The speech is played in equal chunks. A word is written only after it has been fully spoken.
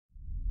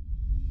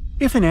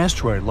If an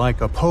asteroid like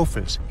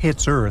Apophis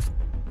hits Earth,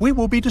 we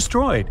will be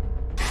destroyed.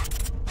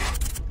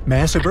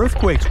 Massive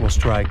earthquakes will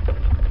strike,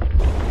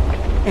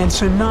 and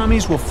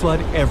tsunamis will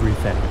flood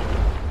everything.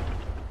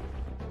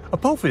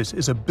 Apophis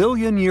is a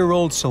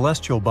billion-year-old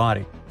celestial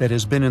body that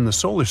has been in the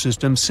solar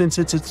system since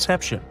its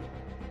inception.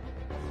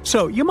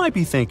 So you might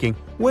be thinking,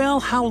 well,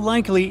 how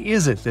likely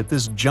is it that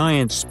this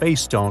giant space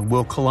stone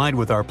will collide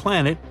with our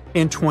planet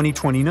in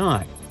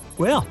 2029?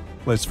 Well,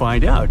 let's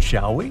find out,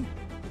 shall we?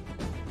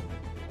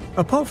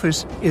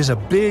 Apophis is a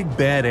big,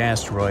 bad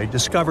asteroid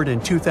discovered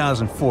in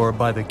 2004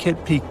 by the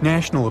Kitt Peak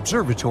National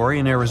Observatory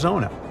in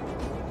Arizona.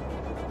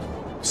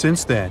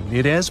 Since then,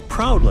 it has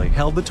proudly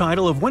held the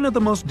title of one of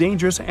the most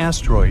dangerous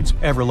asteroids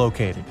ever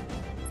located.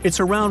 It's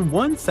around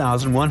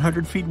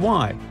 1,100 feet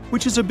wide,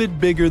 which is a bit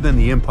bigger than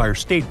the Empire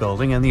State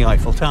Building and the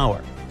Eiffel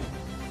Tower.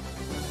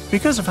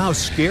 Because of how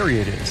scary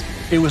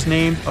it was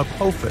named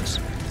Apophis,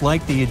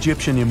 like the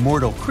Egyptian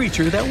immortal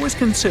creature that was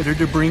considered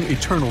to bring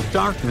eternal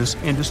darkness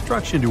and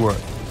destruction to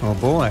Earth. Oh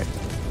boy.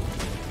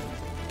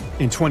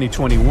 In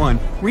 2021,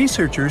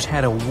 researchers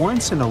had a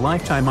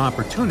once-in-a-lifetime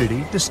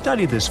opportunity to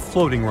study this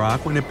floating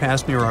rock when it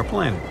passed near our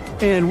planet,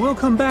 and we'll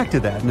come back to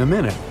that in a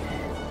minute.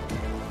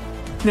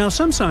 Now,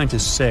 some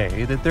scientists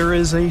say that there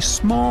is a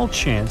small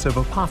chance of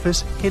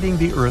Apophis hitting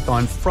the Earth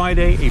on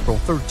Friday, April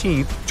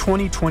 13,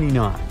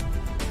 2029.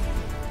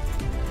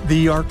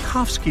 The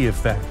Yarkovsky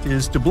effect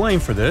is to blame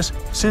for this,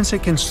 since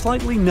it can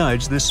slightly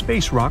nudge this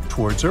space rock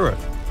towards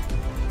Earth.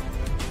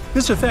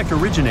 This effect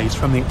originates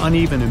from the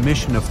uneven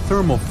emission of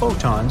thermal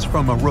photons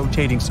from a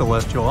rotating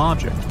celestial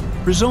object,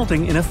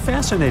 resulting in a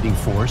fascinating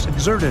force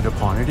exerted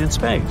upon it in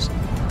space.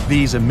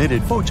 These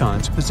emitted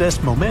photons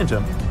possess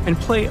momentum and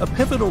play a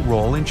pivotal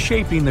role in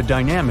shaping the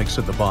dynamics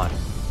of the body.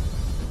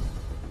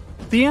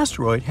 The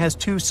asteroid has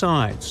two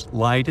sides,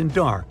 light and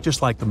dark,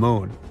 just like the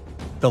Moon.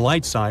 The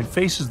light side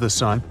faces the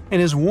Sun and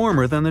is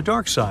warmer than the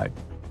dark side.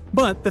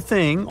 But the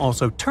thing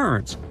also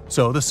turns,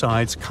 so the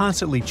sides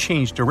constantly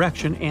change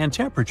direction and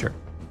temperature.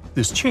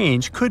 This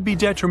change could be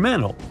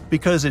detrimental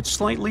because it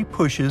slightly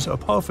pushes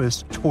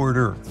Apophis toward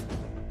Earth.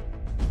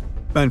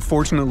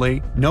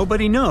 Unfortunately,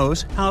 nobody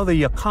knows how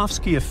the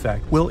Yarkovsky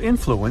effect will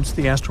influence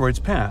the asteroid's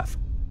path.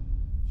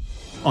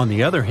 On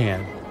the other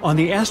hand, on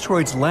the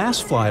asteroid's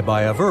last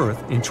flyby of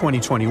Earth in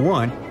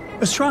 2021,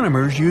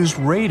 astronomers used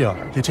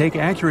radar to take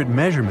accurate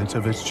measurements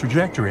of its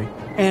trajectory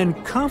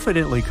and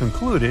confidently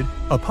concluded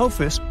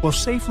Apophis will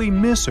safely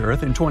miss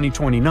Earth in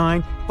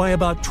 2029 by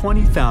about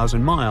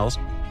 20,000 miles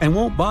and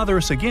won't bother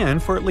us again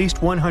for at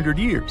least 100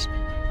 years.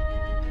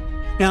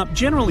 Now,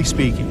 generally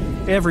speaking,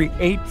 every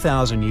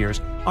 8,000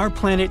 years, our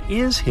planet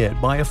is hit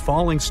by a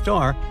falling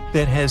star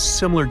that has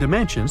similar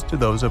dimensions to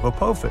those of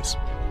Apophis.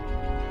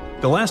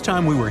 The last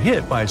time we were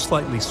hit by a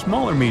slightly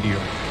smaller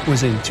meteor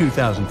was in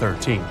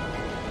 2013.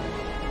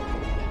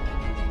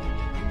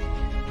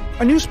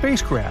 A new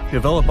spacecraft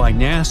developed by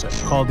NASA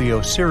called the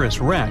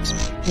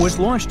OSIRIS-REx was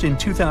launched in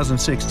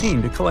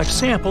 2016 to collect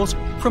samples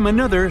from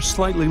another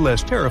slightly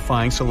less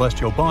terrifying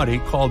celestial body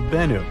called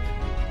Bennu.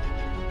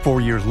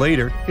 4 years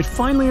later, it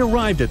finally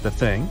arrived at the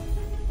thing,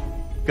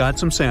 got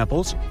some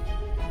samples,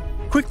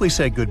 quickly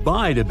said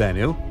goodbye to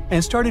Bennu,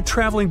 and started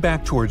traveling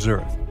back towards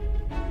Earth.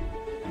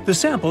 The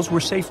samples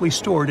were safely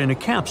stored in a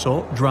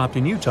capsule dropped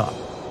in Utah.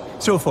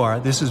 So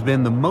far, this has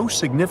been the most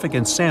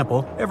significant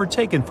sample ever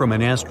taken from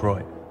an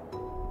asteroid.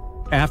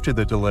 After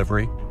the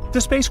delivery, the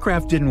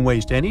spacecraft didn't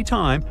waste any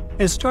time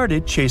and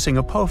started chasing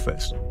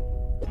Apophis.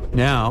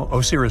 Now,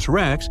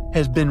 OSIRIS-REx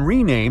has been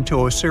renamed to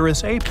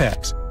OSIRIS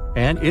Apex,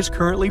 and is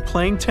currently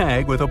playing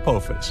tag with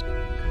Apophis.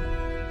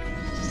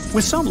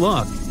 With some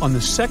luck, on the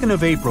 2nd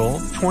of April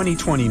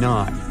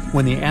 2029,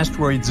 when the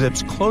asteroid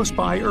zips close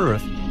by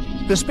Earth,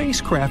 the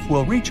spacecraft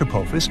will reach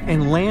Apophis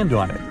and land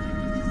on it.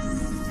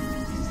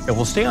 It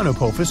will stay on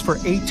Apophis for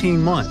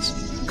 18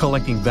 months,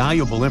 collecting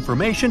valuable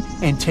information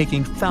and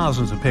taking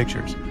thousands of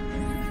pictures.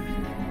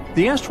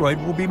 The asteroid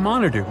will be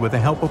monitored with the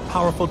help of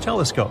powerful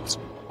telescopes.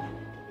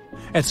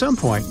 At some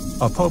point,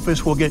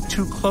 Apophis will get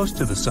too close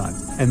to the Sun,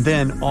 and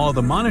then all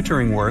the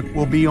monitoring work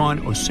will be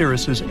on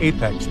Osiris's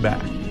apex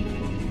back.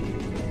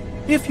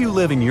 If you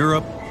live in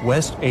Europe,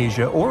 West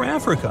Asia, or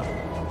Africa,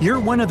 you're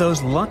one of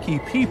those lucky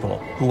people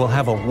who will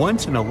have a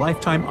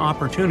once-in-a-lifetime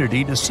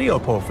opportunity to see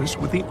Apophis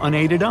with the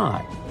unaided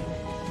eye.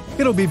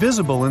 It'll be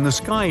visible in the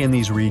sky in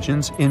these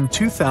regions in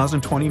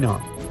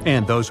 2029,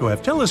 and those who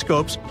have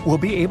telescopes will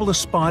be able to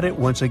spot it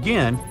once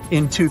again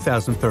in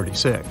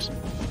 2036.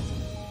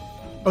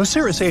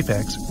 Osiris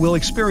Apex will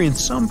experience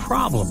some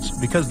problems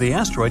because the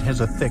asteroid has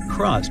a thick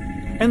crust,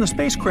 and the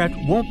spacecraft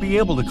won't be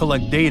able to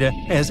collect data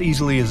as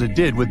easily as it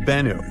did with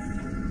Bennu.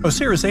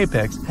 Osiris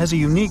Apex has a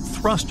unique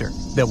thruster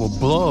that will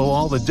blow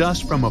all the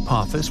dust from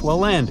Apophis while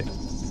landing.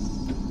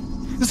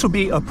 This will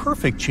be a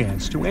perfect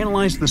chance to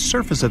analyze the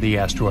surface of the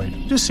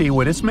asteroid to see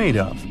what it's made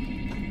of.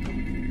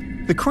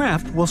 The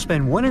craft will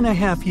spend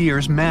 1.5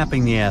 years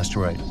mapping the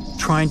asteroid,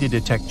 trying to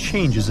detect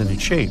changes in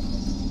its shape.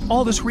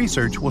 All this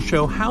research will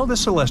show how the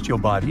celestial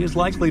body is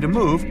likely to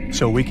move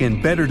so we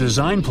can better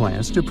design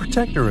plans to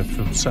protect Earth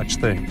from such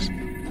things.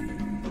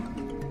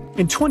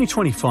 In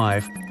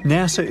 2025,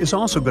 NASA is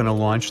also going to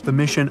launch the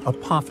mission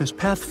Apophis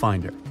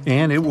Pathfinder,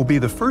 and it will be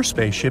the first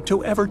spaceship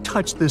to ever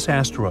touch this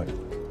asteroid.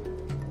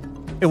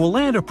 It will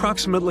land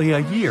approximately a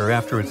year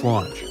after its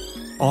launch.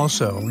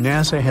 Also,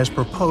 NASA has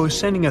proposed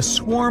sending a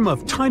swarm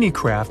of tiny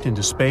craft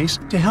into space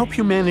to help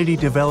humanity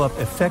develop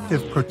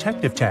effective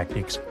protective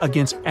tactics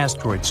against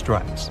asteroid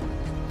strikes.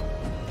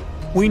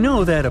 We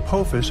know that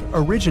Apophis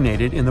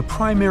originated in the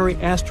primary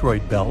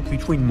asteroid belt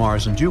between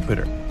Mars and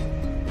Jupiter.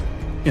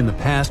 In the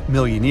past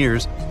million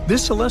years,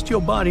 this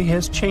celestial body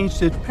has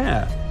changed its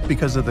path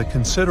because of the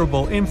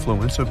considerable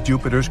influence of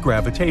Jupiter's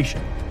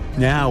gravitation.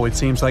 Now it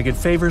seems like it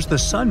favors the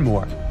Sun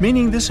more,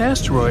 meaning this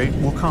asteroid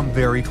will come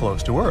very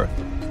close to Earth.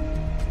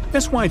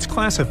 That's why it's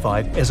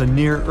classified as a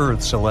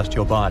near-Earth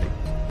celestial body.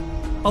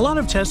 A lot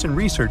of tests and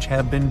research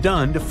have been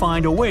done to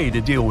find a way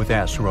to deal with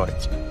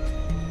asteroids.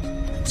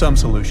 Some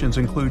solutions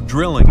include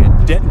drilling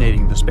and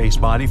detonating the space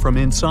body from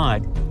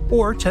inside,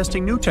 or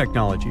testing new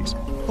technologies,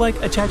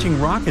 like attaching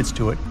rockets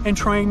to it and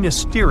trying to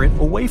steer it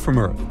away from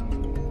Earth.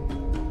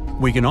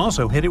 We can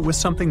also hit it with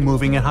something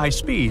moving at high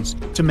speeds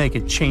to make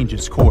it change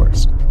its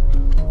course.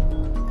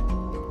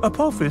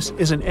 Apophis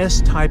is an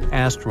S-type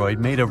asteroid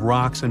made of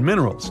rocks and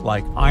minerals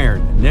like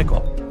iron and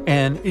nickel,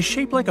 and is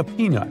shaped like a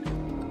peanut.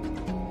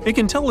 It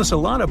can tell us a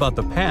lot about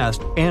the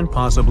past and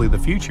possibly the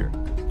future.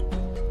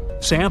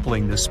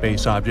 Sampling this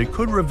space object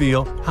could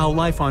reveal how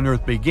life on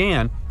Earth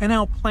began and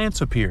how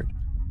plants appeared.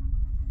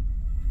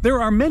 There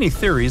are many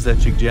theories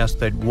that suggest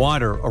that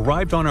water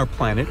arrived on our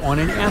planet on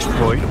an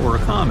asteroid or a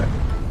comet.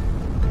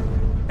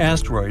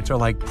 Asteroids are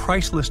like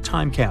priceless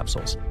time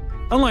capsules.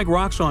 Unlike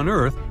rocks on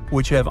Earth,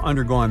 which have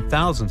undergone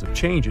thousands of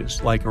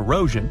changes, like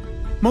erosion,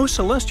 most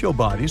celestial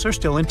bodies are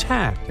still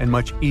intact and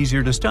much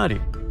easier to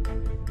study.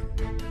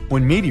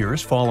 When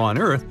meteors fall on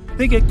Earth,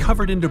 they get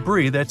covered in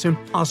debris that's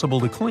impossible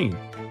to clean.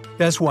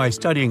 That's why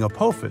studying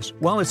Apophis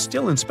while it's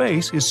still in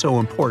space is so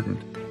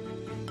important.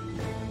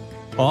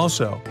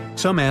 Also,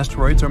 some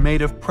asteroids are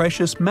made of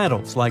precious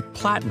metals like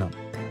platinum.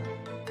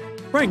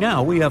 Right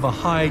now, we have a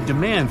high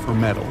demand for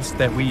metals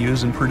that we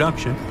use in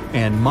production,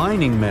 and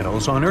mining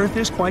metals on Earth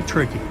is quite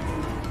tricky.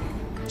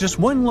 Just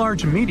one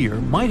large meteor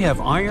might have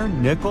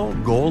iron, nickel,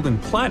 gold,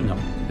 and platinum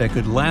that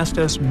could last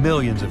us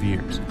millions of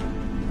years.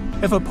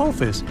 If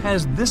Apophis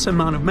has this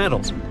amount of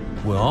metals,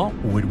 well,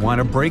 we'd want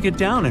to break it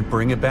down and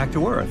bring it back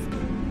to Earth.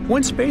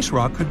 One space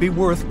rock could be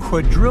worth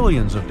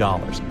quadrillions of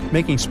dollars,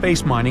 making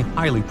space mining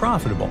highly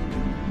profitable.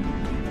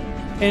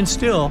 And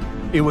still,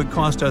 it would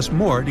cost us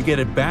more to get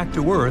it back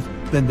to Earth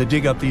than to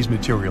dig up these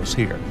materials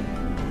here.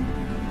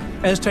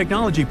 As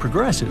technology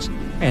progresses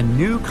and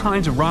new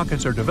kinds of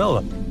rockets are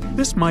developed,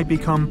 this might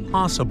become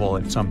possible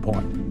at some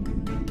point.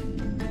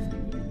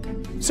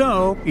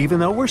 So, even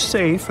though we're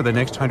safe for the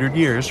next 100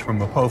 years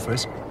from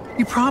Apophis,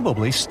 you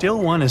probably still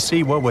want to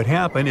see what would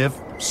happen if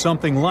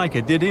something like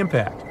it did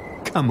impact.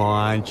 Come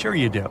on, sure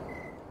you do.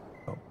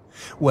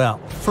 Well,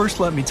 first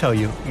let me tell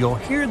you, you'll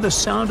hear the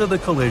sound of the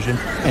collision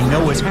and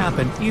know what's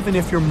happened even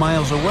if you're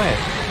miles away.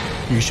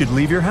 You should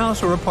leave your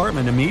house or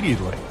apartment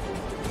immediately.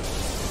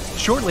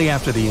 Shortly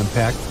after the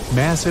impact,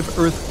 massive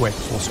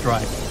earthquakes will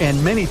strike,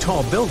 and many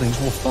tall buildings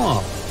will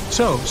fall.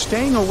 So,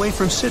 staying away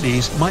from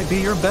cities might be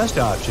your best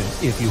option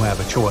if you have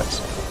a choice.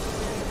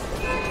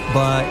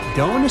 But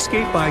don't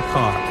escape by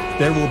car.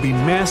 There will be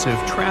massive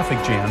traffic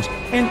jams,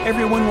 and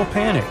everyone will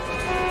panic.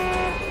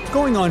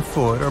 Going on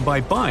foot or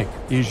by bike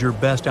is your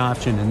best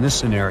option in this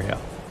scenario.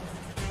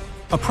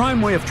 A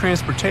prime way of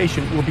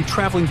transportation will be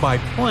traveling by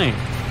plane,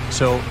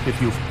 so if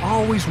you've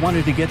always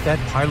wanted to get that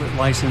pilot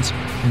license,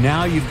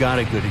 now you've got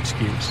a good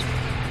excuse.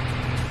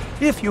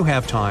 If you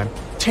have time,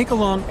 take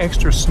along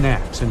extra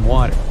snacks and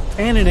water,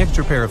 and an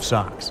extra pair of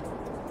socks.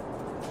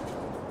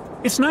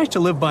 It's nice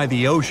to live by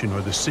the ocean or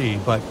the sea,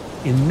 but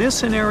in this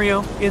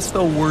scenario, it's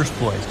the worst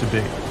place to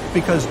be,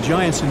 because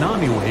giant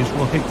tsunami waves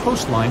will hit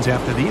coastlines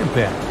after the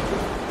impact.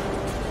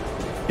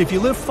 If you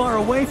live far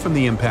away from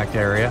the impact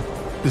area,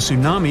 the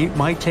tsunami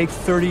might take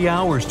 30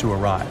 hours to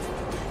arrive.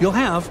 You'll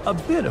have a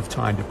bit of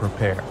time to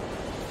prepare.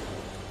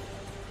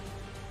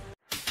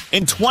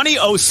 In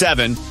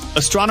 2007,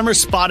 astronomers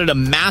spotted a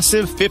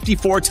massive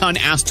 54-ton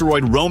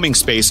asteroid roaming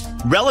space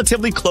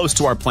relatively close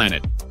to our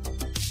planet.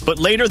 But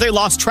later they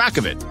lost track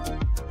of it.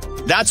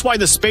 That's why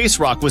the space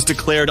rock was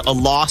declared a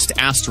lost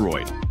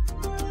asteroid.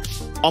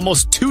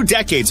 Almost 2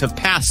 decades have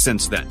passed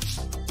since then.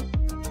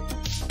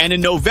 And in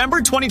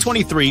November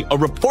 2023, a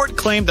report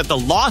claimed that the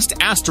lost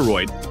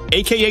asteroid,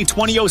 aka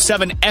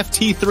 2007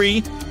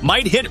 FT3,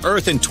 might hit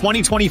Earth in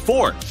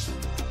 2024.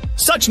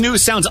 Such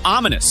news sounds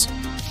ominous.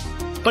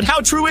 But how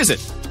true is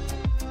it?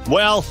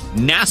 Well,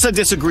 NASA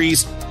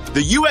disagrees.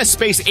 The U.S.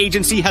 Space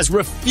Agency has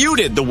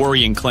refuted the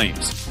worrying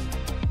claims.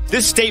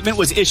 This statement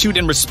was issued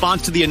in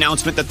response to the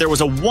announcement that there was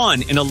a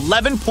 1 in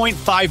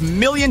 11.5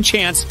 million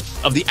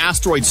chance of the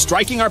asteroid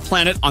striking our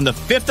planet on the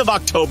 5th of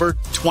October,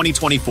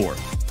 2024.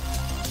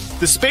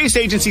 The space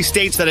agency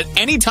states that at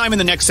any time in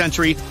the next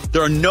century,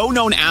 there are no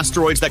known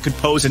asteroids that could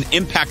pose an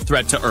impact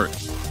threat to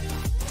Earth.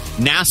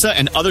 NASA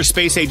and other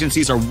space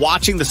agencies are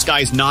watching the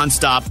skies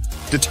nonstop,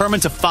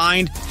 determined to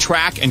find,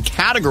 track, and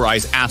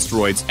categorize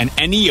asteroids and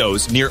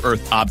NEOs near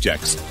Earth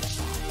objects.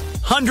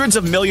 Hundreds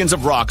of millions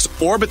of rocks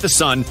orbit the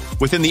Sun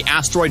within the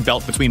asteroid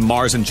belt between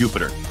Mars and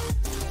Jupiter.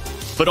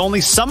 But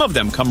only some of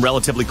them come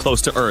relatively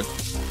close to Earth.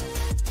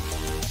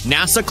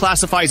 NASA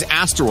classifies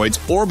asteroids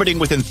orbiting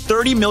within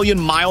 30 million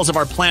miles of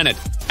our planet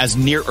as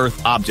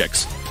near-Earth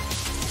objects.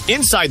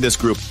 Inside this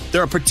group,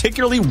 there are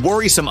particularly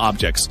worrisome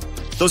objects.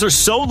 Those are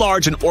so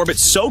large and orbit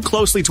so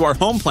closely to our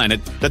home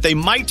planet that they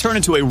might turn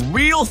into a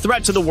real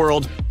threat to the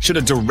world should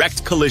a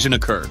direct collision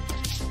occur.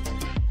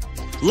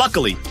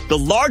 Luckily, the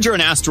larger an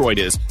asteroid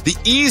is, the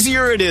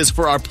easier it is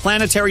for our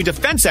planetary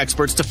defense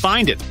experts to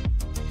find it.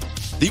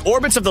 The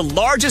orbits of the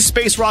largest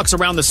space rocks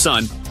around the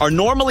Sun are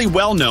normally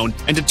well known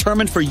and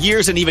determined for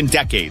years and even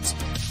decades.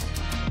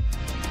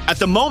 At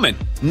the moment,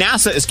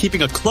 NASA is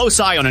keeping a close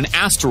eye on an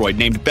asteroid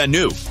named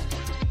Bennu.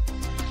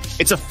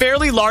 It's a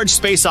fairly large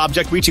space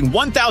object reaching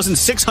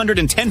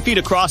 1,610 feet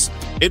across.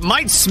 It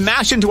might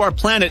smash into our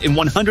planet in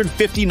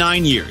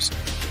 159 years.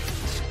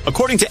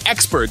 According to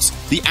experts,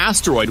 the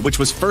asteroid, which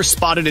was first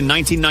spotted in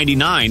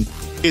 1999,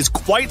 is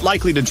quite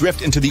likely to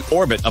drift into the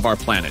orbit of our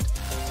planet.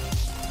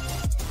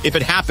 If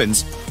it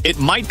happens, it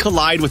might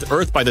collide with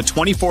Earth by the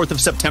 24th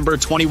of September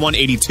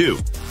 2182.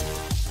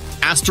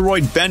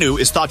 Asteroid Bennu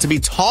is thought to be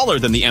taller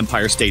than the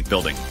Empire State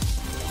Building.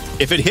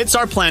 If it hits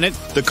our planet,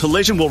 the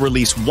collision will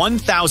release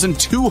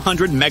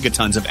 1,200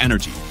 megatons of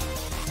energy.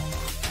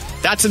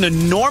 That's an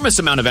enormous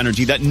amount of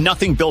energy that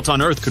nothing built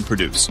on Earth could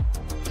produce.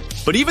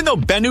 But even though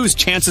Bennu's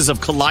chances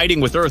of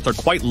colliding with Earth are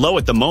quite low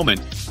at the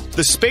moment,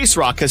 the space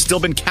rock has still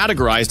been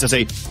categorized as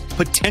a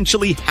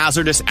potentially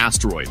hazardous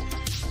asteroid.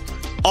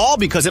 All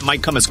because it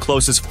might come as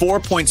close as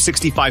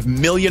 4.65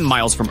 million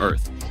miles from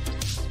Earth.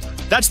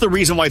 That's the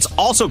reason why it's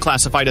also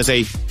classified as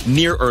a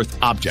near-Earth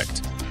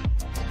object.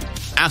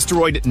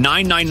 Asteroid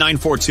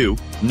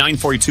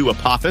 99942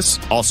 Apophis,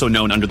 also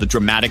known under the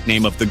dramatic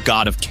name of the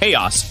God of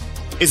Chaos,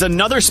 is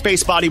another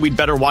space body we'd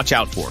better watch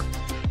out for.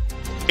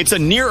 It's a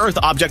near-Earth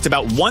object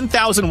about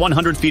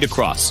 1,100 feet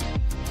across.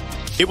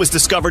 It was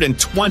discovered in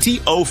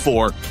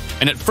 2004,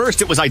 and at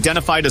first it was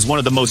identified as one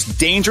of the most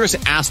dangerous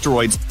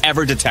asteroids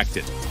ever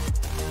detected.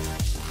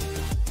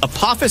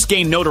 Apophis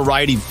gained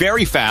notoriety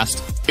very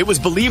fast. It was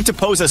believed to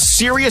pose a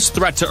serious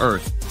threat to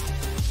Earth.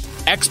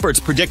 Experts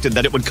predicted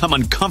that it would come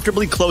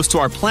uncomfortably close to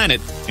our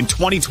planet in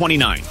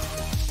 2029.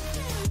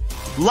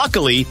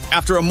 Luckily,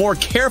 after a more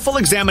careful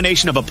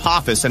examination of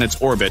Apophis and its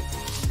orbit,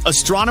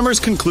 astronomers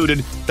concluded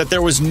that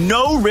there was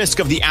no risk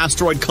of the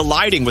asteroid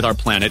colliding with our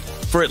planet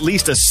for at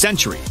least a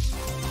century.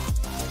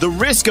 The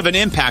risk of an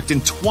impact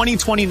in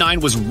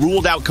 2029 was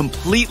ruled out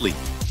completely,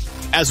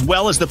 as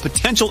well as the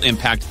potential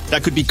impact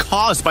that could be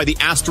caused by the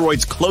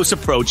asteroid's close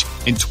approach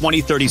in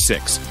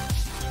 2036.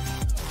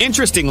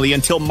 Interestingly,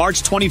 until March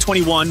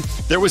 2021,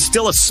 there was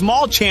still a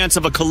small chance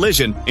of a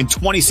collision in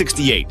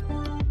 2068.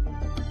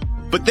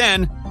 But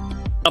then,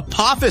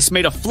 Apophis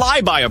made a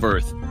flyby of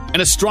Earth,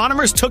 and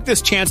astronomers took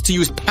this chance to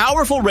use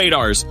powerful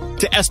radars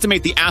to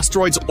estimate the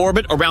asteroid's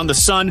orbit around the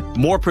Sun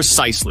more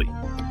precisely.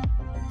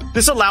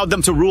 This allowed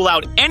them to rule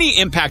out any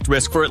impact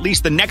risk for at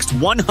least the next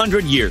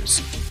 100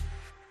 years.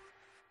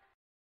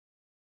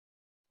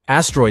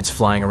 Asteroids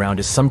flying around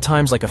is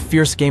sometimes like a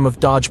fierce game of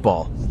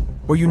dodgeball,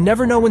 where you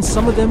never know when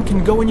some of them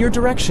can go in your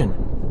direction.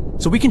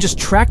 So we can just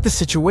track the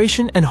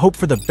situation and hope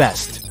for the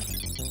best.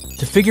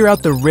 To figure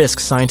out the risk,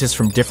 scientists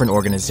from different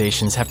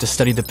organizations have to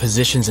study the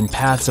positions and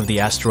paths of the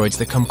asteroids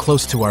that come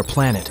close to our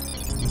planet,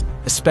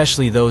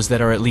 especially those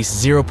that are at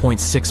least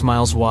 0.6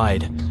 miles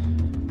wide.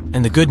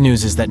 And the good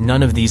news is that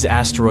none of these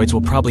asteroids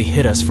will probably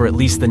hit us for at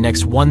least the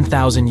next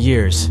 1,000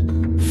 years.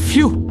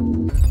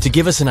 Phew! To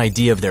give us an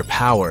idea of their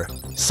power,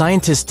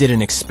 scientists did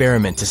an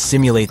experiment to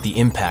simulate the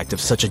impact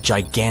of such a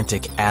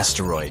gigantic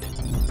asteroid.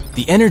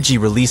 The energy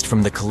released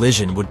from the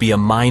collision would be a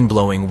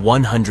mind-blowing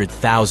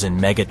 100,000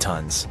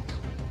 megatons.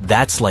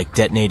 That's like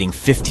detonating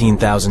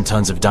 15,000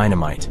 tons of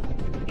dynamite.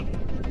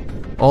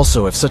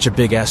 Also, if such a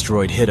big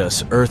asteroid hit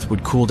us, Earth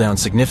would cool down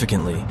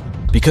significantly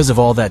because of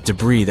all that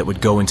debris that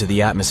would go into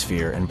the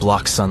atmosphere and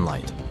block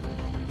sunlight.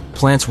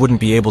 Plants wouldn't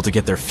be able to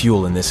get their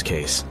fuel in this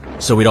case,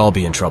 so we'd all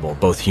be in trouble,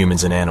 both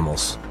humans and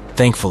animals.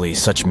 Thankfully,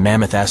 such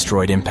mammoth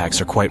asteroid impacts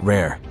are quite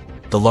rare.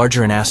 The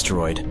larger an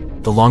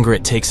asteroid, the longer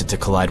it takes it to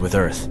collide with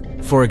Earth.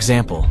 For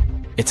example,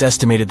 it's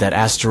estimated that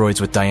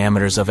asteroids with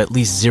diameters of at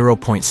least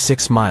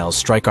 0.6 miles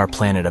strike our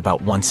planet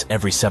about once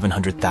every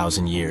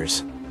 700,000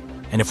 years.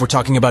 And if we're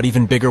talking about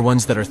even bigger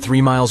ones that are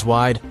 3 miles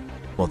wide,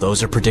 well,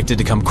 those are predicted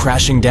to come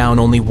crashing down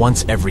only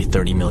once every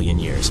 30 million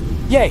years.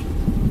 Yay!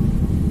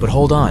 But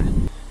hold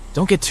on.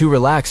 Don't get too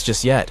relaxed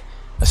just yet.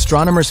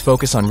 Astronomers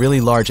focus on really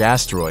large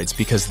asteroids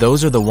because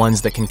those are the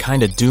ones that can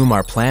kinda doom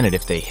our planet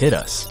if they hit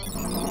us.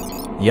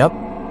 Yep,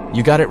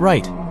 you got it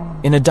right.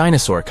 In a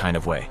dinosaur kind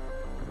of way.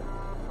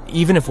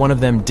 Even if one of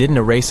them didn't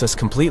erase us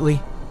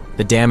completely,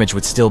 the damage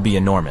would still be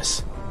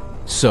enormous.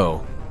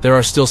 So, there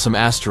are still some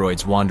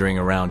asteroids wandering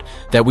around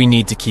that we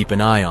need to keep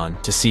an eye on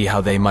to see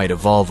how they might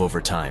evolve over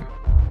time.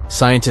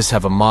 Scientists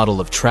have a model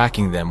of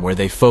tracking them where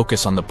they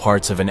focus on the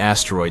parts of an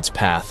asteroid's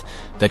path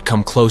that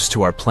come close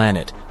to our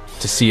planet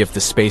to see if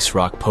the space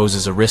rock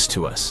poses a risk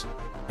to us.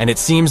 And it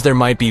seems there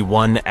might be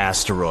one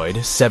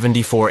asteroid,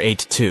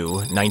 7482,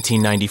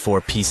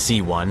 1994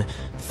 PC1,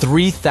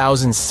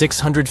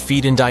 3,600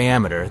 feet in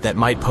diameter that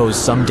might pose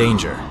some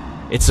danger.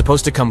 It's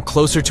supposed to come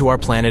closer to our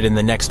planet in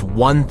the next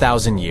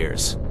 1,000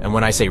 years. And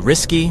when I say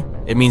risky,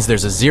 it means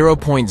there's a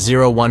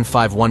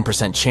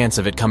 0.0151% chance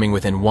of it coming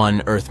within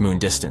one Earth-Moon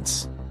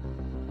distance.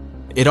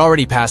 It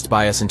already passed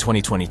by us in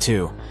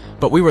 2022,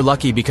 but we were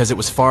lucky because it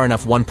was far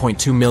enough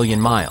 1.2 million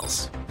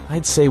miles.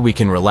 I'd say we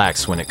can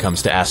relax when it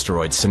comes to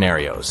asteroid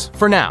scenarios.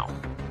 For now.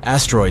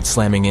 Asteroids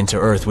slamming into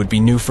Earth would be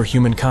new for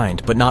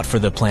humankind, but not for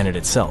the planet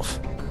itself.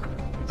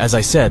 As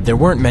I said, there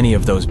weren't many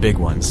of those big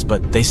ones,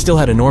 but they still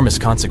had enormous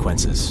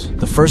consequences.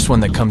 The first one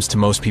that comes to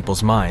most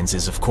people's minds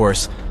is, of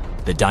course,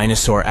 the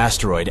dinosaur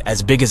asteroid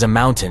as big as a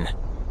mountain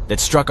that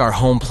struck our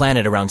home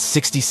planet around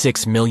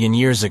 66 million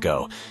years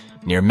ago,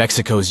 near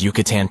Mexico's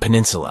Yucatan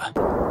Peninsula.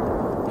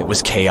 It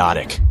was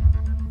chaotic.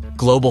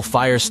 Global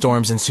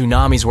firestorms and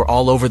tsunamis were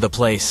all over the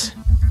place.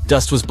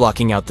 Dust was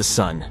blocking out the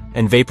sun,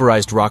 and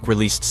vaporized rock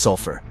released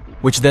sulfur,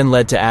 which then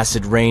led to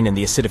acid rain and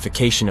the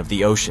acidification of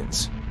the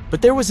oceans.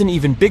 But there was an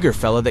even bigger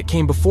fella that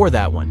came before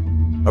that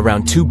one.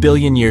 Around 2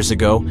 billion years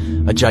ago,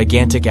 a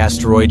gigantic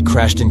asteroid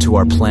crashed into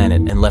our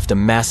planet and left a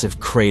massive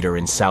crater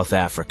in South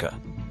Africa.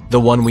 The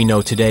one we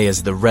know today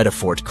as the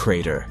Redefort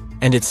crater.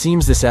 And it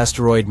seems this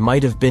asteroid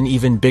might have been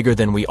even bigger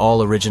than we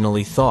all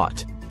originally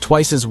thought.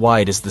 Twice as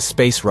wide as the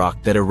space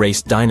rock that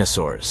erased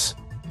dinosaurs.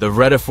 The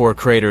Redefort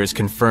crater is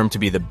confirmed to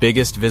be the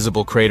biggest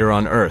visible crater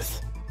on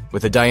Earth,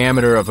 with a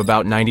diameter of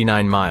about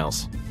 99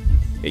 miles.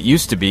 It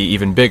used to be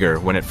even bigger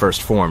when it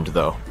first formed,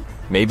 though.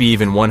 Maybe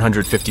even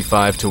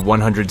 155 to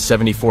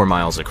 174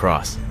 miles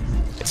across.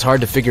 It's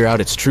hard to figure out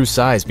its true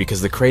size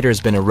because the crater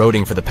has been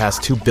eroding for the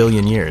past 2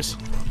 billion years.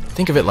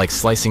 Think of it like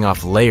slicing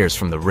off layers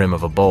from the rim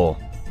of a bowl.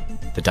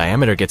 The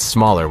diameter gets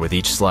smaller with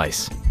each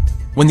slice.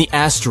 When the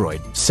asteroid,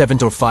 7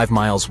 to 5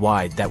 miles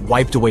wide, that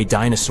wiped away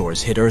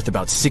dinosaurs hit Earth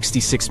about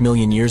 66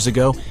 million years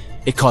ago,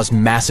 it caused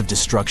massive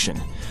destruction.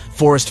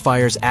 Forest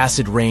fires,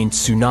 acid rain,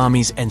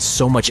 tsunamis, and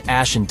so much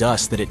ash and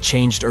dust that it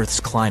changed Earth's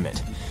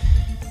climate.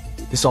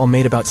 This all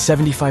made about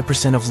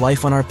 75% of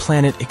life on our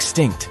planet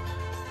extinct.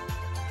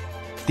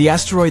 The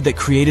asteroid that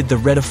created the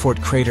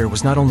Redefort crater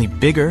was not only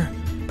bigger,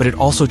 but it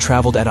also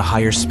traveled at a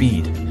higher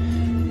speed,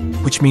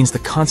 which means the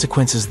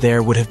consequences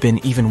there would have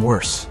been even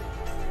worse.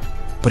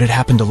 But it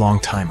happened a long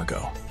time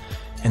ago,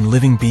 and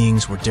living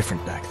beings were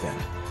different back then.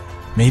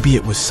 Maybe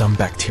it was some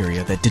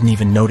bacteria that didn't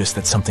even notice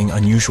that something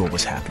unusual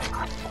was happening.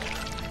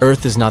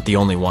 Earth is not the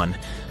only one.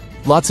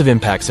 Lots of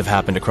impacts have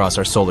happened across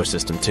our solar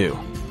system too.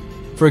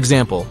 For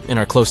example, in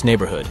our close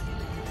neighborhood.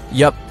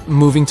 Yup,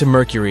 moving to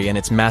Mercury and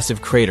its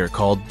massive crater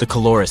called the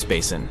Caloris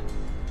Basin.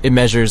 It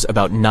measures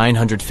about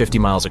 950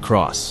 miles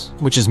across,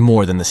 which is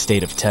more than the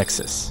state of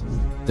Texas.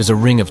 There's a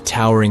ring of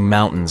towering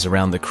mountains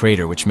around the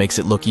crater which makes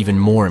it look even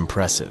more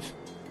impressive.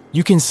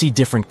 You can see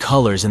different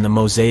colors in the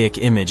mosaic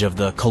image of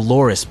the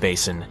Caloris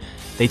Basin.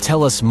 They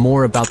tell us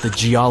more about the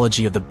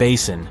geology of the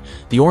basin.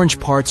 The orange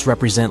parts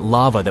represent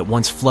lava that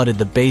once flooded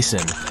the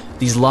basin.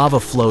 These lava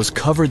flows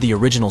covered the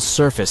original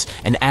surface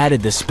and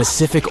added this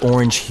specific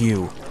orange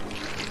hue.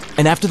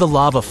 And after the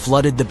lava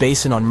flooded the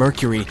basin on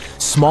Mercury,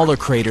 smaller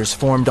craters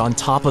formed on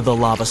top of the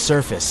lava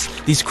surface.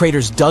 These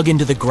craters dug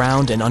into the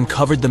ground and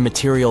uncovered the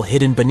material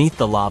hidden beneath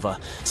the lava.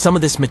 Some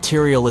of this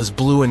material is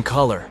blue in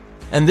color.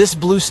 And this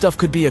blue stuff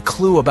could be a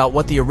clue about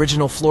what the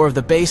original floor of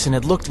the basin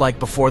had looked like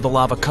before the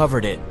lava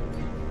covered it.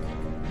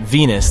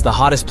 Venus, the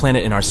hottest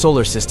planet in our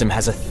solar system,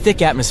 has a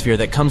thick atmosphere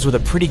that comes with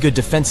a pretty good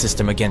defense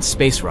system against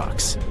space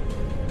rocks.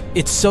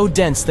 It's so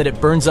dense that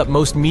it burns up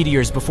most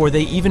meteors before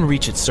they even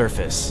reach its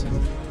surface.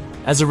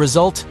 As a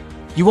result,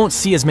 you won't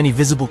see as many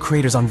visible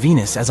craters on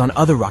Venus as on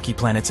other rocky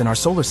planets in our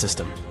solar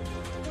system.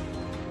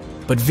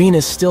 But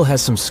Venus still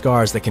has some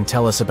scars that can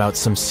tell us about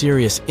some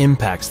serious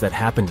impacts that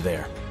happened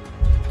there.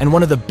 And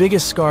one of the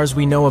biggest scars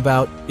we know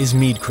about is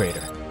Meade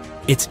Crater.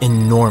 It's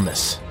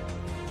enormous,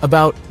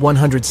 about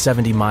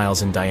 170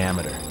 miles in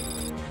diameter.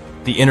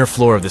 The inner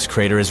floor of this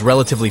crater is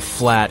relatively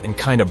flat and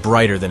kind of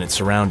brighter than its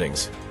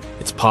surroundings.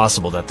 It's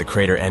possible that the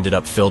crater ended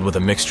up filled with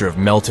a mixture of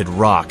melted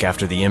rock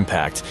after the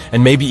impact,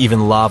 and maybe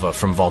even lava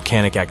from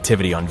volcanic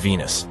activity on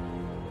Venus.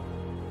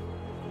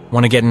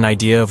 Want to get an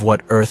idea of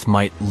what Earth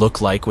might look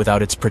like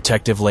without its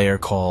protective layer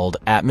called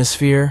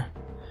atmosphere?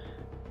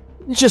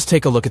 Just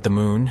take a look at the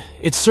Moon.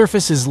 Its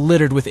surface is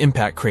littered with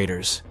impact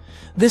craters.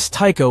 This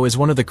Tycho is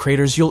one of the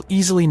craters you'll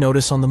easily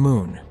notice on the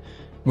Moon.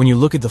 When you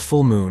look at the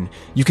full Moon,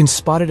 you can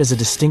spot it as a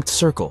distinct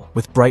circle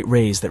with bright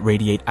rays that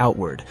radiate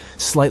outward,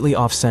 slightly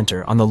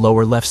off-center on the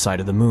lower left side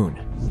of the Moon.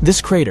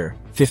 This crater,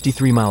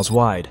 53 miles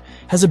wide,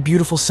 has a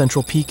beautiful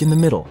central peak in the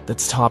middle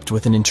that's topped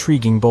with an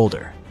intriguing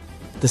boulder.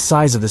 The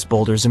size of this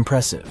boulder is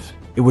impressive.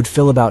 It would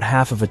fill about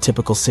half of a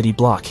typical city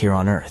block here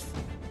on Earth.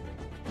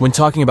 When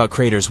talking about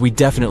craters, we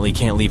definitely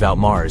can't leave out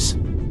Mars.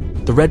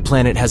 The red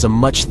planet has a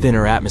much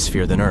thinner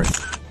atmosphere than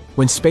Earth.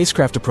 When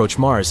spacecraft approach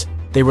Mars,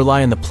 they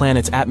rely on the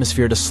planet's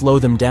atmosphere to slow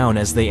them down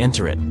as they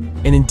enter it.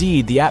 And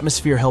indeed, the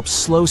atmosphere helps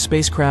slow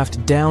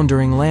spacecraft down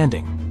during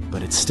landing.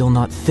 but it's still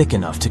not thick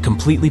enough to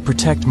completely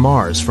protect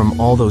Mars from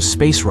all those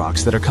space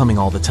rocks that are coming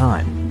all the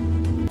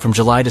time. From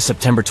July to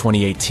September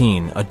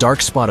 2018, a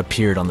dark spot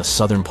appeared on the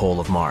southern pole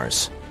of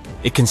Mars.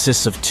 It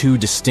consists of two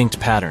distinct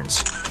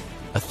patterns.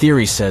 A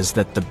theory says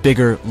that the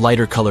bigger,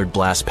 lighter-colored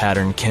blast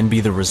pattern can be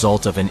the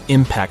result of an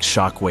impact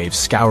shockwave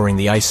scouring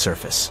the ice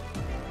surface.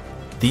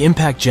 The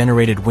impact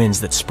generated winds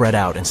that spread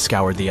out and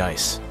scoured the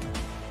ice.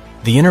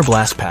 The inner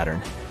blast pattern,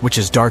 which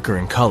is darker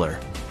in color,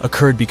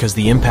 occurred because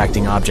the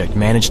impacting object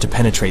managed to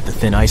penetrate the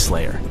thin ice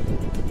layer.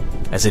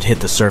 As it hit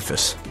the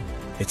surface,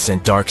 it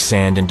sent dark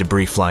sand and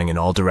debris flying in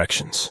all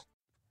directions.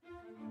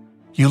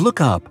 You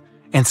look up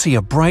and see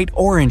a bright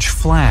orange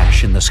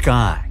flash in the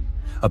sky.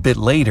 A bit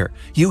later,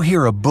 you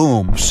hear a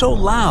boom so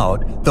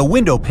loud the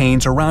window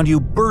panes around you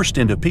burst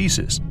into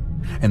pieces.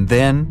 And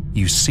then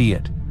you see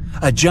it.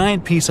 A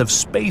giant piece of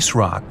space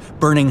rock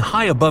burning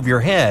high above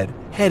your head,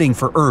 heading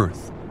for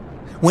Earth.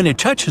 When it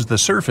touches the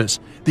surface,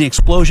 the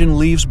explosion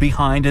leaves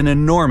behind an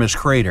enormous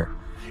crater.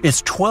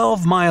 It's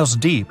 12 miles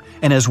deep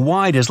and as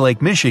wide as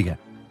Lake Michigan.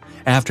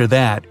 After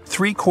that,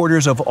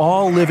 3/4 of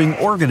all living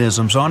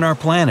organisms on our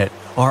planet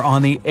are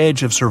on the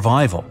edge of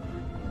survival.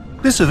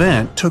 This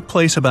event took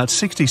place about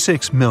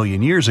 66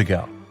 million years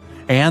ago,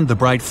 and the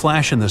bright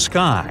flash in the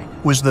sky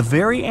was the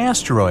very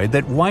asteroid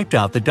that wiped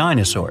out the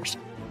dinosaurs.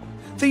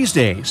 These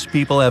days,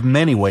 people have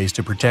many ways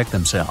to protect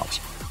themselves,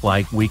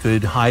 like we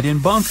could hide in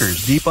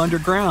bunkers deep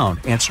underground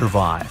and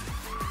survive.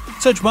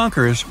 Such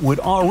bunkers would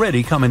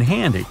already come in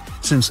handy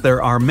since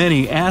there are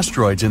many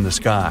asteroids in the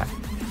sky,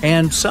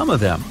 and some of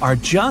them are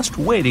just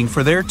waiting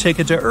for their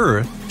ticket to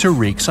Earth to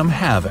wreak some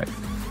havoc.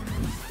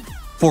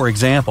 For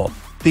example,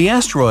 the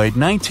asteroid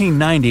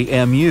 1990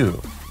 MU.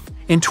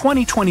 In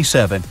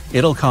 2027,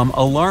 it'll come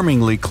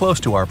alarmingly close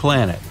to our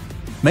planet.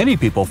 Many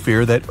people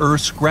fear that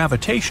Earth's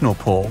gravitational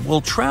pull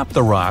will trap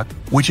the rock,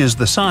 which is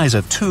the size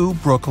of 2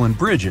 Brooklyn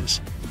bridges.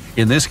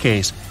 In this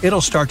case,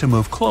 it'll start to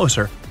move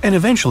closer and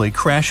eventually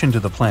crash into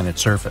the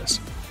planet's surface.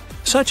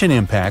 Such an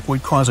impact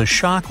would cause a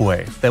shock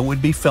wave that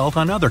would be felt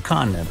on other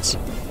continents.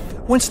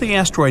 Once the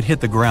asteroid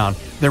hit the ground,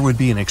 there would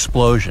be an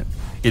explosion.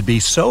 It'd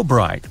be so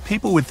bright,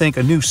 people would think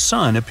a new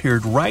sun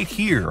appeared right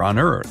here on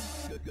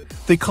Earth.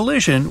 The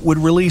collision would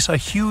release a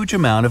huge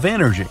amount of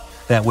energy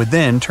that would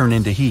then turn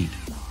into heat.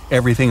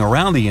 Everything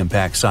around the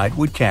impact site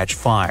would catch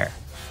fire.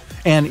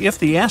 And if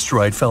the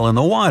asteroid fell in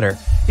the water,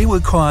 it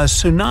would cause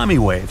tsunami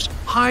waves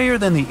higher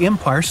than the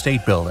Empire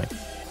State Building.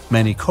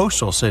 Many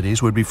coastal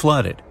cities would be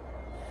flooded.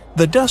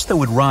 The dust that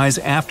would rise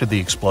after the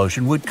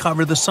explosion would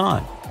cover the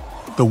sun.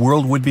 The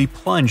world would be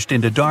plunged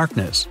into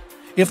darkness.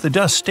 If the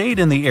dust stayed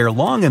in the air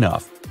long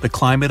enough, the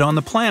climate on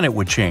the planet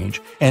would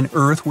change and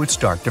Earth would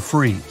start to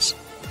freeze.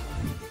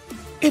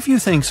 If you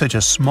think such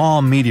a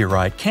small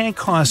meteorite can't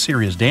cause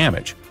serious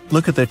damage,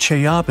 look at the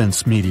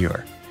Chelyabinsk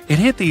meteor. It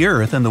hit the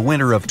Earth in the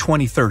winter of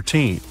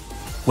 2013.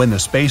 When the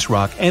space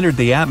rock entered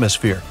the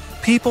atmosphere,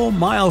 people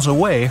miles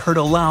away heard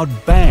a loud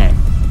bang.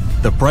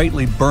 The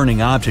brightly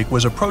burning object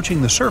was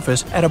approaching the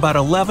surface at about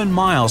 11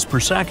 miles per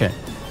second.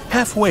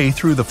 Halfway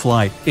through the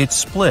flight, it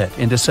split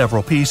into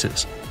several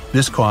pieces.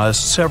 This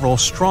caused several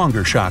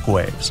stronger shock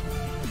waves.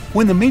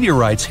 When the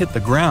meteorites hit the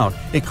ground,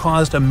 it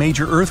caused a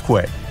major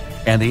earthquake,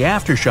 and the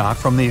aftershock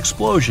from the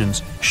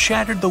explosions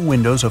shattered the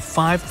windows of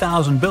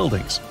 5,000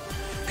 buildings.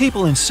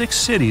 People in 6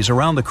 cities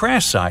around the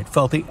crash site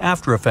felt the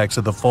aftereffects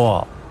of the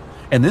fall,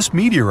 and this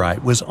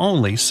meteorite was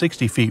only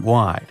 60 feet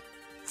wide.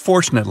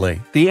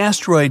 Fortunately, the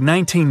asteroid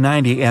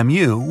 1990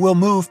 MU will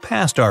move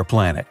past our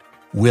planet.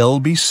 We'll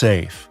be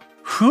safe.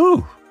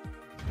 Whew!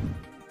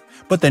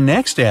 But the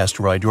next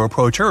asteroid to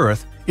approach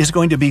Earth is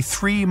going to be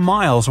 3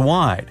 miles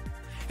wide.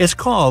 It's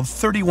called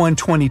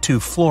 3122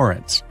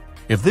 Florence.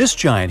 If this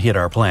giant hit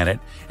our planet,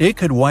 it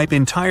could wipe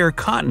entire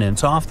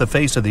continents off the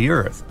face of the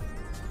Earth.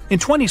 In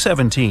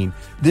 2017,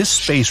 this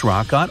space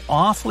rock got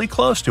awfully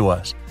close to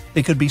us.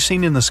 It could be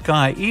seen in the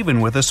sky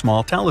even with a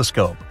small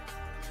telescope.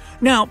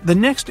 Now, the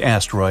next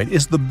asteroid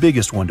is the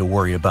biggest one to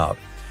worry about,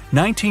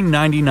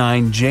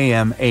 1999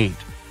 JM8.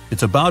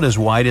 It's about as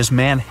wide as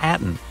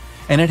Manhattan,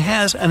 and it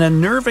has an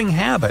unnerving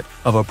habit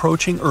of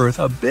approaching Earth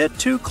a bit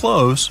too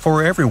close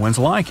for everyone's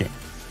liking.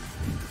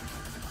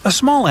 A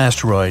small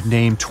asteroid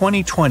named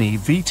 2020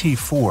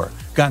 VT4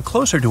 got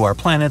closer to our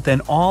planet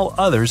than all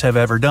others have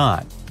ever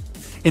done.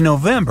 In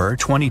November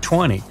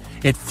 2020,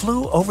 it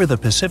flew over the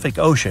Pacific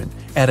Ocean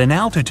at an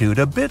altitude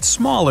a bit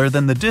smaller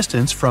than the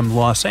distance from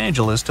Los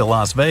Angeles to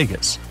Las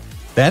Vegas.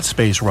 That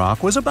space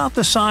rock was about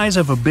the size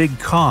of a big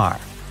car.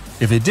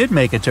 If it did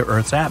make it to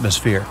Earth's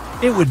atmosphere,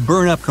 it would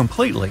burn up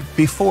completely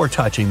before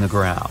touching the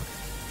ground.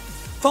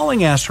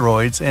 Falling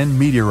asteroids and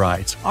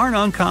meteorites aren't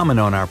uncommon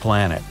on our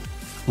planet.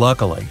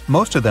 Luckily,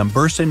 most of them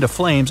burst into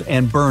flames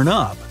and burn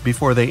up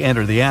before they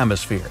enter the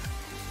atmosphere.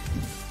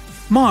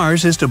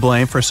 Mars is to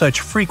blame for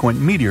such frequent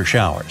meteor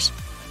showers.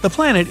 The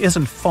planet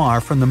isn't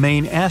far from the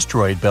main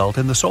asteroid belt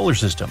in the solar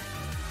system.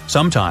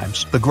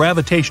 Sometimes, the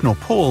gravitational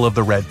pull of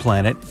the red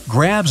planet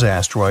grabs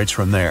asteroids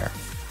from there.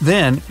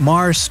 Then,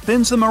 Mars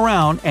spins them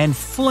around and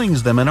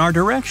flings them in our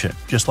direction,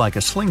 just like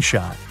a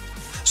slingshot.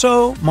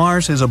 So,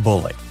 Mars is a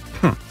bully.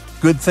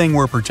 Good thing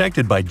we're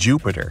protected by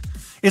Jupiter.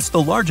 It's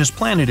the largest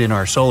planet in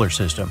our solar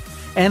system,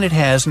 and it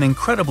has an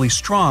incredibly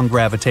strong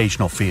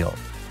gravitational field.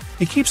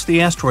 It keeps the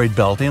asteroid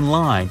belt in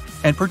line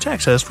and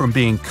protects us from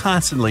being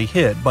constantly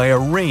hit by a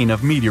rain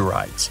of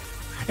meteorites.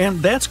 And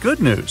that's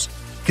good news,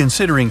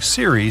 considering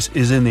Ceres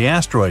is in the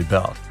asteroid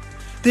belt.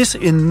 This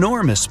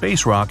enormous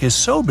space rock is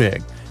so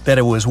big that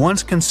it was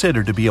once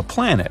considered to be a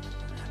planet.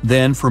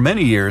 Then, for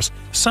many years,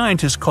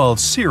 scientists called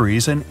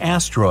Ceres an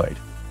asteroid.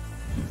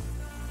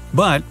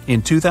 But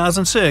in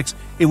 2006,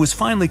 it was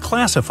finally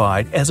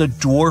classified as a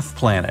dwarf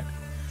planet.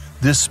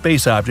 This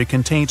space object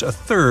contains a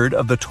third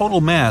of the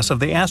total mass of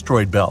the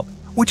asteroid belt,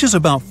 which is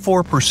about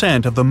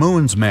 4% of the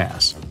Moon's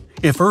mass.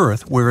 If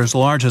Earth were as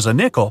large as a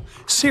nickel,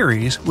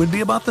 Ceres would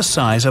be about the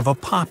size of a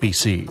poppy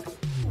seed.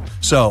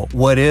 So,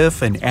 what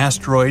if an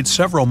asteroid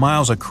several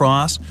miles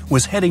across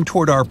was heading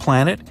toward our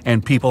planet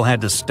and people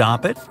had to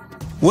stop it?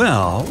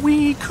 Well,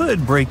 we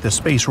could break the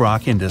space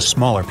rock into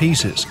smaller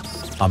pieces.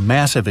 A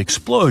massive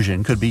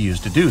explosion could be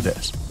used to do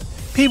this.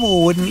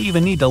 People wouldn't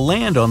even need to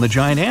land on the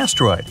giant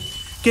asteroid.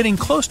 Getting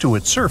close to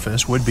its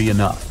surface would be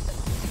enough.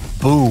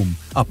 Boom!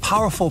 A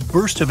powerful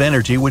burst of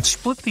energy would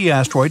split the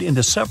asteroid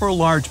into several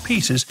large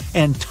pieces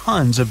and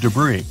tons of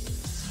debris.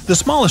 The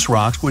smallest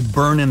rocks would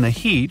burn in the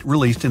heat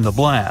released in the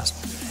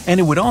blast, and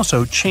it would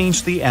also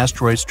change the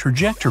asteroid's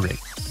trajectory.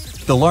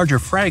 The larger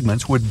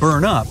fragments would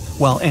burn up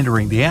while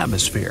entering the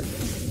atmosphere.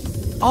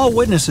 All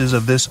witnesses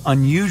of this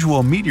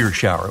unusual meteor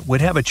shower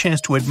would have a chance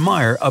to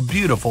admire a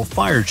beautiful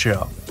fire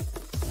show.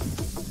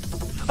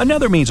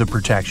 Another means of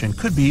protection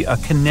could be a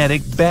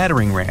kinetic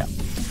battering ram.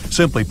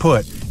 Simply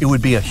put, it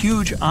would be a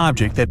huge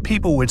object that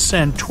people would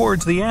send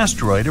towards the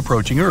asteroid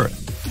approaching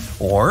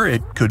Earth. Or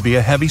it could be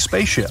a heavy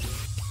spaceship.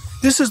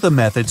 This is the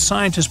method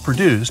scientists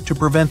produced to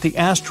prevent the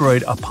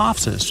asteroid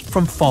Apophis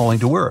from falling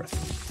to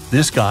Earth.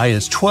 This guy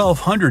is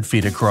 1,200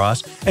 feet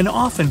across and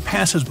often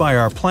passes by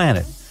our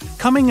planet,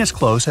 coming as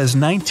close as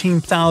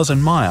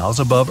 19,000 miles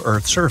above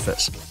Earth's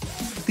surface.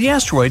 The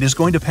asteroid is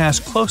going to pass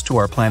close to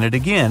our planet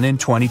again in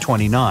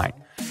 2029,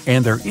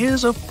 and there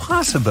is a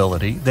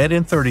possibility that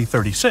in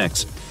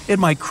 3036 it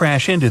might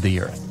crash into the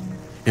Earth.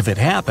 If it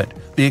happened,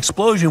 the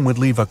explosion would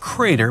leave a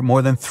crater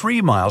more than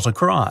 3 miles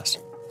across.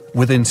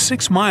 Within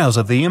 6 miles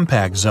of the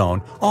impact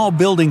zone, all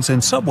buildings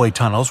and subway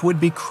tunnels would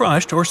be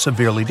crushed or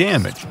severely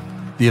damaged.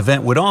 The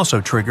event would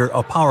also trigger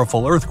a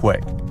powerful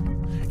earthquake.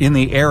 In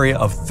the area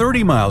of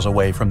 30 miles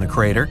away from the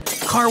crater,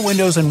 car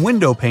windows and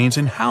window panes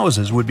in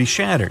houses would be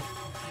shattered.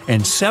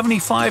 And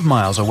 75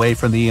 miles away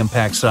from the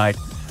impact site,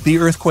 the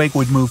earthquake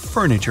would move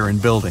furniture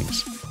and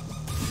buildings.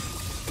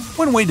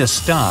 One way to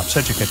stop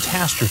such a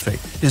catastrophe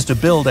is to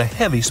build a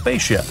heavy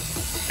spaceship.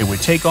 It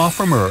would take off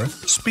from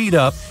Earth, speed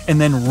up,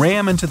 and then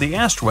ram into the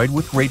asteroid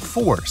with great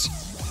force.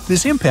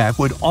 This impact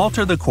would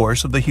alter the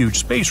course of the huge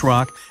space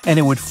rock, and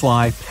it would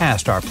fly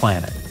past our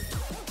planet.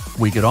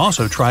 We could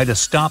also try to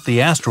stop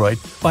the asteroid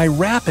by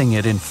wrapping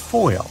it in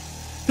foil.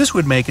 This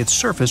would make its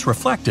surface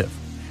reflective,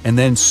 and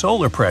then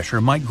solar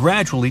pressure might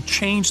gradually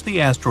change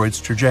the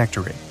asteroid's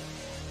trajectory.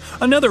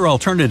 Another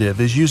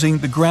alternative is using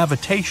the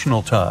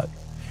gravitational tug.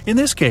 In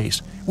this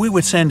case, we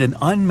would send an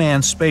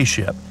unmanned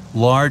spaceship,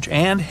 large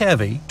and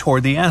heavy,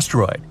 toward the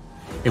asteroid.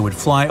 It would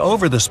fly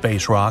over the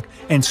space rock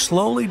and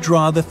slowly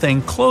draw the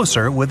thing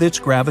closer with its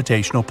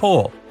gravitational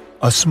pull.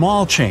 A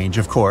small change,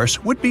 of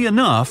course, would be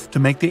enough to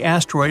make the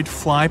asteroid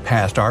fly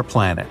past our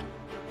planet.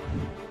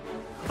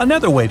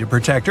 Another way to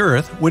protect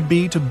Earth would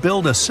be to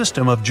build a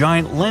system of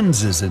giant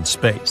lenses in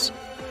space.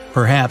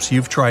 Perhaps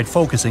you've tried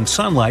focusing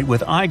sunlight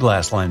with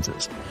eyeglass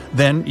lenses.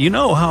 Then you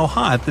know how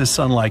hot this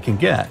sunlight can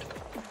get.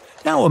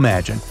 Now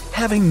imagine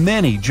having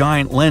many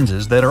giant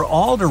lenses that are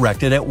all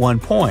directed at one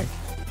point.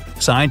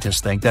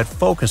 Scientists think that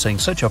focusing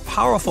such a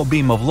powerful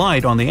beam of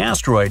light on the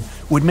asteroid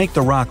would make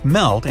the rock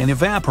melt and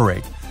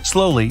evaporate,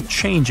 slowly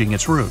changing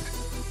its route.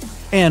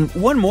 And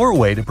one more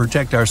way to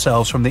protect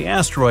ourselves from the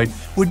asteroid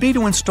would be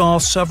to install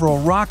several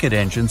rocket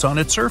engines on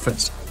its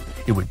surface.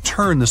 It would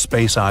turn the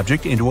space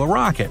object into a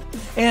rocket,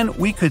 and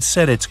we could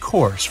set its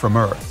course from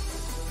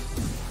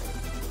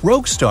Earth.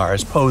 Rogue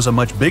stars pose a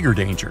much bigger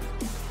danger.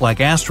 Like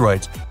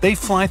asteroids, they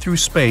fly through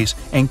space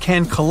and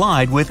can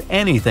collide with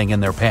anything in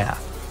their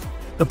path.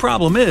 The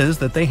problem is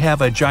that they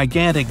have a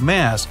gigantic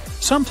mass,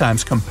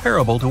 sometimes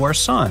comparable to our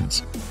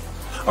Sun's.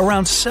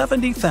 Around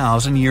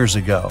 70,000 years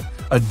ago,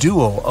 a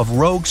duo of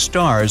rogue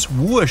stars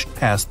whooshed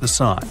past the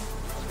Sun.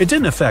 It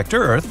didn't affect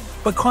Earth,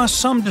 but caused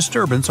some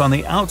disturbance on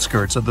the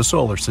outskirts of the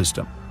solar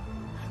system.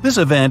 This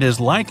event is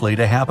likely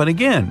to happen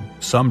again,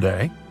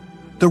 someday.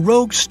 The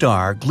rogue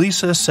star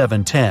Gliese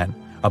 710,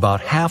 about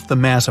half the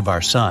mass of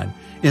our Sun,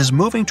 is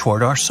moving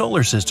toward our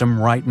solar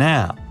system right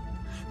now.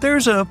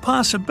 There's a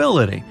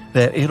possibility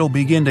that it'll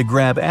begin to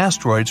grab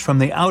asteroids from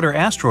the outer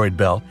asteroid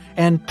belt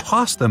and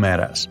toss them at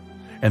us.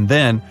 And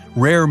then,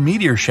 rare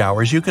meteor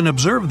showers you can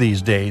observe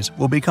these days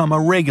will become a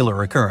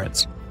regular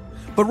occurrence.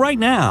 But right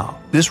now,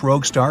 this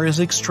rogue star is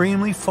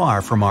extremely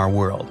far from our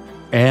world,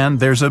 and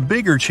there's a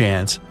bigger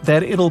chance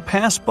that it'll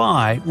pass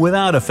by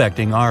without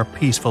affecting our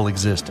peaceful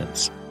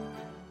existence.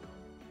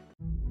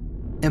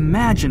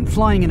 Imagine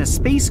flying in a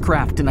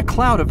spacecraft in a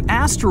cloud of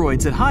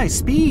asteroids at high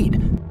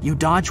speed. You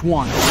dodge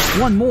one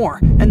more,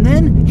 and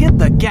then hit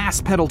the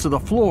gas pedal to the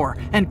floor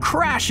and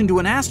crash into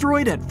an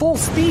asteroid at full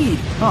speed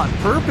on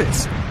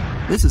purpose.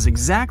 This is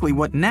exactly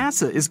what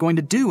NASA is going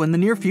to do in the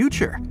near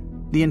future.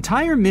 The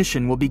entire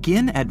mission will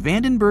begin at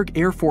Vandenberg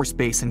Air Force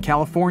Base in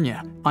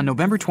California on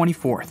November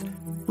 24th.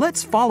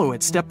 Let's follow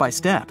it step by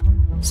step.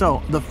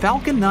 So, the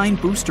Falcon 9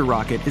 booster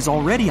rocket is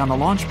already on the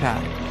launch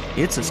pad.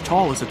 It's as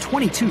tall as a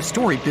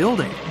 22-story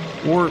building,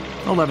 or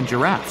 11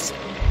 giraffes,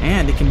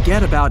 and it can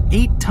get about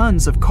 8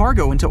 tons of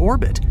cargo into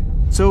orbit.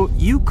 So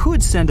you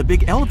could send a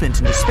big elephant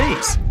into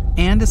space,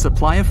 and a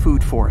supply of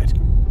food for it.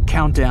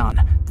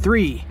 Countdown,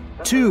 3,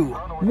 2,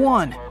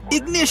 1,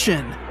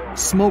 ignition!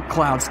 Smoke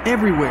clouds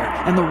everywhere,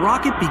 and the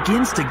rocket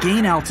begins to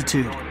gain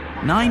altitude.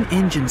 9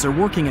 engines are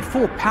working at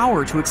full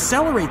power to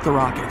accelerate the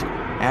rocket.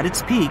 At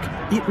its peak,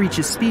 it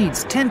reaches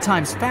speeds 10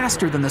 times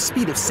faster than the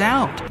speed of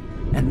sound.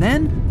 And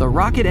then, the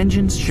rocket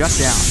engines shut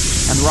down,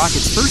 and the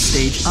rocket's first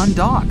stage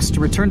undocks to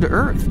return to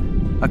Earth.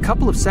 A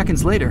couple of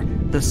seconds later,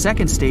 the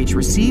second stage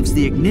receives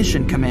the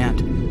ignition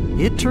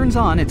command. It turns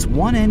on its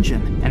one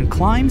engine and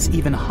climbs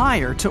even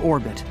higher to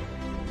orbit.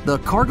 The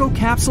cargo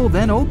capsule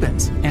then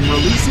opens and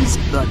releases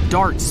the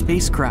DART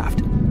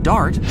spacecraft.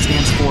 DART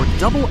stands for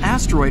Double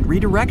Asteroid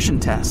Redirection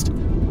Test.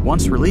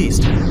 Once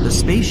released, the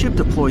spaceship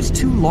deploys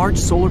 2 large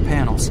solar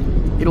panels.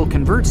 It'll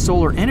convert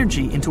solar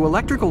energy into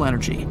electrical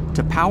energy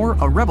to power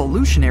a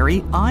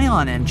revolutionary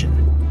ion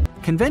engine.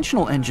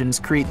 Conventional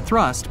engines create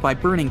thrust by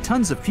burning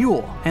tons of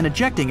fuel and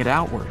ejecting it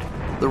outward.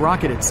 The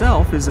rocket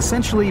itself is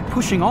essentially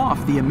pushing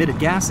off the emitted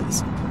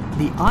gases.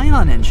 The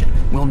ion engine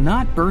will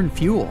not burn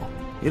fuel.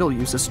 It'll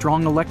use a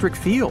strong electric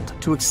field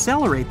to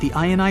accelerate the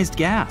ionized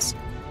gas.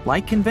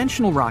 Like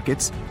conventional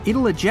rockets,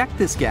 it'll eject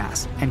this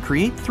gas and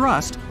create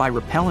thrust by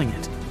repelling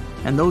it.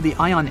 And though the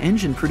ion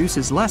engine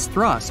produces less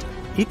thrust,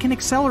 it can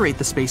accelerate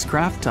the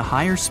spacecraft to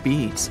higher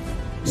speeds.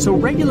 So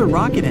regular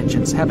rocket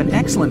engines have an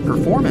excellent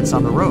performance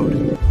on the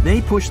road.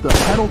 They push the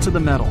pedal to the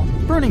metal,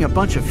 burning a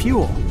bunch of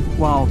fuel,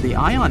 while the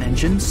ion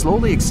engine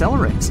slowly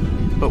accelerates.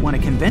 But when a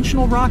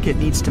conventional rocket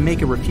needs to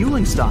make a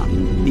refueling stop,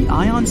 the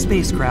ion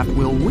spacecraft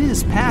will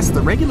whiz past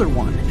the regular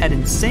one at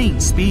insane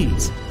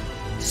speeds.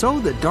 So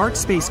the DART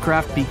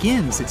spacecraft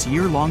begins its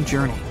year-long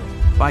journey.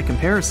 By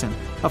comparison,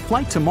 a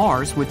flight to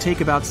Mars would take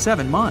about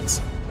 7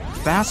 months.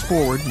 Fast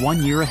forward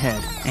 1 year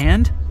ahead,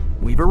 and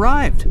we've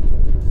arrived.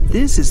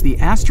 This is the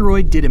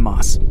asteroid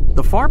Didymos.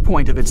 The far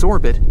point of its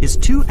orbit is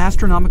 2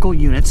 astronomical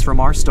units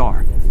from our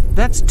star.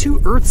 That's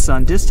 2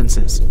 Earth-Sun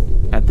distances.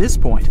 At this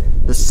point,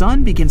 the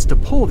Sun begins to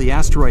pull the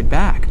asteroid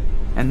back,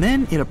 and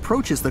then it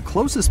approaches the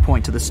closest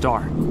point to the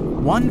star,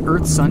 1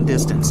 Earth-Sun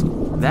distance.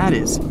 That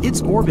is,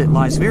 its orbit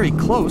lies very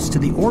close to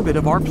the orbit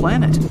of our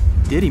planet.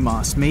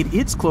 Didymos made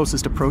its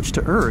closest approach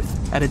to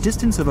Earth at a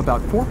distance of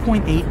about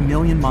 4.8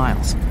 million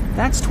miles.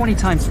 That's 20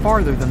 times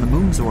farther than the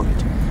Moon's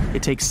orbit.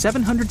 It takes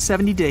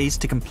 770 days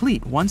to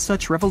complete one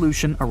such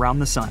revolution around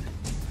the Sun.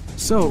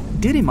 So,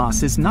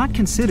 Didymos is not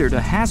considered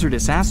a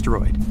hazardous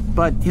asteroid,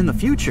 but in the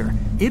future,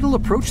 it'll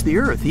approach the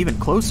Earth even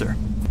closer,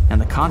 and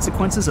the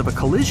consequences of a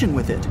collision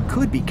with it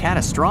could be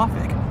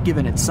catastrophic,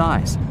 given its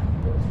size.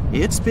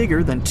 It's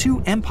bigger than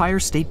 2 Empire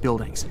State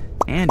Buildings,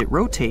 and it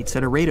rotates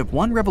at a rate of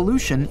 1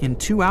 revolution in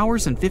 2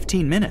 hours and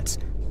 15 minutes,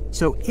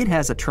 so it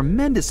has a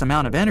tremendous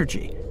amount of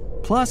energy.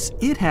 Plus,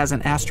 it has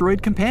an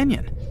asteroid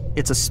companion.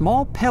 It's a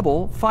small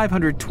pebble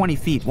 520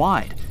 feet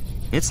wide.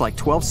 It's like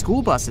 12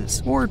 school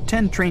buses or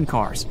 10 train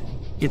cars.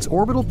 Its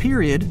orbital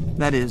period,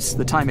 that is,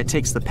 the time it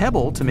takes the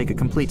pebble to make a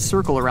complete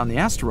circle around the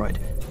asteroid,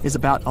 is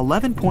about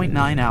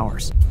 11.9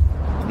 hours.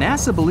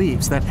 NASA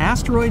believes that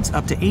asteroids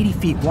up to 80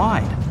 feet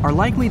wide are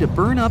likely to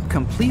burn up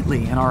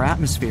completely in our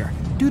atmosphere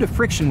due to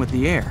friction with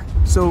the air,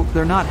 so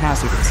they're not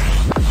hazardous.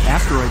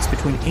 Asteroids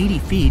between 80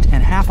 feet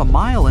and half a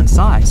mile in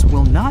size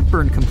will not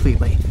burn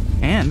completely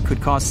and could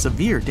cause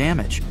severe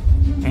damage.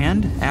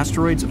 And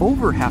asteroids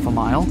over half a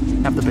mile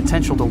have the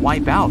potential to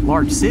wipe out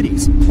large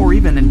cities or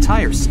even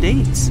entire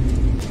states.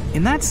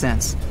 In that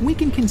sense, we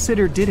can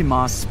consider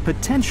Didymos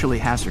potentially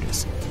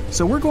hazardous.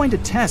 So we're going to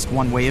test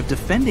one way of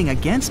defending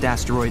against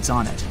asteroids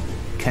on it: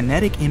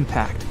 kinetic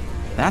impact.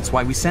 That's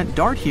why we sent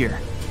DART here.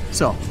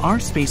 So our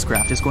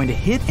spacecraft is going to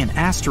hit an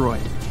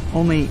asteroid,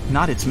 only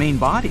not its main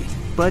body,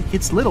 but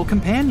its little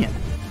companion.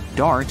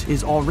 DART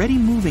is already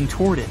moving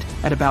toward it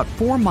at about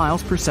 4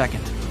 miles per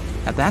second.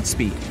 At that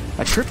speed,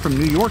 a trip from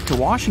New York to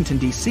Washington,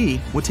 D.C.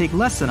 would take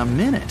less than a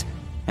minute,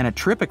 and a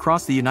trip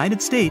across the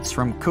United States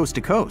from coast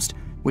to coast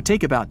would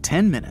take about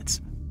 10 minutes.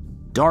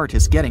 DART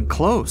is getting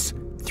close.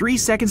 3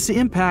 seconds to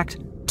impact.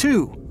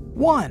 2,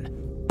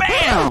 1,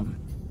 BAM!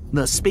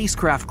 The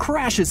spacecraft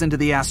crashes into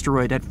the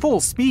asteroid at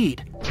full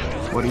speed.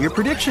 What are your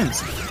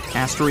predictions?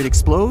 Asteroid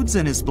explodes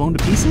and is blown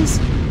to pieces?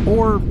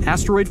 Or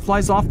asteroid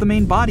flies off the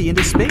main body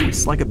into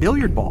space like a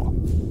billiard ball?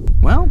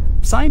 Well,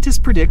 scientists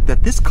predict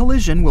that this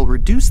collision will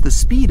reduce the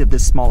speed of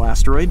this small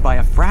asteroid by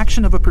a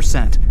fraction of a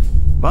percent,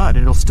 but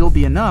it'll still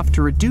be enough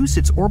to reduce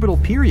its orbital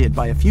period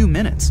by a few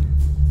minutes.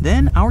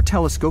 Then our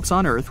telescopes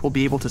on Earth will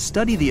be able to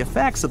study the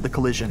effects of the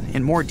collision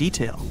in more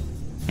detail.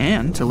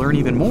 And to learn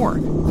even more,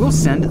 we'll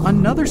send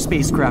another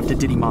spacecraft to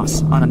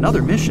Didymos on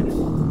another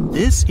mission.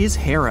 This is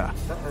Hera.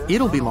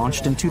 It'll be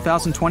launched in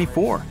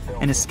 2024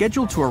 and is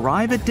scheduled to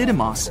arrive at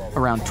Didymos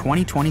around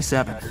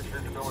 2027.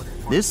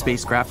 This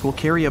spacecraft will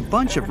carry a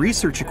bunch of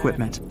research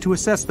equipment to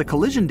assess the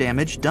collision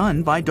damage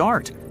done by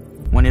DART.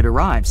 When it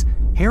arrives,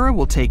 Hera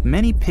will take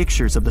many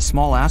pictures of the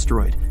small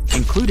asteroid,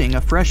 including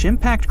a fresh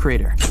impact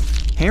crater.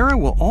 Hera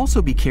will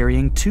also be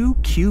carrying 2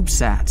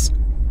 CubeSats.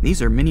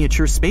 These are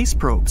miniature space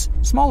probes,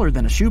 smaller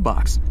than a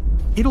shoebox.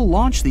 It'll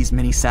launch these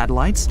mini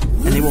satellites,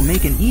 and they will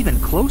make an even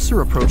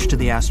closer approach to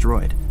the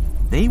asteroid.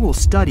 They will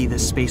study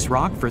this space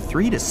rock for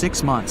 3 to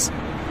 6 months.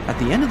 At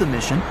the end of the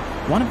mission,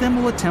 one of them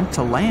will attempt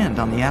to land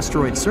on the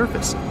asteroid's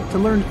surface to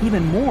learn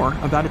even more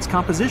about its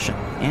composition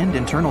and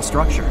internal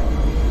structure.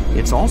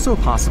 It's also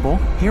possible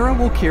Hera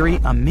will carry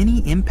a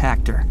mini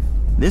impactor.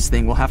 This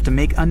thing will have to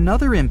make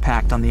another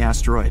impact on the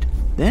asteroid.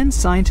 Then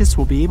scientists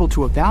will be able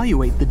to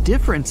evaluate the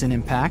difference in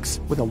impacts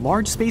with a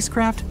large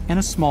spacecraft and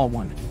a small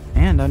one,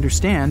 and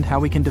understand how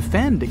we can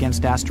defend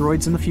against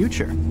asteroids in the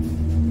future.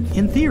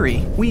 In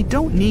theory, we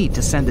don't need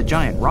to send a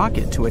giant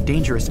rocket to a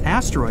dangerous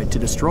asteroid to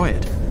destroy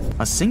it.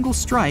 A single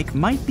strike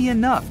might be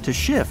enough to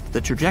shift the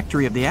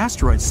trajectory of the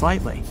asteroid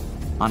slightly.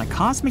 On a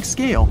cosmic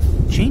scale,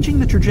 changing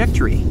the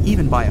trajectory,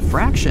 even by a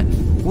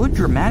fraction, would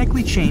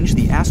dramatically change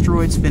the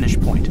asteroid's finish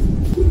point.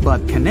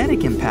 But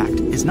kinetic impact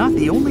is not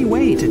the only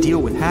way to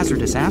deal with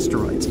hazardous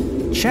asteroids.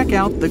 Check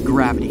out the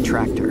gravity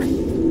tractor.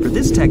 For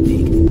this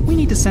technique, we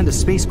need to send a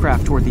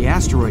spacecraft toward the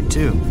asteroid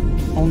too.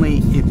 Only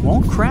it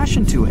won't crash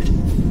into it.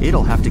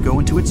 It'll have to go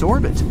into its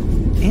orbit.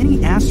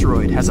 Any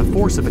asteroid has a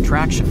force of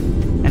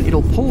attraction, and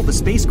it'll pull the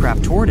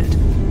spacecraft toward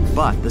it.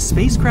 But the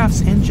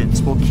spacecraft's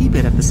engines will keep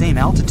it at the same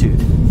altitude,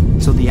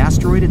 so the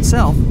asteroid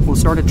itself will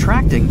start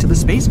attracting to the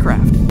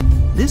spacecraft.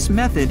 This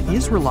method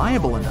is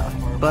reliable enough,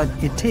 but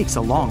it takes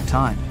a long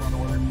time.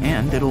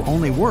 And it'll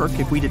only work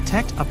if we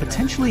detect a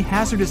potentially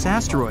hazardous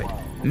asteroid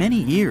many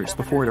years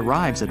before it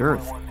arrives at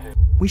Earth.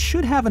 We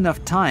should have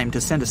enough time to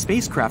send a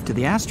spacecraft to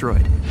the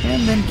asteroid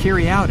and then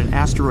carry out an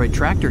asteroid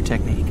tractor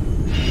technique.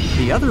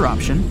 The other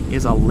option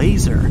is a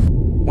laser.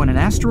 When an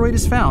asteroid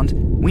is found,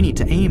 we need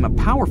to aim a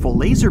powerful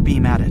laser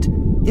beam at it.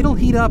 It'll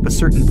heat up a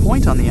certain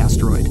point on the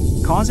asteroid,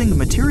 causing the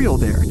material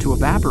there to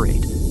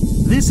evaporate.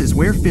 This is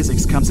where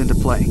physics comes into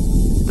play.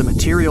 The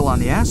material on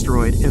the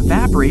asteroid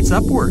evaporates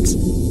upwards.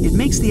 It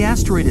makes the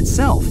asteroid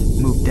itself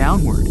move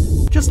downward.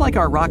 Just like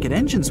our rocket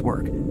engines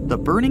work, the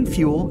burning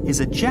fuel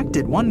is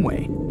ejected one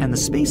way and the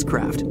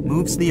spacecraft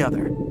moves the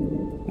other.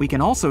 We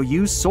can also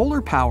use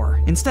solar power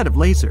instead of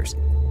lasers.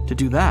 To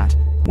do that,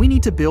 we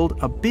need to build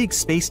a big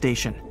space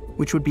station,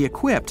 which would be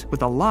equipped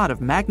with a lot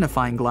of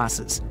magnifying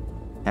glasses.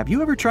 Have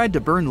you ever tried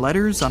to burn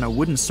letters on a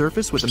wooden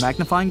surface with a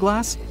magnifying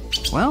glass?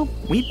 Well,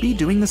 we'd be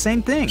doing the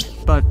same thing,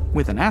 but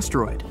with an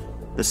asteroid.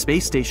 The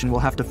space station will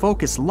have to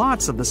focus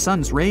lots of the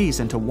sun's rays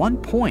into one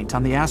point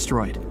on the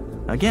asteroid.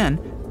 Again,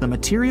 the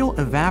material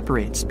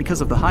evaporates because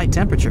of the high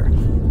temperature,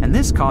 and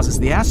this causes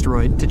the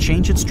asteroid to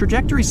change its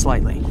trajectory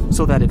slightly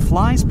so that it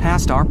flies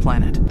past our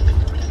planet.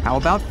 How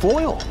about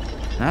foil?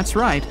 That's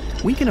right,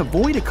 we can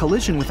avoid a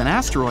collision with an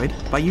asteroid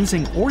by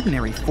using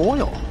ordinary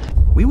foil.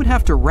 We would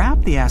have to wrap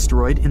the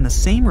asteroid in the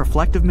same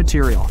reflective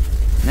material.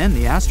 Then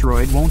the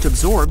asteroid won't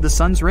absorb the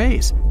sun's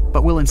rays,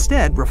 but will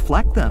instead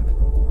reflect them.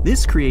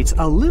 This creates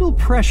a little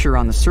pressure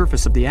on the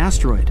surface of the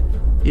asteroid.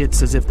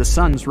 It's as if the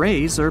sun's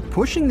rays are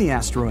pushing the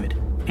asteroid,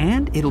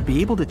 and it'll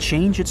be able to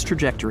change its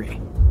trajectory.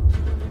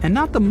 And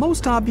not the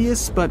most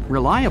obvious but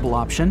reliable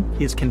option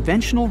is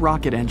conventional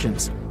rocket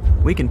engines.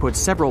 We can put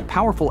several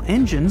powerful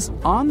engines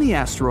on the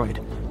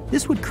asteroid.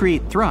 This would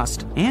create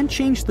thrust and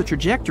change the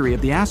trajectory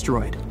of the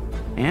asteroid.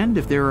 And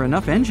if there are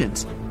enough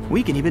engines,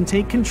 we can even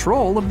take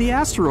control of the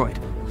asteroid.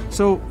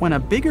 So when a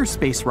bigger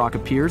space rock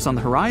appears on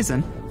the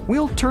horizon,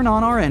 we'll turn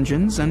on our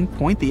engines and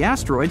point the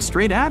asteroid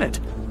straight at it.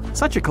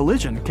 Such a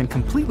collision can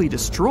completely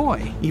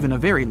destroy even a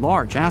very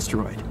large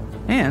asteroid.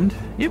 And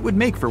it would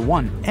make for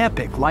one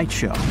epic light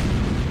show.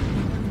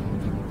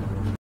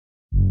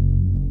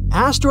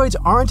 Asteroids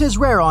aren't as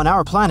rare on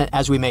our planet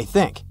as we may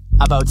think.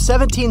 About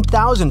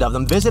 17,000 of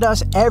them visit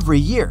us every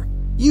year.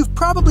 You've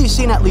probably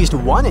seen at least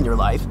one in your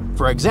life.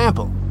 For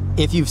example,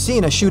 if you've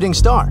seen a shooting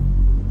star.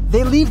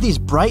 They leave these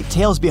bright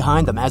tails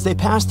behind them as they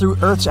pass through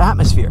Earth's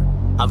atmosphere.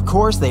 Of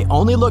course, they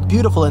only look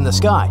beautiful in the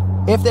sky.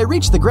 If they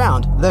reach the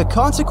ground, the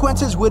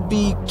consequences would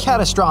be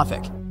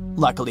catastrophic.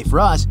 Luckily for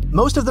us,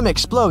 most of them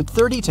explode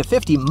 30 to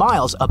 50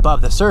 miles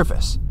above the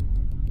surface.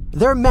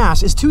 Their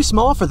mass is too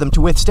small for them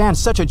to withstand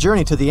such a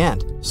journey to the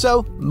end,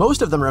 so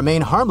most of them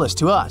remain harmless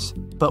to us.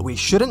 But we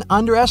shouldn't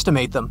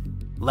underestimate them.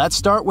 Let's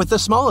start with the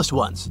smallest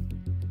ones.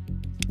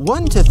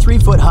 1 to 3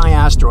 foot high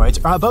asteroids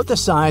are about the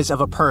size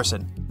of a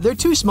person. They're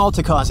too small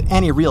to cause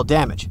any real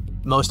damage.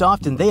 Most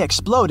often they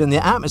explode in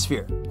the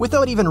atmosphere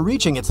without even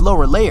reaching its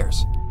lower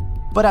layers.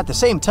 But at the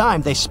same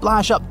time, they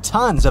splash up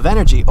tons of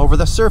energy over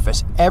the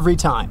surface every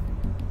time.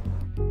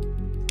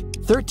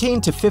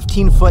 13 to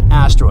 15 foot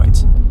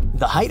asteroids,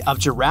 the height of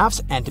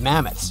giraffes and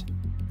mammoths.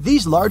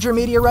 These larger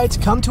meteorites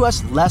come to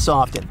us less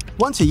often,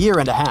 once a year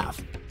and a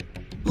half.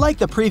 Like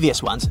the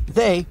previous ones,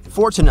 they,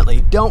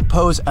 fortunately, don't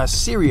pose a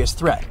serious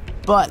threat,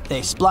 but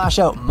they splash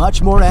out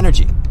much more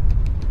energy.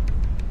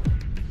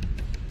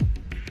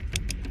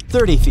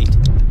 30 feet.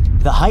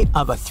 The height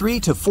of a 3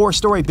 to 4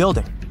 story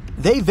building.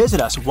 They visit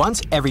us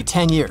once every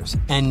 10 years,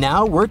 and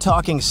now we're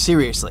talking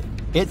seriously.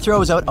 It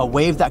throws out a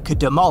wave that could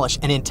demolish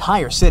an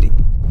entire city.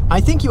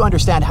 I think you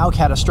understand how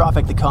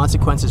catastrophic the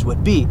consequences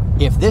would be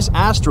if this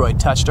asteroid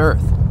touched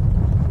Earth.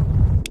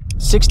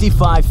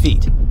 65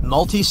 feet.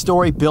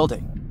 Multi-story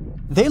building.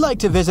 They like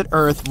to visit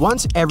Earth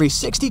once every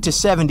 60 to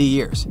 70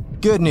 years.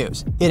 Good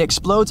news, it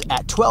explodes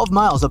at 12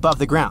 miles above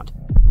the ground.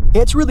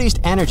 Its released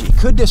energy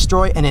could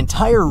destroy an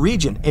entire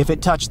region if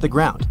it touched the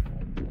ground.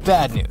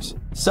 Bad news,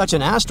 such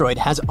an asteroid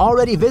has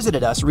already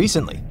visited us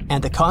recently,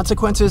 and the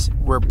consequences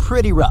were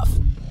pretty rough.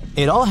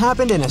 It all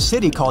happened in a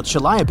city called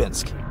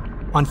Chelyabinsk.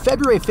 On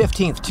February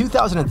 15,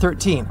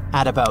 2013,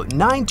 at about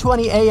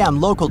 9:20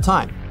 a.m. local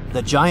time,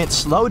 the giant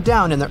slowed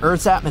down in the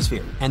Earth's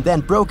atmosphere and then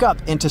broke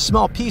up into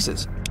small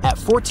pieces at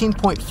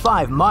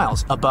 14.5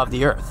 miles above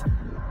the Earth.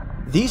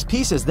 These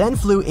pieces then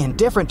flew in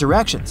different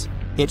directions.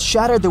 It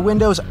shattered the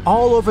windows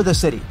all over the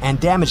city and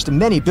damaged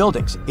many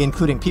buildings,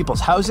 including people's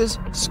houses,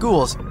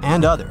 schools,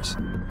 and others.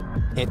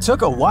 It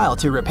took a while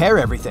to repair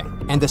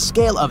everything, and the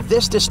scale of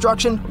this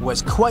destruction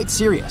was quite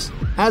serious.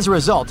 As a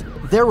result,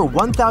 there were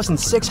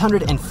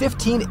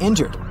 1,615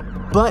 injured.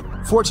 But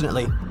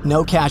fortunately,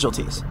 no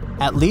casualties.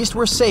 At least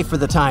we're safe for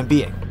the time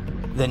being.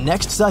 The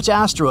next such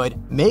asteroid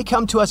may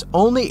come to us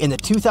only in the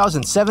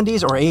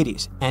 2070s or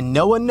 80s, and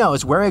no one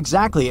knows where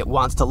exactly it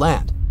wants to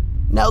land.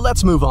 Now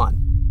let's move on.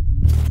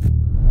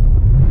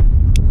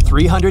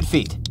 300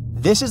 feet.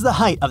 This is the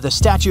height of the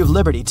Statue of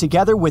Liberty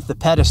together with the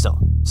pedestal.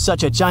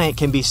 Such a giant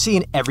can be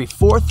seen every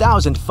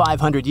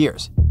 4,500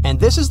 years, and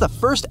this is the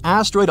first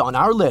asteroid on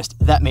our list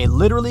that may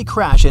literally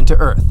crash into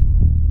Earth.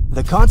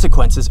 The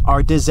consequences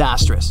are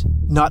disastrous.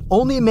 Not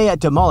only may it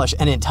demolish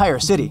an entire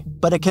city,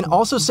 but it can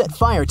also set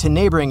fire to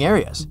neighboring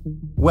areas.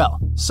 Well,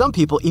 some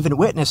people even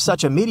witnessed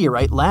such a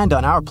meteorite land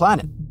on our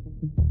planet.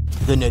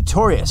 The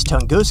notorious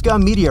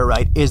Tunguska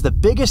meteorite is the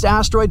biggest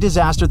asteroid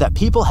disaster that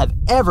people have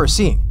ever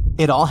seen.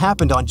 It all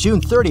happened on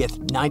June 30th,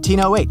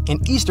 1908 in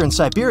eastern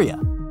Siberia.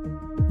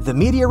 The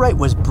meteorite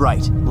was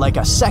bright, like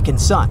a second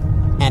sun,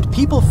 and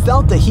people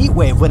felt the heat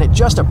wave when it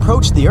just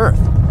approached the Earth.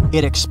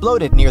 It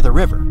exploded near the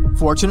river.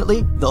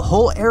 Fortunately, the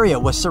whole area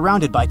was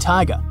surrounded by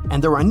taiga,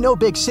 and there were no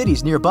big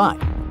cities nearby.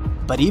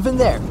 But even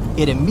there,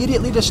 it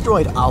immediately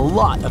destroyed a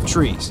lot of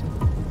trees.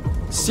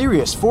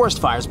 Serious forest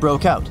fires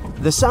broke out.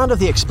 The sound of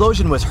the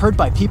explosion was heard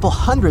by people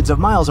hundreds of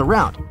miles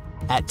around.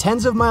 At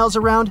tens of miles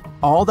around,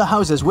 all the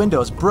houses'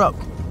 windows broke.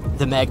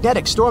 The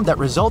magnetic storm that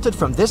resulted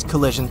from this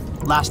collision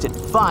lasted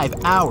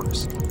 5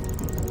 hours.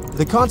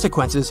 The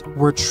consequences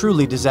were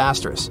truly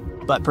disastrous,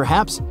 but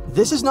perhaps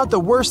this is not the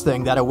worst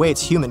thing that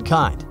awaits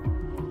humankind.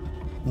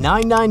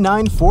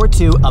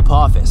 99942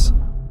 Apophis.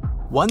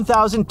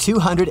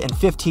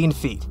 1,215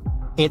 feet.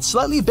 It's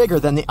slightly bigger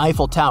than the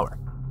Eiffel Tower.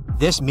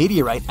 This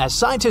meteorite, as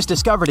scientists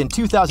discovered in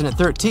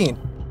 2013,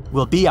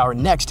 will be our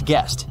next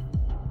guest.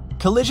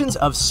 Collisions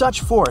of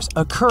such force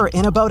occur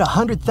in about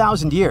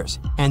 100,000 years,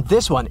 and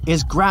this one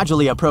is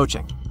gradually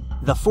approaching.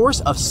 The force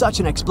of such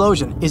an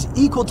explosion is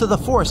equal to the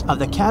force of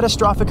the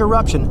catastrophic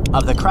eruption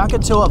of the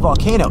Krakatoa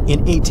volcano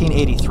in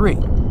 1883.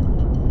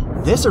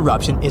 This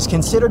eruption is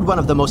considered one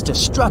of the most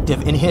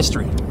destructive in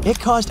history. It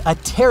caused a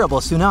terrible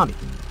tsunami.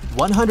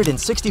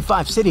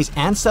 165 cities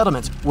and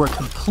settlements were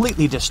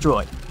completely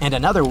destroyed, and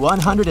another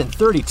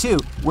 132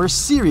 were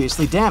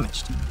seriously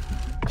damaged.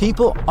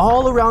 People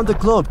all around the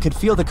globe could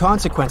feel the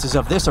consequences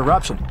of this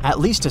eruption, at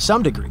least to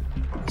some degree.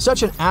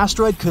 Such an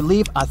asteroid could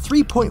leave a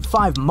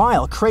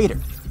 3.5-mile crater,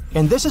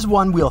 and this is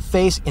one we'll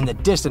face in the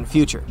distant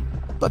future.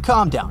 But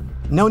calm down,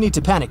 no need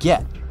to panic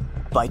yet.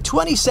 By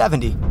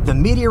 2070, the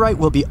meteorite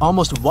will be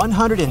almost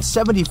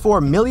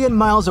 174 million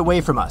miles away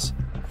from us.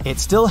 It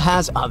still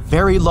has a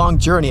very long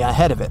journey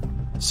ahead of it,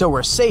 so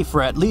we're safe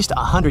for at least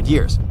 100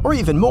 years, or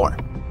even more.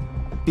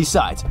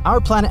 Besides,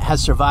 our planet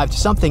has survived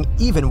something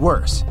even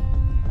worse.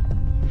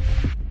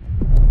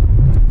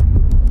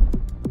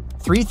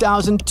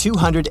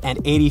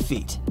 3,280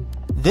 feet.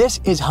 This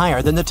is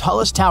higher than the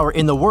tallest tower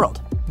in the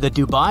world, the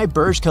Dubai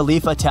Burj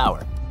Khalifa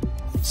Tower.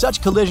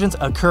 Such collisions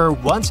occur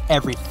once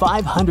every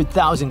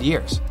 500,000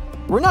 years.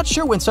 We're not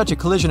sure when such a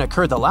collision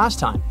occurred the last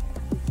time.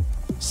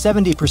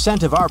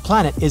 70% of our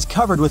planet is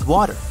covered with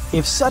water.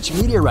 If such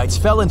meteorites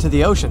fell into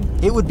the ocean,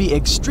 it would be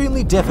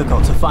extremely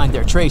difficult to find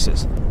their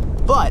traces.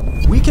 But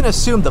we can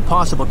assume the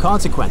possible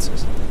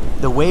consequences.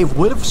 The wave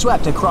would have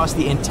swept across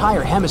the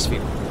entire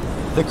hemisphere.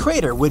 The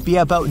crater would be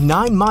about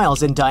 9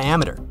 miles in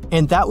diameter,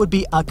 and that would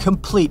be a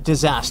complete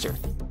disaster.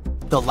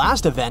 The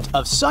last event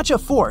of such a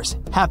force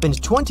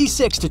happened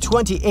 26 to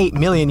 28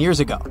 million years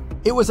ago.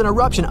 It was an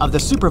eruption of the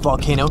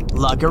supervolcano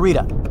La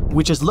Garita,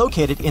 which is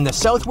located in the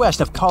southwest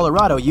of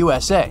Colorado,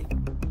 USA.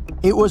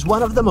 It was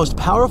one of the most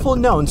powerful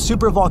known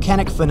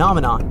supervolcanic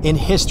phenomena in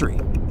history.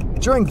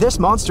 During this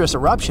monstrous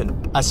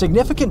eruption, a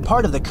significant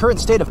part of the current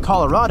state of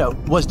Colorado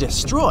was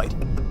destroyed.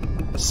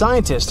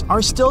 Scientists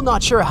are still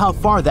not sure how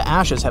far the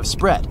ashes have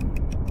spread.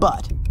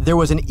 But there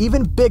was an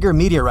even bigger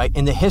meteorite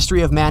in the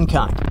history of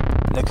mankind.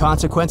 The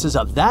consequences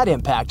of that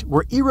impact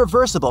were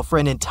irreversible for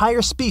an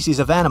entire species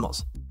of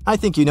animals. I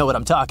think you know what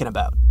I'm talking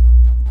about.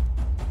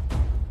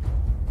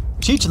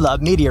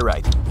 Chicxulub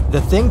meteorite, the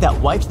thing that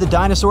wiped the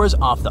dinosaurs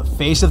off the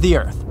face of the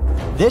Earth.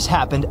 This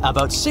happened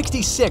about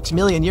 66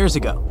 million years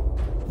ago.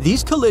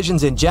 These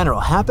collisions in general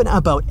happen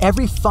about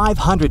every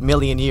 500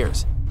 million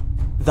years.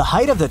 The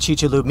height of the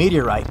Chicxulub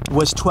meteorite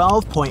was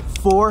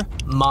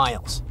 12.4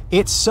 miles.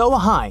 It's so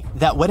high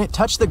that when it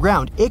touched the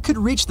ground, it could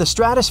reach the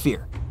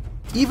stratosphere.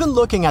 Even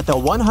looking at the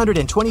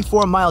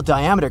 124-mile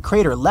diameter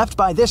crater left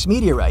by this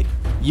meteorite,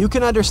 you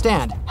can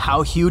understand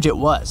how huge it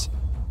was.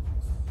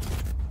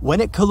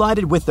 When it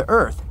collided with the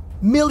Earth,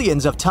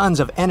 millions of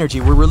tons of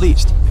energy were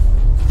released.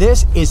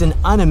 This is an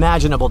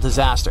unimaginable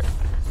disaster.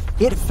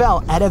 It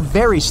fell at a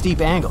very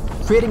steep angle,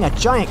 creating a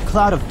giant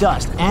cloud of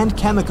dust and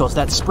chemicals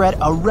that spread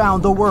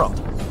around the world.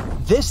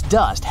 This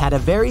dust had a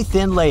very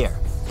thin layer,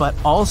 but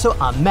also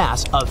a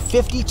mass of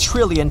 50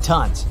 trillion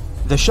tons.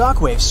 The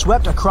shockwave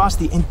swept across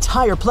the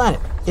entire planet.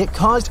 It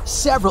caused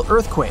several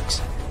earthquakes.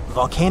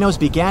 Volcanoes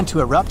began to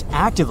erupt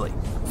actively.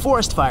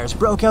 Forest fires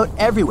broke out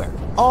everywhere,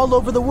 all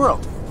over the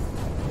world.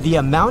 The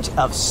amount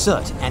of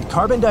soot and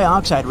carbon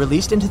dioxide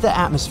released into the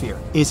atmosphere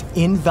is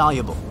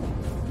invaluable.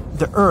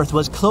 The Earth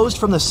was closed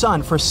from the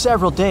sun for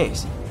several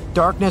days.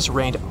 Darkness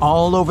reigned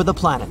all over the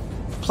planet.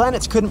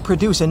 Planets couldn't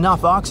produce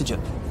enough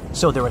oxygen,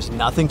 so there was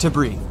nothing to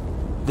breathe.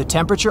 The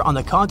temperature on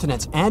the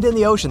continents and in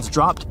the oceans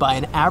dropped by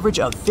an average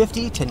of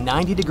 50 to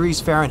 90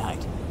 degrees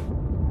Fahrenheit.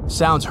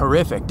 Sounds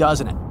horrific,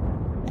 doesn't it?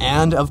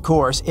 And of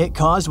course, it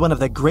caused one of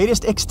the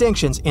greatest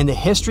extinctions in the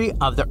history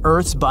of the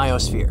Earth's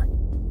biosphere.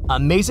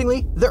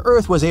 Amazingly, the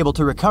Earth was able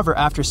to recover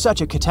after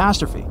such a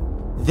catastrophe.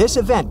 This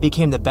event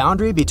became the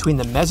boundary between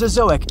the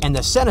Mesozoic and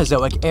the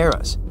Cenozoic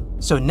eras.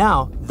 So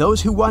now,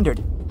 those who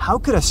wondered, how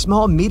could a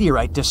small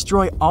meteorite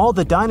destroy all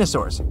the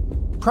dinosaurs,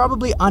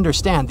 probably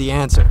understand the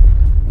answer.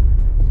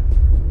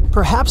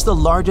 Perhaps the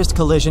largest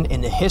collision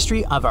in the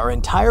history of our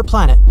entire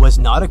planet was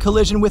not a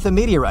collision with a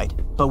meteorite,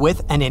 but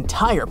with an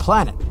entire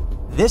planet.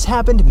 This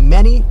happened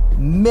many,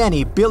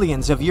 many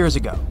billions of years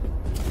ago.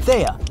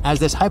 Theia, as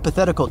this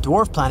hypothetical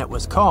dwarf planet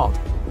was called,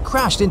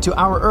 crashed into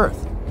our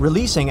Earth,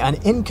 releasing an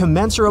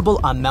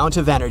incommensurable amount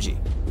of energy,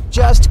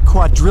 just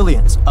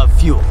quadrillions of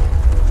fuel.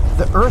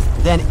 The Earth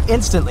then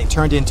instantly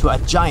turned into a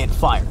giant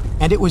fire,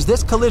 and it was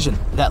this collision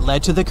that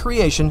led to the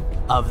creation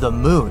of the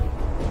Moon.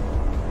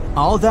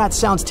 All that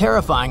sounds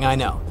terrifying, I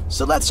know,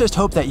 so let's just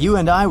hope that you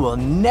and I will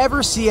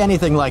never see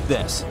anything like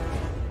this.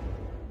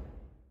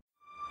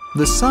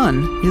 The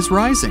sun is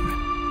rising,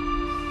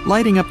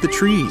 lighting up the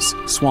trees,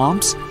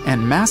 swamps,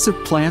 and massive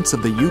plants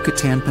of the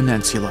Yucatan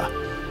Peninsula.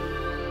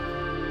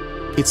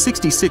 It's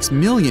 66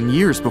 million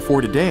years before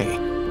today,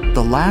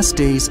 the last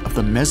days of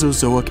the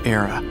Mesozoic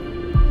era.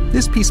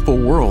 This peaceful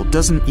world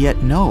doesn't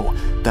yet know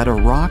that a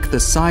rock the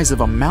size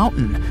of a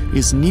mountain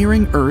is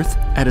nearing Earth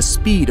at a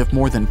speed of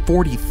more than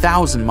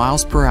 40,000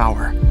 miles per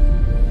hour.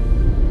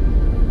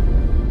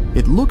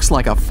 It looks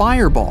like a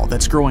fireball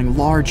that's growing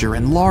larger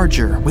and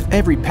larger with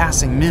every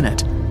passing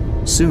minute.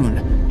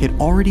 Soon, it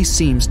already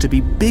seems to be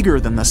bigger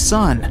than the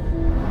sun.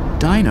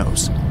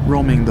 Dinos,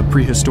 roaming the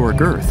prehistoric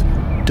Earth,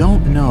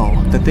 don't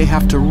know that they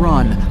have to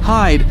run,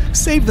 hide,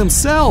 save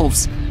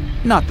themselves.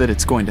 Not that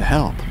it's going to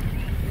help.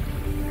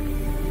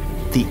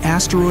 The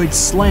asteroid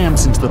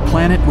slams into the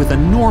planet with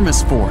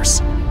enormous force.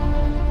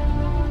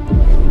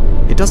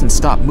 It doesn't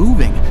stop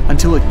moving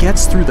until it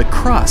gets through the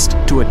crust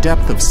to a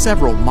depth of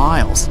several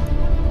miles.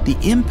 The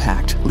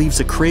impact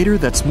leaves a crater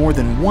that's more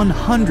than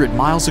 100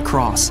 miles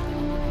across.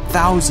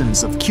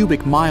 Thousands of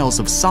cubic miles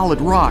of solid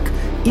rock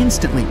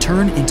instantly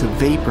turn into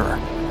vapor.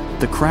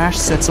 The crash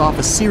sets off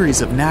a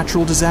series of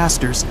natural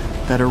disasters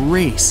that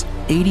erase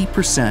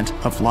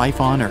 80% of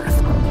life on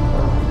Earth.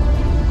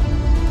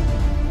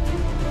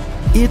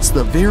 It's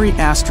the very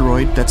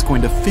asteroid that's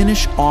going to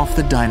finish off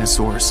the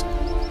dinosaurs.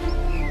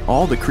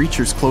 All the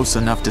creatures close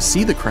enough to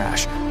see the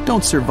crash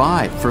don't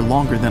survive for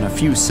longer than a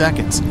few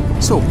seconds,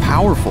 so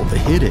powerful the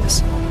hit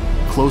is.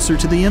 Closer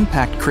to the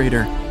impact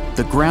crater,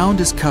 the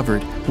ground is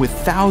covered with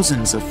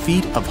thousands of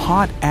feet of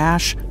hot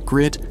ash,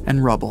 grit,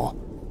 and rubble.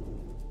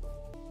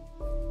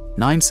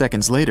 9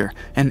 seconds later,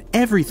 and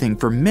everything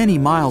for many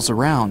miles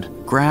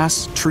around,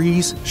 grass,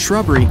 trees,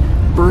 shrubbery,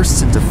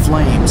 bursts into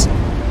flames.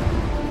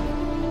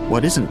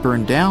 What isn't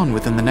burned down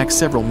within the next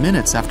several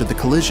minutes after the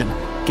collision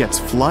gets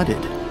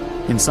flooded.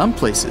 In some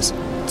places,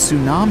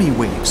 tsunami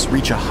waves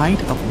reach a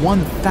height of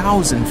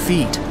 1,000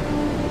 feet.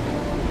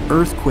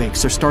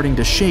 Earthquakes are starting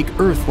to shake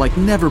Earth like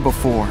never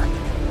before.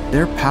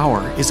 Their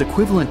power is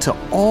equivalent to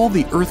all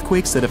the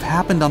earthquakes that have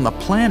happened on the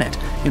planet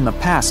in the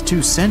past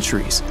 2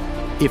 centuries,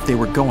 if they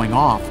were going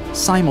off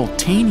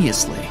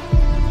simultaneously.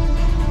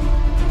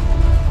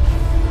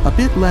 A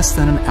bit less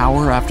than an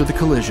hour after the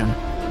collision,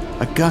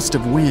 a gust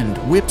of wind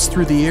whips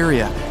through the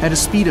area at a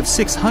speed of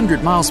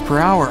 600 miles per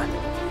hour.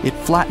 It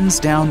flattens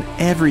down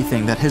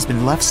everything that has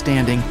been left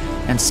standing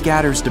and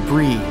scatters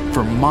debris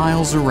for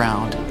miles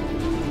around.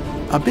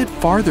 A bit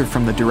farther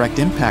from the direct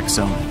impact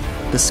zone,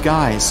 the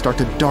skies start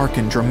to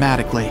darken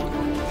dramatically.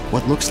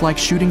 What looks like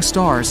shooting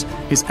stars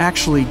is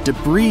actually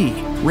debris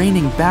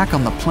raining back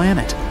on the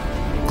planet.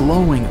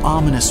 Glowing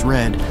ominous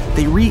red,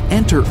 they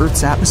re-enter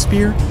Earth's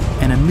atmosphere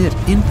and emit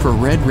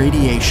infrared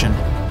radiation.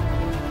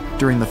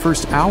 During the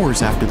first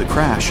hours after the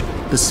crash,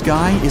 the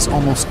sky is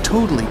almost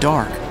totally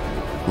dark.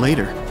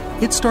 Later,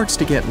 it starts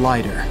to get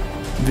lighter,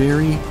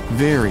 very,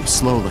 very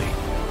slowly.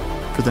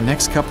 For the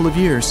next couple of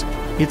years,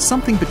 it's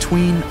something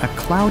between a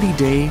cloudy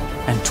day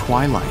and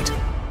twilight.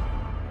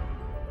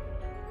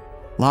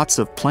 Lots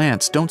of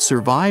plants don't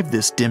survive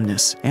this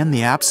dimness and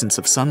the absence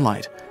of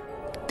sunlight.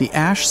 The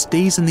ash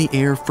stays in the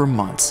air for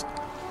months.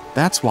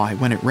 That's why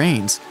when it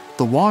rains,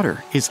 the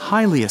water is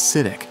highly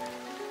acidic.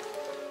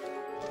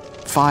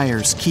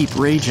 Fires keep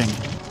raging.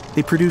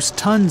 They produce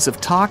tons of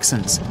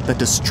toxins that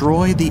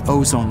destroy the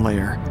ozone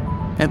layer,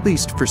 at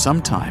least for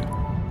some time.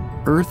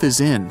 Earth is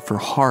in for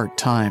hard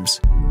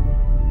times.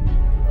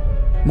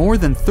 More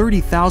than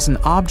 30,000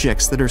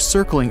 objects that are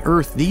circling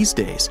Earth these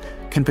days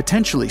can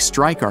potentially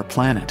strike our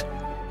planet.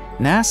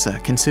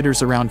 NASA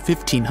considers around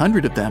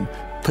 1,500 of them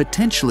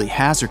potentially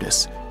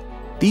hazardous.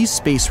 These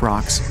space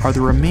rocks are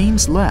the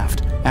remains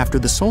left after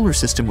the solar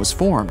system was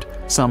formed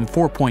some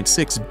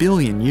 4.6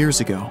 billion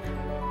years ago.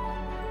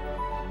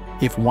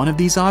 If one of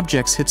these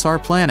objects hits our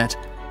planet,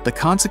 the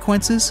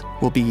consequences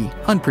will be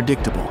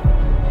unpredictable.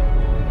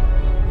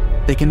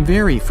 They can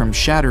vary from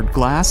shattered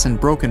glass and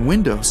broken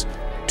windows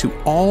to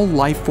all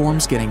life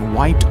forms getting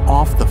wiped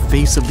off the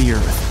face of the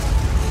Earth.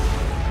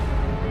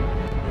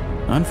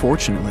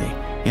 Unfortunately,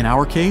 in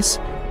our case,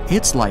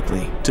 it's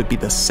likely to be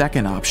the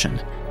second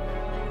option.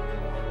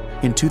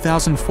 In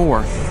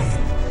 2004,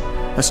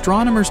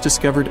 astronomers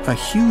discovered a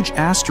huge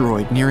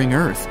asteroid nearing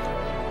Earth.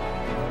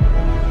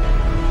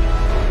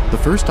 The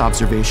first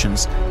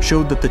observations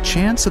showed that the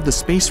chance of the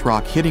space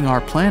rock hitting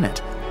our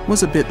planet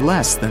was a bit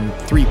less than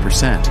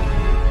 3%.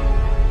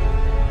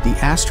 The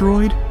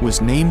asteroid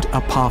was named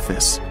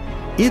Apophis.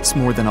 It's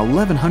more than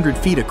 1,100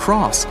 feet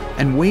across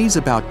and weighs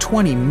about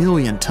 20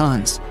 million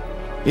tons.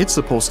 It's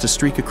supposed to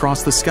streak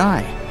across the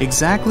sky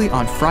exactly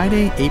on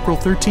Friday, April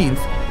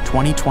 13th,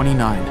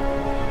 2029.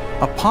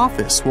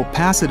 Apophis will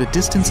pass at a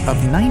distance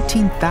of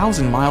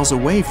 19,000 miles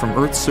away from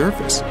Earth's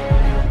surface.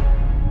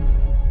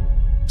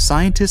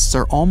 Scientists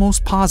are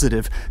almost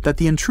positive that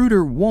the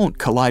intruder won't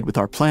collide with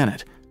our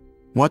planet.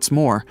 What's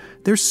more,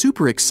 they're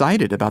super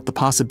excited about the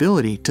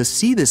possibility to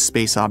see this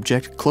space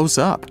object close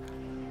up.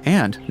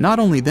 And not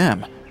only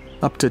them,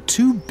 up to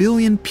 2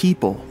 billion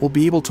people will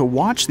be able to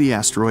watch the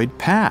asteroid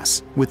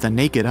pass with the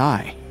naked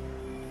eye.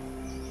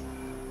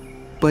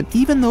 But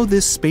even though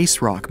this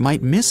space rock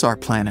might miss our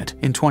planet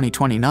in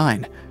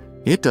 2029,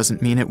 it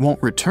doesn't mean it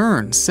won't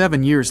return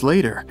 7 years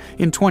later,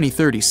 in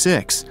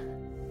 2036.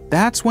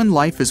 That's when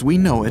life as we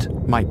know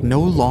it might no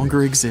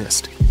longer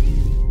exist.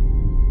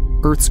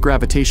 Earth's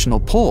gravitational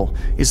pull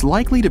is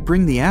likely to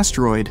bring the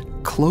asteroid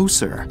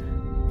closer,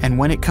 and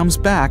when it comes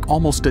back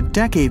almost a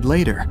decade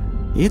later,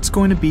 it's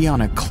going to be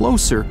on a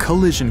closer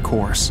collision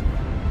course.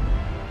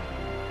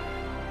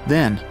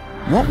 Then,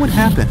 what would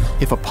happen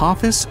if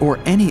Apophis or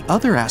any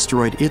other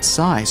asteroid its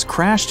size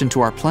crashed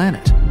into our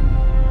planet?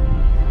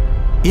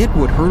 It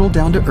would hurtle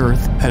down to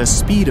Earth at a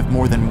speed of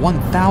more than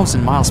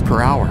 1,000 miles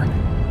per hour.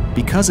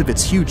 Because of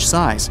its huge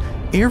size,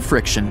 air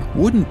friction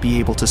wouldn't be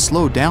able to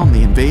slow down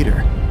the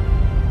invader.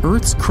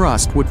 Earth's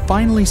crust would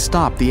finally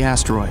stop the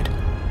asteroid.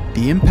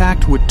 The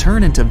impact would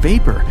turn into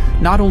vapor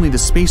not only the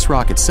space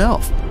rock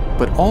itself,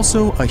 but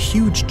also a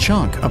huge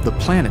chunk of the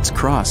planet's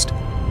crust.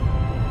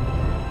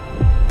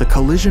 The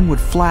collision would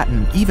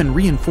flatten even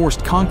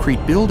reinforced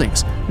concrete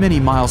buildings many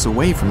miles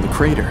away from the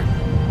crater.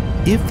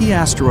 If the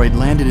asteroid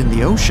landed in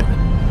the ocean,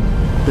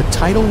 the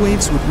tidal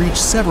waves would reach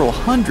several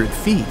hundred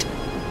feet.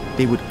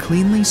 They would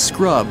cleanly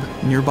scrub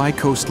nearby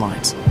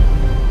coastlines.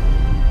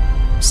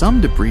 Some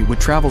debris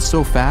would travel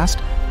so fast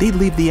they'd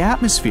leave the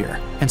atmosphere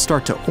and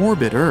start to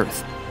orbit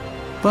Earth.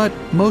 But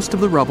most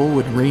of the rubble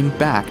would rain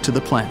back to the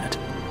planet.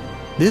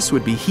 This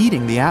would be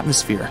heating the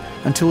atmosphere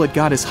until it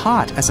got as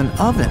hot as an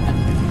oven.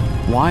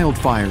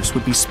 Wildfires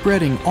would be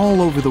spreading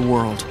all over the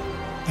world.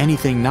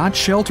 Anything not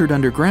sheltered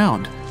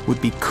underground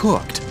would be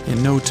cooked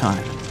in no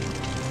time.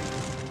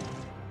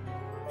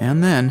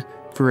 And then,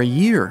 for a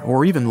year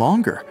or even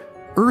longer,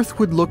 Earth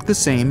would look the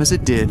same as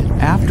it did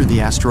after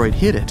the asteroid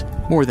hit it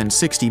more than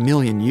 60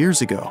 million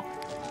years ago.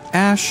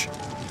 Ash,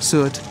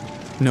 soot,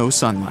 no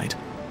sunlight.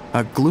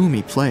 A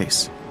gloomy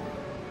place.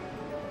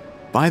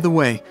 By the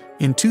way,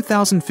 in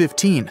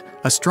 2015,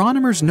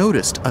 astronomers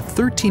noticed a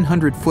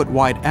 1,300-foot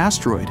wide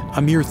asteroid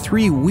a mere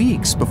 3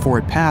 weeks before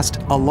it passed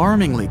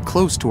alarmingly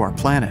close to our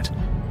planet.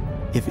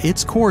 If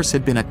its course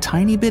had been a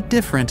tiny bit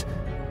different,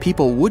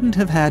 people wouldn't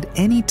have had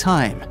any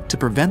time to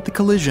prevent the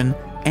collision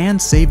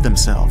and save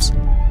themselves.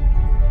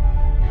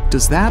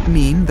 Does that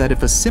mean that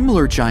if a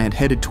similar giant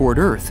headed toward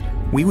Earth,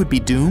 we would be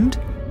doomed?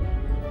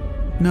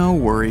 No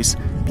worries,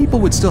 people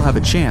would still have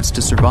a chance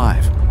to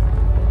survive.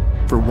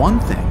 For one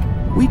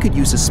thing, we could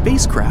use a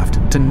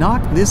spacecraft to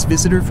knock this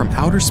visitor from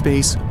outer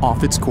space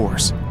off its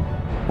course.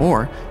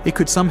 Or it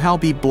could somehow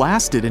be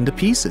blasted into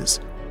pieces.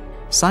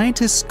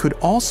 Scientists could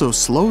also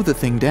slow the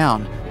thing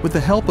down with the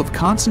help of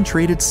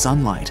concentrated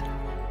sunlight.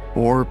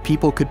 Or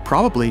people could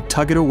probably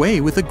tug it away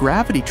with a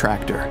gravity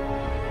tractor.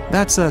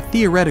 That's a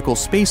theoretical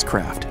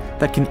spacecraft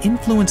that can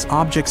influence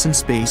objects in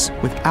space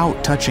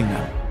without touching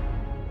them.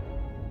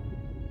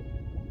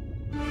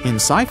 In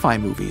sci-fi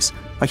movies,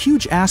 a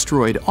huge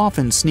asteroid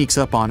often sneaks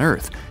up on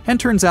Earth and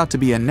turns out to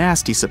be a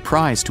nasty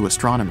surprise to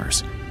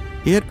astronomers.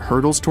 It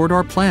hurtles toward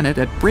our planet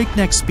at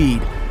breakneck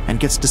speed and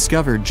gets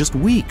discovered just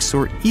weeks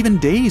or even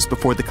days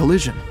before the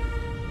collision.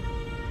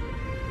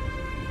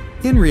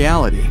 In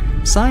reality,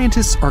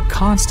 scientists are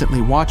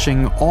constantly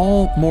watching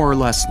all more or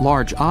less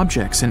large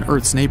objects in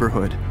Earth's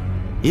neighborhood.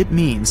 It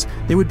means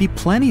there would be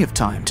plenty of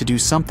time to do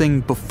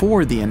something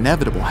before the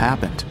inevitable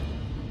happened.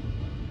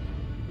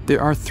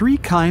 There are 3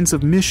 kinds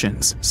of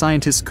missions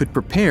scientists could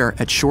prepare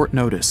at short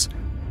notice.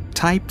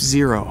 Type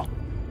 0.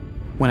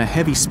 When a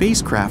heavy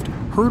spacecraft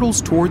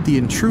hurtles toward the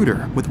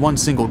intruder with one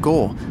single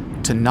goal,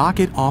 to knock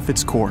it off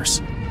its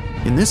course.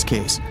 In this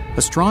case,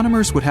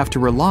 astronomers would have to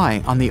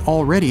rely on the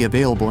already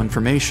available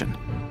information.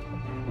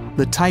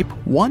 The Type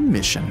 1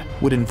 mission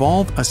would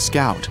involve a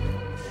scout.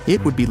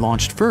 It would be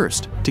launched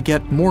first to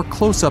get more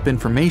close-up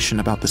information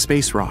about the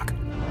space rock.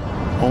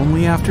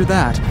 Only after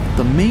that,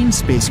 the main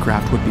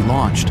spacecraft would be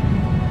launched.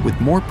 With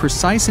more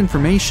precise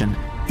information,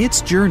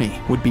 its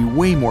journey would be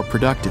way more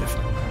productive.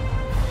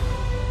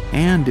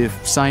 And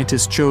if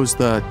scientists chose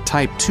the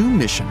Type 2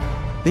 mission,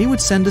 they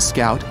would send a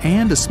scout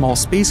and a small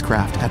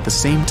spacecraft at the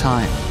same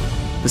time.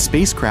 The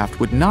spacecraft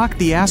would knock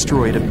the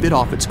asteroid a bit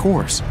off its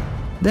course.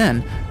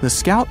 Then, the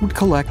scout would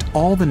collect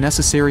all the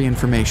necessary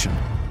information.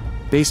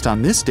 Based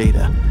on this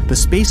data, the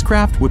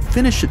spacecraft would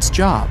finish its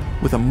job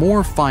with a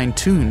more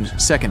fine-tuned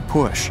second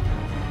push.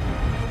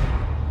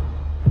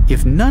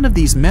 If none of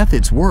these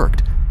methods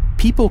worked,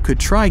 people could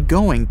try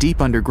going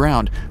deep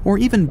underground or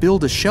even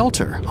build a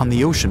shelter on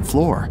the ocean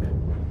floor.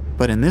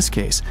 But in this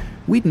case,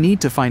 we'd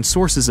need to find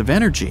sources of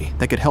energy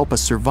that could help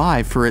us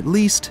survive for at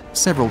least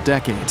several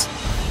decades.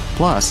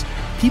 Plus,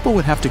 people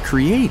would have to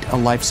create a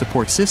life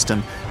support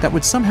system that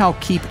would somehow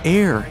keep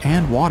air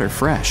and water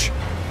fresh.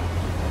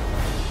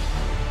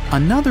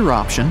 Another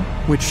option,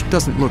 which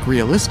doesn't look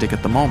realistic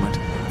at the moment,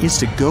 is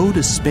to go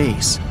to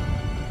space.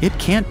 It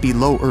can't be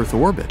low Earth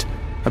orbit,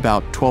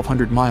 about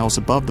 1,200 miles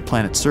above the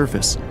planet's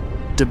surface.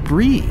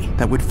 Debris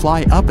that would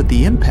fly up at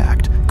the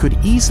impact could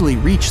easily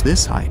reach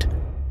this height.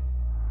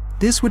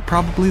 This would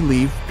probably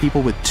leave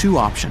people with 2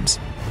 options: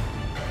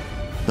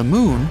 the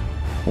Moon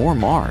or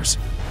Mars.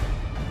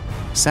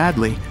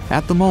 Sadly,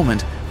 at the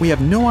moment, we have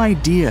no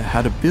idea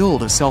how to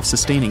build a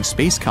self-sustaining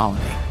space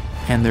colony,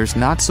 and there's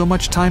not so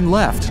much time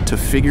left to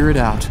figure it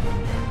out.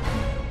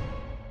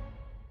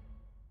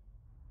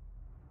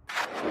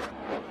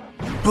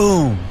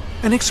 Boom!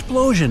 An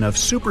explosion of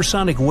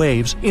supersonic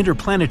waves,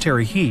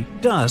 interplanetary heat,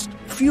 dust,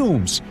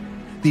 fumes.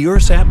 The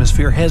Earth's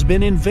atmosphere has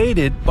been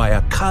invaded by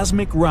a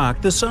cosmic rock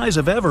the size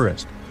of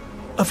Everest.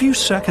 A few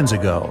seconds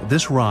ago,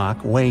 this rock,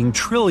 weighing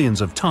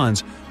trillions of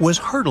tons, was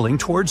hurtling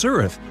towards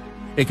Earth.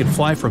 It could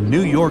fly from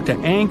New York to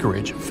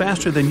Anchorage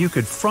faster than you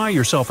could fry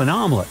yourself an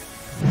omelet.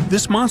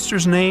 This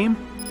monster's name?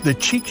 The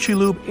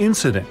Chicxulub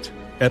Incident.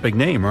 Epic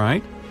name,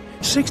 right?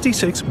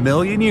 66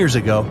 million years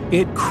ago,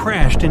 it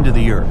crashed into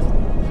the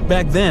Earth.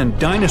 Back then,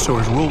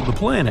 dinosaurs ruled the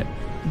planet,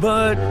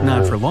 but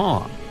not for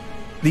long.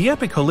 The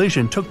epic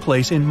collision took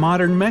place in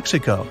modern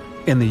Mexico,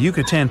 in the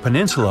Yucatan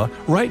Peninsula,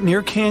 right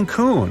near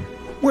Cancun,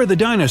 where the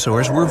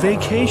dinosaurs were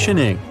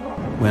vacationing.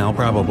 Well,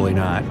 probably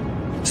not.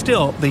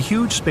 Still, the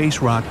huge space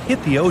rock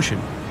hit the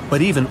ocean,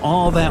 but even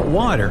all that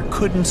water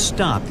couldn't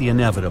stop the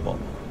inevitable.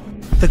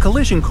 The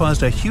collision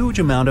caused a huge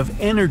amount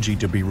of energy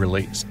to be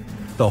released.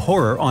 The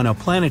horror on a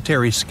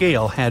planetary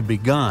scale had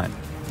begun.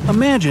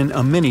 Imagine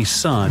a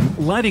mini-sun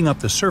lighting up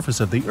the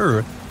surface of the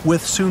Earth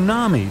with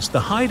tsunamis the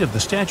height of the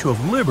Statue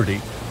of Liberty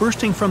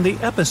bursting from the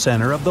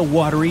epicenter of the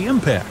watery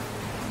impact.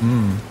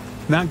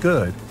 Not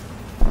good.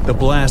 The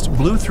blast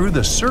blew through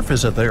the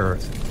surface of the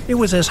Earth. It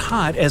was as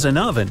hot as an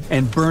oven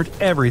and burnt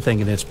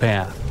everything in its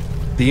path.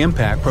 The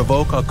impact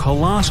provoked a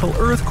colossal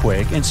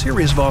earthquake and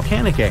serious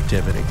volcanic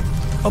activity.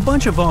 A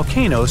bunch of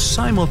volcanoes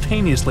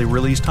simultaneously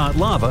released hot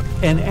lava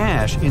and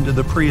ash into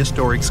the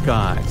prehistoric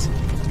skies.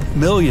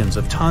 Millions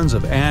of tons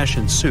of ash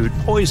and soot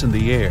poisoned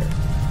the air.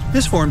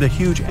 This formed a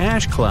huge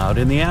ash cloud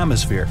in the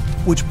atmosphere,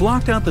 which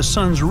blocked out the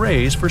sun's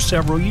rays for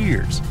several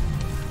years.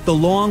 The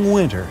long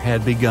winter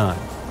had begun.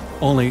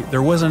 Only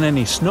there wasn't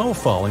any snow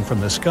falling from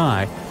the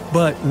sky,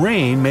 but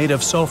rain made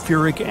of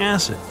sulfuric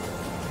acid.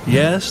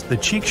 Yes, the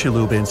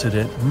Chicxulub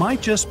incident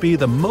might just be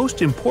the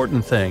most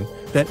important thing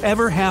that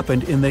ever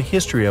happened in the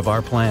history of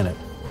our planet.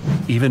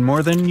 Even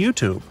more than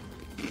YouTube.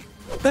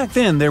 Back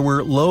then, there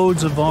were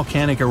loads of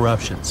volcanic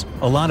eruptions,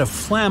 a lot of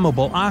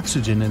flammable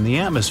oxygen in the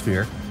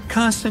atmosphere,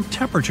 constant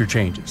temperature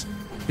changes.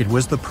 It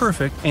was the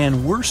perfect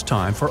and worst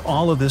time for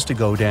all of this to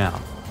go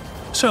down.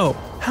 So,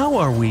 how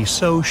are we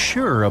so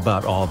sure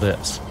about all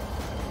this?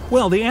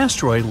 Well, the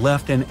asteroid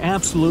left an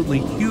absolutely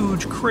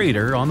huge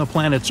crater on the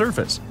planet's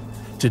surface.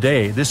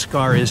 Today, this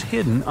scar is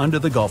hidden under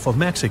the Gulf of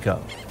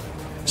Mexico.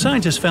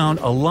 Scientists found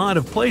a lot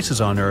of places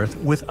on Earth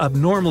with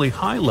abnormally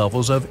high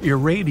levels of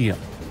iridium.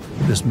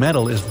 This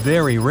metal is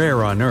very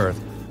rare on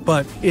Earth,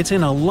 but it's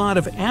in a lot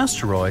of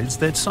asteroids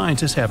that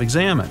scientists have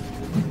examined.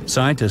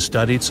 Scientists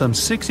studied some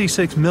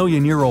 66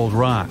 million-year-old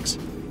rocks.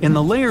 In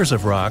the layers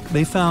of rock,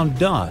 they found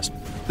dust,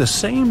 the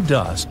same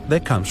dust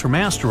that comes from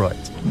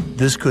asteroids.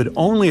 This could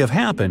only have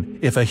happened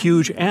if a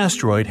huge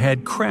asteroid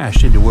had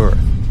crashed into Earth.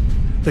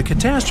 The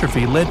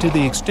catastrophe led to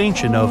the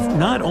extinction of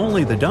not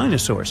only the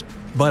dinosaurs,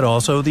 but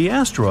also the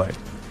asteroid.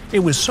 It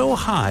was so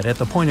hot at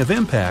the point of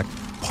impact,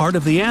 part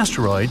of the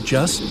asteroid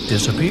just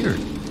disappeared.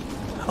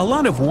 A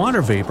lot of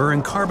water vapor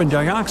and carbon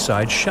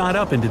dioxide shot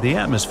up into the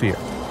atmosphere.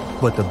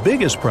 But the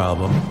biggest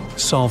problem,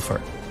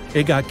 sulfur.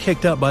 It got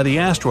kicked up by the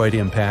asteroid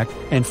impact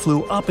and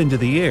flew up into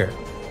the air.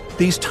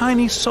 These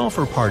tiny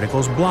sulfur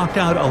particles blocked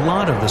out a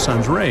lot of the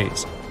sun's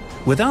rays.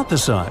 Without the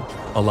sun,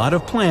 a lot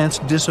of plants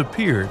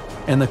disappeared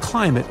and the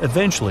climate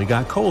eventually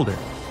got colder.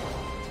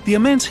 The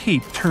immense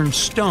heat turned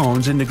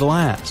stones into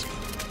glass.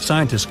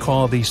 Scientists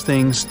call these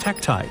things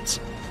tektites.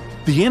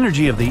 The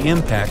energy of the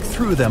impact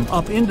threw them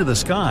up into the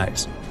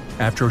skies.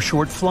 After a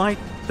short flight,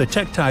 the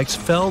tektites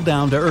fell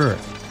down to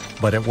Earth.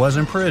 But it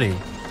wasn't pretty.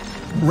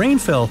 Rain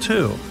fell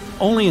too,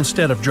 only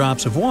instead of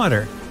drops of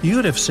water,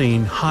 you'd have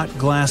seen hot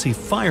glassy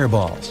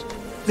fireballs.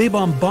 They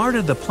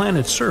bombarded the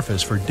planet's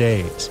surface for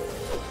days.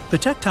 The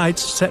tektites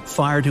set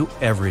fire to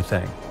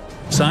everything.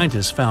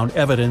 Scientists found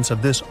evidence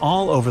of this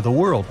all over the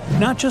world,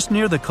 not just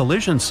near the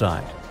collision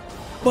site.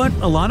 But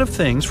a lot of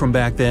things from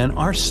back then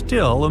are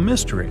still a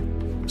mystery.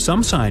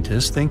 Some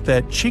scientists think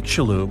that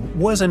Chicxulub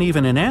wasn't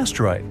even an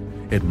asteroid.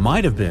 It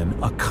might have been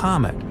a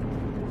comet.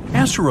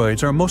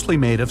 Asteroids are mostly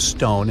made of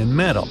stone and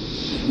metal.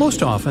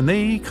 Most often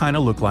they kind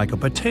of look like a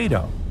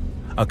potato.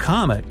 A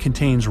comet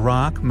contains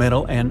rock,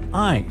 metal, and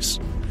ice.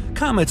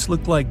 Comets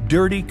look like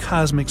dirty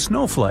cosmic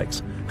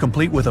snowflakes,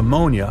 complete with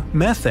ammonia,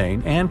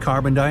 methane, and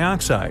carbon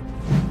dioxide.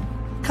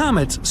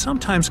 Comets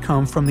sometimes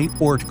come from the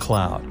Oort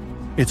cloud.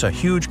 It's a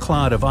huge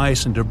cloud of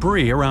ice and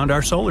debris around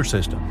our solar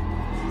system.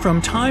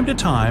 From time to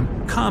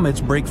time, comets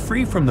break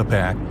free from the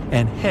pack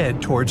and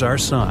head towards our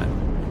sun.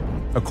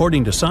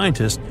 According to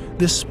scientists,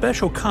 this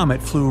special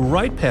comet flew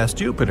right past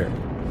Jupiter.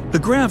 The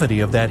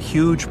gravity of that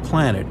huge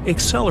planet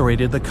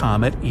accelerated the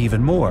comet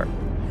even more.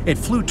 It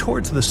flew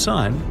towards the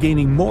sun,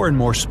 gaining more and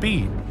more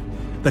speed.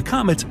 The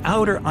comet's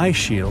outer ice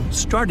shield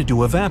started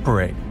to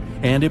evaporate,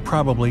 and it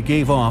probably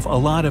gave off a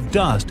lot of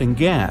dust and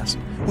gas,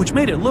 which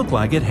made it look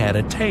like it had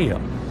a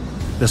tail.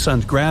 The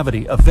sun's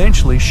gravity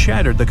eventually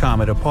shattered the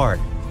comet apart.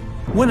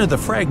 One of the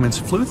fragments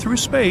flew through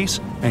space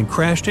and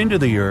crashed into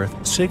the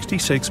Earth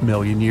 66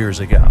 million years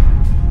ago.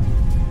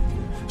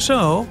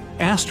 So,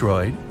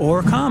 asteroid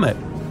or comet?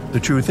 The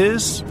truth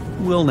is,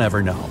 we'll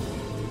never know.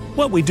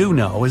 What we do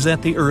know is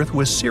that the Earth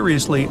was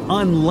seriously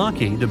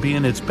unlucky to be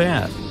in its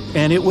path,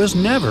 and it was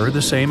never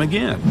the same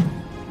again.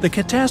 The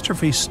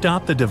catastrophe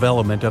stopped the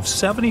development of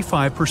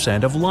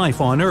 75% of life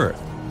on Earth.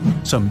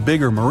 Some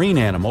bigger marine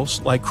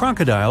animals, like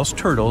crocodiles,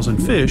 turtles,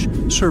 and fish,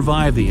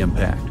 survived the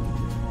impact.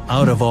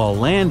 Out of all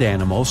land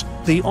animals,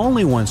 the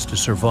only ones to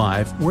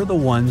survive were the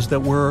ones that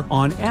were,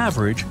 on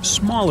average,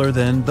 smaller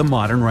than the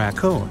modern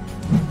raccoon.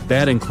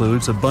 That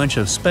includes a bunch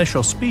of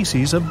special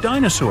species of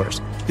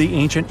dinosaurs, the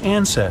ancient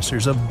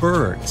ancestors of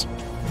birds.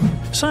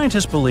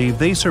 Scientists believe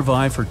they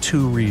survived for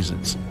two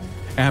reasons.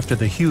 After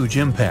the huge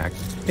impact,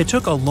 it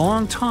took a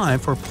long time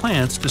for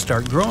plants to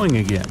start growing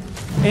again,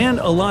 and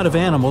a lot of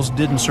animals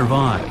didn't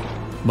survive.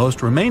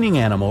 Most remaining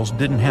animals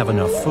didn't have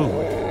enough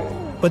food.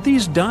 But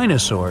these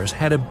dinosaurs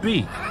had a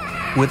beak.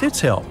 With its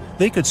help,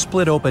 they could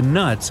split open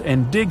nuts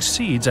and dig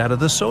seeds out of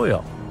the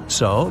soil,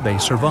 so they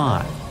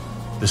survived.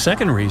 The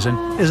second reason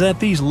is that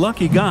these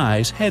lucky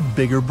guys had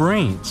bigger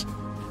brains.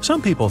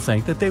 Some people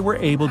think that they were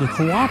able to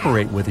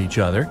cooperate with each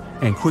other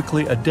and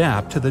quickly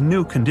adapt to the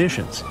new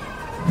conditions.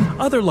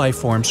 Other life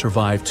forms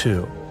survived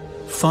too.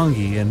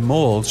 Fungi and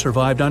mold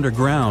survived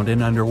underground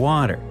and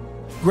underwater.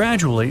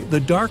 Gradually, the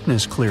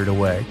darkness cleared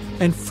away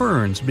and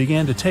ferns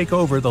began to take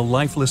over the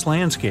lifeless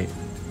landscape.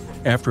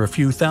 After a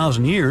few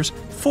thousand years,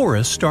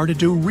 forests started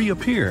to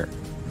reappear.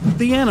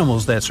 The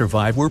animals that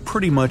survived were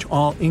pretty much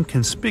all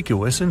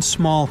inconspicuous and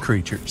small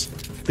creatures.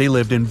 They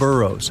lived in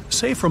burrows,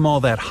 safe from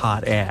all that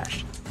hot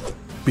ash.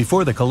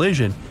 Before the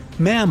collision,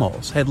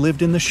 mammals had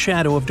lived in the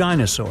shadow of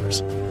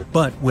dinosaurs.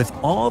 But with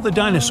all the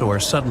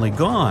dinosaurs suddenly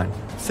gone,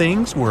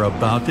 things were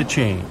about to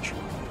change.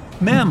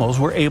 Mammals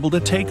were able to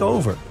take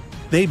over.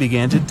 They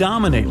began to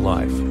dominate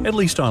life, at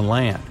least on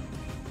land.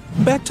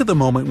 Back to the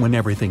moment when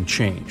everything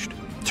changed.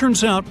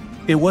 Turns out,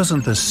 it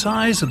wasn't the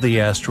size of the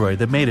asteroid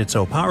that made it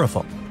so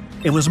powerful.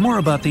 It was more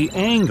about the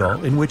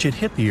angle in which it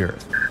hit the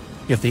Earth.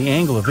 If the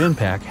angle of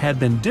impact had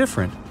been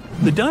different,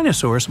 the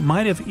dinosaurs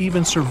might have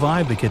even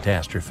survived the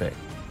catastrophe.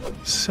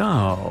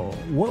 So,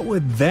 what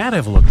would that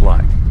have looked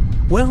like?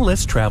 Well,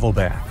 let's travel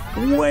back,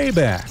 way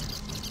back.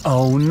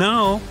 Oh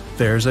no,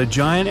 there's a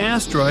giant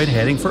asteroid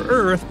heading for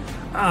Earth.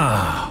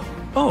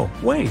 Oh,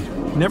 wait,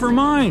 never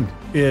mind,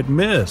 it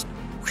missed.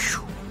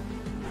 Whew.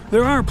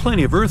 There are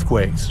plenty of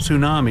earthquakes,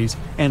 tsunamis,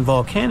 and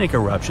volcanic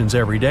eruptions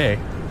every day,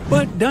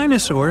 But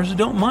dinosaurs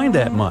don't mind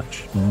that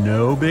much.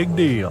 No big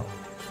deal.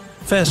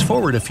 Fast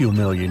forward a few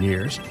million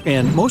years,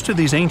 and most of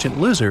these ancient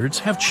lizards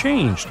have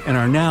changed and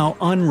are now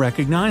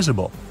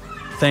unrecognizable.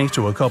 Thanks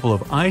to a couple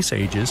of ice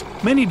ages,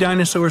 many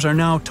dinosaurs are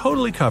now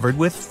totally covered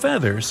with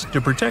feathers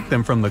to protect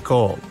them from the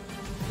cold.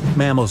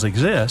 Mammals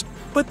exist,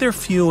 but they're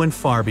few and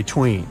far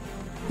between.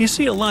 You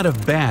see a lot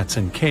of bats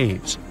in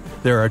caves.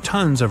 There are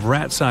tons of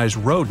rat-sized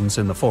rodents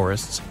in the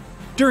forests.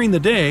 During the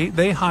day,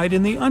 they hide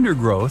in the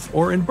undergrowth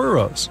or in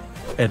burrows.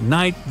 At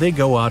night, they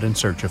go out in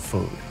search of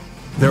food.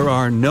 There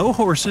are no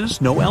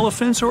horses, no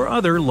elephants, or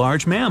other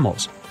large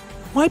mammals.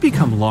 Why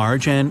become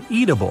large and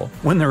eatable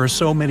when there are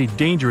so many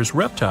dangerous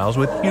reptiles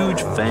with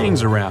huge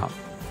fangs around?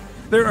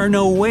 There are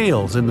no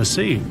whales in the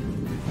sea.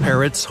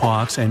 Parrots,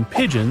 hawks, and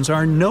pigeons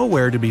are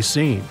nowhere to be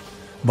seen.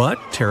 But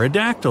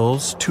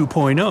pterodactyls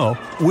 2.0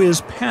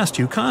 whiz past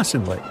you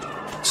constantly.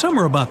 Some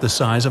are about the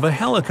size of a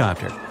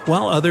helicopter,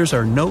 while others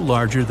are no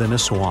larger than a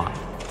swan.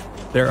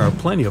 There are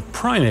plenty of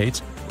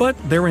primates, but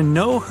they're in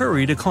no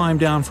hurry to climb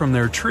down from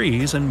their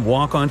trees and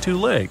walk on two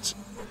legs.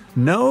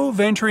 No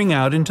venturing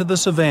out into the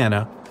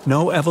savannah,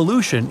 no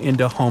evolution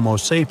into Homo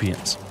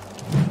sapiens.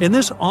 In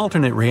this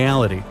alternate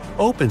reality,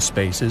 open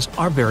spaces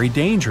are very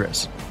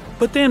dangerous.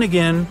 But then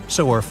again,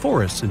 so are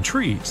forests and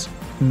trees.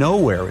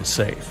 Nowhere is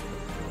safe.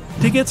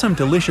 To get some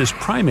delicious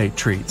primate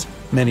treats,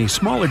 many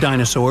smaller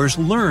dinosaurs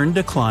learned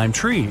to climb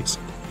trees.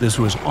 This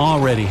was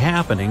already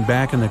happening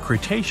back in the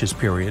Cretaceous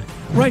period,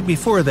 right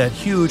before that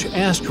huge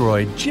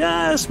asteroid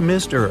just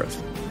missed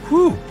Earth.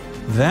 Whew,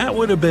 that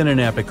would have been an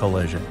epic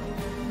collision.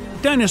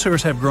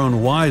 Dinosaurs have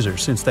grown wiser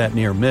since that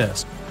near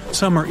miss.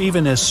 Some are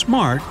even as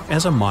smart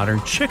as a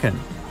modern chicken.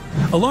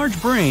 A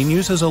large brain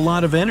uses a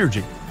lot of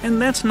energy,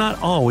 and that's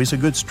not always a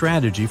good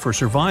strategy for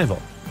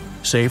survival.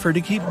 Safer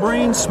to keep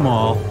brains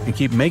small and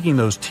keep making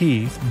those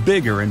teeth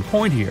bigger and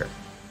pointier.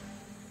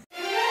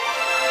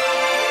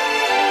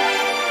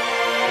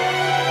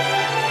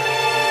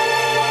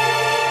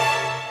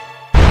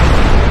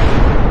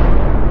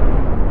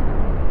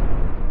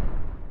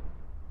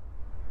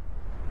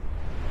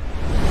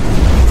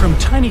 From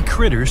tiny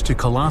critters to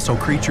colossal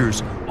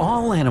creatures,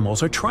 all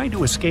animals are trying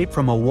to escape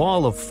from a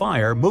wall of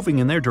fire moving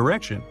in their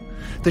direction.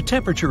 The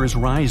temperature is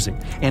rising,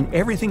 and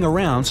everything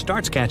around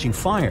starts catching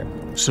fire.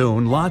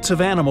 Soon, lots of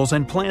animals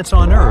and plants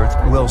on Earth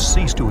will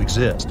cease to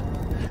exist.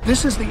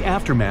 This is the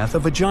aftermath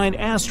of a giant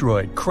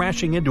asteroid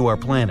crashing into our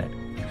planet.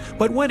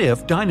 But what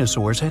if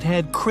dinosaurs had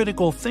had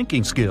critical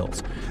thinking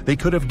skills? They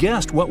could have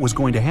guessed what was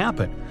going to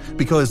happen,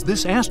 because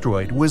this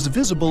asteroid was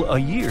visible a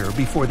year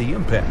before the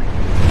impact.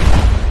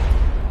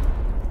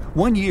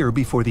 1 year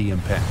before the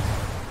impact.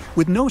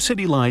 With no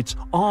city lights,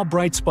 all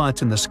bright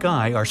spots in the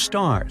sky are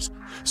stars.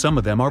 Some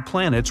of them are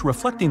planets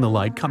reflecting the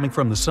light coming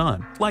from the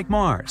sun, like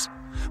Mars.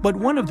 But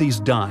one of these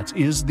dots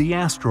is the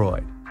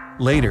asteroid.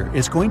 Later,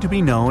 it's going to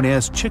be known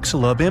as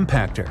Chicxulub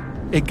Impactor.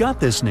 It got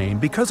this name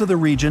because of the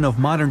region of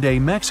modern-day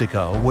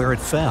Mexico where it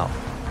fell.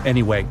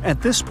 Anyway,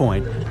 at this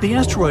point, the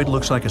asteroid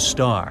looks like a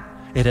star.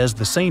 It has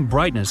the same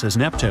brightness as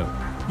Neptune.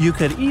 You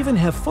could even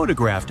have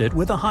photographed it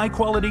with a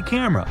high-quality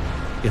camera.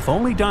 If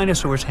only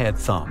dinosaurs had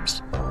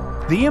thumbs.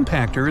 The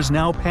impactor is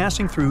now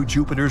passing through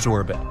Jupiter's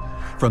orbit.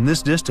 From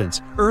this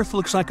distance, Earth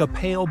looks like a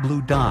pale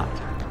blue dot.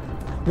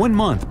 1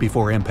 month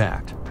before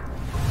impact.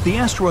 The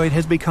asteroid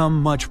has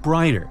become much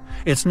brighter.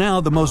 It's now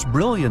the most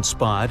brilliant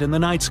spot in the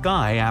night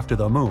sky after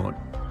the Moon.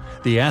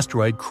 The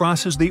asteroid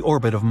crosses the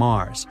orbit of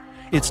Mars.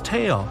 Its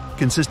tail,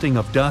 consisting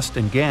of dust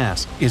and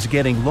gas, is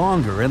getting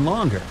longer and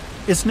longer.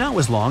 It's now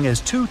as long as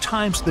 2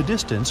 times the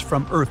distance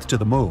from Earth to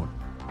the Moon.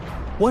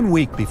 1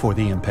 week before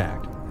the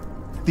impact.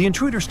 The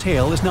intruder's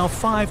tail is now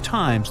 5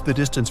 times the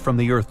distance from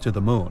the Earth to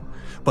the Moon,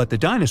 but the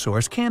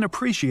dinosaurs can't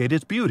appreciate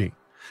its beauty.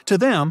 To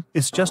them,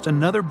 it's just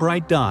another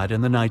bright dot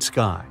in the night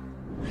sky.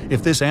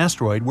 If this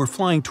asteroid were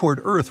flying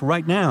toward Earth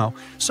right now,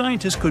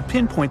 scientists could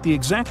pinpoint the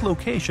exact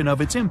location of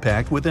its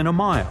impact within a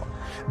mile.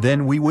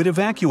 Then we would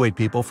evacuate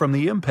people from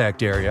the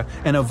impact area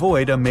and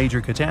avoid a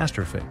major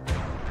catastrophe.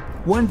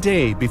 1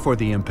 day before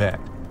the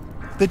impact.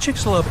 The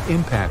Chicxulub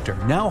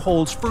Impactor now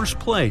holds first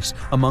place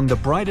among the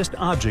brightest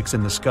objects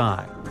in the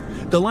sky.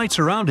 The light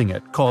surrounding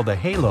it, called the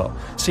halo,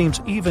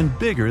 seems even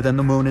bigger than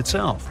the Moon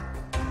itself.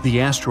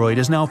 The asteroid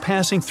is now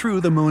passing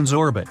through the Moon's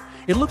orbit.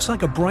 It looks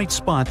like a bright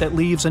spot that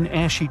leaves an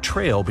ashy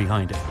trail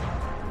behind it.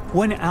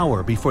 1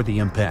 hour before the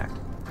impact.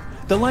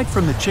 The light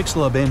from the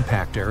Chicxulub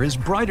Impactor is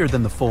brighter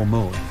than the full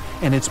Moon,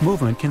 and its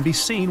movement can be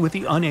seen with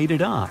the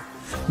unaided eye.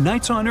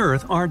 Nights on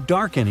Earth aren't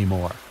dark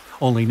anymore.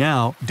 Only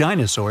now,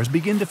 dinosaurs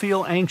begin to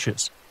feel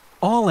anxious.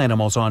 All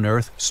animals on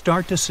Earth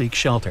start to seek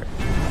shelter.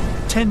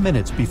 10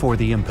 minutes before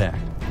the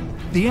impact.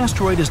 The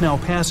asteroid is now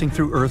passing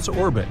through Earth's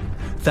orbit.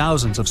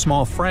 Thousands of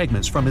small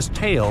fragments from its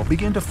tail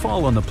begin to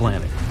fall on the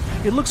planet.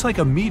 It looks like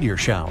a meteor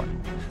shower.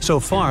 So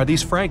far,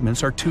 these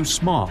fragments are too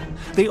small.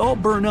 They all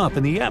burn up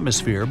in the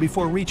atmosphere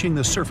before reaching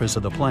the surface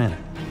of the planet.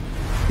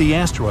 The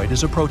asteroid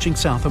is approaching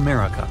South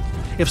America.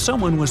 If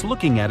someone was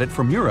looking at it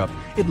from Europe,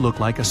 it looked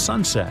like a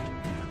sunset.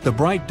 The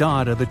bright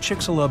dot of the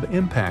Chicxulub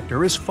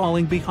Impactor is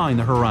falling behind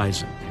the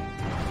horizon.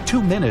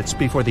 2 minutes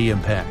before the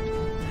impact.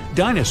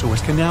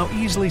 Dinosaurs can now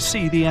easily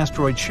see the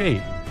asteroid's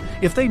shape.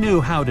 If they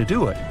knew how to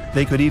do it,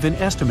 they could even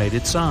estimate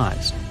its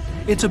size.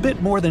 It's a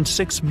bit more than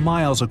 6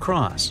 miles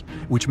across,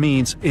 which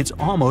means it's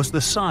almost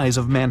the size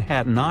of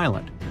Manhattan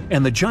Island,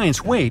 and the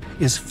giant's weight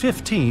is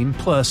 15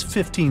 plus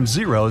 15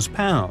 zeros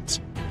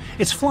pounds.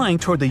 It's flying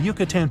toward the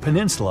Yucatan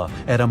Peninsula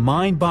at a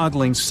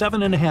mind-boggling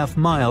 7.5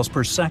 miles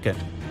per second.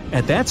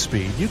 At that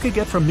speed, you could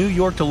get from New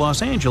York to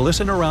Los Angeles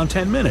in around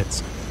 10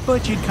 minutes,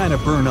 but you'd kind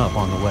of burn up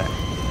on the way.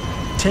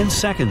 10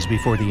 seconds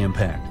before the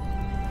impact.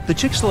 The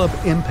Chicxulub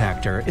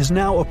impactor is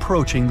now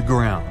approaching the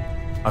ground.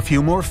 A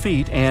few more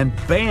feet and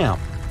bam!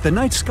 The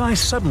night sky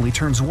suddenly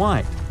turns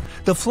white.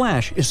 The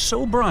flash is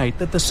so bright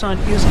that the sun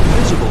isn't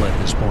visible at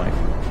this point.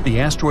 The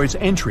asteroid's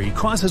entry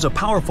causes a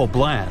powerful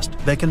blast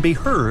that can be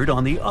heard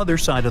on the other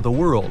side of the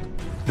world.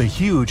 The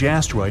huge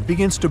asteroid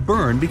begins to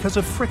burn because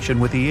of friction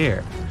with the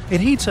air.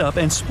 It heats up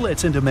and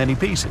splits into many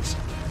pieces.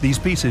 These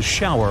pieces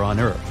shower on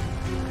Earth.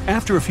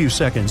 After a few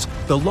seconds,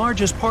 the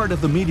largest part of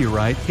the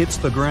meteorite hits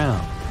the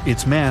ground.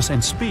 Its mass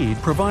and speed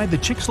provide the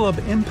Chicxulub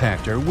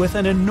impactor with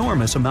an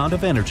enormous amount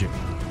of energy.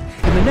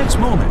 In the next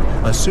moment,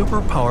 a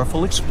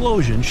super-powerful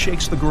explosion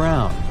shakes the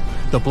ground.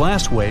 The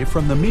blast wave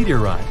from the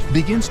meteorite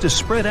begins to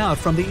spread out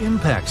from the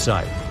impact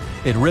site.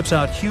 It rips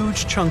out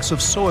huge chunks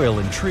of soil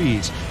and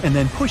trees and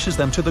then pushes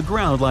them to the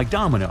ground like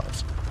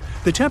dominoes.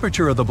 The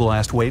temperature of the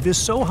blast wave is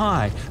so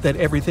high that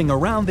everything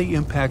around the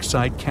impact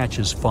site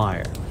catches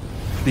fire.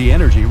 The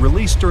energy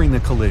released during the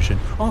collision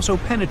also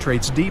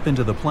penetrates deep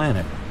into the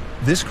planet.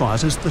 This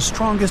causes the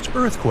strongest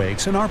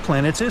earthquakes in our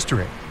planet's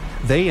history.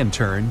 They in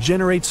turn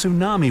generate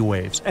tsunami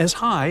waves as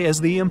high as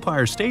the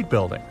Empire State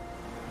Building.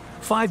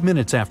 5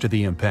 minutes after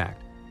the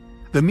impact,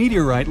 the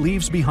meteorite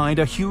leaves behind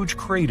a huge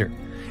crater.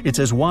 It's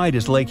as wide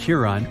as Lake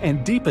Huron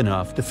and deep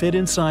enough to fit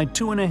inside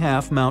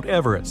 2.5 Mount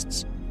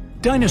Everests.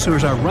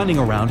 Dinosaurs are running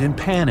around in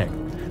panic.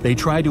 They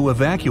try to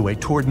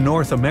evacuate toward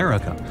North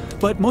America,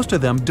 but most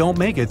of them don't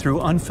make it through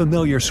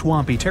unfamiliar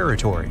swampy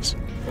territories.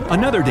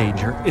 Another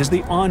danger is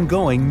the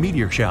ongoing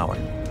meteor shower.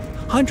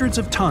 Hundreds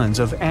of tons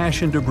of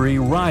ash and debris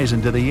rise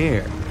into the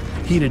air.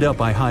 Heated up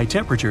by high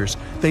temperatures,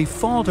 they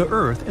fall to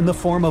Earth in the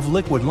form of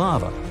liquid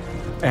lava.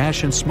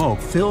 Ash and smoke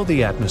fill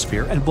the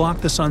atmosphere and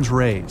block the sun's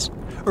rays.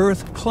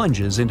 Earth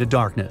plunges into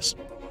darkness.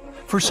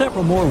 For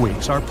several more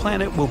weeks, our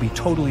planet will be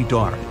totally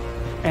dark.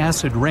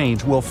 Acid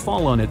rains will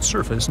fall on its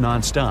surface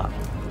non-stop.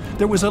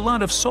 There was a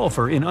lot of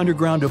sulfur in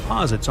underground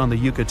deposits on the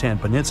Yucatan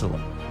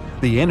Peninsula.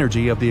 The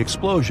energy of the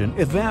explosion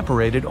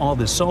evaporated all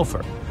this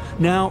sulfur.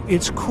 Now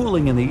it's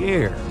cooling in the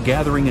air,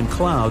 gathering in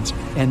clouds,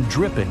 and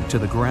dripping to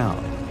the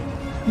ground.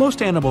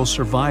 Most animals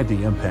survive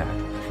the impact,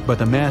 but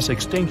the mass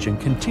extinction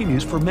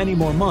continues for many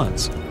more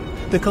months.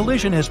 The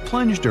collision has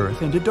plunged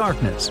Earth into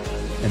darkness,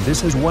 and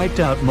this has wiped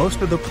out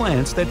most of the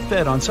plants that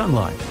fed on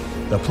sunlight.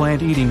 The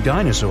plant-eating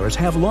dinosaurs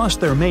have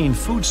lost their main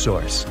food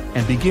source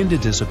and begin to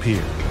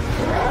disappear.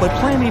 But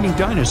plant-eating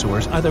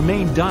dinosaurs are the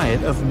main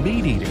diet of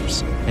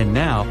meat-eaters, and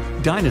now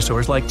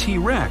dinosaurs like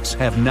T-Rex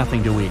have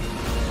nothing to eat.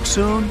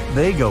 Soon,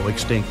 they go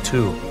extinct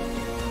too.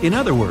 In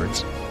other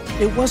words,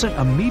 it wasn't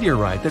a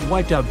meteorite that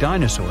wiped out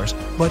dinosaurs,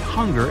 but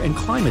hunger and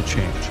climate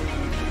change.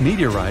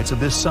 Meteorites of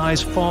this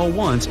size fall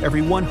once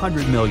every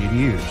 100 million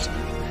years.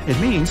 It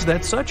means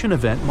that such an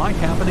event might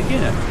happen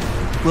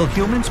again. Will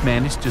humans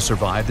manage to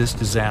survive this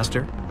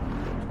disaster?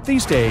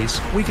 These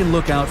days, we can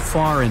look out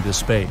far into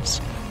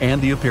space,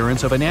 and the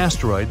appearance of an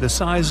asteroid the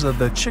size of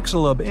the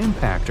Chicxulub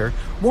impactor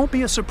won't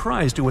be a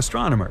surprise to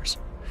astronomers.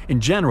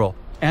 In general,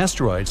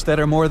 asteroids that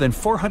are more than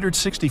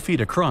 460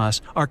 feet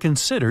across are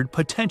considered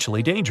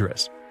potentially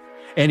dangerous.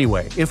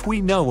 Anyway, if we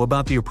know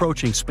about the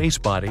approaching space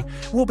body,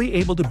 we'll be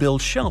able to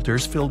build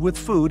shelters filled with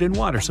food and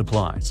water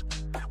supplies.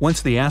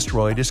 Once the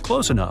asteroid is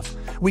close enough,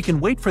 we can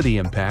wait for the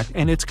impact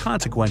and its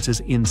consequences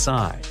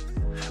inside.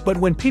 But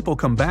when people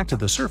come back to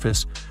the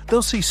surface,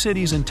 they'll see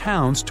cities and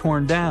towns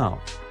torn down.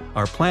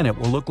 Our planet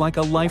will look like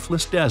a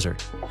lifeless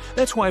desert.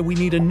 That's why we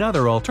need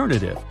another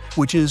alternative,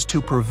 which is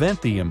to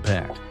prevent the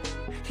impact.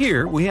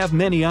 Here, we have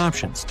many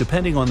options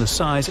depending on the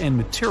size and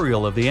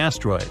material of the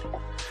asteroid.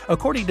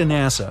 According to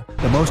NASA,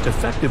 the most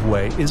effective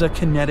way is a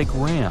kinetic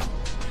ramp.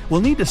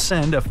 We'll need to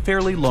send a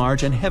fairly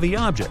large and heavy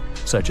object,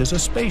 such as a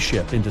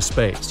spaceship, into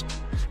space.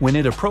 When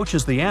it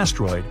approaches the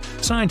asteroid,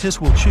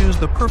 scientists will choose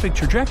the perfect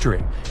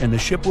trajectory, and the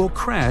ship will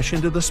crash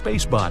into the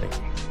space body.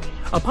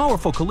 A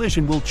powerful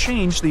collision will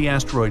change the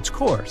asteroid's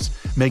course,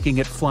 making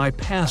it fly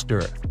past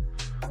Earth.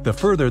 The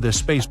further this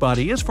space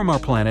body is from our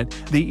planet,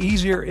 the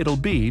easier it'll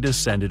be to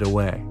send it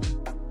away.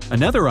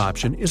 Another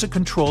option is a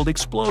controlled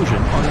explosion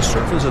on the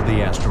surface of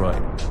the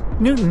asteroid.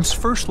 Newton's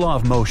first law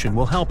of motion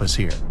will help us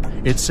here.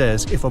 It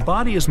says if a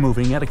body is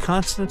moving at a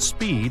constant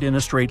speed in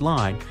a straight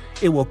line,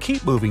 it will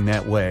keep moving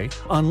that way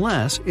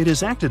unless it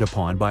is acted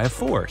upon by a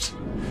force.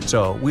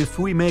 So, if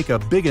we make a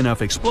big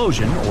enough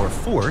explosion, or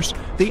force,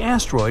 the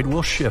asteroid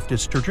will shift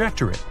its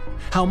trajectory.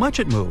 How much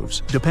it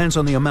moves depends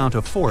on the amount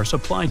of force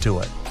applied to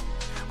it.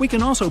 We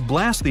can also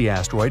blast the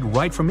asteroid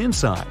right from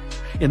inside.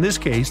 In this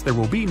case, there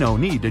will be no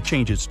need to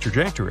change its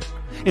trajectory.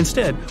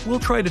 Instead,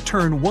 we'll try to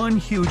turn one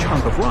huge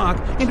hunk of rock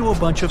into a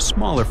bunch of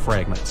smaller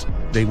fragments.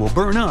 They will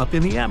burn up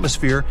in the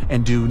atmosphere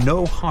and do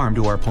no harm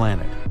to our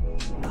planet.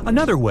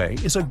 Another way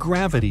is a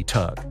gravity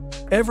tug.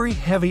 Every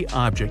heavy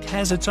object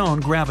has its own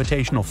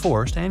gravitational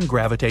force and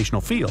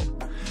gravitational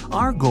field.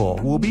 Our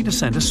goal will be to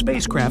send a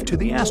spacecraft to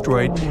the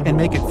asteroid and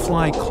make it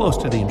fly close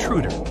to the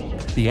intruder.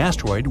 The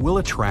asteroid will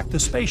attract the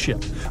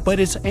spaceship, but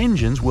its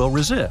engines will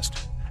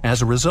resist.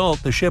 As a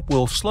result, the ship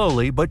will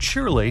slowly but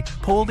surely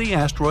pull the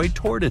asteroid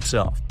toward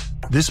itself.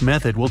 This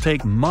method will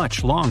take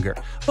much longer,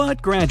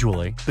 but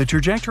gradually, the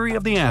trajectory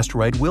of the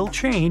asteroid will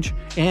change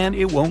and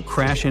it won't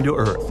crash into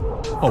Earth,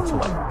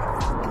 hopefully.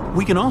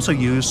 We can also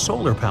use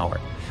solar power.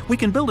 We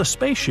can build a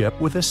spaceship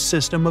with a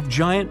system of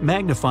giant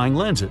magnifying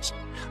lenses.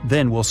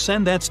 Then we'll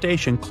send that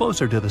station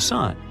closer to the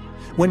Sun.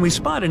 When we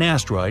spot an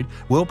asteroid,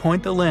 we'll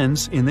point the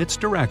lens in its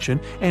direction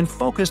and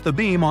focus the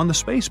beam on the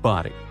space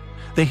body.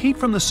 The heat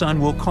from the Sun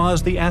will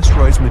cause the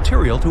asteroid's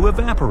material to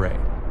evaporate.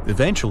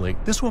 Eventually,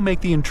 this will make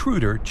the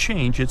intruder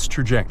change its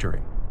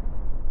trajectory.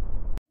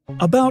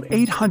 About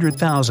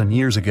 800,000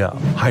 years ago,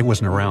 I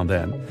wasn't around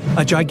then,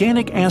 a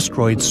gigantic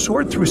asteroid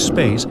soared through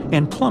space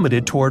and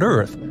plummeted toward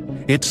Earth.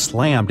 It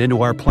slammed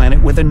into our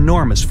planet with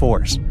enormous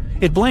force.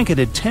 It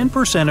blanketed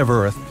 10% of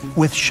Earth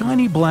with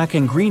shiny black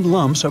and green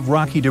lumps of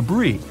rocky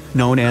debris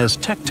known as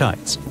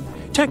tektites.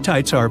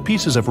 Tektites are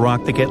pieces of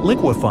rock that get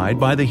liquefied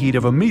by the heat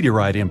of a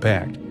meteorite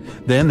impact.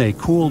 Then they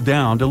cool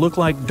down to look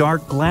like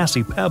dark,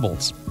 glassy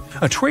pebbles.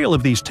 A trail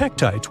of these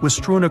tektites was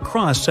strewn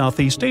across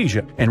Southeast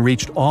Asia and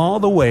reached all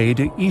the way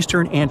to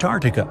eastern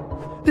Antarctica.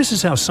 This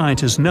is how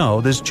scientists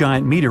know this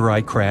giant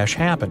meteorite crash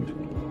happened.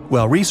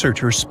 Well,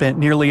 researchers spent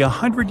nearly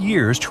 100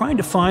 years trying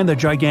to find the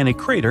gigantic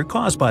crater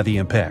caused by the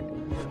impact.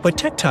 But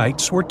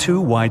tektites were too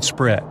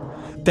widespread.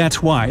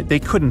 That's why they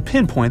couldn't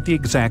pinpoint the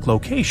exact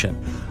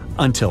location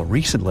until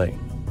recently.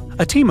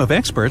 A team of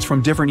experts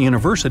from different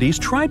universities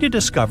tried to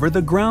discover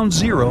the ground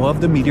zero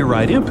of the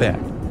meteorite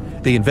impact.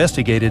 They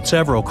investigated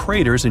several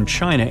craters in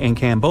China and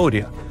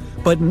Cambodia,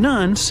 but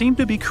none seemed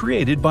to be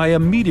created by a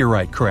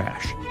meteorite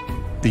crash.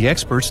 The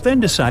experts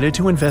then decided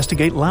to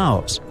investigate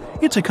Laos.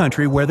 It's a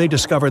country where they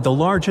discovered the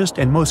largest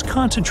and most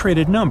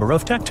concentrated number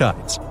of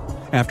tektites.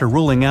 After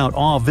ruling out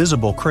all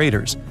visible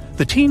craters,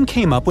 the team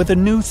came up with a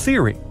new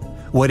theory.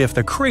 What if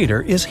the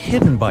crater is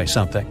hidden by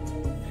something?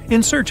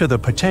 In search of the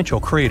potential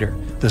crater,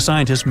 the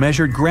scientists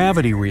measured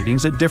gravity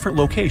readings at different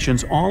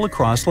locations all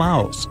across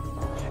Laos.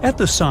 At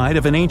the site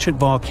of an ancient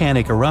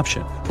volcanic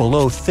eruption,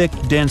 below thick,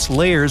 dense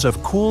layers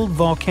of cooled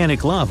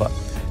volcanic lava,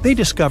 they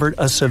discovered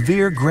a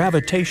severe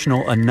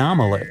gravitational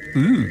anomaly.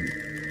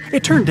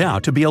 It turned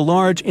out to be a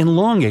large,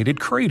 elongated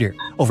crater,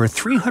 over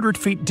 300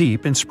 feet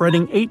deep and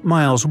spreading 8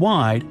 miles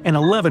wide and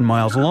 11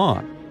 miles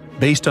long.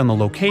 Based on the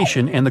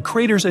location and the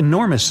crater's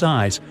enormous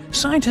size,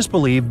 scientists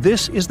believe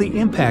this is the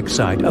impact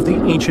site of the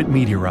ancient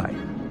meteorite.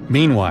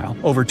 Meanwhile,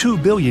 over 2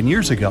 billion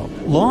years ago,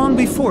 long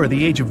before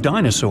the age of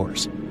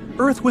dinosaurs,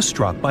 Earth was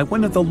struck by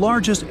one of the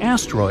largest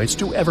asteroids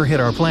to ever hit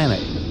our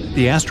planet.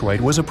 The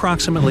asteroid was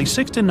approximately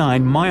 6 to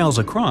 9 miles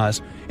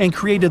across and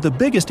created the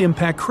biggest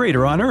impact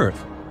crater on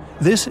Earth.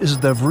 This is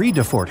the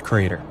Vredefort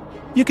crater.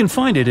 You can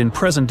find it in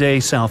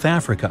present-day South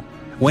Africa.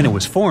 When it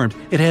was formed,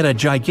 it had a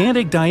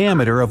gigantic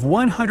diameter of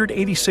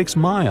 186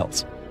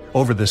 miles.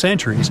 Over the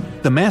centuries,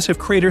 the massive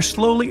crater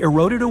slowly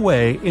eroded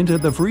away into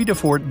the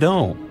Vredefort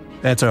Dome.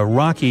 That's a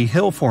rocky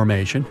hill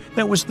formation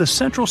that was the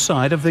central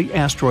site of the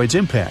asteroid's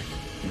impact.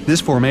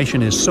 This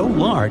formation is so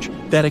large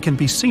that it can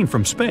be seen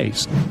from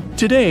space.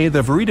 Today,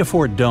 the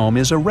Vredefort Dome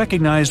is a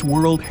recognized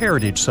World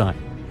Heritage Site.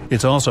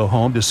 It's also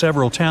home to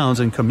several towns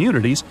and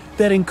communities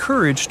that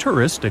encourage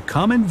tourists to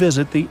come and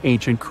visit the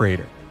ancient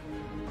crater.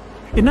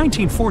 In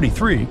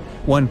 1943,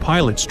 one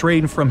pilot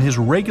strayed from his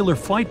regular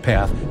flight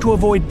path to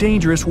avoid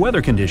dangerous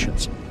weather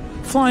conditions.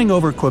 Flying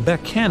over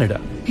Quebec,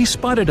 Canada, he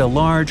spotted a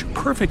large,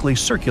 perfectly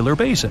circular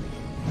basin.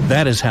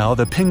 That is how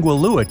the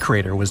Pingualuit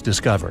crater was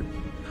discovered.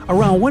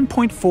 Around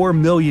 1.4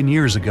 million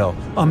years ago,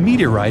 a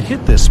meteorite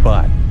hit this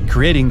spot,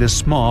 creating this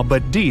small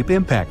but deep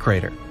impact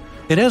crater.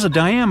 It has a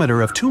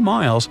diameter of 2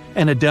 miles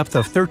and a depth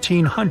of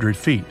 1,300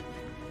 feet.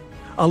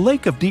 A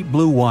lake of deep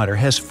blue water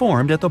has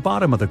formed at the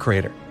bottom of the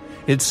crater.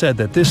 It's said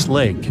that this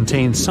lake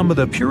contains some of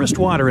the purest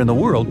water in the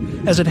world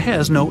as it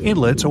has no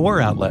inlets or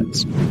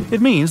outlets.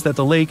 It means that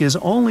the lake is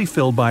only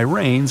filled by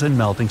rains and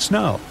melting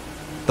snow.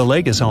 The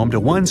lake is home to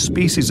one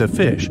species of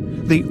fish,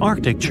 the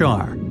Arctic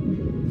char.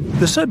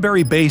 The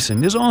Sudbury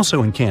Basin is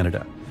also in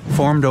Canada.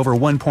 Formed over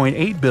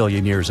 1.8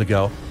 billion years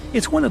ago,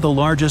 it's one of the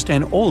largest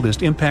and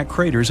oldest impact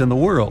craters in the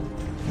world.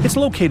 It's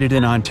located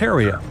in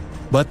Ontario,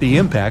 but the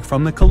impact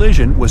from the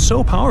collision was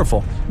so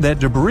powerful that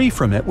debris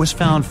from it was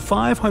found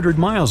 500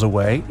 miles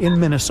away in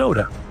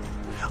Minnesota.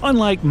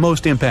 Unlike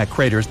most impact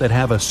craters that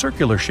have a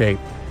circular shape,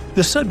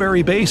 the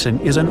Sudbury Basin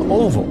is an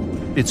oval.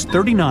 It's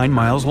 39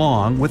 miles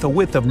long with a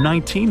width of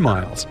 19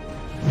 miles.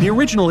 The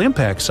original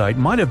impact site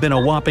might have been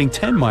a whopping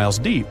 10 miles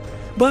deep,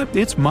 but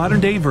its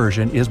modern-day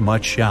version is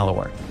much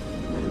shallower.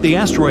 The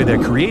asteroid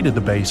that created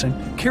the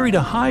basin carried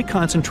a high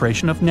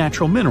concentration of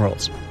natural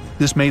minerals.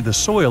 This made the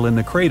soil in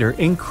the crater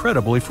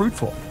incredibly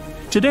fruitful.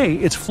 Today,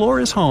 its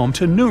floor is home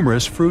to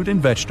numerous fruit and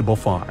vegetable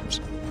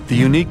farms. The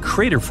unique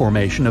crater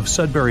formation of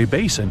Sudbury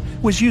Basin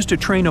was used to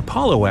train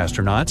Apollo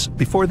astronauts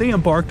before they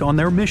embarked on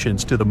their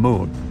missions to the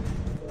Moon.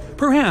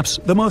 Perhaps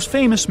the most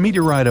famous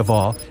meteorite of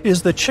all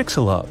is the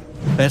Chicxulub.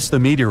 That's the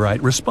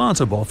meteorite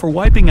responsible for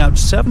wiping out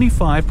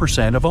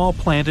 75% of all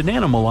plant and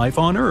animal life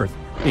on Earth,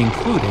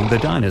 including the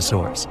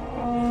dinosaurs.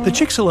 The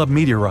Chicxulub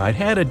meteorite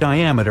had a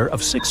diameter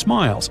of 6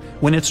 miles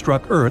when it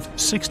struck Earth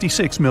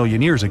 66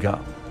 million years ago.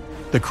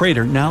 The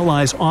crater now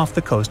lies off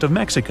the coast of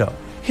Mexico,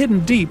 hidden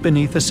deep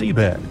beneath the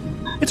seabed.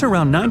 It's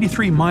around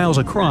 93 miles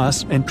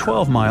across and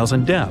 12 miles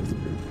in depth.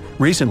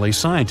 Recently,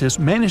 scientists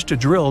managed to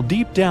drill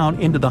deep down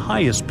into the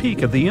highest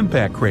peak of the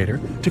impact crater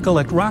to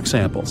collect rock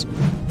samples.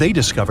 They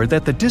discovered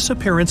that the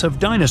disappearance of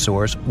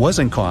dinosaurs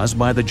wasn't caused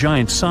by the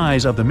giant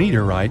size of the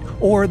meteorite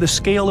or the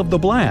scale of the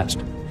blast.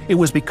 It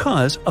was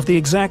because of the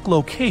exact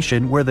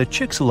location where the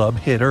Chicxulub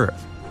hit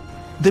Earth.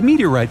 The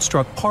meteorite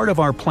struck part of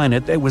our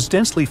planet that was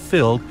densely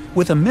filled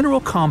with a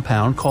mineral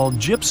compound called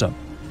gypsum.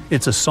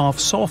 It's a soft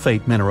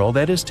sulfate mineral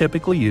that is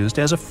typically used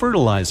as a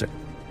fertilizer.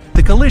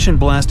 The collision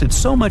blasted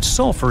so much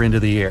sulfur into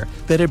the air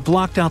that it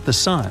blocked out the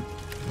sun.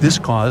 This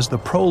caused the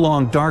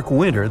prolonged dark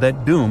winter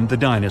that doomed the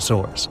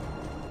dinosaurs.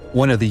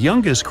 One of the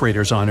youngest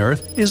craters on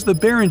Earth is the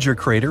Barringer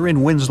crater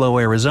in Winslow,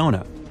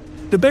 Arizona.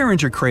 The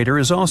Barringer crater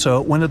is also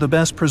one of the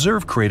best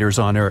preserved craters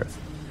on Earth.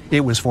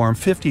 It was formed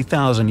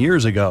 50,000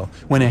 years ago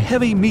when a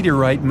heavy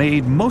meteorite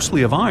made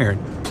mostly of iron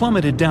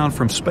plummeted down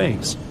from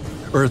space.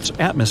 Earth's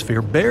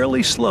atmosphere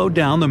barely slowed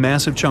down the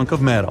massive chunk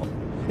of metal.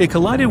 It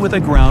collided with the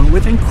ground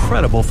with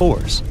incredible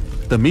force.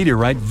 The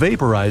meteorite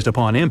vaporized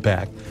upon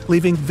impact,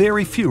 leaving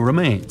very few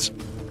remains.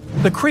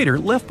 The crater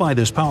left by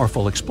this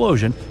powerful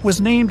explosion was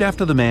named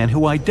after the man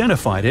who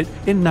identified it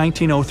in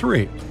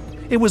 1903.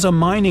 It was a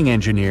mining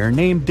engineer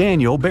named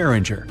Daniel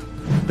Barringer.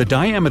 The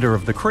diameter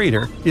of the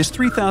crater is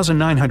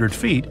 3,900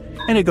 feet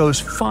and it goes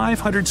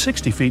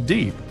 560 feet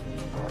deep.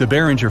 The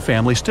Barringer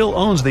family still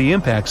owns the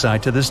impact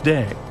site to this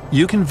day.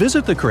 You can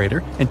visit the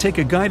crater and take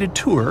a guided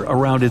tour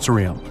around its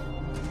rim.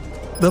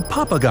 The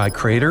Papagaï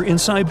crater in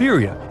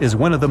Siberia is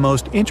one of the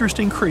most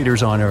interesting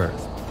craters on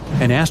Earth.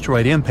 An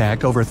asteroid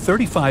impact over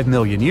 35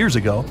 million years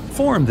ago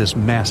formed this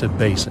massive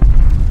basin.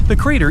 The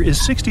crater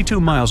is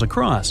 62 miles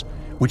across,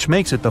 which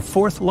makes it the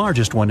fourth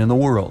largest one in the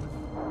world.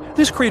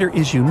 This crater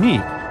is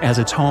unique as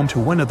it's home to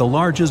one of the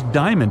largest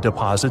diamond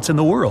deposits in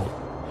the world.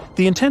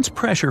 The intense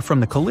pressure from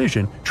the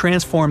collision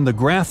transformed the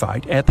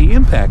graphite at the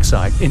impact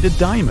site into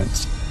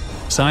diamonds.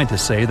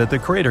 Scientists say that the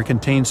crater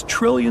contains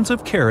trillions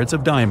of carats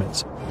of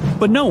diamonds,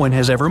 but no one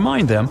has ever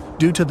mined them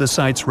due to the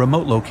site's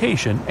remote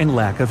location and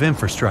lack of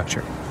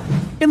infrastructure.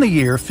 In the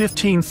year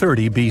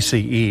 1530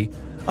 BCE,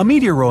 a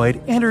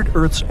meteoroid entered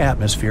Earth's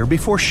atmosphere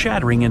before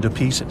shattering into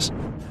pieces.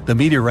 The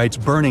meteorite's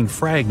burning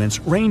fragments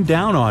rained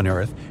down on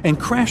Earth and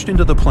crashed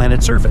into the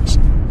planet's surface.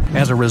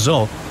 As a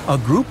result, a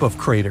group of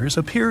craters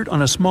appeared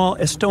on a small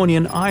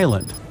Estonian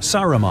island,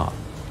 Saaremaa.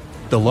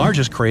 The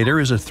largest crater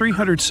is a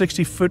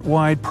 360-foot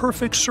wide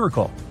perfect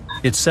circle.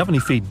 It's 70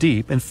 feet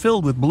deep and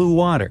filled with blue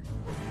water.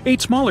 8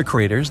 smaller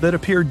craters that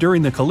appeared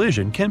during the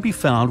collision can be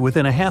found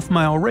within a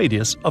half-mile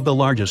radius of the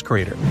largest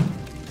crater.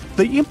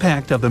 The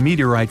impact of the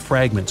meteorite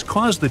fragments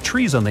caused the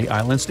trees on the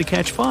islands to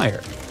catch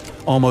fire.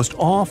 Almost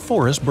all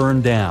forests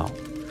burned down.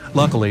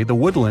 Luckily, the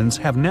woodlands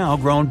have now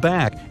grown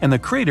back and the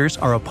craters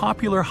are a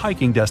popular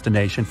hiking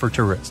destination for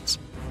tourists.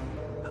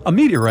 A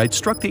meteorite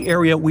struck the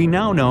area we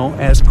now know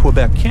as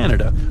Quebec,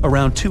 Canada,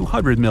 around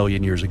 200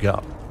 million years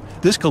ago.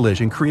 This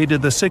collision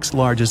created the 6th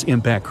largest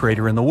impact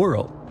crater in the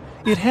world.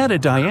 It had a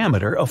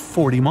diameter of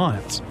 40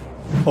 miles.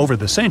 Over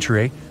the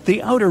century,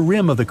 the outer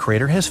rim of the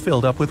crater has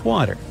filled up with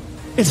water.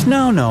 It's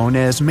now known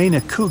as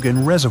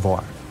Manicouagan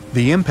Reservoir.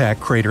 The impact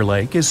crater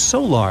lake is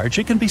so large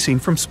it can be seen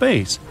from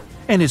space,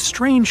 and its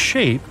strange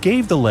shape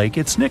gave the lake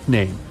its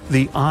nickname,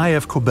 the Eye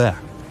of Quebec.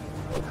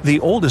 The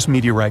oldest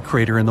meteorite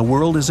crater in the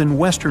world is in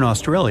Western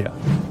Australia.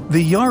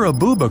 The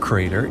Yarrabuba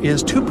crater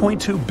is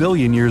 2.2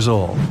 billion years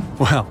old.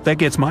 Well, that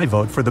gets my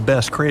vote for the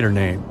best crater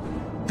name.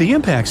 The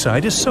impact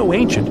site is so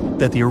ancient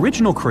that the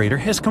original crater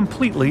has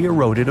completely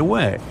eroded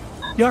away.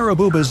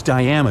 Yarrabuba's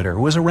diameter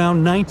was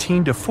around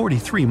 19 to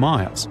 43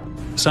 miles.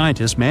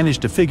 Scientists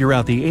managed to figure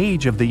out the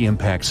age of the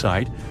impact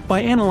site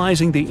by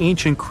analyzing the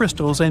ancient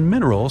crystals and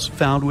minerals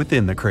found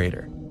within the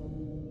crater.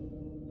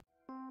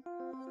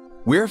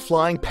 We're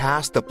flying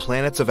past the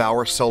planets of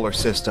our solar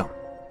system.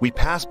 We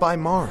pass by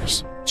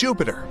Mars,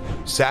 Jupiter,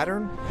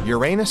 Saturn,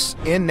 Uranus,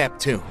 and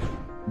Neptune.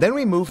 Then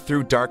we move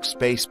through dark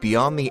space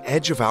beyond the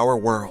edge of our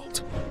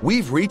world.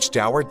 We've reached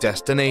our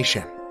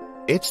destination.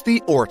 It's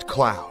the Oort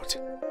cloud.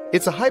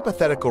 It's a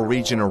hypothetical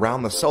region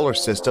around the solar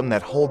system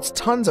that holds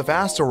tons of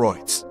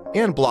asteroids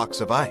and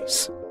blocks of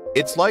ice.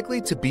 It's likely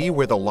to be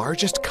where the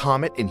largest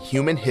comet in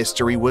human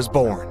history was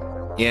born.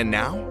 And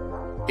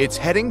now, it's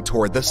heading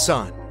toward the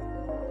sun.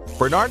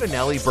 Bernard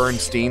Anelli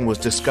Bernstein was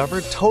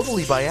discovered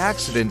totally by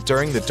accident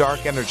during the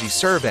Dark Energy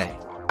Survey.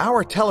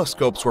 our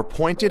telescopes were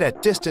pointed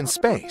at distant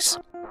space.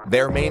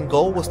 Their main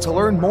goal was to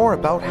learn more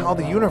about how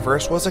the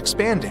universe was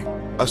expanding.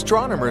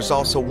 Astronomers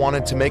also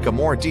wanted to make a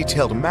more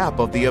detailed map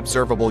of the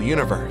observable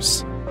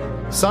universe.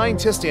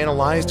 Scientists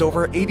analyzed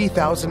over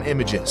 80,000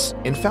 images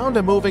and found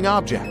a moving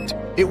object.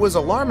 It was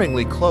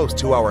alarmingly close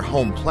to our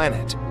home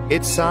planet.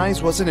 Its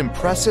size was an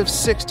impressive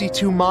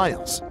 62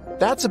 miles.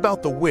 That's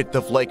about the width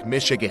of Lake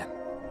Michigan.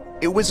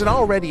 It was an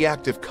already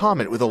active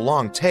comet with a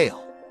long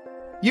tail.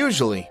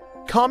 Usually,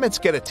 comets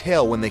get a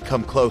tail when they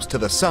come close to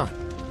the sun.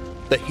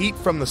 The heat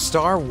from the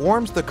star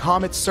warms the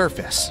comet's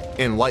surface,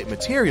 and light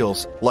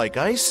materials, like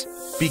ice,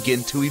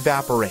 begin to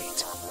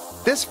evaporate.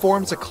 This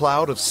forms a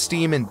cloud of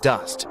steam and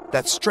dust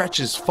that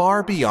stretches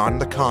far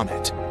beyond the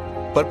comet.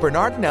 But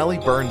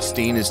Bernardinelli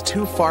Bernstein is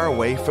too far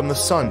away from the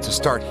sun to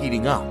start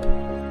heating up.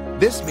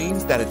 This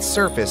means that its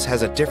surface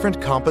has a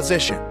different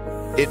composition.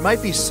 It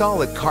might be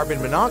solid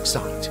carbon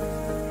monoxide.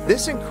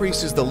 This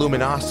increases the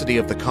luminosity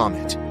of the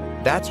comet.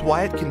 That's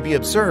why it can be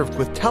observed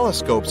with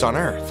telescopes on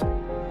Earth.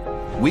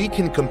 We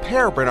can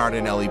compare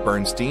Bernardinelli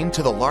Bernstein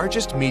to the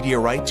largest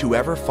meteorite to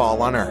ever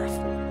fall on Earth.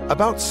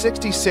 About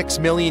 66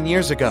 million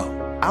years ago,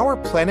 our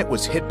planet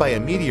was hit by a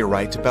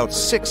meteorite about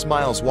 6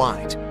 miles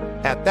wide.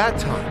 At that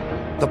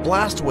time, the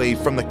blast wave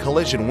from the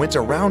collision went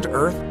around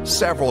Earth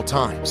several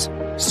times.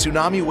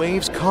 Tsunami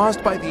waves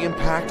caused by the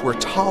impact were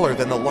taller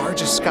than the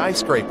largest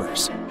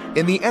skyscrapers,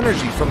 and the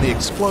energy from the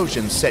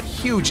explosion set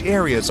huge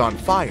areas on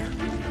fire.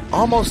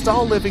 Almost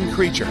all living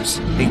creatures,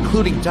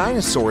 including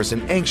dinosaurs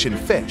and ancient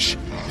fish,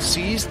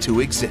 ceased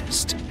to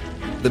exist.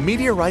 The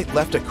meteorite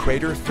left a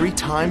crater 3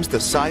 times the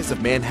size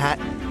of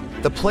Manhattan.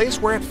 The place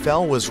where it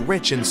fell was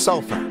rich in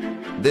sulfur.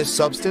 This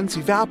substance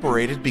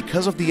evaporated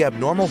because of the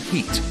abnormal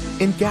heat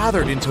and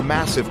gathered into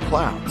massive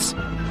clouds.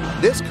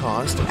 This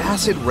caused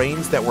acid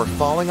rains that were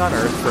falling on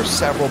Earth for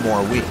several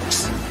more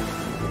weeks.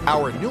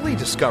 Our newly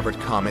discovered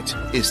comet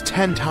is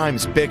 10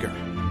 times bigger.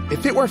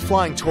 If it were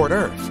flying toward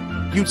Earth,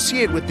 you'd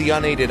see it with the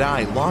unaided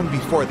eye long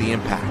before the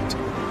impact.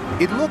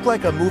 It looked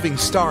like a moving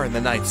star in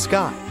the night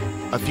sky.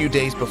 A few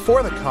days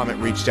before the comet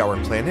reached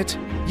our planet,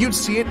 you'd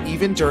see it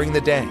even during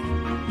the day.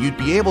 You'd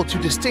be able to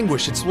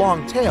distinguish its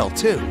long tail,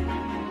 too.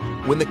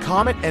 When the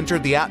comet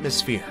entered the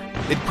atmosphere,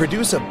 it'd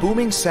produce a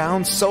booming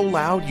sound so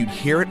loud you'd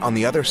hear it on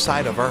the other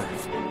side of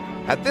Earth.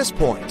 At this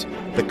point,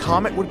 the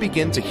comet would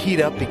begin to heat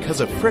up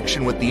because of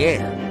friction with the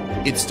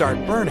air. It'd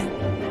start burning.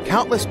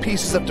 Countless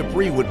pieces of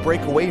debris would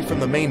break away from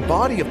the main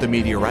body of the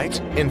meteorite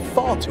and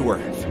fall to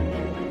Earth.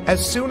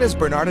 As soon as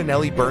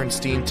Bernardinelli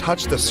Bernstein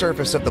touched the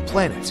surface of the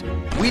planet,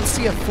 we'd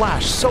see a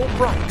flash so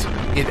bright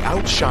it'd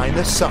outshine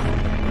the sun.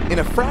 In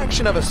a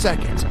fraction of a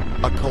second,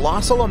 a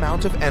colossal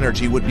amount of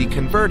energy would be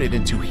converted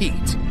into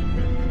heat.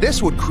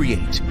 This would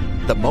create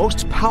the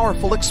most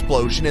powerful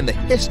explosion in the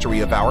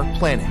history of our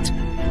planet.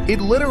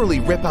 It'd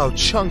literally rip out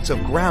chunks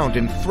of ground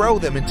and throw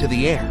them into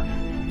the air.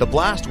 The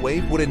blast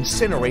wave would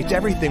incinerate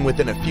everything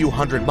within a few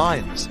hundred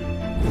miles.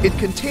 It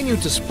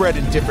continued to spread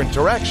in different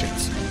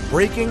directions,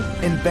 breaking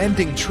and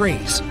bending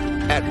trees.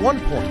 At one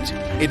point,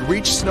 it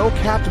reached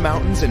snow-capped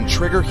mountains and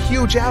trigger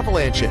huge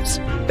avalanches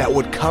that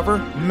would cover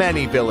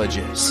many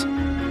villages.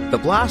 The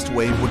blast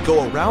wave would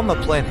go around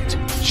the planet,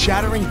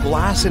 shattering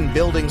glass and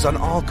buildings on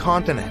all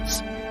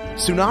continents.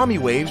 Tsunami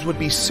waves would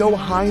be so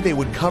high they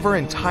would cover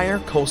entire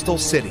coastal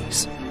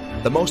cities.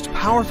 The most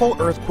powerful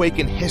earthquake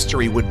in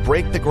history would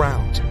break the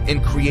ground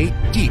and create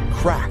deep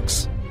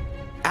cracks.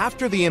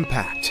 After the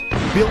impact,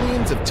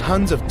 billions of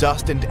tons of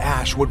dust and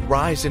ash would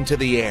rise into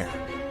the air.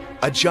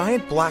 A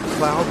giant black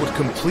cloud would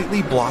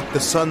completely block the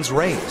sun's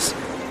rays.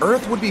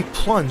 Earth would be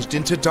plunged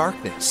into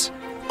darkness.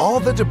 All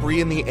the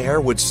debris in the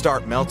air would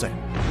start melting.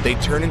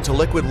 They'd turn into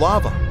liquid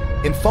lava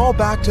and fall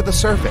back to the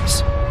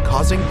surface,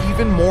 causing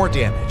even more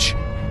damage.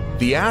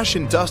 The ash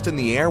and dust in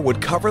the air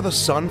would cover the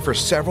sun for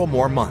several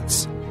more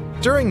months.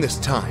 During this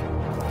time,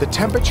 the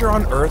temperature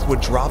on Earth would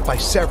drop by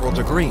several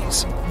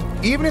degrees.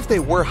 Even if they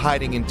were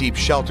hiding in deep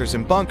shelters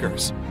and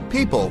bunkers,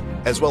 people,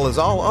 as well as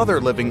all other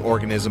living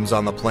organisms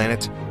on the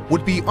planet,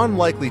 would be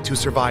unlikely to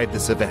survive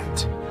this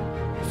event.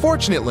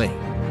 Fortunately,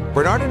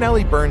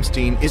 Bernardinelli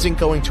Bernstein isn't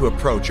going to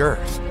approach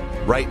Earth.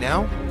 Right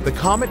now, the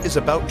comet is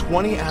about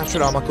 20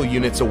 astronomical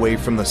units away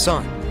from the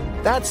Sun.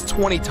 That's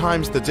 20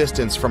 times the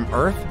distance from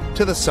Earth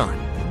to the Sun.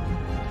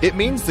 It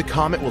means the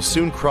comet will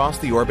soon cross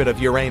the orbit of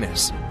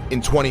Uranus. In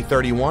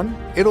 2031,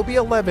 it'll be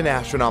 11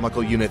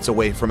 astronomical units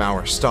away from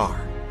our star.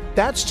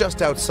 That's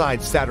just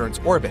outside Saturn's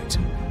orbit.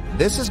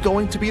 This is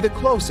going to be the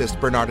closest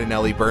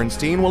Bernardinelli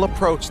Bernstein will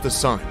approach the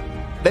Sun.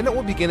 Then it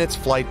will begin its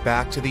flight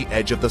back to the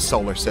edge of the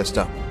solar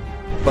system.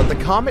 But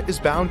the comet is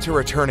bound to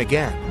return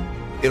again.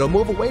 It'll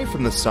move away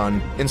from the Sun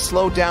and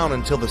slow down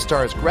until the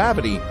star's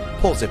gravity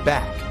pulls it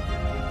back.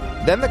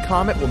 Then the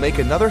comet will make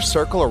another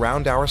circle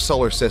around our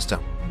solar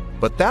system,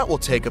 but that will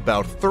take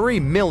about 3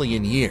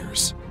 million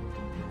years.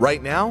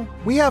 Right now,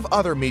 we have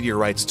other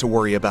meteorites to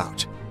worry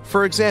about.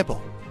 For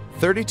example,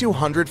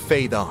 3200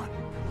 Phaethon.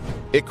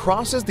 It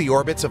crosses the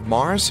orbits of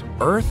Mars,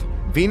 Earth,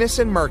 Venus,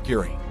 and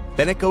Mercury.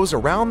 Then it goes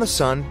around the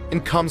Sun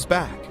and comes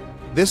back.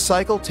 This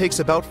cycle takes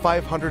about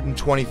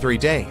 523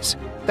 days.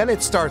 Then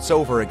it starts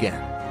over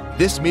again.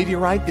 This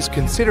meteorite is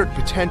considered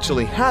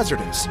potentially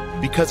hazardous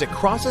because it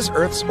crosses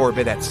Earth's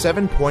orbit at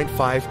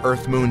 7.5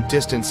 Earth-Moon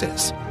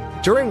distances.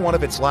 During one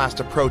of its last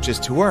approaches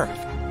to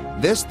Earth,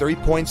 this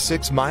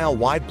 3.6-mile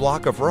wide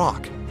block of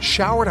rock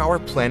showered our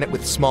planet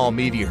with small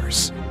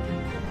meteors.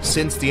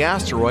 Since the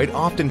asteroid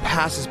often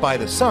passes by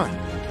the Sun,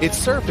 its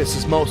surface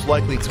is most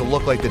likely to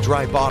look like the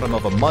dry bottom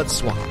of a mud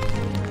swamp.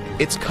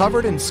 It's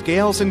covered in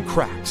scales and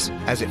cracks.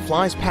 As it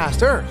flies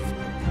past Earth,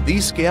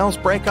 these scales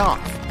break off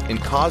and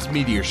cause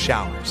meteor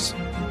showers.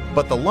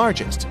 But the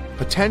largest,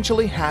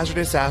 potentially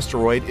hazardous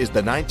asteroid is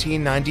the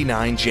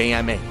 1999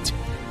 JM8.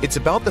 It's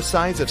about the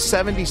size of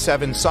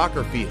 77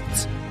 soccer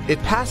fields.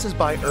 It passes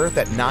by Earth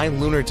at 9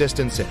 lunar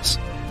distances.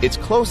 Its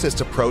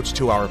closest approach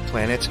to our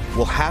planet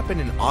will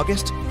happen in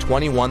August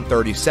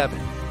 2137.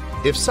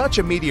 If such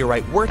a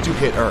meteorite were to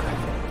hit Earth,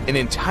 an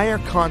entire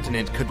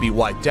continent could be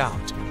wiped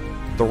out.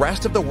 The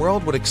rest of the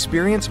world would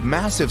experience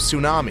massive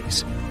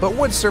tsunamis, but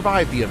would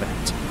survive the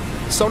event.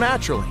 So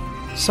naturally,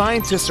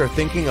 scientists are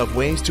thinking of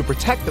ways to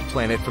protect the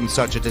planet from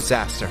such a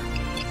disaster.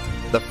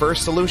 The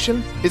first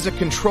solution is a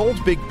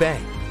controlled Big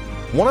Bang.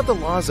 One of the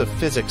laws of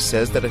physics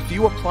says that if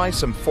you apply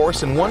some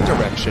force in one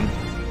direction,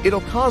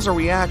 it'll cause a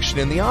reaction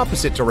in the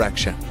opposite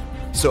direction.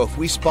 So if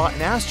we spot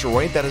an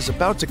asteroid that is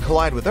about to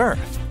collide with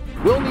Earth,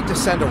 we'll need to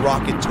send a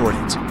rocket toward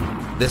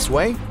it. This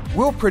way,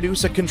 we'll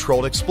produce a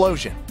controlled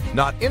explosion,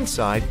 not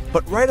inside,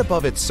 but right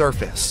above its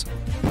surface.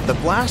 The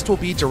blast will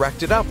be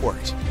directed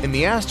upward, and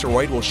the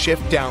asteroid will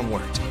shift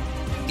downward.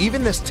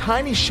 Even this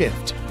tiny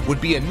shift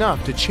would be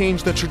enough to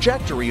change the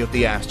trajectory of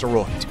the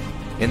asteroid,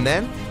 and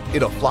then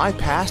it'll fly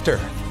past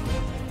Earth.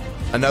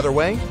 Another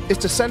way is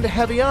to send a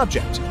heavy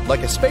object,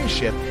 like a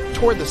spaceship,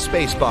 toward the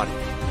space body.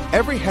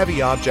 Every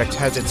heavy object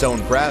has its own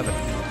gravity,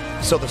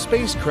 so the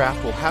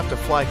spacecraft will have to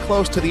fly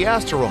close to the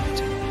asteroid,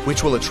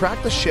 which will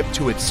attract the ship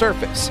to its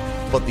surface,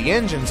 but the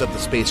engines of the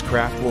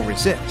spacecraft will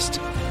resist.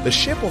 The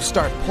ship will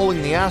start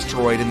pulling the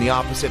asteroid in the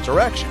opposite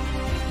direction.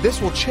 This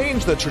will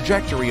change the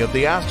trajectory of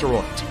the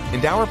asteroid,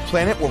 and our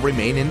planet will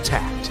remain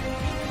intact.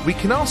 We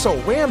can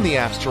also ram the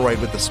asteroid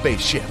with the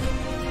spaceship.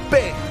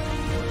 Bam!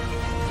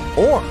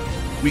 Or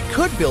we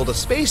could build a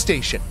space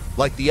station,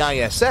 like the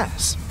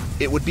ISS.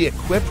 It would be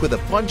equipped with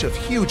a bunch of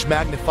huge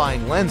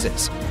magnifying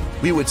lenses.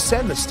 We would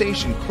send the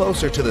station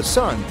closer to the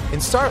Sun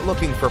and start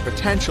looking for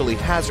potentially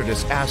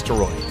hazardous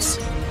asteroids.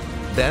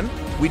 Then,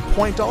 we'd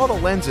point all the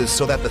lenses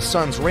so that the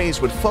Sun's rays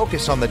would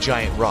focus on the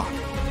giant rock.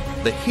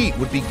 The heat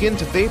would begin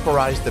to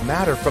vaporize the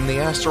matter from the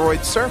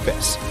asteroid's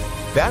surface.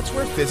 That's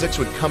where physics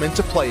would come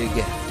into play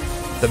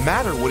again. The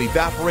matter would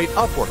evaporate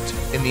upward,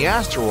 and the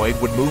asteroid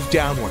would move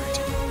downward.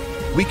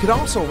 We could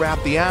also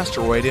wrap the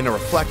asteroid in a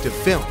reflective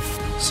film,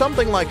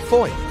 something like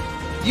foil.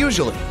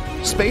 Usually,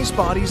 space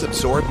bodies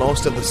absorb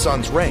most of the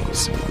Sun's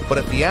rays, but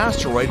if the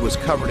asteroid was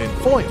covered in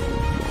foil,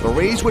 the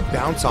rays would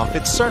bounce off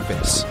its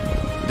surface.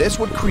 This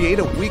would create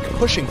a weak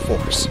pushing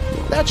force.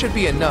 That should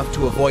be enough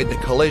to avoid the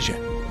collision.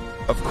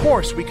 Of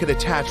course, we could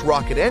attach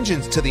rocket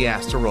engines to the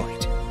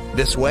asteroid.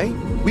 This way,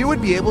 we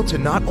would be able to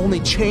not only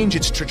change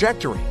its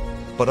trajectory,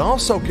 but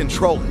also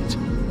control it.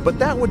 But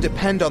that would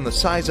depend on the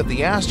size of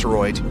the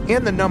asteroid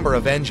and the number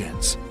of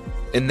engines.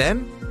 And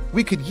then,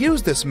 we could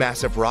use this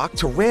massive rock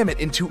to ram it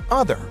into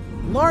other,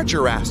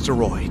 larger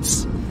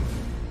asteroids.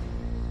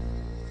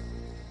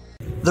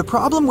 The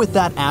problem with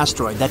that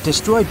asteroid that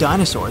destroyed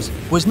dinosaurs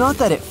was not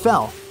that it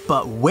fell,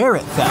 but where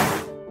it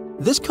fell.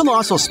 This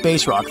colossal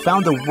space rock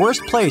found the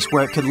worst place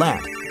where it could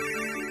land.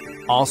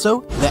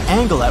 Also, the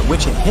angle at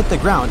which it hit the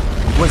ground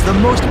was the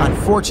most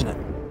unfortunate.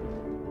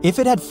 If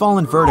it had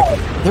fallen vertically,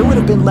 there would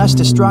have been less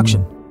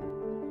destruction.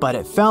 But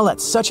it fell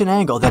at such an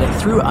angle that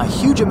it threw a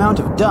huge amount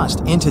of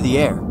dust into the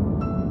air.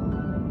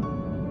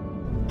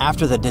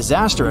 After the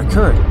disaster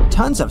occurred,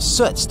 tons of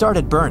soot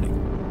started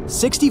burning.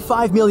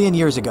 65 million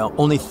years ago,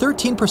 only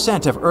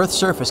 13% of Earth's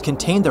surface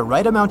contained the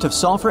right amount of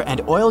sulfur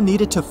and oil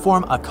needed to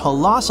form a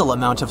colossal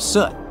amount of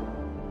soot.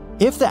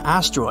 If the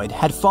asteroid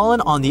had fallen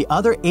on the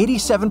other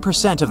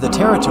 87% of the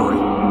territory,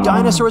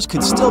 dinosaurs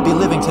could still be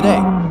living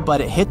today,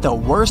 but it hit the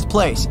worst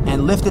place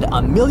and lifted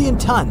 1 million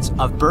tons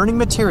of burning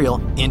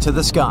material into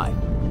the sky.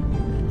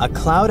 A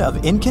cloud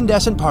of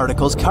incandescent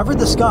particles covered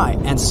the sky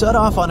and set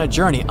off on a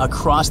journey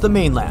across the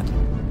mainland.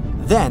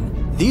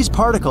 Then, these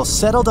particles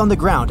settled on the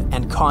ground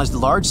and caused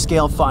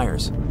large-scale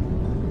fires.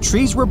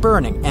 Trees were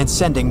burning and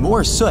sending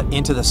more soot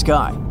into the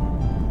sky.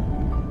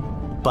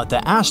 But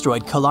the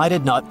asteroid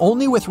collided not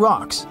only with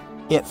rocks,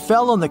 it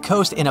fell on the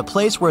coast in a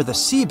place where the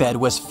seabed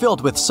was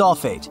filled with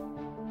sulfate.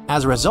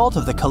 As a result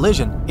of the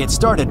collision, it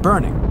started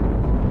burning,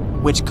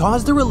 which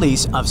caused the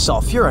release of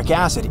sulfuric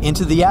acid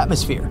into the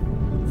atmosphere.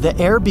 The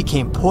air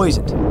became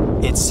poisoned.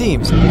 It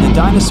seems the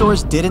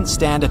dinosaurs didn't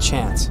stand a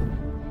chance.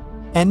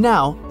 And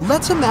now,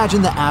 let's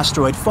imagine the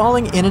asteroid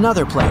falling in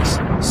another place,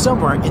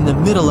 somewhere in the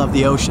middle of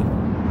the ocean.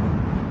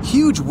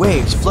 Huge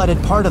waves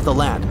flooded part of the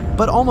land,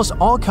 but almost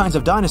all kinds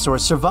of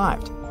dinosaurs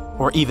survived.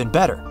 Or even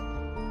better,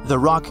 the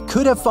rock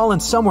could have fallen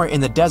somewhere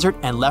in the desert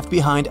and left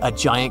behind a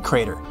giant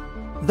crater.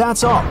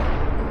 That's all.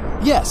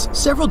 Yes,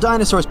 several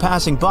dinosaurs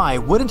passing by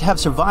wouldn't have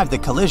survived the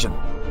collision,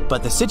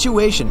 but the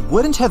situation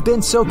wouldn't have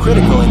been so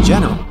critical in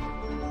general.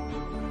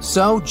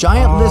 So,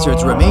 giant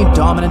lizards remain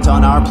dominant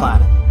on our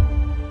planet.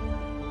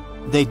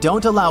 They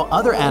don't allow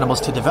other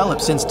animals to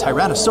develop since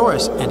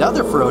Tyrannosaurus and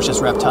other ferocious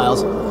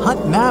reptiles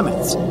hunt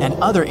mammoths and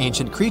other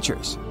ancient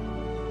creatures.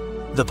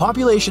 The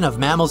population of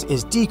mammals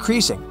is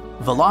decreasing.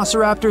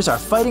 Velociraptors are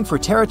fighting for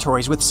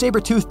territories with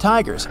saber-toothed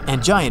tigers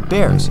and giant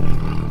bears.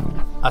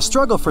 A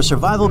struggle for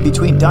survival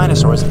between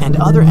dinosaurs and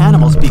other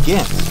animals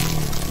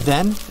begins.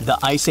 Then, the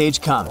Ice Age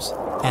comes,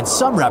 and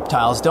some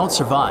reptiles don't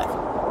survive.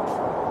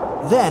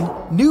 Then,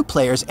 new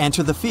players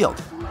enter the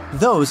field.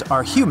 Those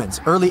are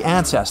humans' early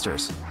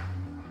ancestors.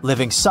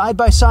 Living side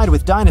by side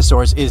with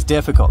dinosaurs is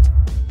difficult.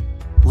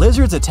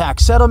 Lizards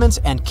attack settlements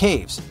and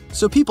caves,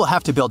 so people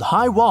have to build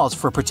high walls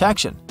for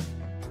protection.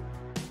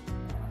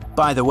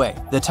 By the way,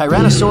 the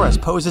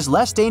Tyrannosaurus poses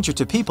less danger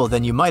to people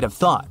than you might have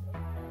thought.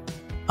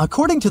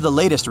 According to the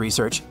latest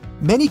research,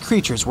 many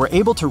creatures were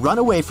able to run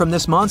away from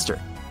this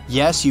monster.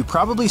 Yes, you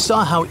probably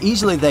saw how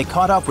easily they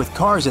caught up with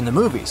cars in the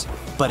movies,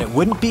 but it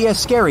wouldn't be as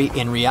scary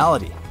in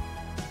reality.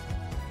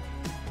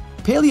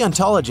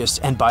 Paleontologists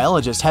and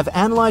biologists have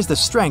analyzed the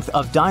strength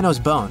of dino's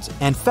bones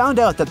and found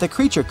out that the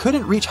creature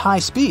couldn't reach high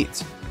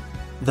speeds.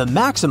 The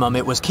maximum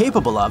it was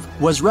capable of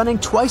was running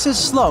twice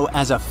as slow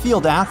as a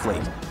field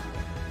athlete.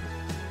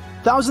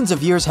 Thousands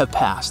of years have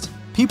passed.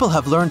 People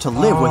have learned to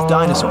live with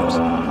dinosaurs.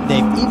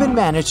 They've even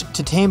managed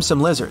to tame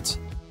some lizards.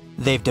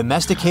 They've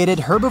domesticated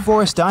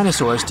herbivorous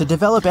dinosaurs to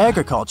develop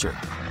agriculture.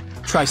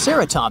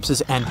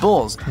 Triceratopses and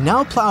bulls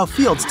now plow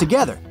fields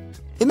together.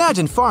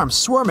 Imagine farms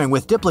swarming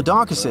with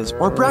diplodocuses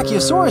or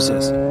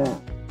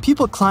brachiosauruses.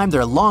 People climb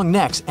their long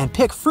necks and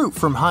pick fruit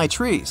from high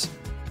trees.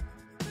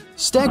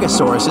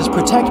 Stegosauruses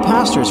protect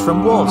pastures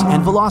from wolves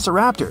and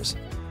velociraptors.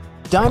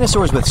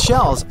 Dinosaurs with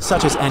shells,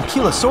 such as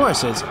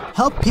ankylosauruses,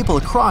 help people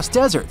cross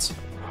deserts.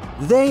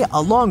 They,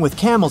 along with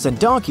camels and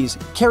donkeys,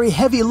 carry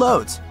heavy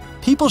loads.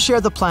 People share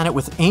the planet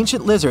with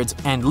ancient lizards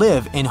and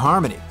live in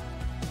harmony.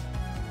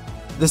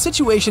 The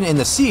situation in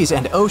the seas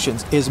and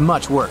oceans is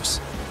much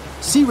worse.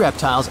 Sea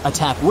reptiles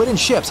attack wooden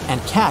ships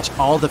and catch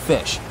all the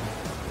fish.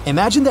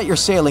 Imagine that you're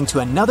sailing to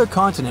another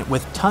continent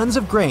with tons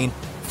of grain,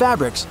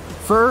 fabrics,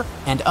 fur,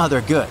 and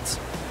other goods.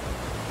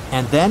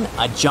 And then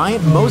a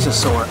giant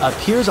mosasaur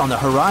appears on the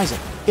horizon.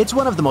 It's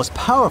one of the most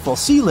powerful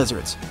sea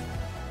lizards.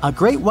 A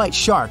great white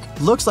shark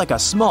looks like a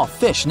small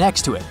fish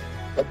next to it.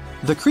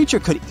 The creature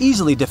could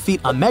easily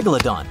defeat a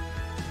megalodon.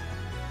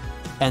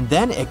 And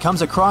then it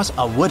comes across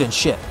a wooden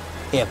ship.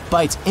 It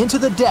bites into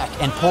the deck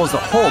and pulls the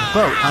whole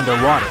boat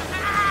underwater.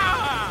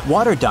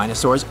 Water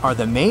dinosaurs are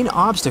the main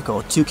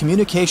obstacle to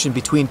communication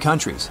between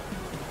countries.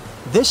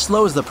 This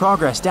slows the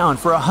progress down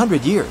for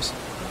 100 years.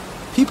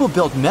 People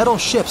built metal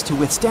ships to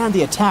withstand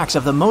the attacks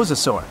of the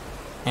mosasaur.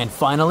 And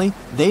finally,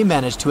 they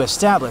managed to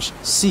establish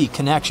sea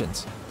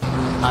connections.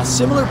 A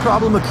similar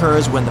problem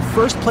occurs when the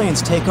first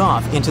planes take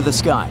off into the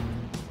sky.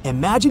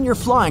 Imagine you're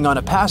flying on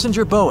a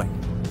passenger Boeing.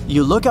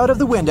 You look out of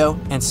the window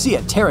and see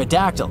a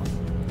pterodactyl.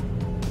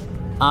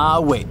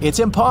 Wait, it's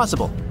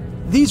impossible.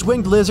 These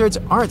winged lizards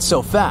aren't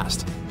so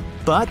fast,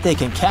 but they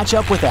can catch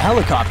up with a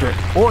helicopter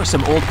or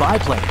some old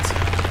biplanes.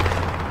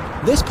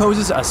 This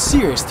poses a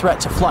serious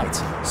threat to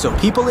flights, so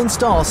people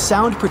install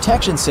sound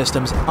protection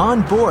systems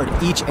on board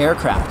each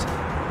aircraft.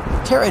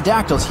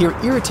 Pterodactyls hear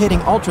irritating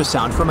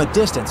ultrasound from a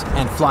distance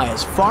and fly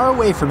as far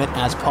away from it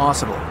as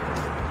possible.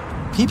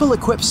 People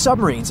equip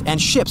submarines and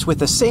ships with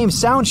the same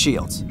sound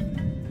shields.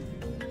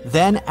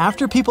 Then,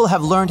 after people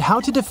have learned how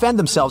to defend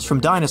themselves from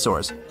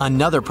dinosaurs,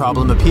 another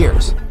problem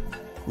appears.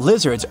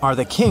 Lizards are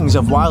the kings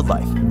of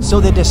wildlife, so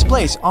they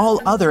displace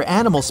all other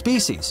animal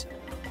species.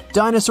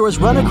 Dinosaurs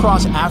run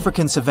across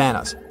African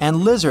savannas, and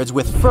lizards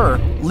with fur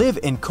live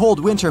in cold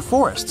winter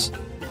forests.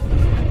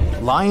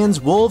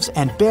 Lions, wolves,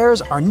 and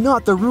bears are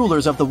not the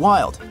rulers of the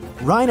wild.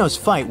 Rhinos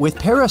fight with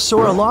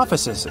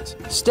Parasaurolophuses.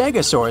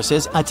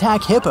 Stegosauruses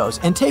attack hippos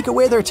and take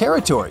away their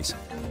territories.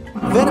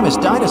 Venomous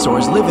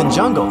dinosaurs live in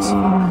jungles.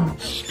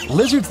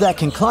 Lizards that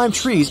can climb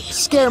trees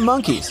scare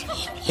monkeys.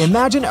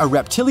 Imagine a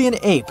reptilian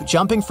ape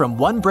jumping from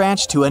one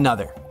branch to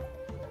another.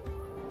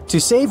 To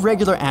save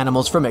regular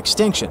animals from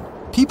extinction,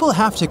 people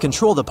have to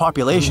control the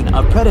population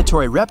of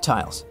predatory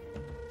reptiles.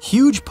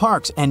 Huge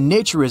parks and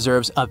nature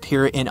reserves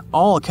appear in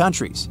all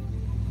countries.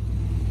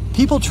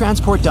 People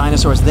transport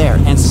dinosaurs there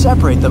and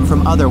separate them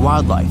from other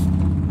wildlife.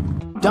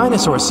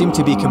 Dinosaurs seem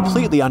to be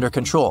completely under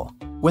control.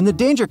 When the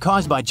danger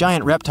caused by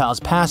giant reptiles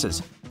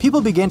passes,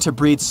 people begin to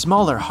breed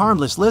smaller,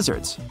 harmless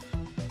lizards.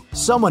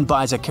 Someone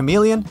buys a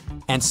chameleon,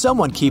 and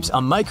someone keeps a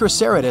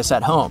Microceratus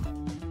at home.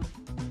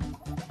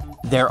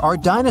 There are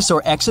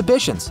dinosaur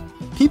exhibitions.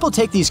 People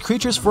take these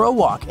creatures for a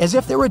walk as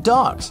if they were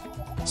dogs.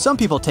 Some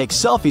people take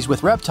selfies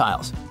with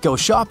reptiles, go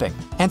shopping,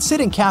 and sit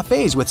in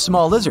cafes with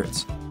small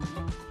lizards.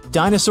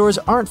 Dinosaurs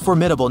aren't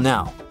formidable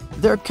now.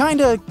 They're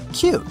kinda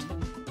cute.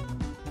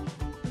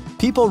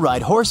 People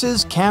ride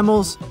horses,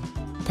 camels,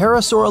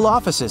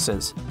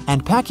 Parasaurolophuses,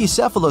 and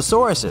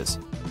Pachycephalosauruses.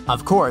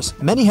 Of course,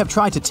 many have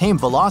tried to tame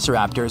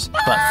velociraptors,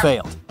 but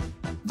failed.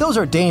 Those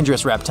are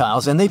dangerous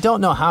reptiles and they don't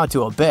know how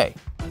to obey.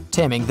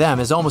 Taming them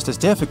is almost as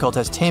difficult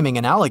as taming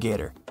an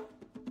alligator.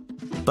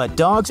 But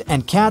dogs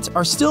and cats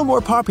are still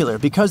more popular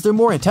because they're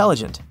more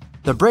intelligent.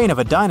 The brain of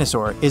a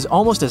dinosaur is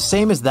almost the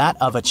same as that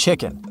of a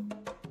chicken.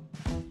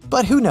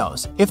 But who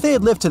knows, if they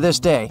had lived to this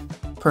day,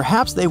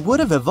 perhaps they would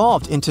have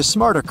evolved into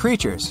smarter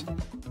creatures.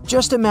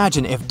 Just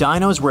imagine if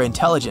dinos were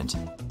intelligent.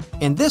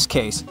 In this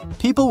case,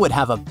 people would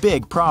have a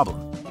big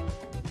problem.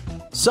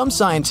 Some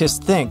scientists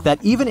think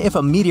that even if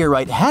a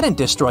meteorite hadn't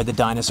destroyed the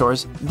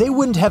dinosaurs, they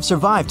wouldn't have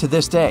survived to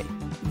this day.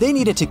 They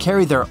needed to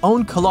carry their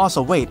own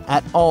colossal weight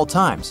at all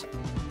times.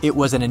 It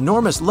was an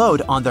enormous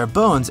load on their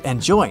bones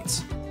and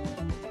joints.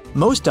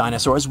 Most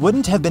dinosaurs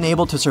wouldn't have been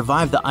able to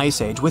survive the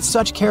Ice Age with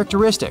such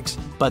characteristics,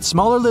 but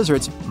smaller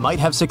lizards might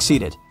have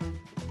succeeded.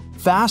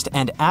 Fast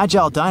and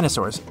agile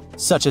dinosaurs,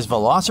 such as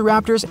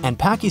velociraptors and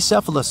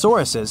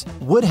pachycephalosauruses,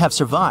 would have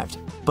survived,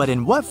 but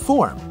in what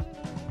form?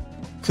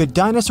 Could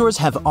dinosaurs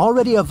have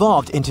already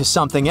evolved into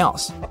something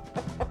else?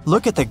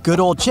 Look at the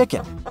good old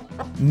chicken.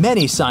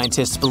 Many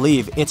scientists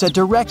believe it's a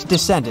direct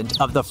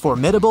descendant of the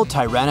formidable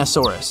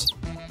Tyrannosaurus.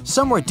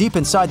 Somewhere deep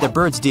inside the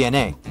bird's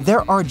DNA,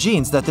 there are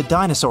genes that the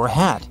dinosaur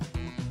had.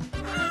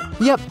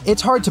 Yep,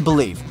 it's hard to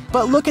believe,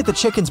 but look at the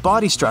chicken's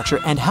body structure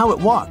and how it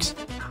walks.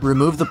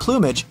 Remove the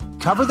plumage,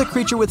 cover the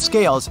creature with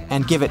scales,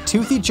 and give it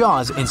toothy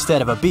jaws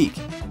instead of a beak.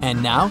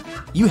 And now,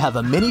 you have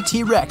a mini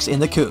T-Rex in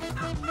the coop.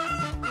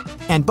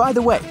 And by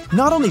the way,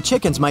 not only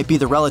chickens might be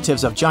the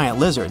relatives of giant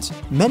lizards,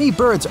 many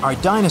birds are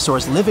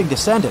dinosaurs' living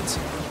descendants.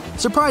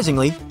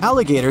 Surprisingly,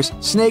 alligators,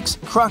 snakes,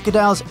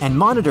 crocodiles, and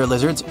monitor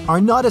lizards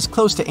are not as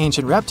close to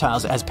ancient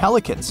reptiles as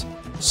pelicans,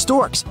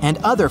 storks, and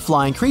other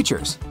flying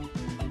creatures.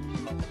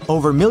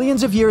 Over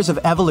millions of years of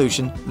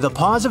evolution, the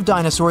paws of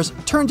dinosaurs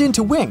turned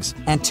into wings,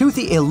 and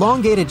toothy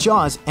elongated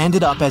jaws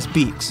ended up as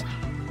beaks.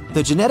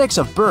 The genetics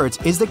of birds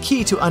is the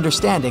key to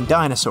understanding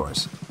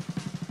dinosaurs.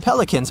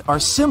 Pelicans are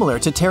similar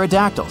to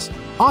pterodactyls,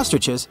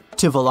 ostriches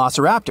to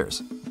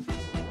velociraptors.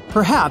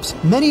 Perhaps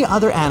many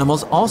other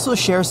animals also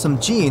share some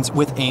genes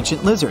with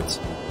ancient lizards.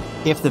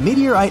 If the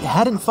meteorite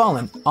hadn't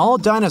fallen, all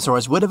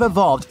dinosaurs would have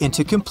evolved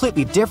into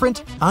completely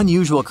different,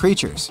 unusual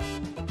creatures.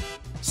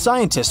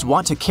 Scientists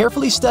want to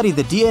carefully study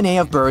the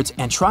DNA of birds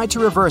and try to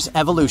reverse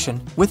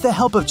evolution with the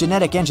help of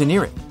genetic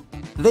engineering.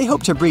 They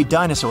hope to breed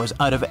dinosaurs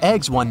out of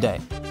eggs one day.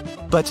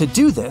 But to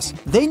do this,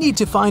 they need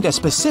to find a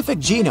specific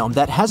genome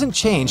that hasn't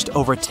changed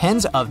over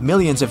tens of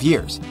millions of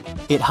years.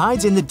 It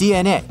hides in the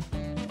DNA.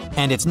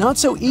 And it's not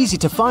so easy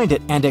to find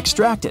it and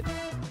extract it.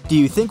 Do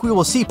you think we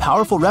will see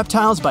powerful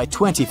reptiles by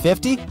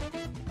 2050?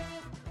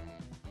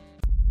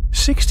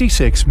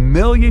 66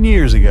 million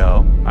years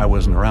ago, I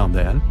wasn't around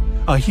then,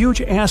 a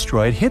huge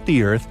asteroid hit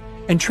the Earth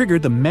and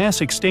triggered the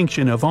mass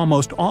extinction of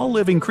almost all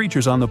living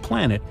creatures on the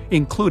planet,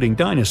 including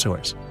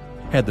dinosaurs.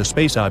 Had the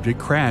space object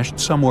crashed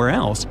somewhere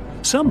else,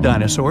 some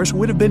dinosaurs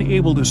would have been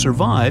able to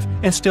survive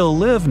and still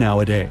live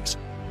nowadays.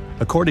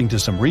 According to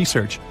some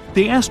research,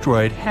 the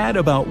asteroid had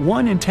about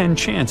 1 in 10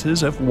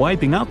 chances of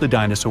wiping out the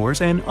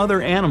dinosaurs and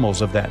other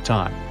animals of that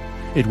time.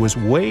 It was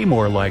way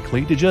more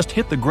likely to just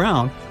hit the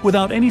ground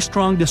without any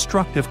strong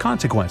destructive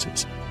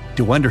consequences.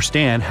 To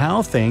understand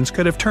how things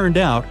could have turned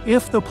out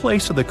if the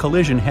place of the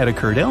collision had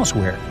occurred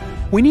elsewhere,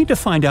 we need to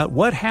find out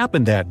what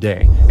happened that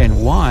day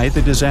and why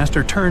the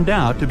disaster turned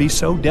out to be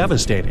so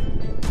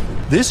devastating.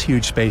 This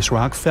huge space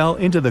rock fell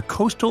into the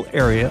coastal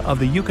area of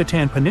the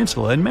Yucatan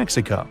Peninsula in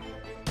Mexico.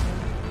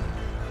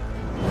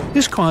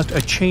 This caused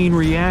a chain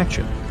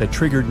reaction that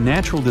triggered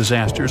natural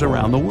disasters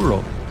around the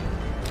world.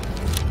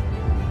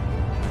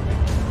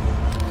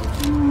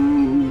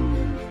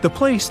 The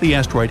place the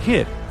asteroid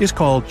hit is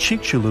called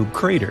Chicxulub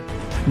Crater.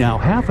 Now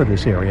half of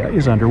this area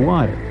is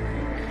underwater.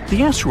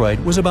 The asteroid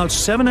was about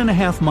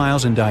 7.5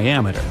 miles in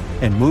diameter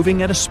and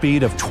moving at a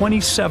speed of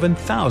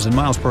 27,000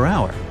 miles per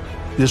hour.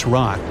 This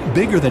rock,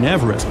 bigger than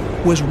Everest,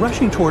 was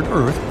rushing toward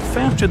Earth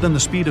faster than the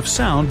speed of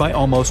sound by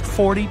almost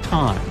 40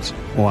 times.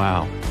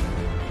 Wow.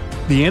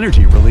 The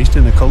energy released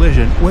in the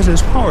collision was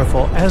as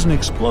powerful as an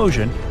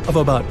explosion of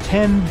about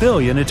 10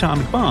 billion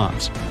atomic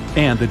bombs,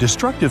 and the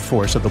destructive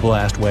force of the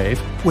blast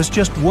wave was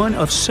just one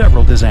of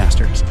several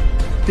disasters.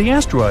 The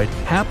asteroid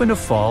happened to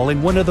fall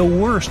in one of the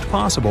worst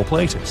possible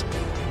places,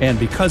 and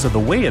because of the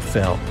way it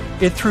fell,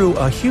 it threw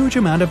a huge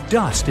amount of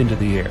dust into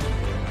the air.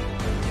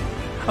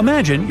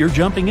 Imagine you're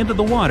jumping into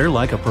the water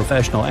like a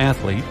professional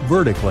athlete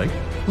vertically,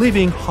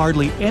 leaving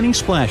hardly any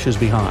splashes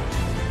behind.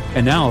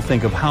 And now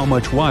think of how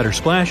much water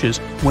splashes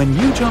when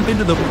you jump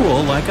into the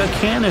pool like a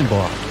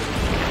cannonball.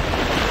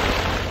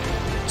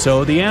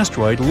 So the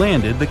asteroid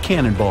landed the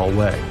cannonball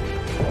way.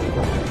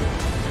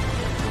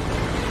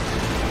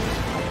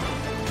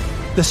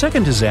 The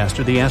second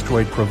disaster the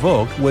asteroid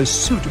provoked was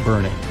soot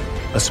burning.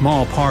 A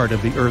small part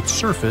of the Earth's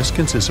surface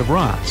consists of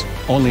rocks.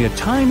 Only a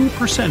tiny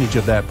percentage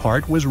of that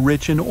part was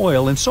rich in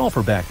oil and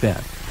sulfur back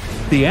then.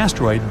 The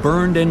asteroid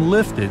burned and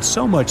lifted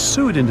so much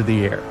soot into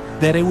the air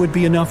that it would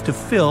be enough to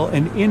fill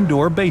an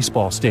indoor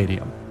baseball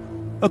stadium.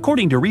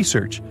 According to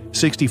research,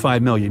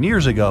 65 million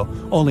years ago,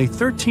 only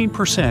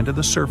 13% of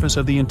the surface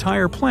of the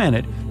entire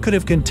planet could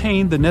have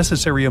contained the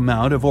necessary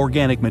amount of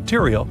organic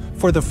material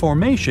for the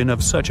formation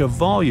of such a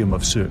volume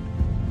of soot.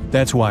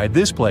 That's why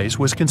this place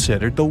was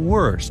considered the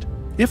worst.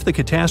 If the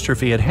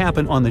catastrophe had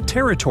happened on the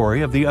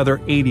territory of the other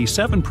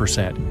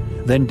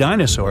 87%, then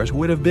dinosaurs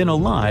would have been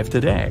alive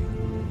today.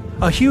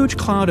 A huge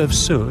cloud of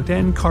soot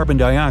and carbon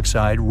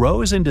dioxide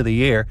rose into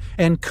the air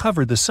and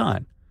covered the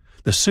sun.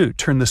 The soot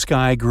turned the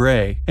sky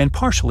gray and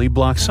partially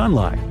blocked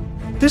sunlight.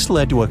 This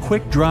led to a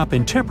quick drop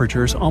in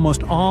temperatures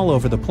almost all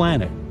over the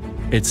planet.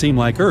 It seemed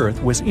like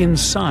Earth was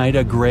inside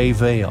a gray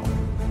veil.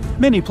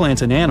 Many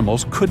plants and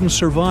animals couldn't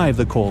survive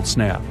the cold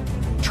snap.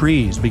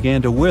 Trees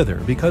began to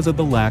wither because of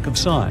the lack of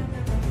sun.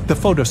 The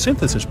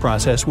photosynthesis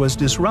process was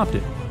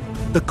disrupted.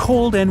 The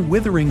cold and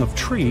withering of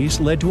trees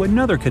led to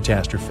another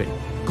catastrophe: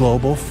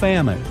 global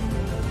famine.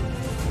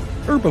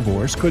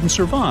 Herbivores couldn't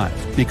survive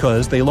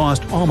because they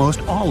lost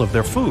almost all of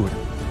their food.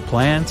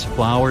 Plants,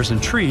 flowers,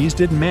 and trees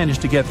didn't manage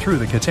to get through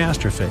the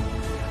catastrophe.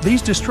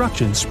 These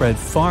destructions spread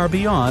far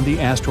beyond the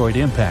asteroid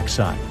impact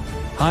site.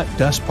 Hot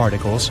dust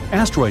particles,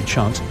 asteroid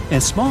chunks,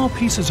 and small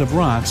pieces of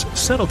rocks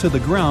settled to the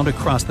ground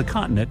across the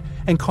continent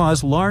and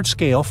caused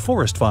large-scale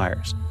forest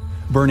fires.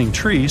 Burning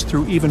trees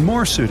threw even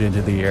more soot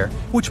into the air,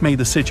 which made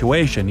the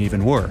situation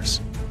even worse.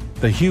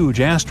 The huge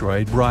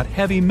asteroid brought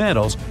heavy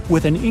metals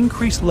with an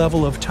increased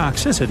level of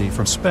toxicity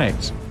from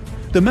space.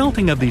 The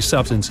melting of these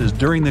substances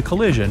during the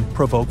collision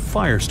provoked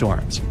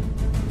firestorms.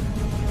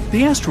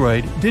 The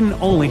asteroid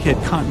didn't only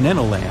hit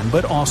continental land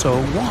but also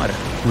water,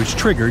 which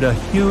triggered a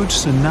huge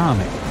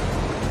tsunami.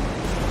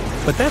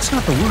 But that's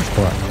not the worst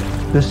part.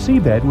 The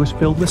seabed was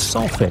filled with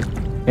sulfate,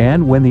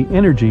 and when the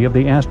energy of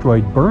the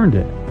asteroid burned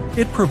it,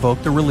 it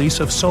provoked the release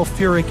of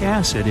sulfuric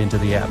acid into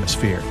the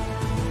atmosphere.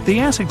 The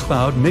acid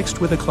cloud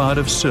mixed with a cloud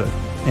of soot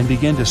and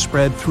began to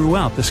spread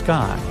throughout the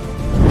sky.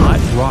 Hot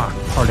rock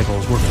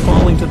particles were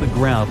falling to the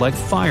ground like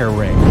fire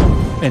rain.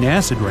 An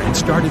acid rain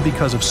started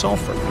because of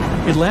sulfur.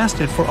 It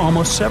lasted for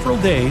almost several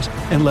days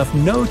and left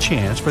no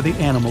chance for the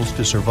animals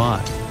to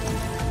survive.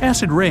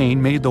 Acid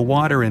rain made the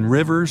water in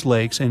rivers,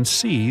 lakes, and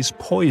seas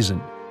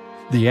poisoned.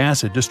 The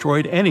acid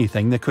destroyed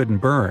anything that couldn't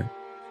burn.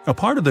 A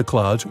part of the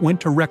clouds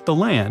went to wreck the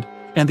land,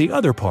 and the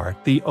other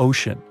part the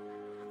ocean.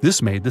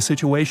 This made the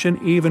situation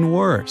even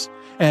worse,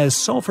 as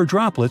sulfur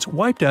droplets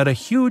wiped out a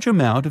huge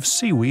amount of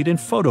seaweed and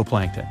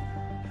phytoplankton.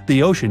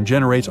 The ocean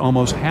generates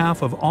almost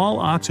half of all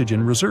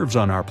oxygen reserves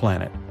on our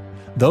planet.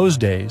 Those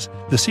days,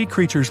 the sea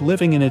creatures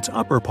living in its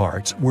upper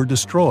parts were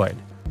destroyed.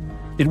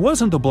 It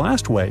wasn't the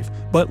blast wave,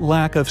 but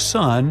lack of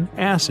sun,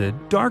 acid,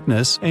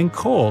 darkness, and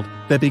cold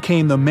that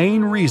became the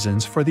main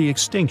reasons for the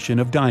extinction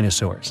of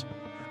dinosaurs.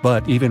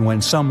 But even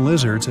when some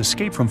lizards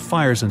escaped from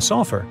fires and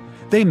sulfur,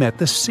 they met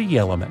the sea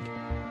element.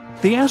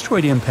 The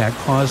asteroid impact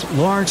caused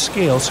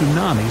large-scale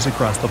tsunamis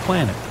across the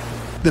planet.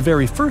 The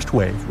very first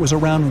wave was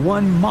around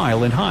 1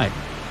 mile in height.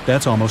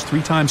 That's almost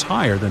 3 times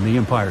higher than the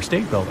Empire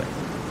State Building.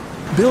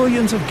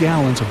 Billions of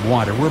gallons of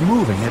water were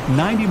moving at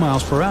 90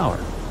 miles per hour.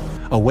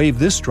 A wave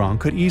this strong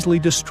could easily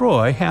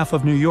destroy half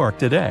of New York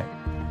today.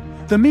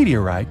 The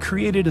meteorite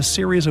created a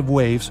series of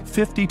waves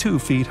 52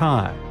 feet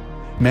high.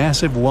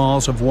 Massive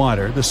walls of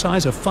water the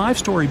size of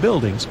 5-story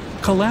buildings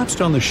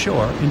collapsed on the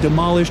shore and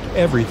demolished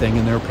everything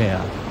in their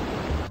path.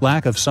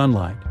 Lack of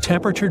sunlight,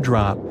 temperature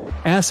drop,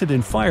 acid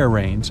and fire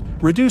rains,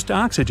 reduced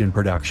oxygen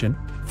production,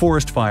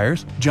 forest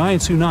fires,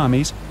 giant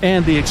tsunamis,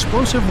 and the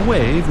explosive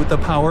wave with the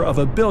power of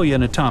 1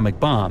 billion atomic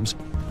bombs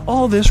 —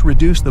 all this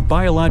reduced the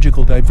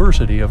biological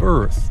diversity of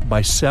Earth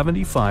by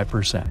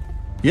 75%.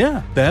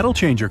 Yeah, that'll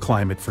change your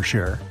climate for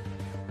sure.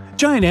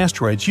 Giant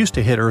asteroids used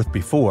to hit Earth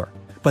before,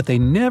 but they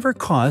never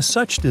caused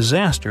such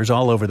disasters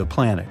all over the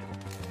planet.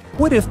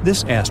 What if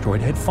this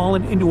asteroid had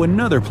fallen into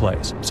another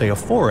place, say a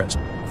forest,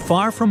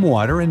 far from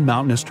water and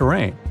mountainous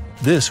terrain?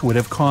 This would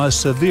have caused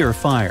severe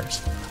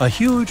fires. A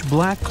huge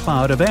black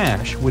cloud of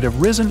ash would have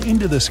risen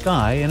into the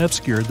sky and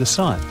obscured the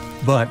sun.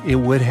 But it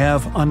would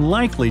have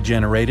unlikely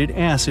generated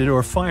acid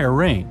or fire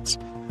rains.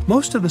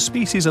 Most of the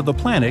species of the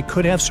planet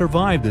could have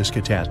survived this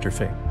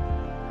catastrophe.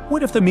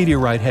 What if the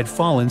meteorite had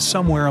fallen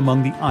somewhere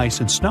among the ice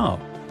and snow?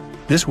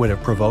 This would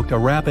have provoked a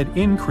rapid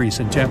increase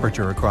in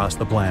temperature across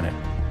the planet.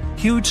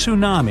 Huge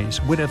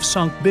tsunamis would have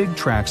sunk big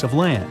tracts of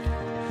land.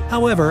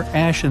 However,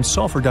 ash and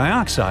sulfur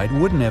dioxide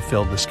wouldn't have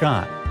filled the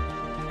sky.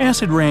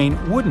 Acid rain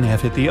wouldn't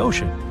have hit the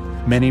ocean.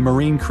 Many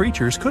marine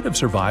creatures could have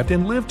survived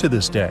and lived to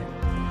this day.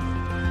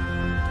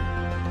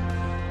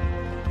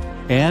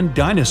 And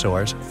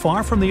dinosaurs,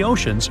 far from the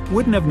oceans,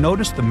 wouldn't have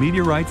noticed the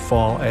meteorite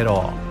fall at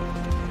all.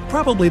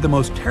 Probably the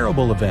most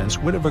terrible events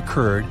would have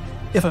occurred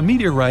if a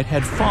meteorite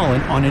had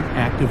fallen on an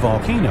active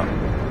volcano.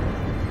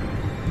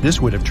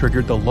 This would have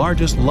triggered the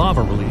largest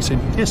lava release in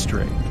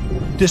history.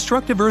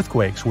 Destructive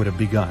earthquakes would have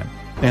begun,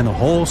 and the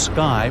whole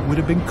sky would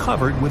have been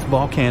covered with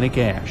volcanic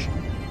ash.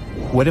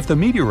 What if the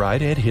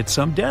meteorite had hit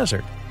some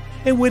desert?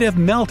 It would have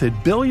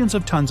melted billions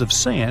of tons of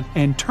sand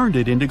and turned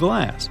it into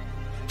glass.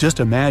 Just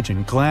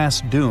imagine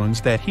glass dunes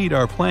that heat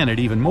our planet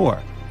even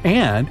more.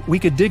 And we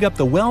could dig up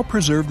the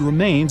well-preserved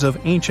remains of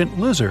ancient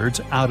lizards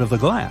out of the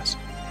glass.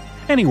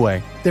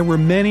 Anyway, there were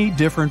many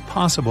different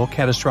possible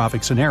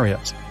catastrophic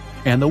scenarios,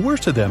 and the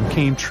worst of them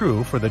came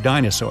true for the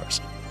dinosaurs.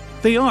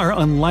 They are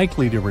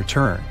unlikely to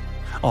return,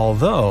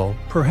 although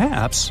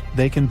perhaps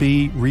they can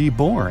be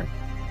reborn.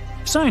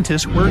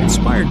 Scientists were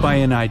inspired by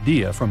an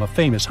idea from a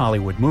famous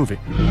Hollywood movie.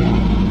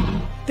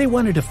 They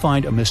wanted to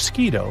find a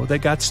mosquito that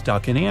got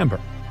stuck in amber.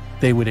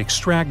 They would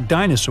extract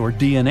dinosaur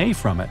DNA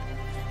from it.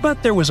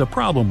 But there was a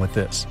problem with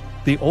this.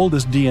 The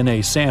oldest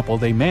DNA sample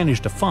they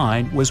managed to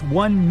find was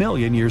 1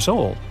 million years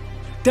old.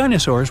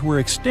 Dinosaurs were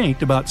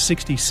extinct about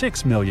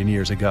 66 million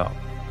years ago.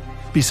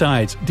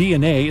 Besides,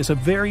 DNA is a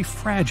very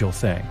fragile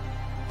thing.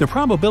 The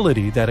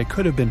probability that it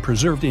could have been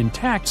preserved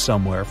intact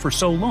somewhere for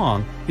so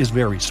long is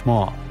very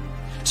small.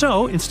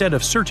 So, instead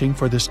of searching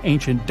for this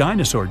ancient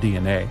dinosaur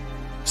DNA,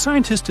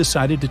 scientists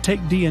decided to take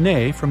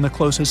DNA from the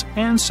closest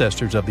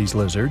ancestors of these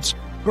lizards,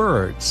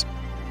 birds.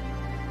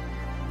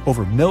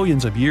 Over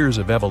millions of years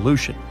of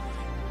evolution,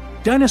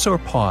 dinosaur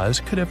paws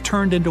could have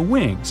turned into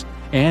wings,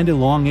 and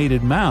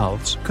elongated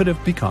mouths could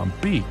have become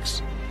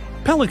beaks.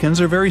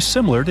 Pelicans are very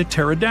similar to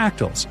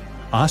pterodactyls,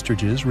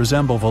 ostriches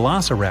resemble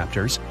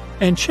velociraptors,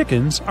 and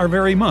chickens are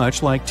very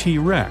much like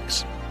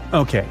T-Rex.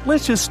 Okay,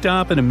 let's just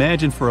stop and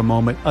imagine for a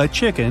moment a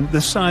chicken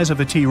the size of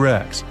a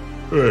T-Rex.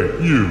 Hey,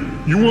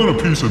 you want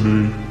a piece of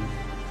me?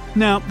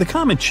 Now, the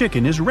common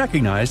chicken is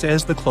recognized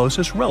as the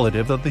closest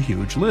relative of the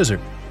huge lizard.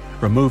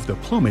 Remove the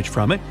plumage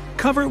from it,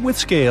 cover it with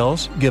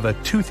scales, give a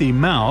toothy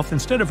mouth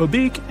instead of a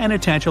beak, and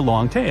attach a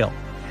long tail.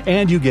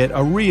 And you get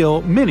a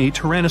real mini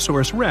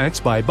Tyrannosaurus rex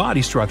by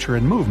body structure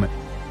and movement.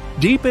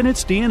 Deep in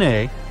its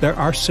DNA, there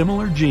are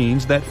similar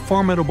genes that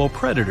formidable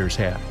predators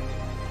have.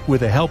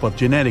 With the help of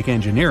genetic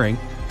engineering,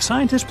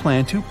 scientists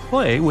plan to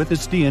play with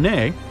its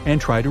DNA and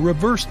try to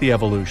reverse the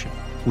evolution,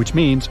 which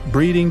means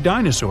breeding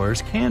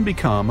dinosaurs can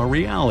become a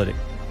reality.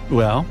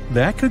 Well,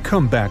 that could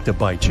come back to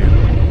bite you.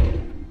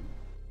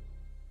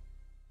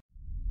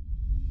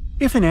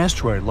 If an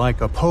asteroid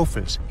like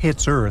Apophis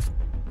hits Earth,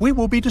 we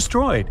will be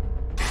destroyed.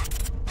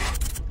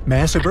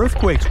 Massive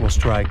earthquakes will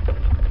strike,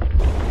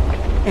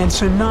 and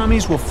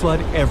tsunamis will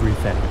flood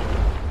everything.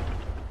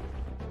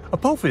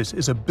 Apophis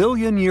is a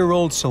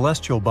billion-year-old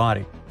celestial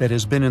body that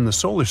has been in the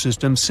solar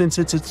system since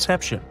its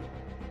inception.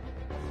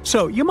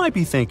 So you might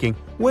be thinking,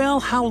 well,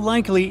 how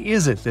likely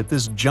is it that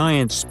this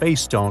giant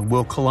space stone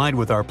will collide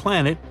with our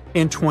planet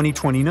in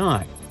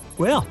 2029?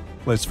 Well,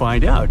 let's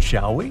find out,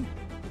 shall we?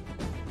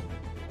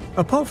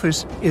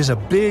 Apophis is a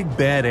big,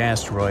 bad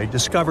asteroid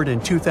discovered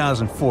in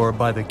 2004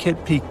 by the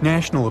Kitt Peak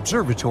National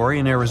Observatory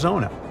in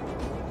Arizona.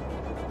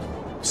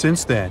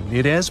 Since then,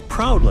 it has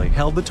proudly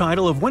held the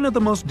title of one of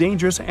the most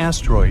dangerous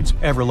asteroids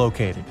ever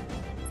located.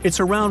 It's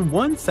around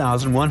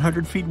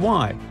 1,100 feet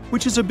wide,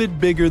 which is a bit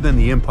bigger than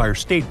the Empire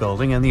State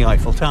Building and the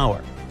Eiffel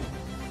Tower.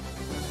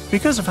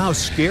 Because of how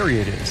scary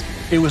it is,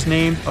 it was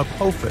named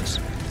Apophis,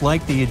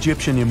 like the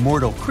Egyptian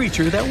immortal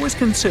creature that was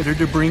considered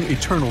to bring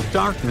eternal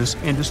darkness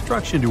and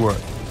destruction to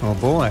Earth. Oh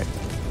boy.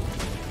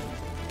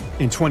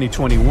 In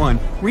 2021,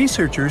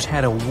 researchers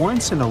had a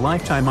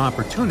once-in-a-lifetime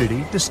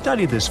opportunity to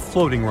study this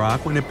floating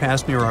rock when it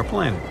passed near our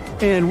planet,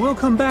 and we'll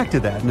come back to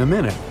that in a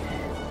minute.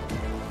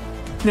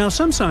 Now,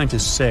 some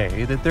scientists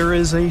say that there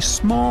is a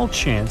small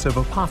chance of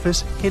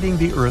Apophis hitting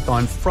the Earth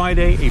on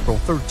Friday, April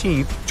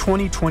 13,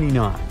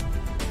 2029.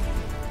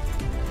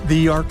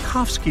 The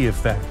Yarkovsky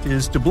effect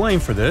is to blame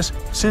for this,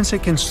 since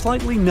it can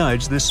slightly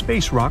nudge this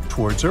space rock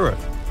towards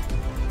Earth.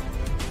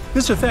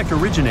 This effect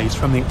originates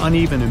from the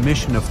uneven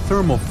emission of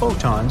thermal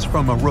photons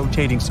from a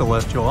rotating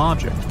celestial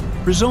object,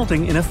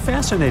 resulting in a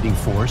fascinating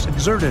force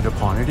exerted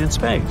upon it in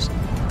space.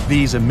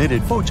 These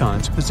emitted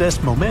photons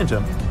possess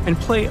momentum and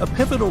play a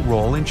pivotal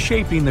role in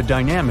shaping the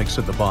dynamics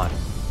of the body.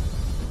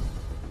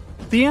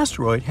 The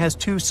asteroid has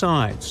two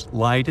sides,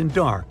 light and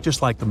dark,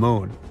 just like the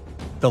Moon.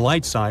 The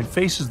light side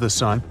faces the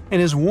Sun and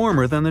is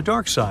warmer than the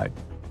dark side.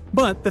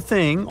 But the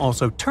thing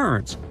also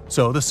turns,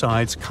 so the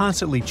sides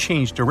constantly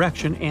change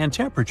direction and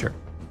temperature.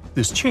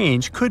 This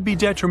change could be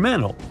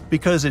detrimental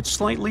because it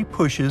slightly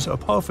pushes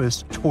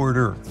Apophis toward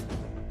Earth.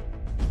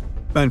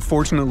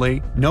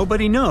 Unfortunately,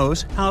 nobody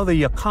knows how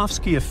the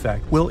Yarkovsky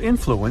effect will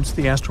influence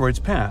the asteroid's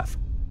path.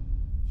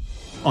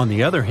 On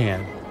the other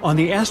hand, on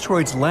the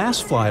asteroid's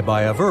last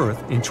flyby of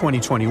Earth in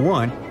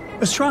 2021,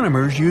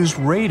 astronomers used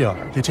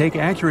radar to take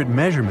accurate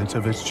measurements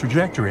of its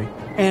trajectory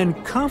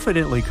and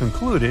confidently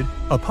concluded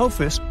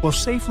Apophis will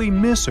safely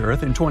miss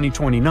Earth in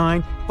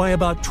 2029 by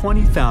about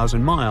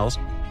 20,000 miles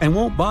and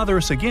won't bother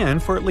us again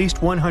for at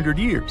least 100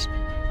 years.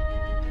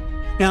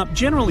 Now,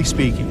 generally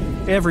speaking,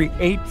 every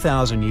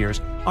 8,000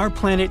 years, our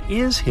planet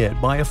is hit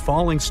by a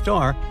falling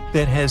star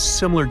that has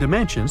similar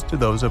dimensions to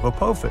those of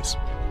Apophis.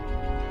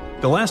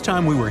 The last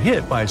time we were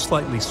hit by a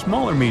slightly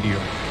smaller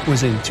meteor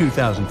was in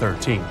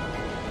 2013.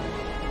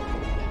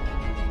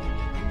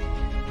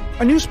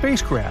 A new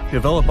spacecraft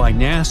developed by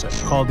NASA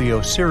called the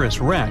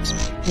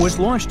OSIRIS-REx was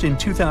launched in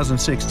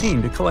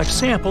 2016 to collect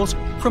samples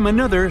from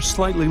another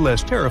slightly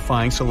less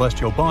terrifying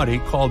celestial body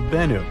called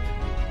Bennu.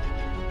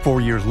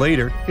 4 years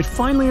later, it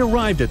finally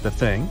arrived at the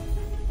thing,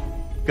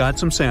 got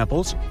some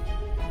samples,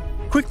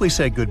 quickly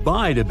said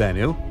goodbye to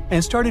Bennu,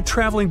 and started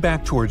traveling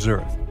back towards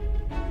Earth.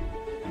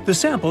 The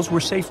samples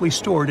were safely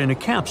stored in a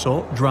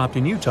capsule dropped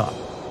in Utah.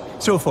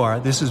 So far,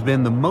 this has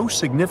been the most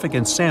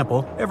significant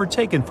sample ever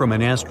taken from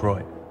an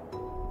asteroid.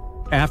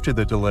 After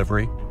the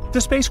delivery, the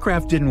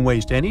spacecraft didn't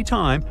waste any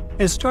time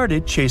and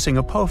started chasing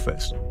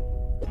Apophis.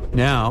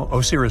 Now,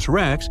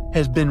 OSIRIS-REx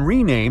has been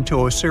renamed to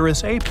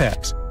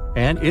OSIRIS-APEX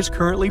and is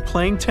currently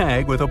playing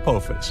tag with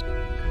Apophis.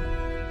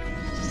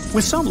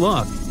 With some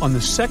luck, on the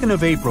 2nd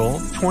of April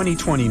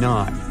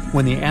 2029,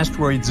 when the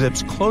asteroid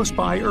zips close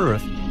by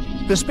Earth,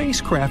 the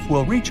spacecraft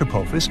will reach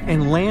Apophis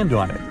and land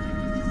on it.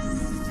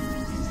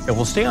 It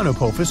will stay on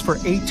Apophis for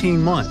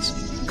 18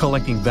 months,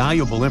 collecting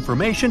valuable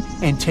information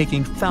and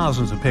taking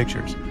thousands of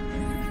pictures.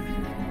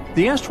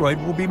 The asteroid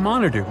will be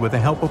monitored with the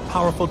help of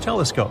powerful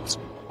telescopes.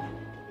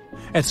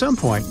 At some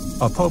point,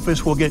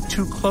 Apophis will get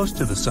too close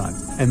to the Sun,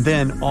 and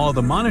then all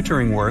the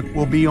monitoring work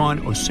will be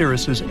on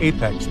OSIRIS's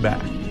apex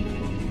back.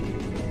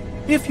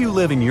 If you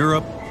live in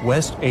Europe,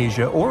 West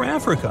Asia, or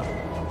Africa,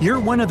 you're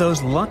one of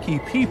those lucky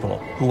people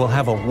who will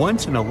have a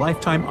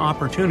once-in-a-lifetime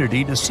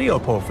opportunity to see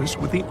Apophis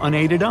with the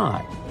unaided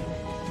eye.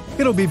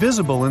 It'll be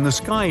visible in the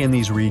sky in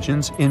these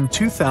regions in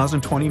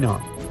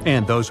 2029,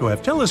 and those who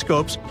have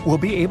telescopes will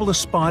be able to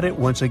spot it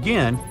once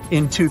again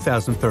in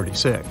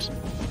 2036.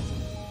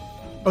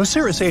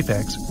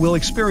 OSIRIS-APEX will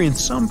experience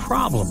some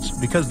problems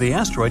because the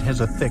asteroid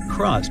has a thick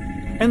crust,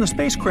 and the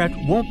spacecraft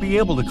won't be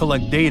able to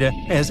collect data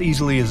as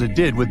easily as it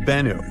did with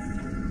Bennu.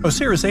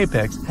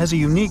 OSIRIS-APEX has a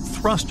unique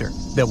thruster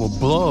that will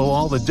blow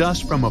all the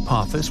dust from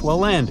Apophis while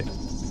landing.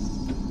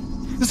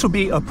 This will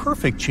be a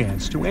perfect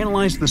chance to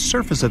analyze the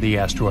surface of the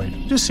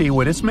asteroid to see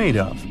what it's made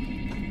of.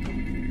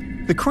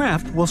 The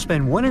craft will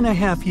spend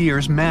 1.5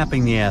 years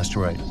mapping the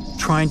asteroid,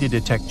 trying to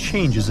detect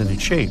changes in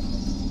its shape.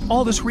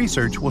 All this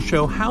research will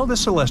show how the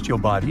celestial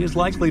body is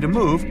likely to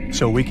move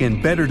so we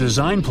can better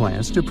design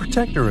plans to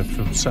protect Earth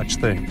from such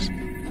things.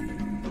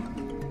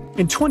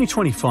 In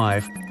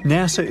 2025,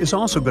 NASA is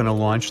also going to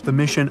launch the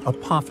mission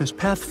Apophis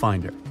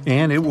Pathfinder,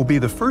 and it will be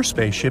the first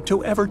spaceship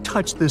to ever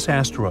touch this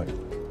asteroid.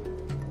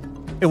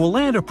 It will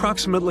land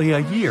approximately a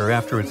year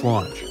after its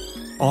launch.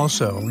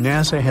 Also,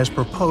 NASA has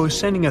proposed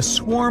sending a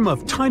swarm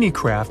of tiny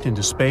craft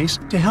into space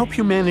to help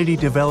humanity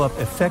develop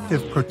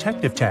effective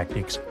protective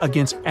tactics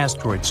against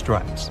asteroid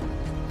strikes.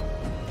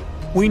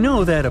 We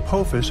know that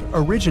Apophis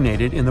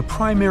originated in the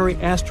primary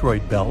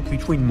asteroid belt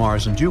between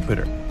Mars and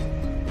Jupiter.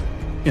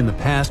 In the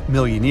past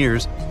million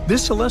years,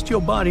 this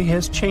celestial body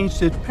has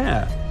changed its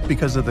path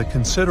because of the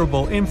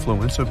considerable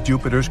influence of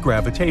Jupiter's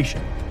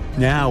gravitation.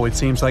 Now it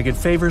seems like it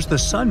favors the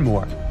Sun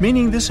more,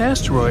 meaning this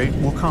asteroid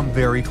will come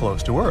very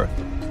close to Earth.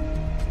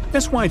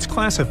 That's why it's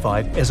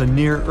classified as a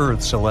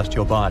near-Earth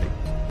celestial body.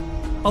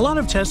 A lot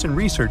of tests and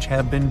research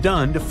have been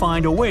done to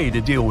find a way to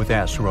deal with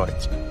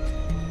asteroids.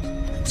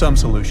 Some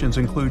solutions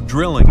include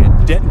drilling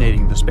and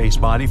detonating the space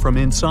body from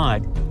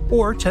inside,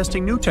 or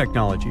testing new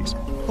technologies,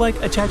 like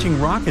attaching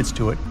rockets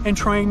to it and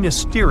trying to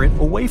steer it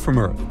away from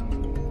Earth.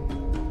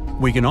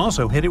 We can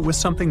also hit it with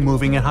something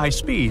moving at high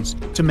speeds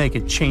to make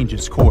it change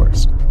its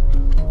course.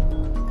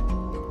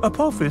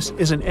 Apophis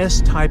is an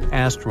S-type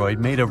asteroid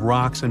made of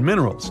rocks and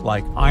minerals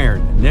like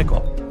iron and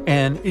nickel,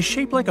 and is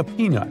shaped like a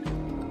peanut.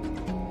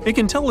 It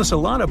can tell us a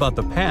lot about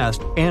the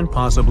past and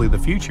possibly the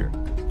future.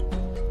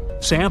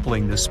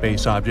 Sampling this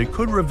space object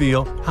could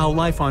reveal how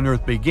life on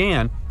Earth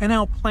began and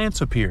how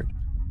plants appeared.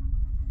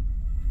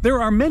 There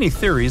are many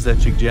theories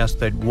that suggest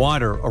that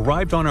water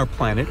arrived on our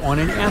planet on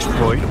an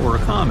asteroid or a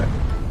comet.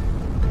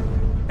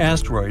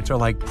 Asteroids are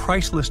like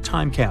priceless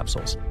time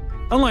capsules.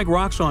 Unlike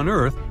rocks on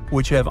Earth,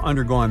 which have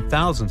undergone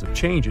thousands of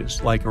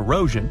changes, like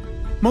erosion,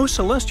 most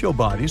celestial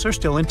bodies are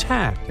still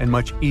intact and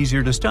much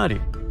easier to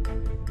study.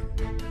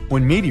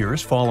 When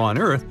meteors fall on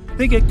Earth,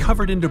 they get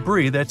covered in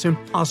debris that's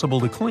impossible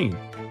to clean.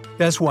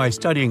 That's why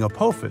studying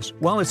Apophis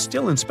while it's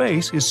still in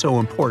space is so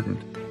important.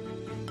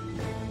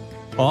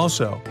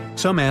 Also,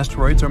 some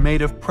asteroids are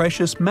made of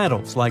precious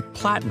metals like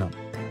platinum.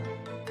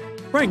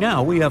 Right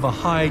now, we have a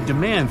high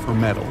demand for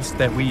metals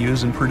that we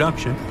use in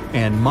production,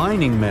 and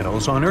mining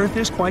metals on Earth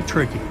is quite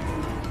tricky.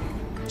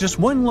 Just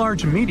one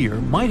large meteor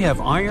might have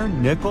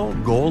iron, nickel,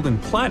 gold,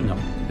 and platinum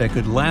that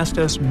could last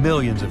us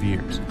millions of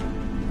years.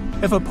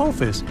 If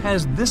Apophis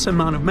has this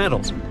amount of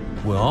metals,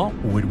 well,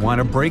 we'd want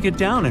to break it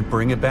down and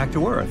bring it back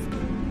to Earth.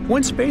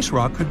 One space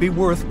rock could be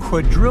worth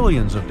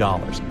quadrillions of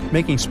dollars,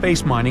 making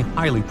space mining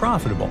highly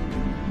profitable.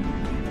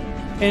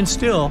 And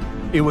still,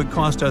 it would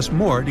cost us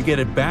more to get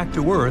it back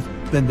to Earth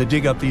than to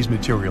dig up these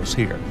materials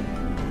here.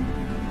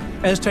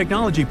 As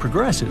technology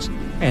progresses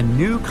and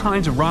new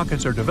kinds of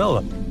rockets are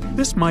developed,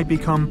 this might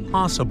become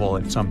possible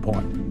at some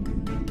point.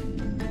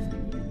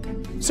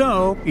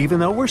 So, even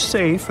though we're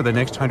safe for the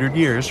next 100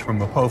 years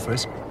from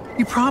Apophis,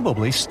 you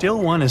probably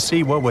still want to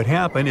see what would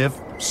happen if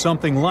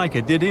something like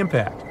it did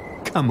impact.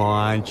 Come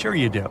on, sure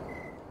you do.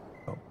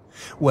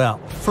 Well,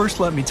 first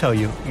let me tell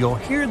you, you'll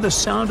hear the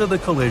sound of the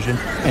collision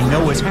and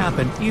know what's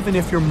happened even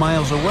if you're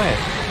miles away.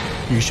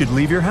 You should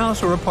leave your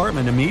house or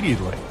apartment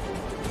immediately.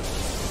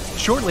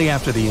 Shortly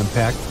after the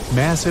impact,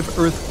 massive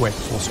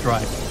earthquakes will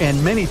strike,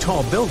 and many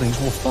tall buildings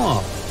will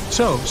fall.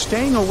 So,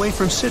 staying away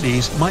from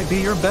cities might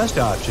be your best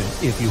option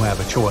if you have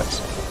a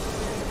choice.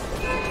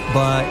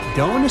 But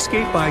don't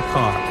escape by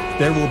car.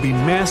 There will be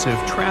massive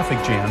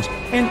traffic jams,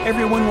 and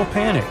everyone will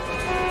panic.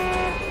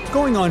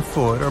 Going on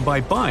foot or by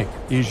bike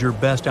is your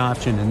best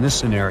option in this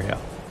scenario.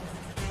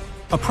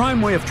 A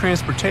prime way of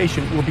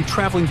transportation will be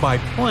traveling by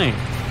plane,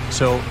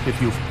 so if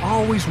you've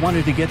always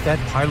wanted to get that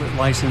pilot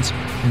license,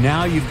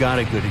 now you've got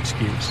a good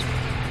excuse.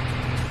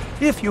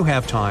 If you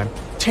have time,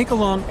 take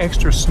along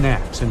extra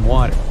snacks and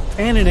water,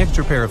 and an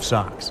extra pair of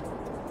socks.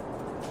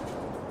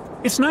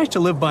 It's nice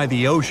to live by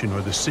the ocean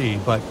or the sea,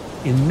 but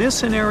in this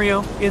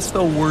scenario, it's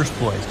the worst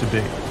place to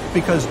be,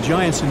 because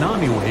giant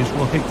tsunami waves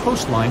will hit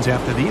coastlines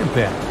after the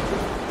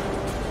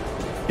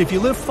impact. If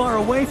you live far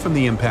away from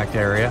the impact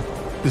area,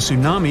 the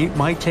tsunami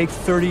might take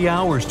 30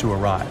 hours to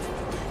arrive.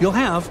 You'll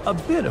have a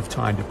bit of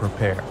time to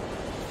prepare.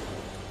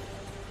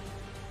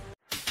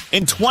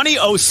 In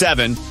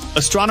 2007,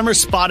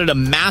 astronomers spotted a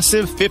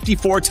massive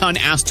 54-ton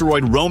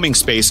asteroid roaming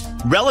space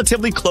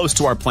relatively close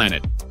to our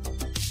planet.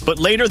 But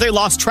later they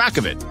lost track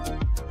of it.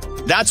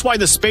 That's why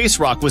the space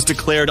rock was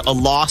declared a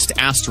lost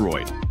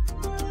asteroid.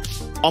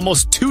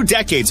 Almost 2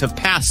 decades have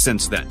passed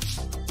since then.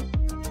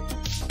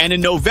 And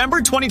in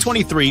November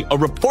 2023, a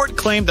report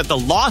claimed that the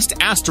lost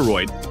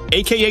asteroid,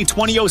 aka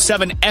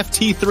 2007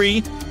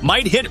 FT3,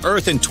 might hit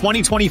Earth in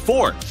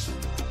 2024.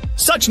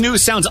 Such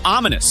news sounds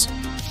ominous.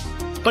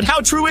 But how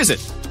true is it?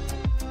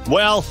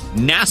 Well,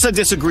 NASA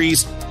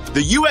disagrees.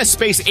 The U.S.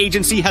 Space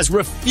Agency has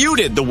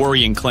refuted the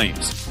worrying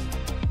claims.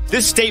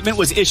 This statement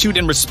was issued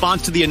in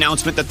response to the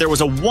announcement that there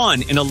was a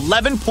 1 in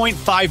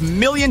 11.5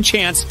 million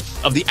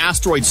chance of the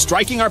asteroid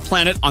striking our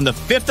planet on the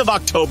 5th of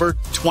October,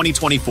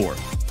 2024.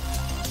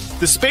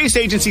 The space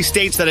agency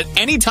states that at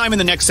any time in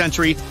the next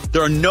century,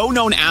 there are no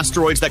known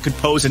asteroids that could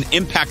pose an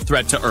impact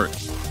threat to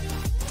Earth.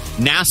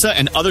 NASA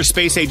and other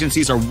space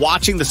agencies are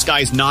watching the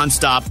skies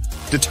nonstop,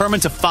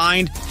 determined to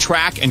find,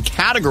 track, and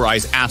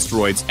categorize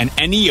asteroids and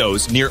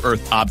NEOs near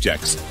Earth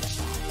objects.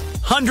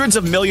 Hundreds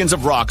of millions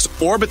of rocks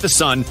orbit the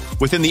Sun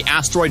within the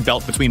asteroid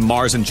belt between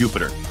Mars and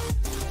Jupiter.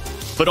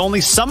 But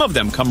only some of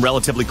them come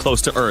relatively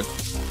close to Earth.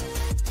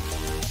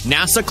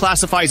 NASA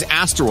classifies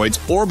asteroids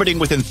orbiting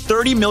within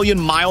 30 million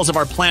miles of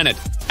our planet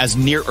as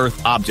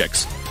near-Earth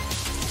objects.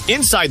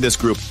 Inside this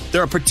group,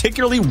 there are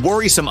particularly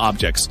worrisome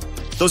objects.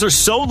 Those are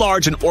so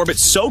large and orbit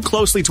so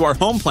closely to our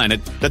home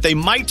planet that they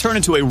might turn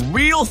into a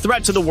real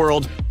threat to the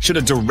world should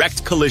a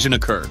direct collision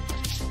occur.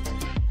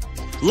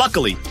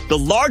 Luckily, the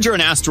larger an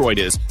asteroid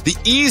is, the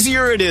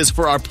easier it is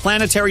for our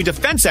planetary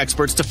defense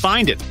experts to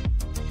find it.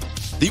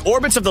 The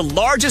orbits of the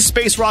largest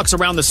space rocks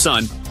around the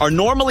Sun are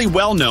normally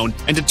well known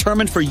and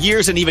determined for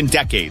years and even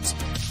decades.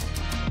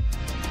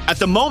 At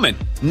the moment,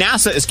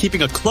 NASA is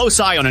keeping a close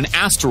eye on an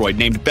asteroid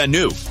named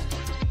Bennu.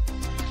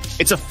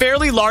 It's a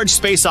fairly large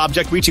space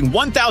object reaching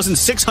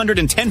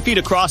 1,610 feet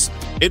across.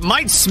 It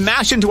might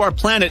smash into our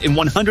planet in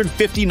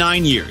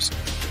 159 years.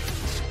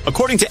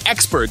 According to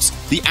experts,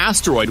 the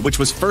asteroid, which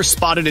was first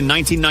spotted in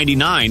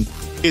 1999,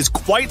 is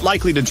quite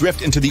likely to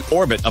drift into the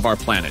orbit of our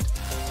planet.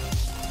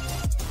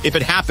 If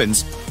it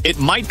happens, it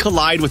might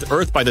collide with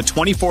Earth by the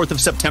 24th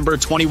of September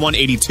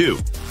 2182.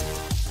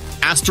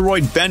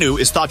 Asteroid Bennu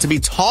is thought to be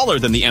taller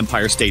than the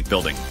Empire State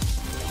Building.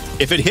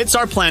 If it hits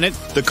our planet,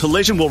 the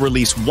collision will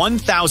release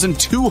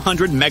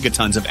 1,200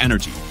 megatons of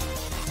energy.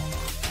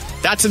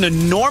 That's an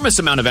enormous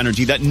amount of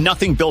energy that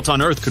nothing built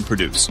on Earth could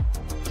produce.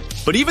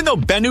 But even though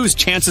Bennu's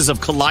chances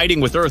of colliding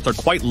with Earth are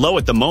quite low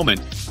at the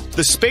moment,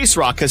 the space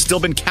rock has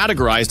still been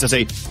categorized as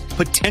a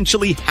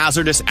potentially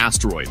hazardous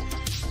asteroid.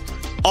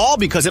 All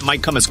because it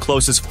might come as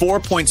close as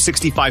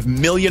 4.65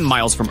 million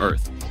miles from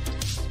Earth.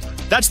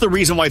 That's the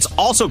reason why it's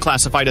also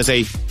classified as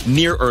a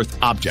near-Earth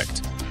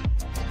object.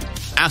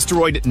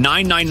 Asteroid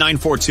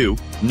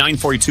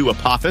 99942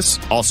 Apophis,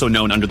 also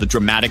known under the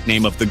dramatic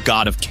name of the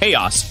God of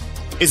Chaos,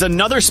 is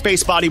another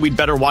space body we'd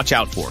better watch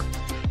out for.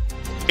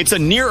 It's a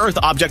near-Earth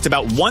object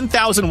about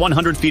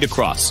 1,100 feet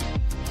across.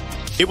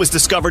 It was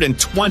discovered in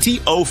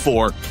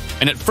 2004,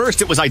 and at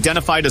first it was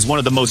identified as one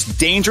of the most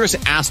dangerous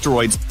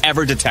asteroids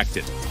ever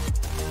detected.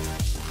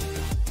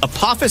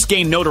 Apophis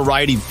gained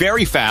notoriety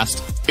very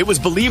fast. It was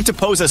believed to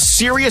pose a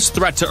serious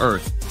threat to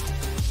Earth.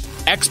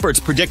 Experts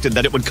predicted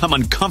that it would come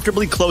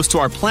uncomfortably close to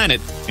our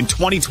planet in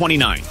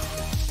 2029.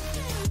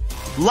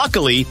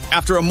 Luckily,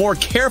 after a more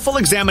careful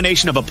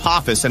examination of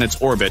Apophis and its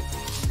orbit,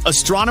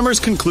 astronomers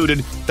concluded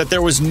that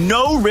there was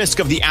no risk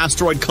of the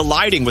asteroid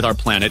colliding with our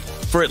planet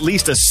for at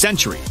least a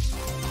century.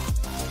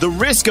 The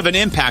risk of an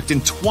impact in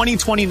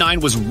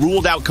 2029 was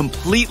ruled out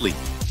completely,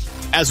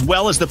 as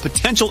well as the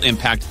potential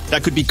impact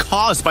that could be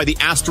caused by the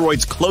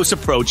asteroid's close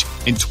approach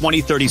in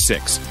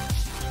 2036.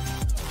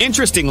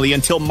 Interestingly,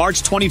 until March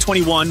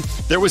 2021,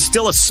 there was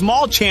still a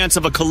small chance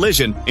of a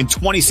collision in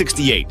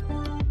 2068.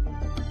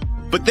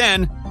 But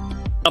then,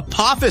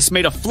 Apophis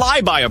made a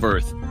flyby of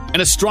Earth,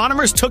 and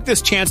astronomers took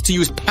this chance to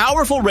use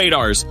powerful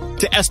radars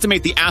to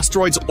estimate the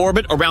asteroid's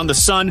orbit around the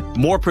Sun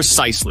more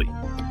precisely.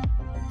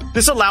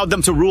 This allowed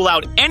them to rule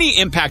out any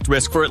impact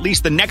risk for at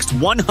least the next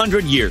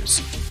 100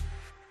 years.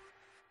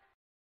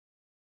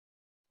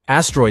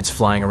 Asteroids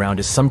flying around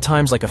is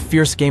sometimes like a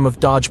fierce game of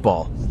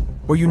dodgeball,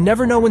 where you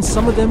never know when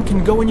some of them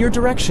can go in your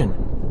direction.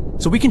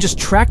 So we can just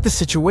track the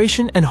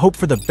situation and hope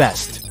for the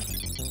best.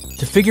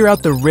 To figure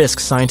out the risk,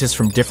 scientists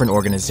from different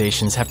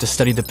organizations have to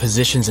study the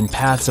positions and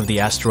paths of the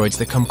asteroids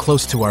that come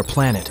close to our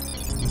planet,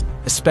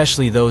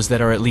 especially those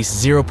that are at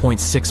least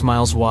 0.6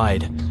 miles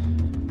wide.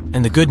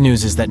 And the good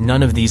news is that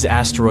none of these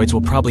asteroids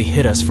will probably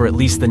hit us for at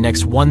least the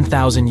next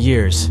 1,000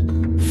 years.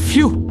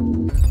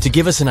 Phew! To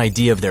give us an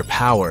idea of their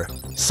power,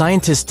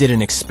 scientists did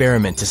an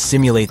experiment to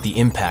simulate the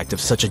impact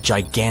of such a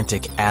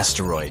gigantic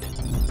asteroid.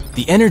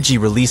 The energy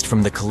released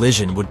from the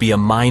collision would be a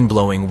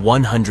mind-blowing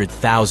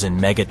 100,000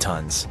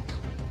 megatons.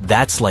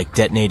 That's like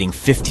detonating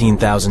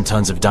 15,000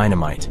 tons of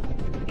dynamite.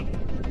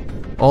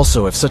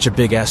 Also, if such a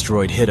big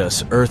asteroid hit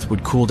us, Earth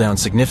would cool down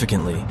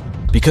significantly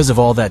because of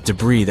all that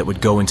debris that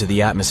would go into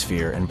the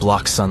atmosphere and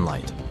block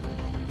sunlight.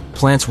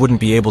 Plants wouldn't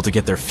be able to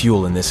get their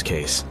fuel in this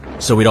case,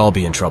 so we'd all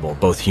be in trouble,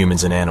 both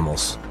humans and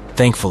animals.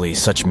 Thankfully,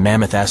 such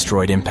mammoth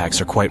asteroid impacts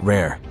are quite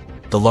rare.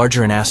 The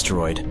larger an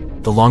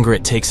asteroid, the longer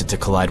it takes it to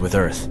collide with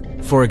Earth.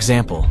 For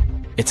example,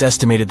 it's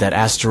estimated that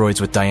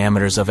asteroids with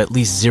diameters of at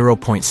least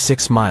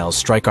 0.6 miles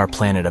strike our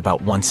planet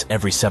about once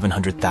every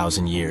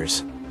 700,000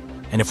 years.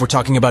 And if we're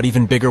talking about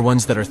even bigger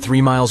ones that are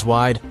 3 miles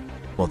wide,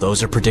 well,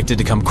 those are predicted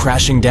to come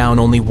crashing down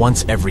only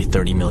once every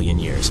 30 million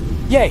years.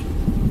 Yay!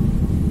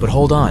 But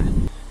hold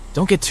on.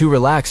 Don't get too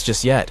relaxed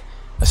just yet.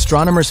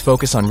 Astronomers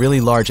focus on really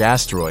large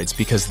asteroids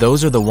because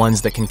those are the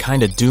ones that can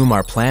kinda doom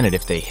our planet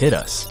if they hit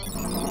us.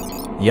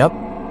 Yep,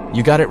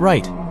 you got it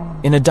right.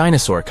 In a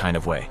dinosaur kind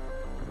of way.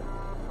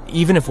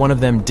 Even if one of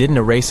them didn't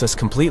erase us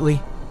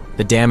completely,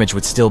 the damage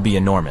would still be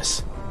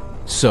enormous.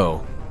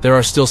 So, there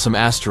are still some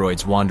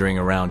asteroids wandering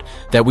around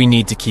that we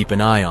need to keep an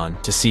eye on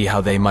to see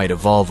how they might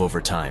evolve over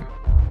time.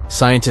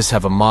 Scientists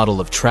have a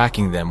model of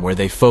tracking them where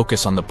they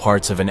focus on the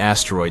parts of an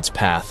asteroid's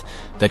path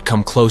that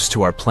come close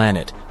to our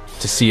planet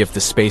to see if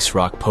the space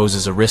rock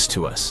poses a risk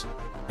to us.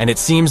 And it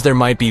seems there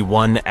might be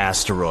one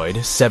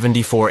asteroid,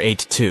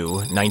 7482,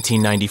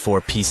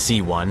 1994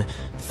 PC1,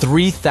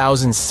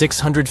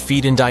 3,600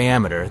 feet in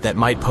diameter that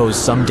might pose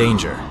some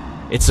danger.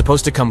 It's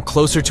supposed to come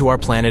closer to our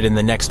planet in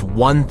the next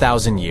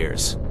 1,000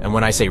 years. And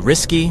when I say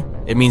risky,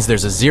 it means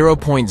there's a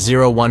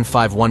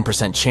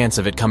 0.0151% chance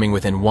of it coming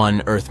within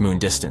one Earth-Moon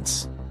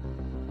distance.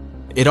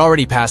 It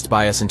already passed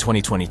by us in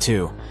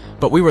 2022,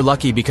 but we were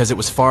lucky because it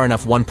was far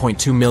enough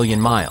 1.2 million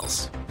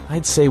miles.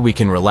 I'd say we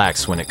can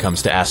relax when it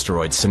comes to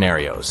asteroid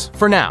scenarios.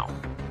 For now.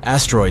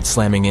 Asteroids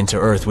slamming into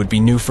Earth would be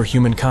new for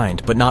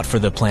humankind, but not for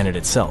the planet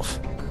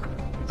itself.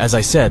 As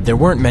I said, there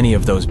weren't many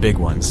of those big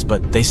ones,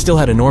 but they still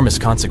had enormous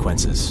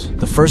consequences.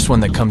 The first one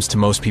that comes to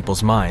most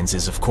people's minds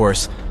is, of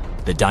course,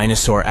 the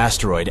dinosaur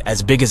asteroid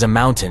as big as a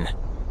mountain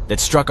that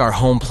struck our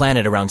home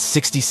planet around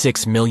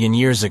 66 million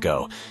years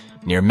ago,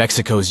 near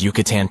Mexico's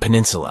Yucatan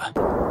Peninsula.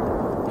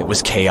 It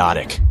was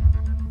chaotic.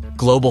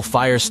 Global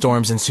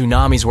firestorms and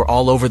tsunamis were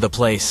all over the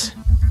place.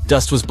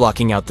 Dust was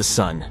blocking out the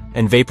sun,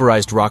 and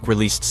vaporized rock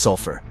released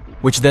sulfur,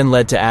 which then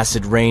led to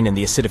acid rain and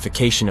the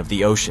acidification of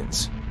the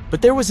oceans.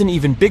 But there was an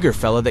even bigger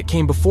fella that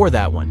came before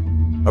that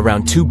one.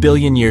 Around 2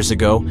 billion years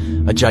ago,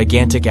 a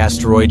gigantic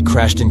asteroid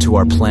crashed into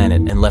our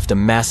planet and left a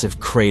massive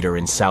crater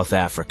in South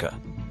Africa.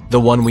 The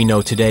one we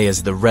know today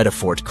as the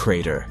Redefort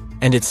crater.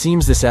 And it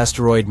seems this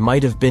asteroid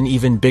might have been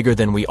even bigger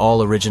than we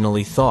all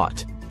originally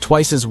thought.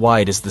 Twice as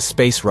wide as the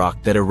space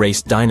rock that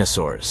erased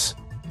dinosaurs.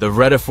 The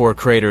Redefort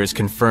crater is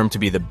confirmed to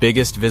be the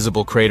biggest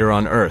visible crater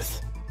on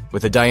Earth,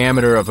 with a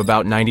diameter of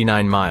about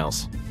 99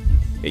 miles.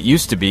 It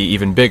used to be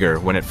even bigger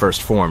when it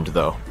first formed,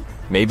 though.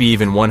 Maybe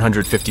even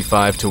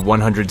 155 to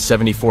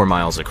 174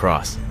 miles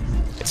across.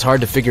 It's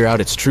hard to figure out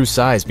its true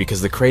size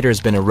because the crater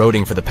has been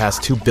eroding for the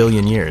past 2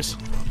 billion years.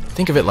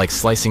 Think of it like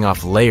slicing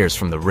off layers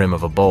from the rim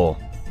of a bowl.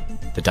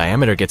 The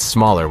diameter gets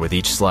smaller with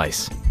each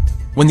slice.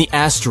 When the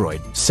asteroid,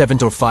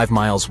 7 or 5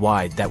 miles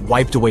wide, that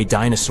wiped away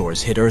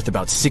dinosaurs hit Earth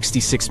about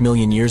 66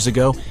 million years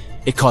ago,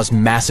 it caused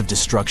massive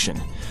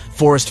destruction.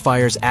 Forest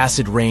fires,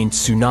 acid rain,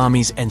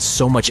 tsunamis, and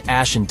so much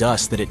ash and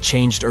dust that it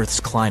changed Earth's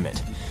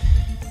climate.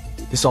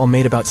 This all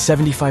made about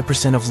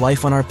 75% of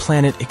life on our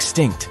planet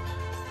extinct.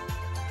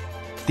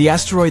 The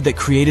asteroid that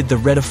created the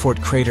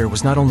Redefort crater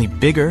was not only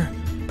bigger,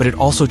 but it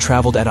also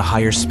traveled at a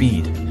higher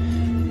speed,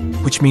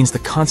 which means the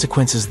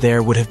consequences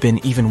there would have been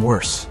even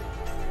worse.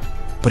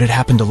 But it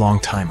happened a long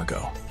time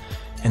ago,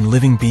 and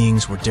living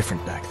beings were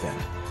different back then.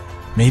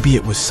 Maybe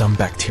it was some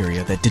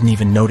bacteria that didn't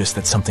even notice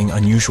that something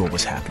unusual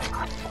was happening.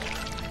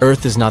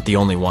 Earth is not the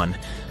only one.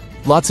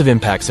 Lots of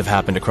impacts have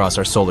happened across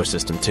our solar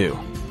system too.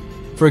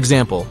 For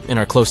example, in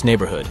our close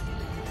neighborhood.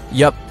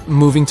 Yup,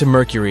 moving to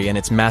Mercury and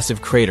its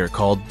massive crater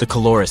called the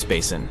Caloris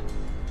Basin.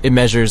 It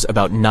measures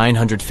about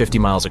 950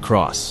 miles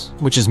across,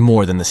 which is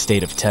more than the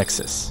state of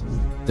Texas.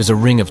 There's a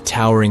ring of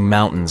towering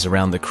mountains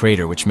around the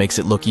crater which makes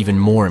it look even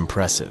more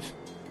impressive.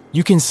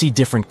 You can see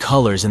different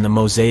colors in the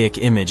mosaic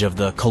image of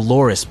the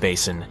Caloris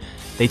Basin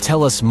They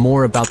tell us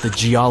more about the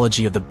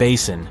geology of the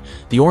basin.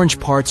 The orange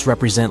parts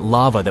represent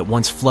lava that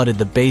once flooded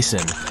the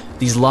basin.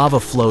 These lava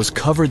flows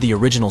covered the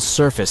original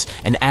surface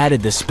and added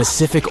this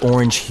specific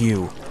orange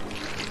hue.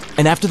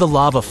 And after the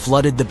lava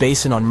flooded the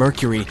basin on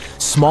Mercury,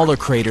 smaller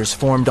craters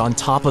formed on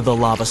top of the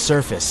lava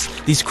surface.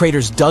 These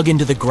craters dug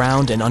into the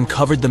ground and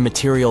uncovered the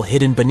material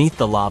hidden beneath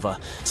the lava.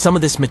 Some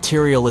of this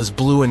material is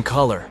blue in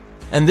color.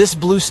 And this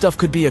blue stuff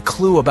could be a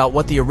clue about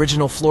what the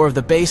original floor of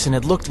the basin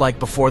had looked like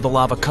before the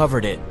lava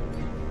covered it.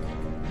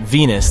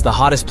 Venus, the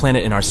hottest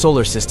planet in our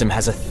solar system,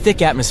 has a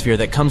thick atmosphere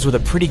that comes with a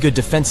pretty good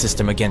defense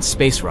system against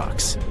space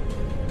rocks.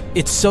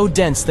 It's so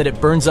dense that it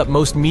burns up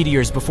most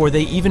meteors before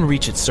they even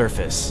reach its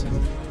surface.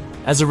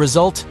 As a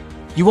result,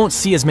 you won't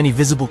see as many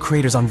visible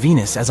craters on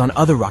Venus as on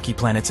other rocky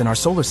planets in our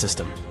solar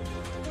system.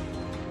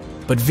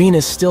 But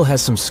Venus still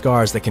has some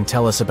scars that can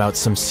tell us about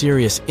some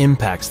serious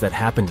impacts that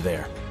happened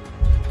there.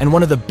 And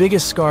one of the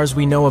biggest scars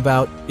we know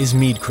about is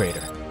Meade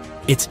Crater.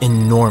 It's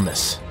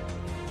enormous,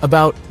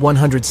 about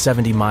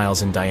 170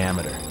 miles in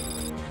diameter.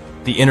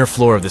 The inner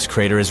floor of this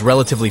crater is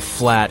relatively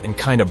flat and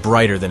kind of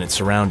brighter than its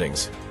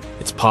surroundings.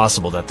 It's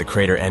possible that the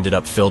crater ended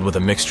up filled with a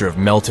mixture of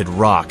melted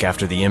rock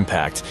after the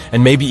impact,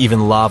 and maybe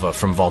even lava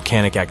from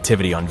volcanic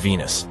activity on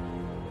Venus.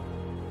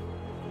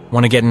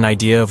 Want to get an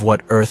idea of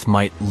what Earth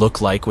might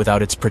look like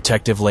without its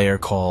protective layer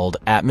called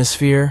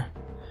atmosphere?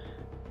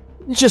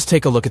 Just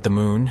take a look at the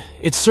Moon.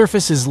 Its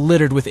surface is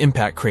littered with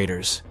impact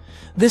craters.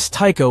 This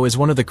Tycho is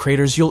one of the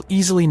craters you'll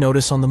easily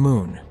notice on the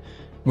Moon.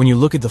 When you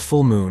look at the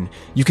full moon,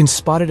 you can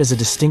spot it as a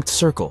distinct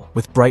circle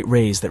with bright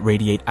rays that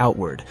radiate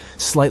outward,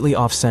 slightly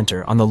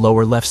off-center on the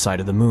lower left side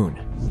of the moon.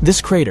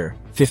 This crater,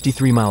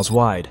 53 miles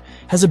wide,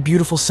 has a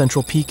beautiful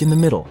central peak in the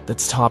middle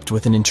that's topped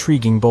with an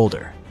intriguing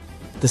boulder.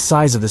 The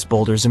size of this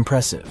boulder is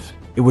impressive.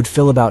 It would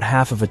fill about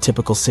half of a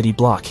typical city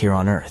block here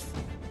on Earth.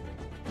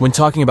 When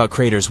talking about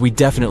craters, we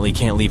definitely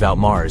can't leave out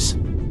Mars.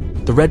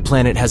 The red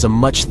planet has a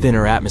much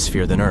thinner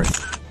atmosphere than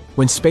Earth.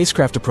 When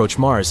spacecraft approach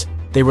Mars,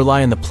 they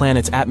rely on the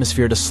planet's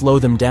atmosphere to slow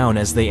them down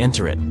as they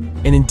enter it.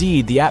 And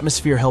indeed, the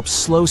atmosphere helps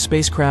slow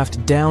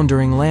spacecraft down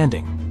during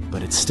landing,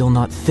 but it's still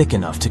not thick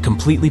enough to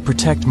completely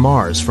protect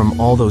Mars from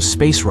all those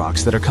space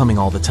rocks that are coming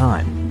all the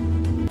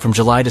time. From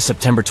July to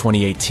September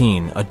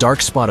 2018, a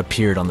dark spot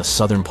appeared on the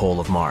southern pole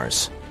of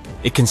Mars.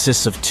 It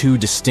consists of two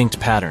distinct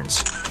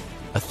patterns.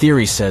 A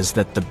theory says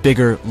that the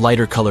bigger,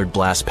 lighter-colored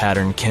blast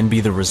pattern can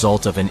be the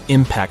result of an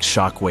impact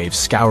shock wave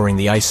scouring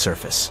the ice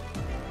surface.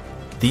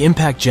 The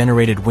impact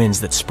generated winds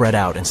that spread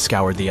out and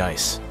scoured the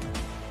ice.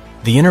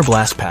 The inner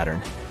blast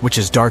pattern, which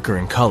is darker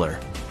in color,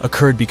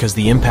 occurred because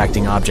the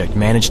impacting object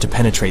managed to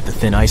penetrate the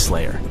thin ice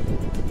layer.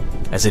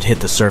 As it hit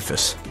the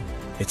surface,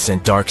 it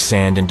sent dark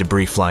sand and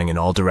debris flying in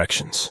all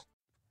directions.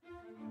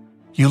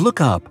 You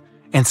look up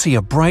and see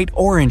a bright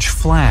orange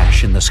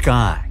flash in the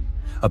sky.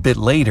 A bit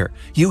later,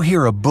 you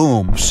hear a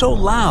boom so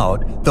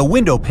loud the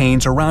window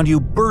panes around you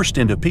burst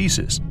into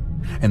pieces.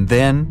 And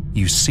then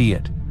you see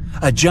it.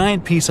 A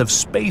giant piece of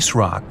space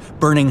rock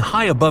burning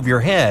high above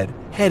your head,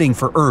 heading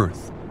for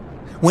Earth.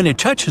 When it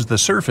touches the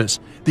surface,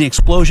 the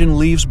explosion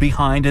leaves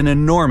behind an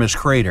enormous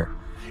crater.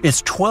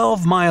 It's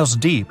 12 miles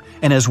deep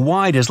and as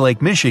wide as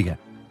Lake Michigan.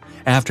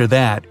 After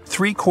that,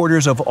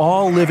 3/4 of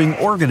all living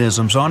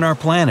organisms on our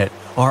planet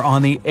are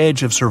on the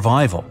edge of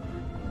survival.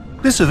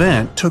 This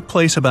event took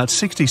place about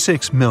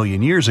 66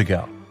 million years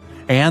ago,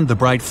 and the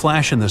bright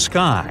flash in the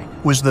sky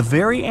was the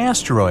very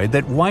asteroid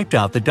that wiped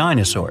out the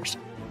dinosaurs.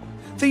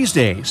 These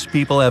days,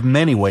 people have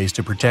many ways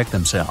to protect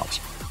themselves,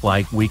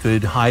 like we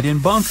could hide in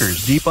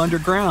bunkers deep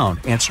underground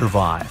and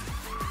survive.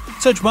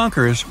 Such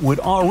bunkers would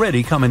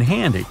already come in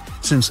handy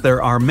since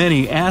there are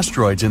many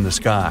asteroids in the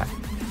sky,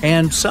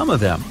 and some of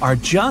them are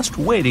just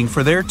waiting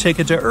for their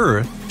ticket to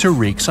Earth to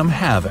wreak some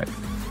havoc.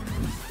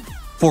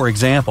 For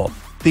example,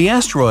 the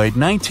asteroid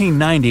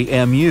 1990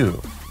 MU.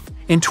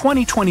 In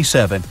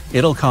 2027,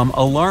 it'll come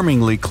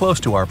alarmingly close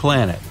to our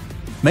planet.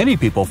 Many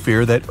people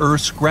fear that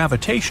Earth's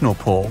gravitational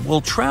pull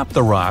will trap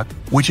the rock,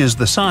 which is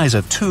the size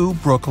of 2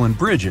 Brooklyn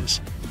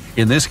bridges.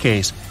 In this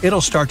case,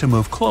 it'll start to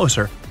move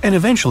closer and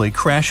eventually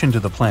crash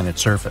into the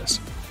planet's surface.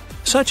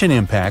 Such an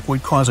impact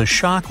would cause a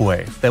shock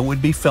wave that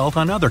would be felt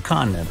on other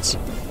continents.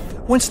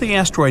 Once the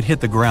asteroid hit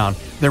the ground,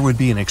 there would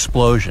be an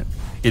explosion.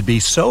 It'd be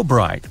so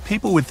bright,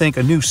 people would think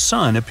a new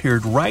sun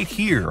appeared right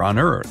here on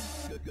Earth.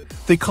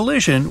 The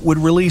collision would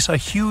release a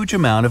huge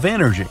amount of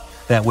energy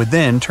that would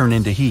then turn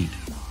into heat.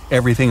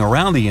 Everything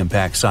around the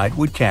impact site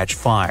would catch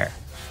fire.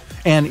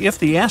 And if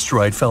the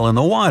asteroid fell in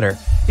the water,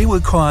 it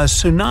would cause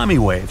tsunami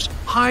waves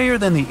higher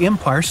than the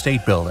Empire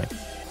State Building.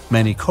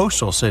 Many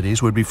coastal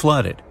cities would be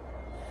flooded.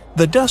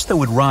 The dust that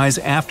would rise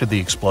after the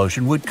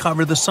explosion would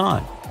cover the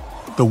sun.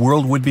 The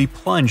world would be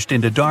plunged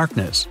into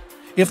darkness.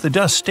 If the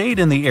dust stayed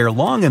in the air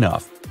long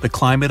enough, the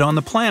climate on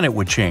the planet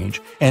would change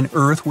and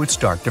Earth would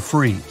start to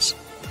freeze.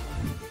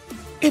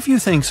 If you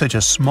think such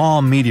a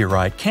small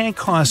meteorite can't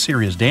cause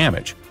serious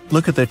damage,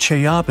 look at the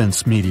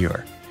Chelyabinsk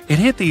meteor. It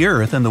hit the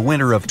Earth in the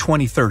winter of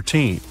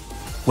 2013.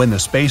 When the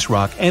space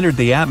rock entered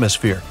the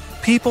atmosphere,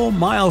 people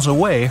miles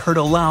away heard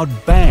a loud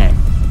bang.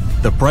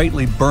 The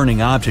brightly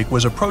burning object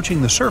was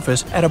approaching the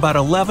surface at about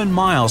 11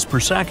 miles per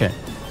second.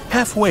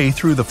 Halfway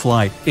through the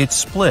flight, it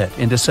split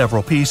into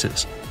several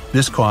pieces.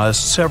 This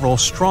caused several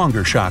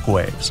stronger shock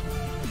waves.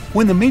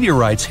 When the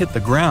meteorites hit the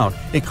ground,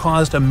 it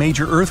caused a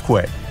major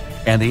earthquake,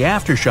 and the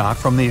aftershock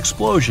from the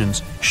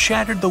explosions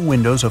shattered the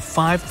windows of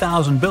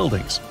 5,000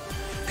 buildings.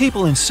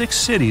 People in 6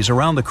 cities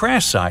around the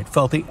crash site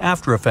felt the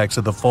aftereffects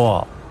of the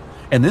fall,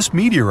 and this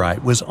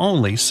meteorite was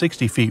only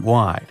 60 feet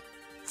wide.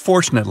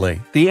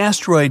 Fortunately, the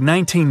asteroid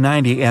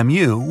 1990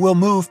 MU will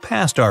move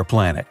past our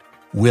planet.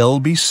 We'll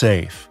be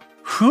safe.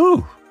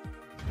 Whew!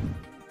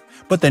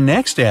 But the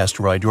next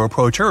asteroid to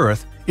approach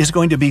Earth is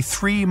going to be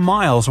 3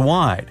 miles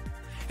wide.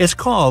 It's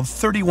called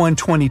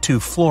 3122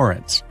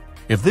 Florence.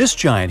 If this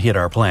giant hit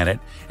our planet,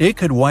 it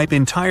could wipe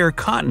entire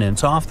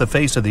continents off the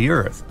face of the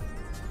Earth.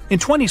 In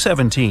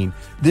 2017,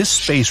 this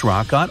space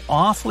rock got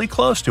awfully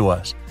close to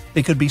us.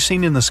 It could be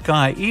seen in the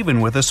sky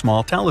even with a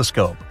small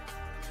telescope.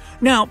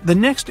 Now, the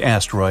next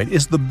asteroid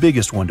is the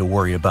biggest one to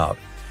worry about,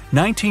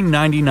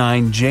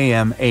 1999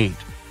 JM8.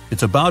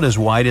 It's about as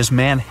wide as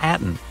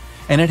Manhattan,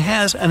 and it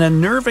has an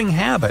unnerving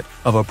habit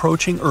of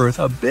approaching Earth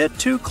a bit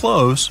too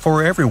close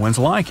for everyone's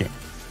liking.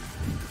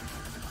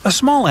 A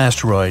small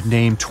asteroid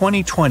named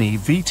 2020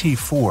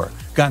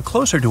 VT4 got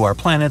closer to our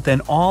planet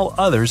than all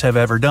others have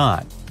ever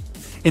done.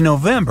 In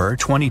November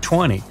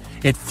 2020,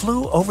 it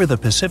flew over the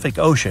Pacific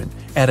Ocean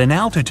at an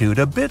altitude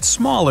a bit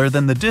smaller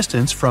than the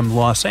distance from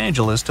Los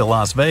Angeles to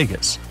Las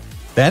Vegas.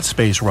 That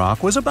space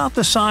rock was about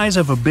the size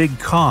of a big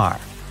car.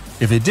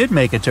 If it did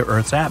make it to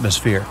Earth's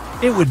atmosphere,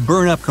 it would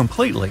burn up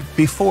completely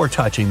before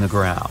touching the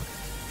ground.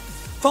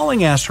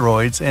 Falling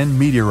asteroids and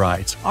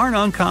meteorites aren't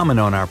uncommon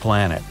on our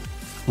planet.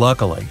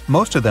 Luckily,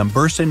 most of them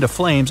burst into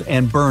flames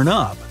and burn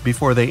up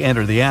before they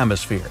enter the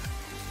atmosphere.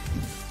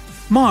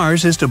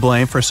 Mars is to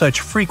blame for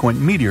such frequent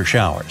meteor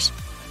showers.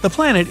 The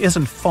planet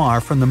isn't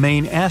far from the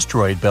main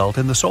asteroid belt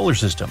in the solar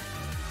system.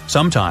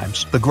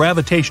 Sometimes, the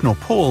gravitational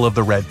pull of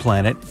the red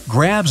planet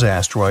grabs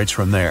asteroids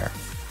from there.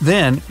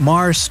 Then,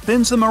 Mars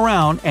spins them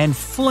around and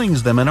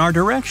flings them in our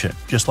direction,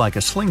 just like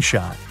a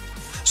slingshot.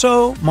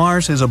 So,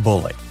 Mars is a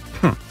bully.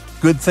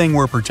 Good thing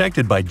we're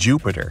protected by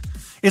Jupiter.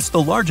 It's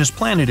the largest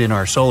planet in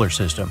our solar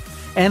system,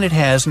 and it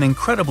has an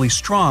incredibly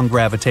strong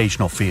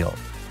gravitational field.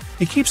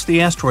 It keeps the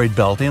asteroid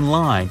belt in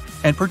line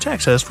and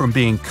protects us from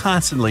being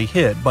constantly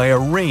hit by a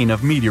rain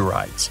of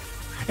meteorites.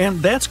 And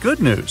that's good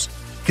news,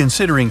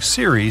 considering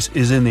Ceres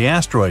is in the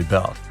asteroid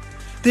belt.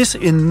 This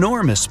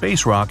enormous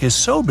space rock is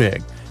so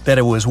big that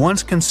it was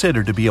once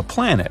considered to be a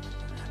planet.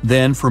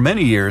 Then, for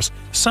many years,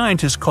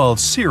 scientists called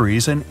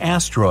Ceres an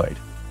asteroid.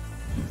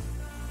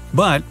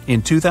 But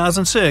in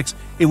 2006,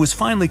 it was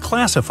finally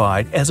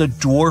classified as a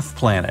dwarf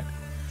planet.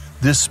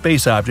 This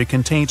space object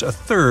contains a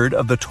third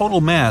of the total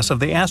mass of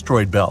the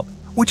asteroid belt,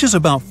 which is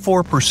about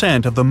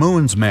 4% of the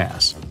Moon's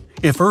mass.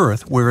 If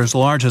Earth were as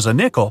large as a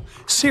nickel,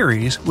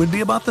 Ceres would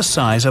be about the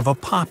size of a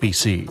poppy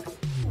seed.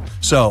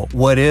 So,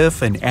 what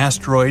if an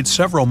asteroid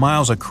several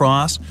miles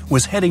across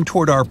was heading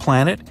toward our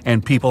planet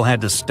and people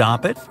had to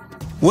stop it?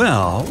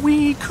 Well,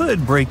 we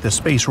could break the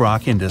space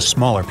rock into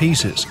smaller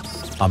pieces.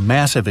 A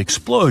massive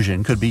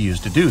explosion could be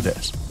used to do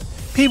this.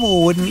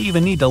 People wouldn't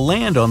even need to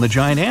land on the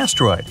giant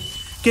asteroid.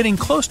 Getting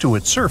close to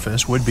its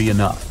surface would be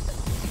enough.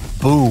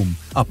 Boom!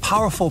 A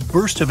powerful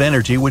burst of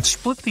energy would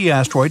split the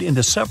asteroid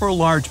into several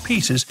large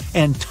pieces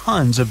and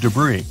tons of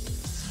debris.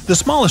 The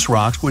smallest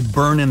rocks would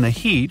burn in the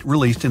heat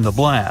released in the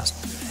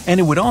blast, and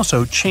it would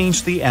also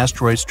change the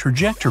asteroid's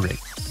trajectory.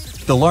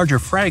 The larger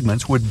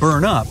fragments would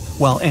burn up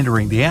while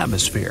entering the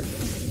atmosphere.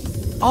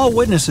 All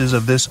witnesses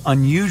of this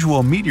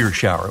unusual meteor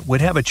shower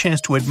would have a chance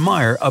to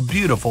admire a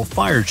beautiful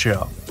fire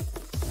show.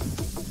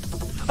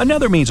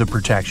 Another means of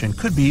protection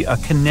could be a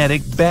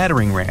kinetic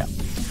battering ram.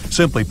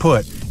 Simply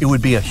put, it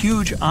would be a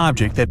huge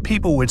object that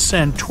people would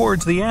send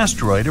towards the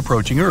asteroid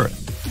approaching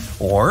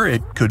Earth. Or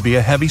it could be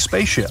a heavy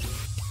spaceship.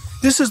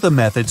 This is the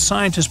method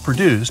scientists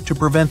produced to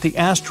prevent the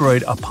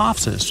asteroid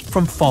Apophis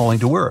from falling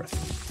to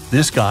Earth.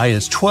 This guy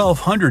is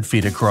 1,200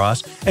 feet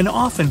across and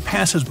often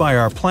passes by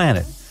our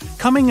planet,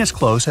 coming as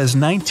close as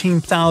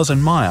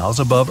 19,000 miles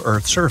above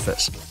Earth's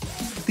surface.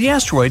 The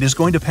asteroid is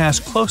going to pass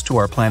close to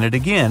our planet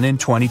again in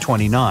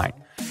 2029,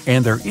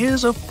 and there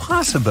is a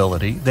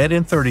possibility that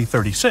in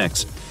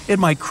 3036 it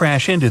might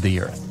crash into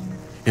the Earth.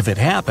 If it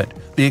happened,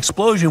 the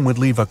explosion would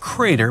leave a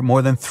crater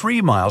more than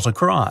 3 miles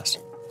across.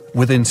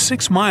 Within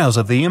 6 miles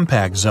of the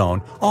impact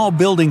zone, all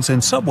buildings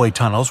and subway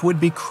tunnels would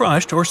be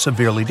crushed or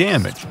severely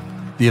damaged.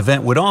 The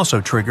event would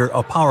also trigger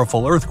a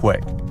powerful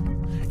earthquake.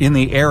 In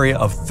the area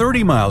of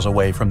 30 miles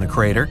away from the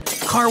crater,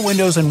 car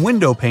windows and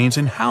window panes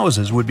in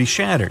houses would be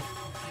shattered.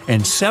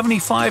 And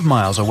 75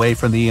 miles away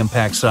from the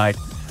impact site,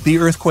 the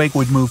earthquake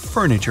would move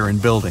furniture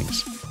and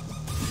buildings.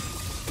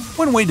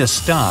 One way to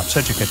stop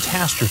such a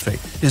catastrophe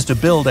is to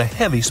build a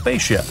heavy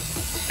spaceship.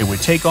 It would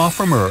take off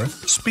from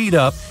Earth, speed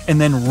up, and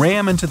then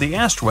ram into the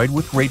asteroid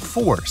with great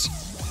force.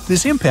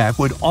 This impact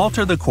would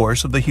alter the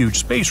course of the huge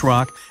space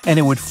rock, and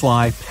it would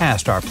fly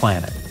past our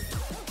planet.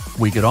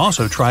 We could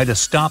also try to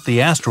stop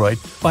the asteroid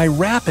by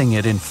wrapping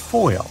it in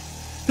foil.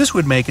 This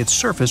would make its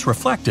surface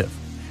reflective,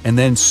 and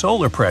then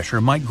solar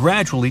pressure might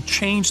gradually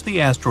change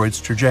the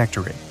asteroid's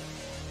trajectory.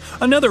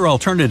 Another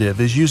alternative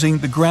is using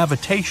the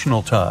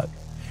gravitational tug.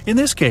 In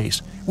this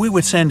case, we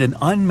would send an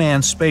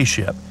unmanned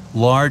spaceship,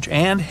 large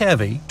and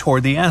heavy,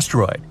 toward the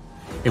asteroid.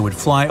 It would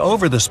fly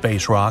over the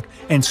space rock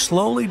and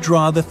slowly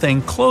draw the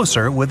thing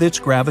closer with its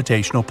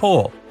gravitational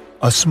pull.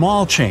 A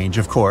small change,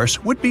 of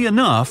course, would be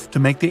enough to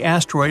make the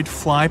asteroid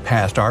fly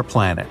past our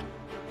planet.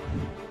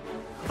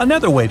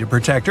 Another way to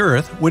protect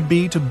Earth would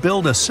be to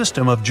build a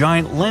system of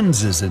giant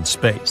lenses in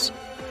space.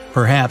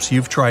 Perhaps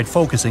you've tried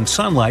focusing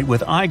sunlight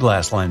with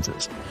eyeglass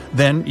lenses.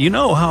 Then you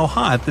know how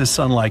hot this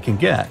sunlight can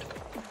get.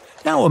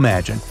 Now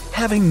imagine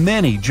having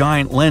many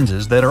giant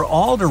lenses that are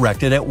all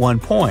directed at one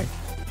point.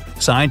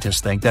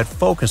 Scientists think that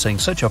focusing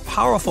such a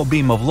powerful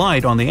beam of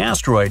light on the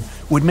asteroid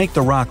would make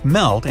the rock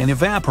melt and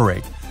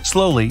evaporate,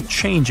 slowly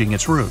changing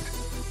its route.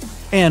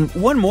 And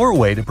one more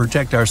way to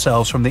protect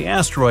ourselves from the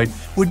asteroid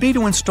would be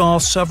to install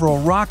several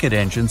rocket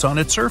engines on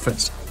its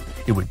surface.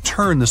 It would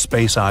turn the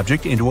space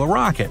object into a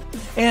rocket,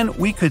 and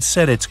we could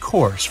set its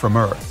course from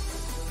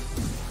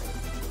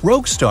Earth.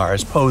 Rogue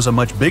stars pose a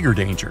much bigger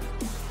danger.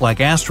 Like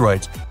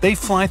asteroids, they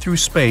fly through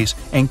space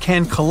and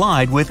can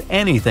collide with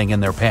anything in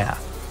their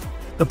path.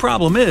 The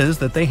problem is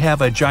that they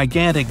have a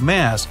gigantic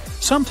mass,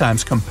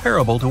 sometimes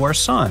comparable to our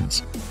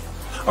Sun's.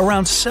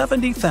 Around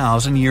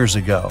 70,000 years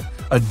ago,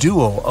 a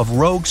duo of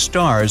rogue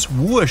stars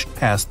whooshed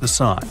past the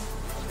Sun.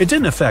 It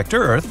didn't affect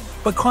Earth,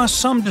 but caused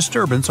some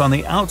disturbance on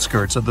the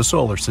outskirts of the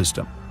solar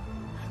system.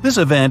 This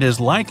event is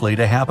likely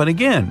to happen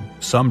again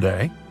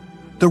someday.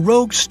 The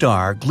rogue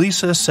star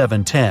Gliese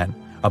 710,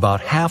 about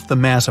half the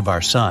mass of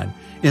our Sun,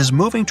 is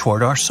moving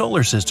toward our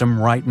solar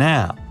system right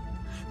now.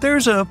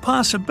 There's a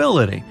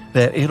possibility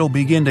that it'll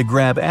begin to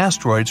grab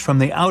asteroids from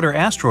the outer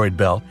asteroid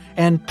belt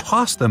and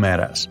toss them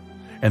at us.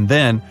 And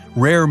then,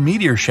 rare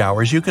meteor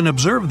showers you can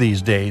observe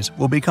these days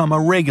will become a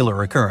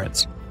regular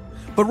occurrence.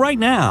 But right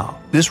now,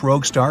 this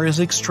rogue star is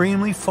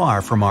extremely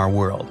far from our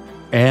world,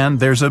 and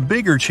there's a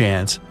bigger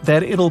chance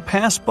that it'll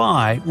pass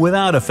by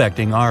without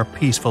affecting our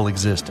peaceful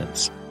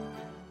existence.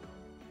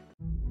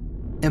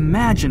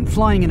 Imagine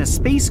flying in a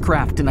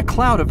spacecraft in a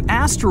cloud of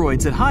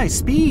asteroids at high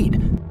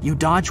speed. You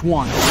dodge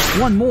one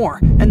more,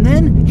 and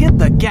then hit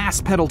the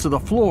gas pedal to the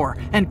floor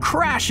and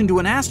crash into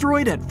an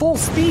asteroid at full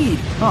speed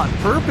on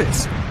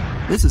purpose.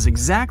 This is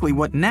exactly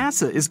what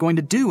NASA is going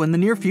to do in the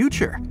near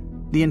future.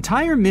 The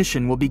entire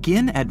mission will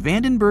begin at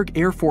Vandenberg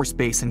Air Force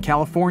Base in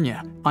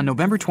California on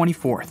November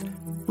 24th.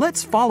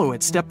 Let's follow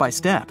it step by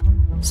step.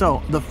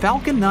 So, the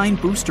Falcon 9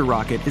 booster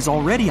rocket is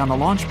already on the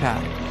launch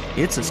pad.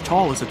 It's as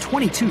tall as a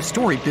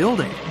 22-story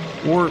building,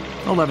 or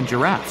 11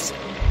 giraffes,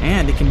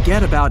 and it can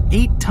get about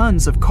 8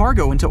 tons of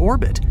cargo into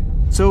orbit.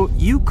 So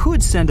you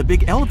could send a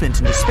big elephant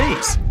into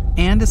space,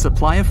 and a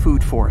supply of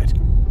food for it.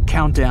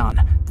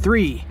 Countdown.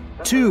 3,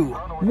 2,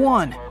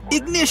 1,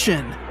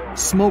 ignition!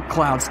 Smoke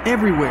clouds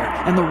everywhere,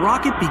 and the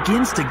rocket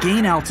begins to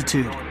gain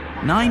altitude.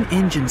 9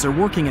 engines are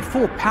working at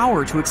full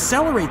power to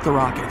accelerate the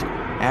rocket.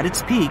 At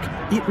its peak,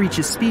 it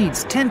reaches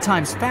speeds 10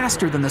 times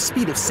faster than the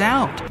speed of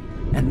sound.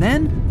 And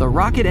then, the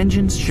rocket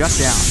engines shut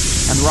down,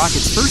 and the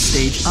rocket's first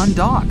stage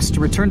undocks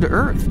to return to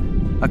Earth.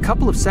 A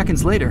couple of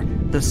seconds later,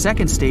 the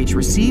second stage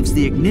receives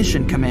the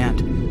ignition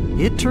command.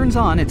 It turns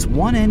on its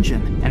one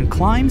engine and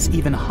climbs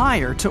even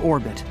higher to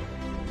orbit.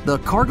 The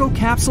cargo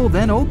capsule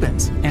then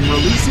opens and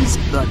releases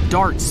the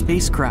DART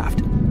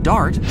spacecraft.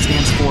 DART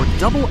stands for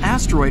Double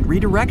Asteroid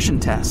Redirection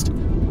Test.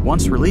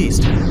 Once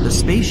released, the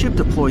spaceship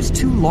deploys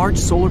 2 large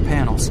solar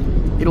panels.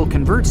 It'll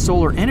convert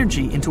solar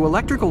energy into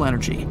electrical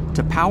energy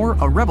to power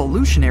a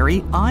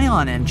revolutionary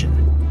ion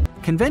engine.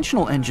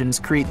 Conventional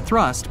engines create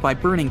thrust by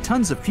burning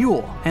tons of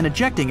fuel and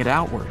ejecting it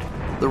outward.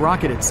 The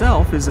rocket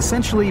itself is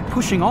essentially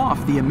pushing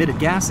off the emitted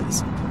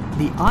gases.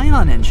 The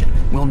ion engine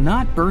will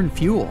not burn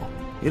fuel.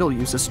 It'll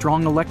use a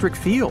strong electric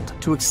field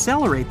to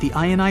accelerate the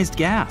ionized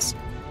gas.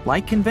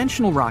 Like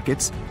conventional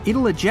rockets,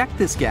 it'll eject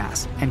this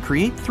gas and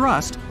create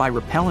thrust by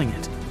repelling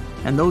it.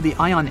 And though the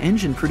ion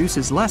engine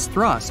produces less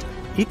thrust,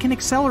 it can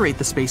accelerate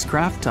the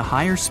spacecraft to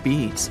higher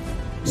speeds.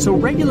 So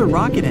regular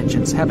rocket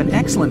engines have an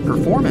excellent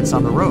performance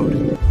on the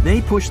road.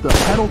 They push the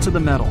pedal to the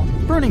metal,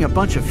 burning a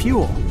bunch of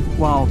fuel,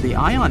 while the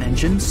ion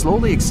engine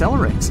slowly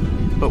accelerates.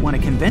 But when a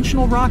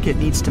conventional rocket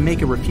needs to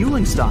make a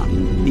refueling stop,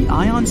 the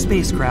ion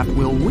spacecraft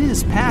will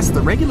whiz past the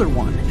regular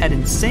one at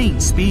insane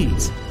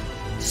speeds.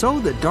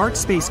 So the DART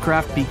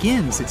spacecraft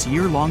begins its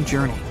year-long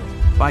journey.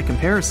 By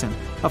comparison,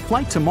 a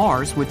flight to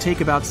Mars would take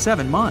about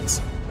 7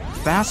 months.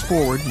 Fast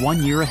forward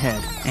 1 year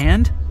ahead,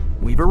 and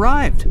we've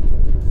arrived.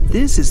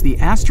 This is the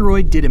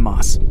asteroid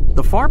Didymos.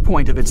 The far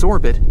point of its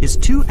orbit is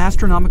 2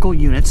 astronomical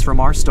units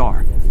from our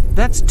star.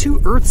 That's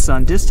 2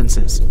 Earth-Sun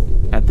distances.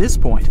 At this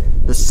point,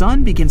 the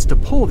Sun begins to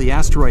pull the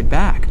asteroid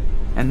back,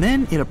 and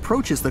then it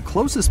approaches the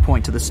closest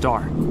point to the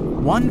star,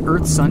 1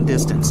 Earth-Sun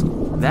distance.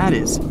 That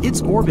is,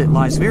 its orbit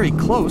lies very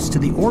close to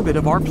the orbit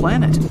of our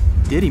planet.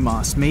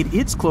 Didymos made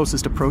its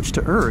closest approach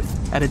to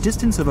Earth at a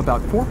distance of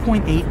about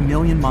 4.8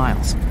 million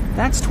miles.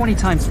 That's 20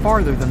 times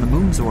farther than the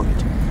Moon's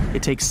orbit.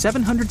 It takes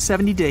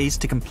 770 days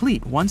to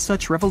complete one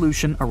such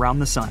revolution around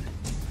the Sun.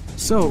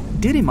 So,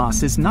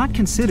 Didymos is not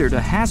considered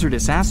a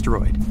hazardous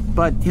asteroid,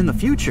 but in the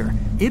future,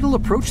 it'll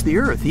approach the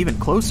Earth even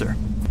closer,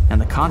 and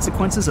the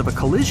consequences of a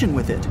collision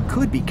with it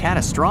could be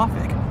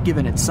catastrophic,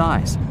 given its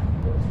size.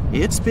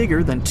 It's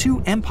bigger than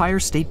 2 Empire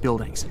State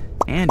Buildings,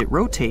 and it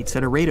rotates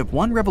at a rate of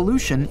 1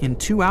 revolution in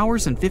 2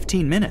 hours and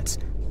 15 minutes,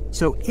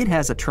 so it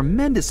has a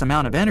tremendous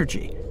amount of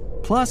energy.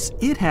 Plus,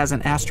 it has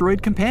an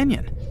asteroid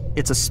companion.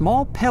 It's a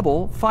small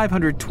pebble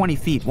 520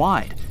 feet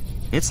wide.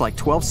 It's like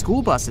 12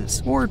 school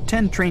buses or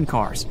 10 train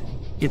cars.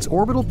 Its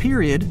orbital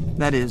period,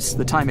 that is,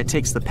 the time it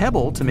takes the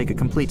pebble to make a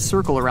complete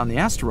circle around the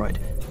asteroid,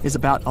 is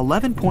about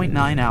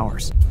 11.9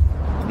 hours.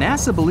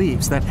 NASA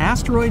believes that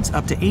asteroids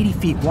up to 80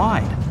 feet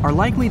wide are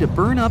likely to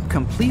burn up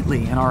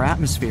completely in our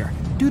atmosphere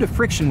due to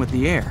friction with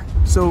the air,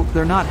 so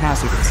they're not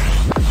hazardous.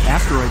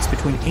 Asteroids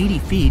between 80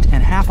 feet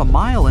and half a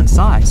mile in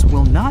size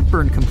will not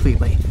burn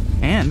completely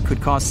and could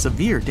cause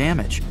severe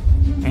damage.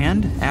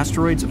 And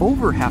asteroids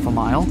over half a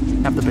mile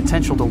have the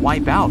potential to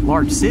wipe out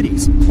large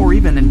cities or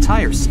even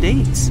entire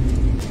states.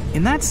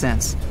 In that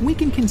sense, we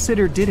can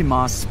consider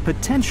Didymos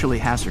potentially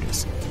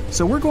hazardous.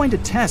 So we're going to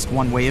test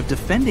one way of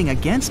defending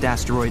against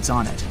asteroids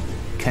on it: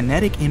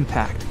 kinetic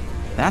impact.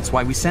 That's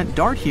why we sent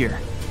DART here.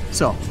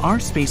 So our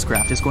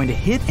spacecraft is going to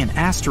hit an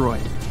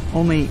asteroid,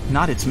 only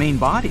not its main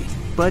body,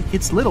 but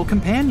its little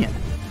companion.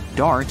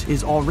 DART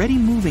is already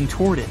moving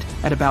toward it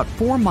at about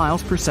 4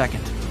 miles per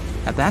second.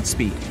 At that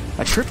speed,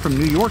 a trip from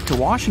New York to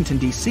Washington,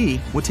 D.C.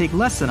 would take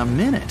less than a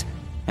minute,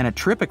 and a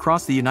trip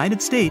across the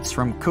United States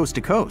from coast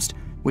to coast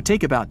would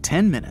take about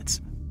 10 minutes.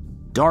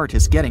 DART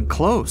is getting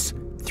close.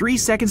 3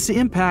 seconds to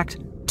impact.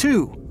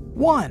 2,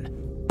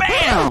 1,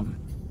 BAM!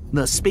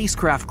 The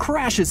spacecraft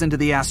crashes into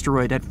the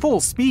asteroid at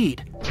full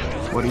speed.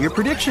 What are your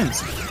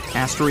predictions?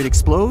 Asteroid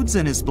explodes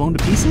and is blown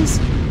to pieces?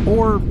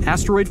 Or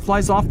asteroid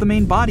flies off the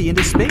main body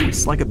into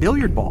space like a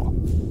billiard ball?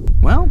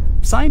 Well,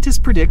 scientists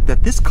predict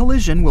that this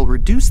collision will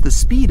reduce the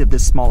speed of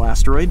this small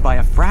asteroid by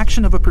a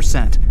fraction of a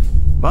percent,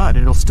 but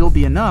it'll still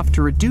be enough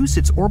to reduce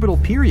its orbital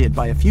period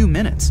by a few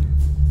minutes.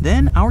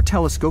 Then our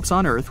telescopes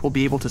on Earth will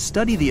be able to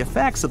study the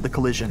effects of the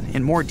collision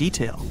in more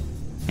detail.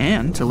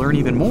 And to learn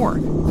even more,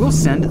 we'll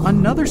send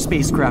another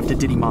spacecraft to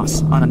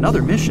Didymos on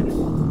another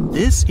mission.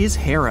 This is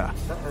Hera.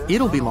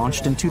 It'll be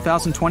launched in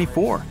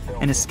 2024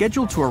 and is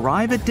scheduled to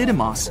arrive at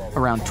Didymos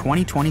around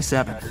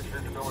 2027.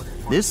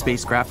 This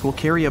spacecraft will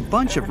carry a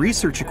bunch of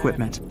research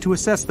equipment to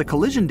assess the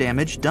collision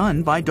damage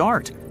done by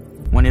DART.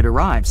 When it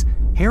arrives,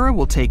 Hera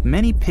will take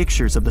many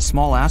pictures of the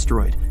small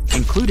asteroid,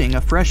 including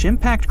a fresh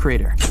impact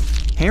crater.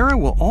 Hera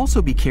will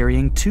also be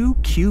carrying 2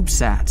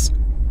 CubeSats.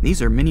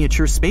 These are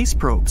miniature space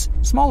probes,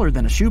 smaller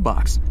than a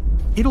shoebox.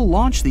 It'll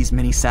launch these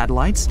mini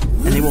satellites,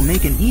 and they will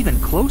make an even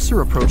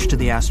closer approach to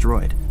the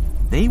asteroid.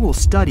 They will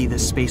study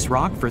this space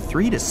rock for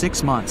 3 to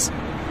 6 months.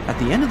 At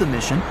the end of the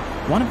mission,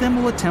 one of them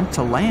will attempt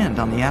to land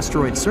on the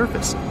asteroid's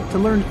surface to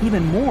learn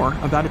even more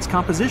about its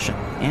composition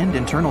and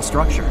internal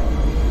structure.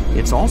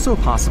 It's also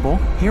possible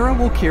Hera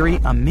will carry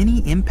a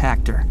mini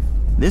impactor.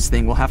 This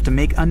thing will have to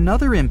make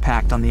another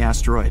impact on the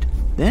asteroid.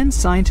 Then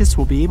scientists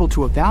will be able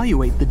to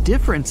evaluate the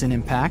difference in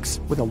impacts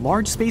with a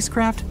large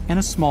spacecraft and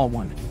a small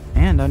one,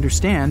 and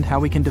understand how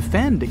we can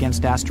defend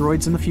against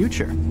asteroids in the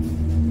future.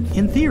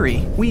 In theory,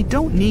 we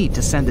don't need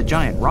to send a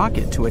giant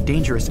rocket to a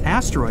dangerous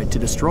asteroid to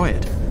destroy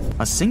it.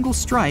 A single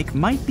strike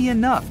might be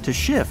enough to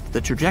shift the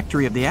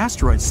trajectory of the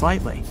asteroid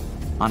slightly.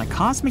 On a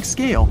cosmic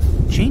scale,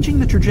 changing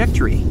the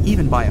trajectory,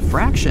 even by a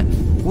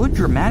fraction, would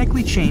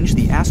dramatically change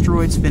the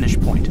asteroid's finish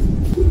point.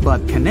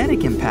 But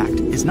kinetic impact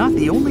is not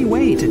the only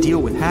way to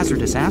deal with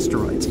hazardous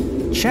asteroids.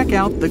 Check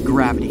out the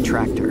gravity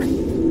tractor.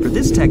 For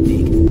this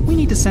technique, we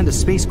need to send a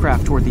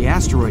spacecraft toward the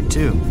asteroid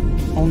too.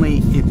 Only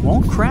it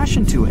won't crash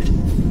into it.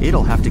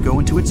 It'll have to go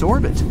into its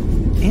orbit.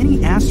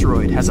 Any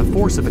asteroid has a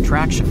force of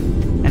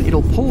attraction, and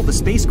it'll pull the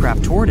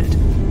spacecraft toward it.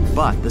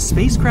 But the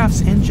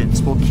spacecraft's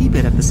engines will keep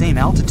it at the same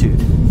altitude,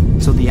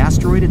 so the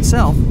asteroid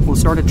itself will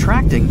start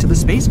attracting to the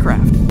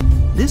spacecraft.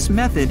 This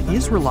method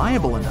is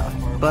reliable enough,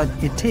 but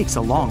it takes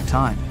a long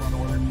time.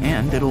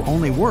 And it'll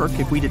only work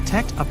if we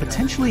detect a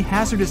potentially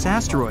hazardous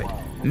asteroid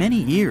many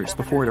years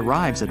before it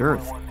arrives at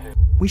Earth.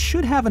 We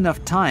should have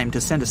enough time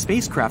to send a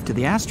spacecraft to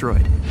the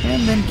asteroid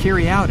and then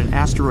carry out an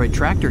asteroid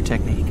tractor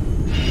technique.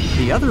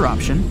 The other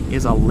option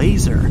is a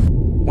laser.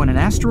 When an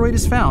asteroid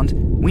is found,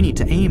 we need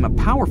to aim a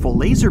powerful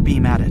laser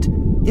beam at it.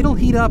 It'll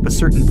heat up a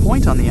certain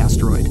point on the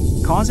asteroid,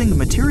 causing the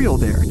material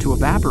there to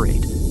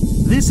evaporate.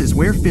 This is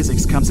where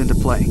physics comes into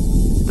play.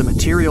 The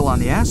material on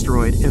the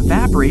asteroid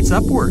evaporates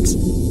upwards.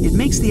 It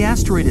makes the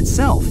asteroid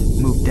itself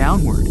move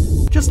downward.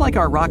 Just like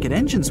our rocket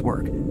engines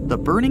work, the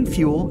burning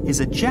fuel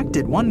is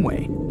ejected one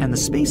way and the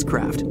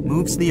spacecraft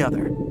moves the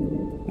other.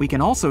 We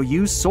can also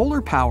use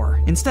solar power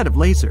instead of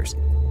lasers.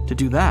 To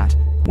do that,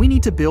 we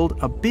need to build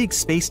a big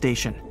space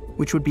station,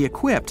 which would be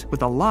equipped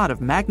with a lot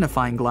of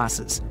magnifying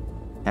glasses.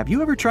 Have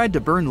you ever tried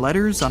to burn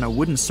letters on a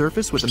wooden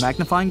surface with a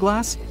magnifying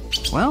glass?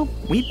 Well,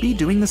 we'd be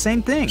doing the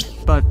same thing,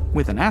 but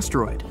with an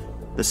asteroid.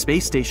 The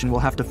space station will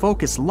have to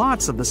focus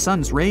lots of the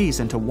sun's rays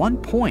into one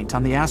point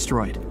on the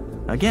asteroid,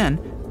 Again,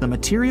 the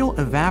material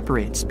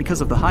evaporates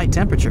because of the high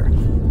temperature,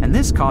 and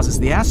this causes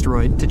the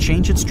asteroid to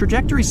change its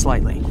trajectory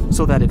slightly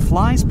so that it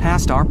flies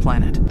past our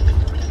planet.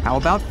 How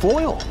about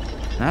foil?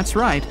 That's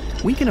right,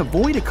 we can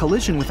avoid a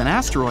collision with an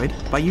asteroid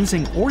by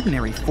using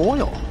ordinary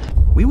foil.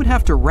 We would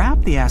have to wrap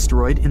the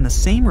asteroid in the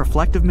same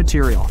reflective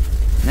material.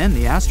 Then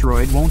the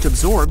asteroid won't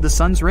absorb the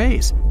sun's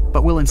rays,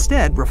 but will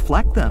instead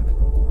reflect them.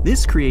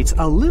 This creates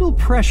a little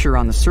pressure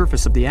on the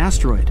surface of the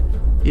asteroid.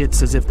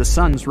 It's as if the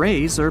sun's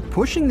rays are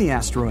pushing the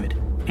asteroid,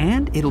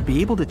 and it'll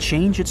be able to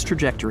change its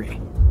trajectory.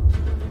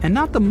 And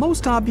not the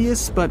most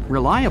obvious but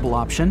reliable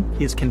option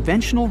is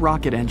conventional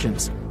rocket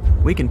engines.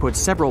 We can put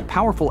several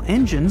powerful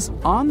engines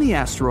on the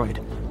asteroid.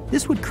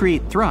 This would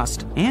create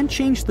thrust and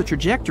change the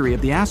trajectory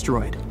of the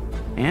asteroid.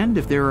 And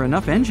if there are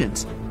enough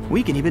engines,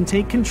 we can even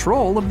take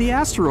control of the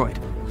asteroid.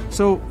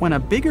 So when a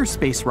bigger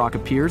space rock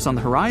appears on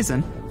the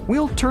horizon,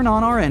 we'll turn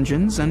on our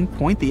engines and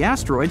point the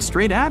asteroid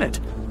straight at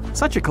it.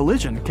 Such a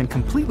collision can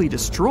completely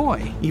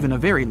destroy even a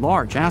very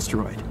large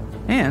asteroid.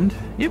 And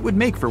it would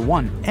make for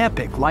one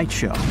epic light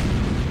show.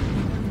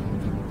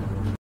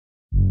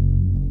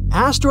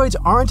 Asteroids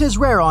aren't as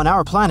rare on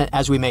our planet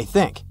as we may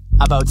think.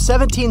 About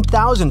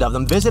 17,000 of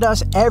them visit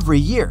us every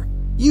year.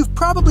 You've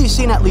probably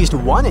seen at least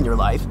one in your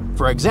life.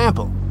 For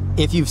example,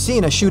 if you've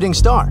seen a shooting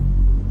star.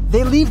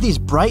 They leave these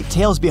bright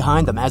tails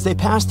behind them as they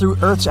pass through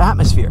Earth's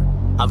atmosphere.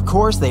 Of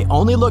course, they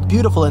only look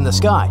beautiful in the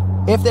sky.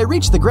 If they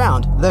reach the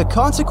ground, the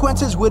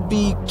consequences would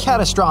be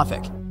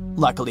catastrophic.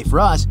 Luckily for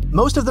us,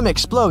 most of them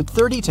explode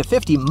 30 to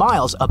 50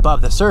 miles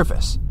above the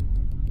surface.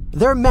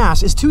 Their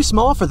mass is too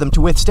small for them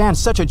to withstand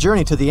such a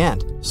journey to the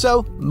end,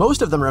 so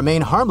most of them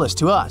remain harmless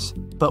to us.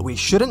 But we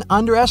shouldn't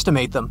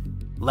underestimate them.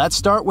 Let's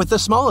start with the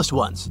smallest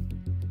ones.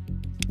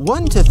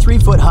 1 to 3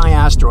 foot high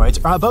asteroids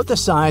are about the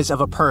size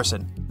of a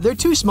person. They're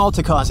too small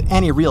to cause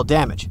any real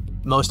damage.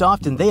 Most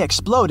often they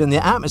explode in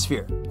the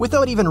atmosphere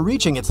without even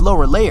reaching its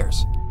lower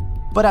layers.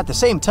 But at the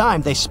same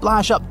time, they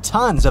splash up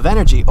tons of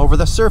energy over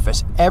the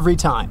surface every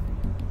time.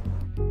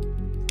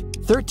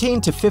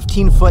 13 to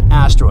 15 foot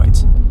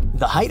asteroids,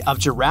 the height of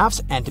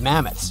giraffes and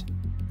mammoths.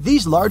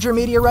 These larger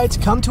meteorites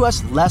come to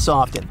us less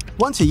often,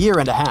 once a year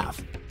and a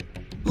half.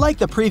 Like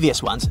the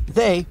previous ones,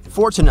 they,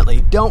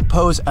 fortunately, don't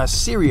pose a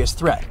serious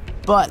threat,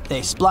 but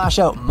they splash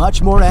out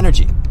much more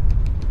energy.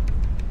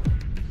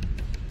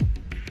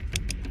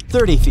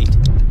 30 feet,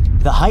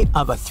 the height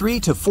of a 3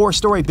 to 4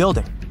 story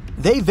building.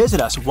 They visit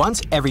us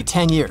once every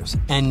 10 years,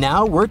 and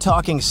now we're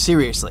talking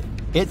seriously.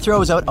 It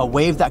throws out a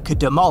wave that could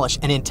demolish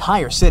an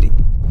entire city.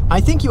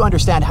 I think you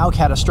understand how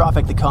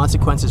catastrophic the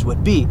consequences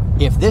would be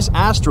if this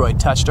asteroid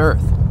touched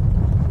Earth.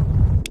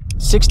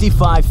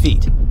 65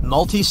 feet,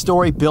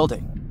 multi-story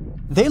building.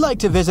 They like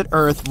to visit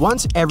Earth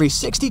once every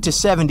 60 to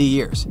 70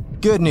 years.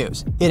 Good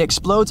news, it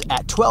explodes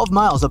at 12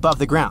 miles above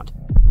the ground.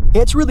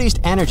 Its released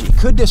energy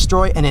could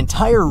destroy an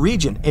entire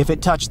region if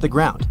it touched the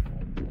ground.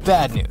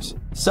 Bad news,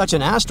 such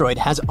an asteroid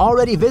has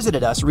already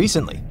visited us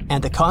recently,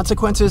 and the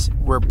consequences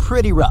were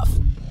pretty rough.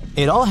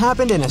 It all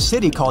happened in a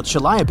city called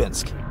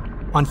Chelyabinsk.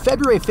 On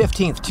February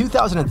 15,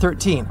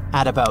 2013,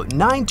 at about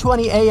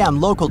 9:20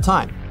 a.m. local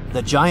time,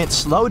 the giant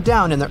slowed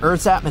down in the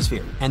Earth's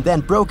atmosphere and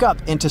then broke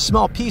up into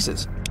small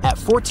pieces at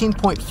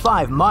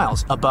 14.5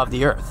 miles above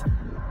the Earth.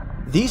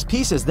 These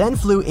pieces then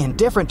flew in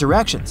different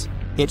directions.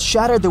 It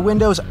shattered the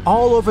windows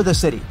all over the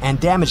city and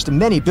damaged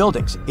many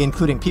buildings,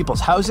 including people's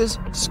houses,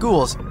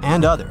 schools,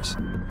 and others.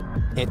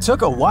 It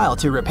took a while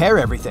to repair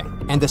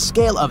everything, and the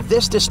scale of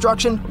this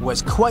destruction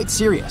was quite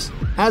serious.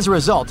 As a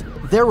result,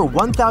 there were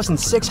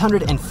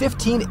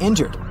 1,615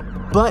 injured.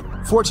 But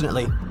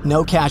fortunately,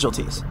 no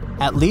casualties.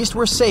 At least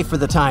we're safe for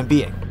the time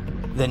being.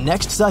 The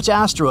next such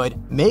asteroid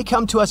may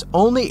come to us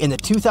only in the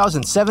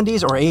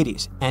 2070s or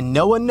 80s, and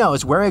no one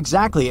knows where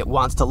exactly it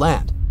wants to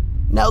land.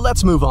 Now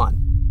let's move on.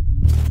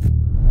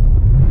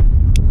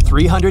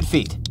 300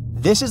 feet.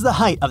 This is the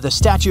height of the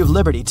Statue of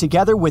Liberty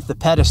together with the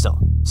pedestal.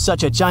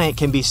 Such a giant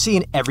can be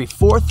seen every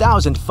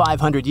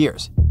 4,500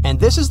 years, and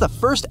this is the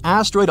first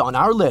asteroid on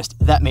our list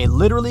that may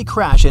literally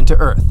crash into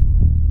Earth.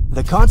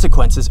 The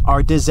consequences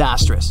are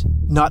disastrous.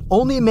 Not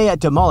only may it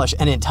demolish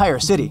an entire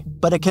city,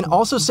 but it can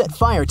also set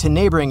fire to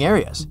neighboring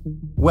areas.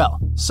 Well,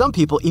 some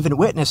people even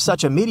witnessed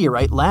such a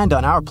meteorite land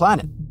on our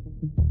planet.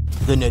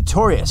 The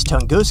notorious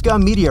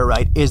Tunguska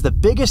meteorite is the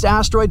biggest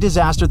asteroid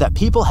disaster that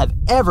people have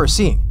ever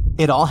seen.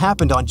 It all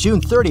happened on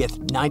June 30th,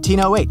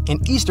 1908 in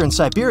eastern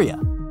Siberia.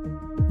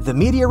 The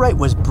meteorite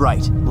was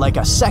bright, like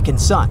a second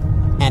sun,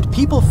 and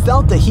people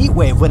felt the heat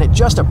wave when it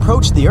just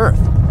approached the Earth.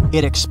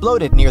 It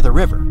exploded near the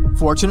river.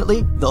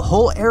 Fortunately, the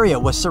whole area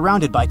was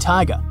surrounded by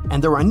taiga,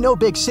 and there were no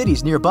big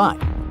cities nearby.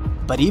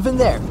 But even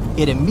there,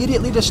 it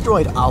immediately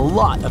destroyed a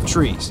lot of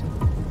trees.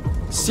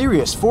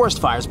 Serious forest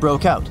fires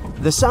broke out.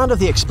 The sound of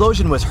the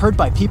explosion was heard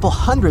by people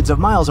hundreds of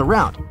miles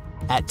around.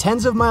 At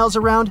tens of miles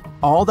around,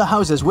 all the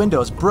houses'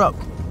 windows broke.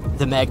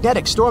 The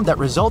magnetic storm that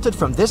resulted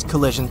from this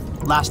collision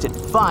lasted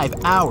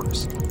 5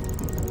 hours.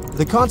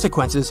 The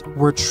consequences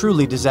were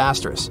truly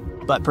disastrous,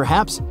 but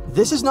perhaps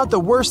this is not the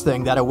worst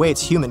thing that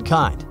awaits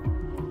humankind.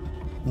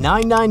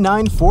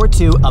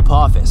 99942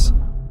 Apophis.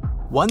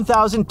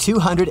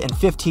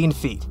 1,215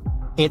 feet.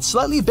 It's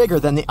slightly bigger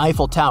than the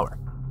Eiffel Tower.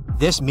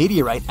 This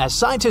meteorite, as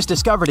scientists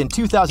discovered in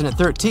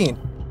 2013,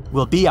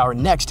 will be our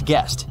next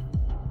guest.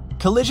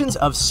 Collisions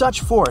of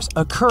such force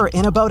occur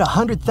in about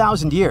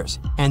 100,000 years,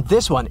 and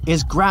this one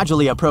is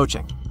gradually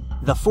approaching.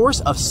 The force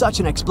of such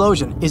an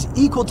explosion is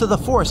equal to the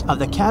force of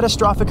the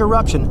catastrophic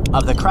eruption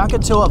of the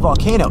Krakatoa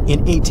volcano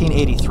in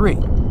 1883.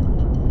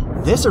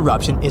 This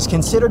eruption is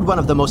considered one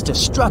of the most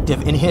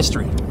destructive in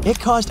history. It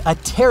caused a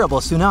terrible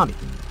tsunami.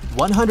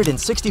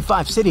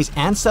 165 cities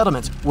and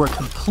settlements were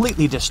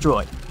completely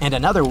destroyed, and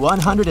another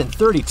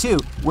 132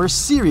 were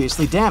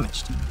seriously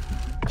damaged.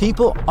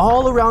 People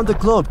all around the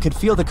globe could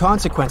feel the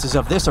consequences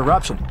of this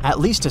eruption, at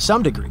least to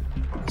some degree.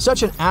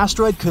 Such an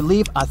asteroid could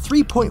leave a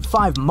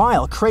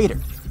 3.5-mile crater,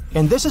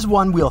 and this is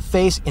one we'll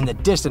face in the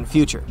distant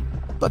future.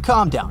 But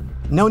calm down,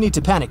 no need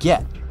to panic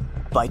yet.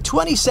 By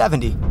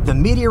 2070, the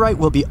meteorite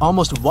will be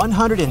almost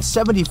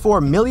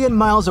 174 million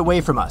miles away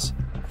from us.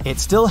 It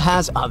still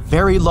has a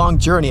very long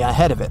journey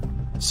ahead of it,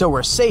 so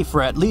we're safe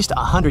for at least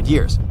 100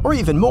 years, or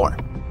even more.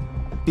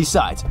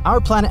 Besides,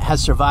 our planet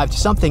has survived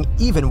something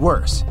even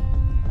worse.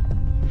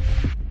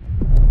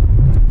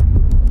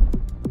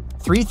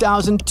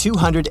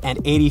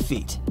 3,280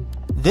 feet.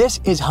 This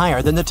is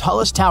higher than the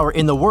tallest tower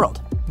in the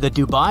world, the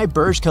Dubai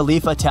Burj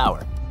Khalifa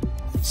Tower.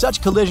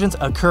 Such collisions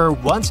occur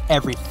once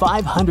every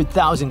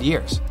 500,000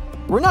 years.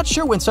 We're not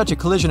sure when such a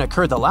collision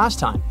occurred the last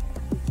time.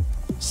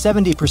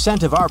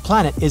 70% of our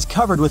planet is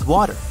covered with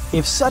water.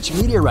 If such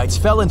meteorites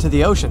fell into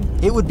the ocean,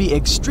 it would be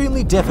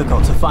extremely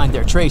difficult to find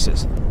their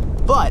traces.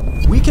 But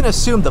we can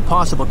assume the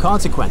possible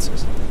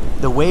consequences.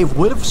 The wave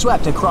would have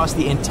swept across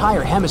the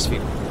entire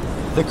hemisphere.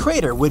 The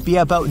crater would be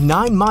about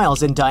 9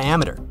 miles in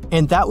diameter,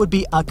 and that would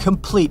be a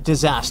complete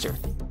disaster.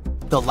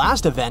 The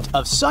last event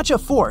of such a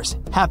force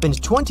happened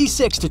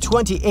 26 to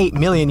 28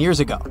 million years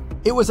ago.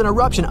 It was an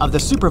eruption of the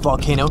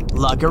supervolcano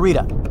La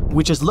Garita,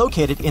 which is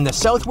located in the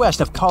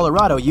southwest of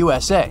Colorado,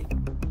 USA.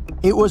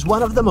 It was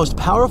one of the most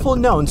powerful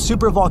known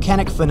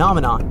supervolcanic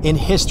phenomena in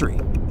history.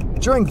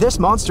 During this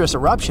monstrous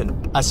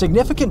eruption, a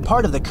significant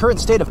part of the current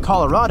state of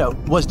Colorado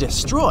was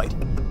destroyed.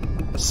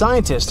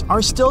 Scientists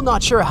are still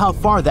not sure how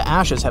far the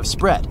ashes have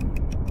spread,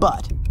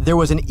 but there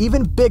was an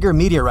even bigger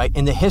meteorite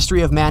in the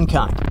history of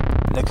mankind.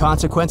 The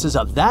consequences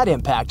of that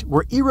impact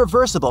were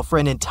irreversible for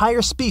an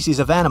entire species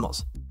of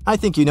animals. I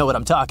think you know what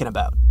I'm talking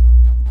about.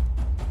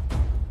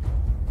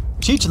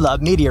 Chicxulub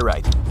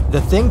meteorite,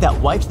 the thing that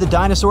wiped the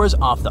dinosaurs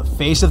off the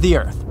face of the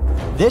Earth.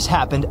 This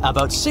happened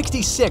about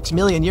 66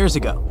 million years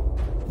ago.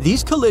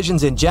 These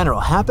collisions in general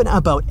happen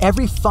about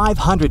every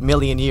 500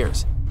 million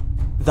years.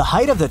 The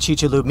height of the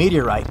Chicxulub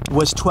meteorite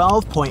was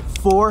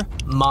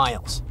 12.4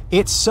 miles.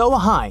 It's so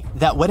high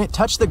that when it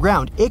touched the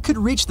ground, it could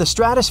reach the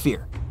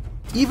stratosphere.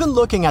 Even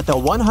looking at the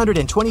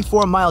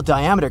 124-mile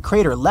diameter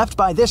crater left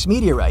by this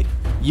meteorite,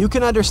 you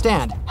can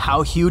understand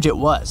how huge it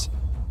was.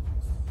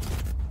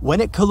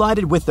 When it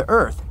collided with the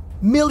Earth,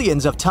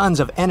 millions of tons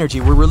of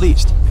energy were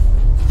released.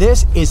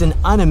 This is an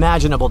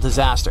unimaginable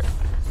disaster.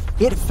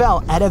 It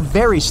fell at a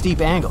very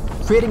steep angle,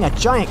 creating a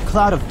giant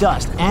cloud of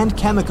dust and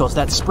chemicals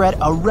that spread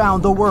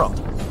around the world.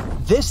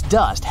 This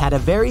dust had a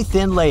very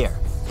thin layer,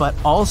 but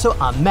also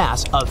a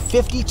mass of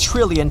 50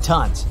 trillion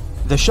tons.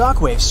 The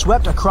shockwave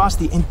swept across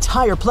the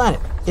entire planet.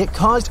 It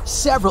caused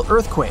several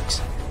earthquakes.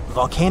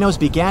 Volcanoes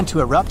began to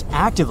erupt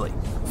actively.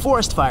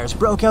 Forest fires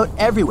broke out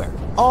everywhere,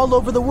 all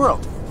over the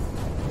world.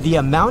 The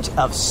amount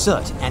of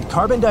soot and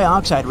carbon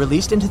dioxide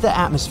released into the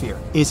atmosphere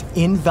is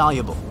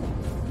invaluable.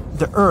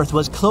 The Earth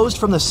was closed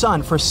from the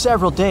sun for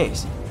several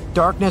days.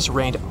 Darkness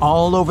reigned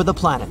all over the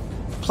planet.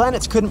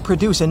 Planets couldn't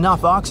produce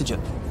enough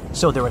oxygen,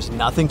 so there was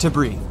nothing to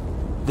breathe.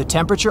 The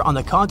temperature on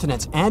the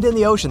continents and in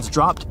the oceans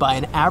dropped by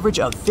an average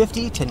of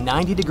 50 to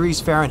 90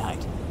 degrees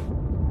Fahrenheit.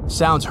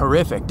 Sounds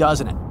horrific,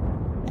 doesn't it?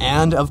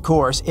 And, of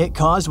course, it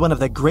caused one of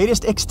the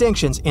greatest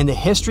extinctions in the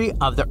history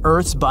of the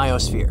Earth's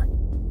biosphere.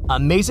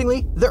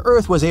 Amazingly, the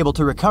Earth was able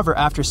to recover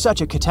after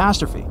such a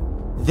catastrophe.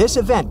 This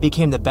event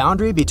became the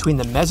boundary between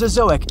the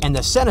Mesozoic and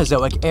the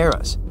Cenozoic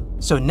eras.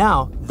 So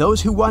now,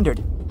 those who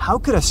wondered, how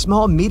could a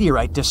small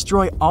meteorite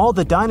destroy all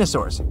the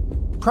dinosaurs,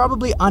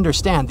 probably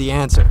understand the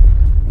answer.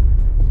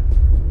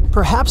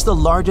 Perhaps the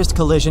largest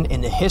collision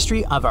in the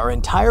history of our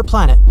entire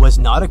planet was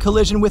not a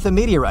collision with a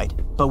meteorite,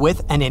 but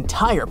with an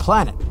entire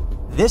planet.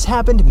 This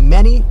happened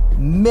many,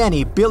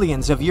 many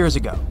billions of years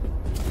ago.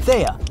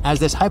 Theia, as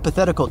this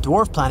hypothetical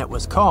dwarf planet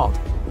was called,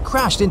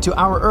 crashed into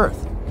our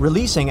Earth,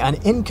 releasing an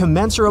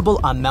incommensurable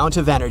amount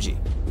of energy,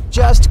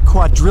 just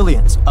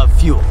quadrillions of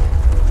fuel.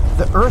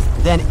 The Earth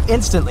then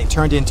instantly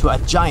turned into a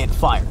giant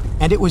fire,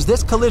 and it was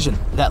this collision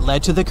that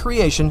led to the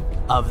creation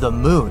of the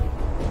Moon.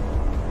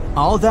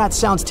 All that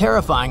sounds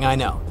terrifying, I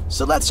know,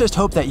 so let's just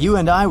hope that you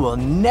and I will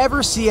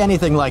never see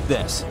anything like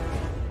this.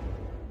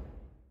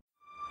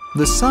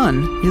 The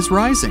sun is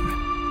rising,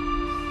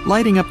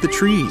 lighting up the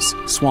trees,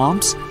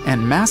 swamps,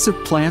 and massive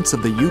plants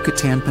of the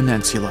Yucatan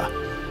Peninsula.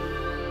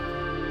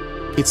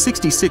 It's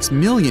 66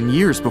 million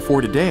years before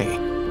today,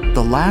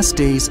 the last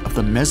days of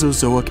the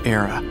Mesozoic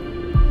era.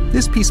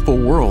 This peaceful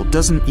world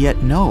doesn't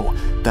yet know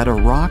that a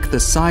rock the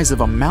size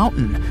of a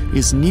mountain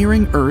is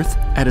nearing Earth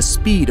at a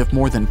speed of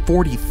more than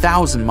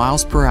 40,000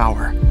 miles per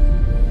hour.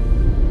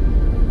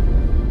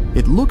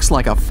 It looks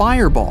like a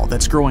fireball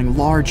that's growing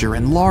larger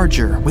and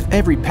larger with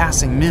every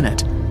passing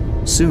minute.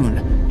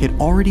 Soon, it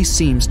already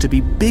seems to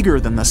be bigger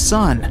than the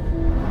sun.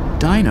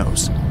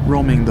 Dinos,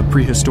 roaming the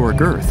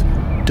prehistoric Earth,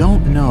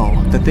 don't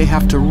know that they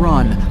have to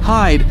run,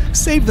 hide,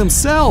 save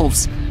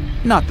themselves.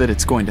 Not that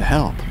it's going to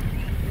help.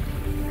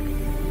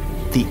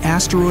 The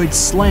asteroid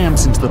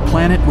slams into the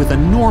planet with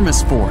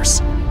enormous force.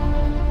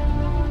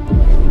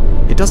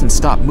 It doesn't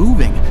stop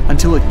moving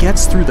until it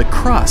gets through the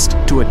crust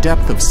to a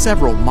depth of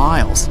several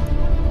miles.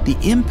 The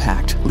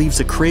impact leaves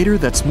a crater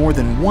that's more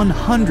than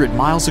 100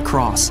 miles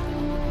across.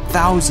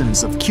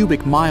 Thousands of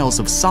cubic miles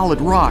of solid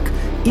rock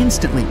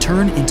instantly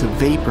turn into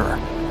vapor.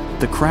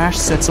 The crash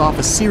sets off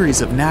a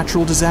series of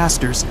natural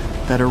disasters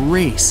that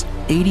erase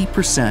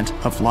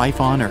 80% of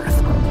life on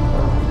Earth.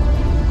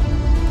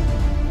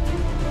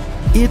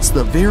 It's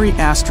the very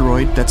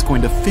asteroid that's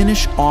going to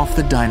finish off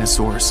the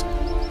dinosaurs.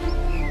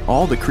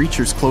 All the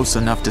creatures close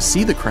enough to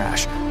see the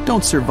crash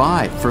don't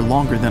survive for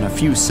longer than a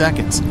few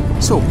seconds,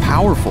 so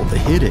powerful the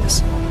hit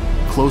is.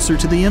 Closer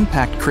to the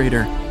impact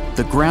crater,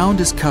 the ground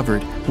is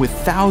covered with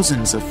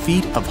thousands of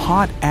feet of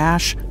hot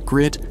ash,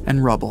 grit,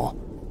 and rubble.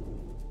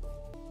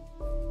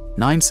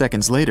 9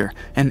 seconds later,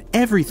 and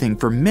everything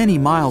for many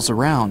miles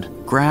around,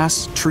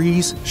 grass,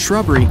 trees,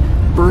 shrubbery,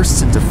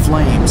 bursts into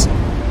flames.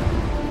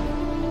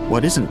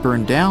 What isn't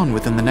burned down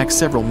within the next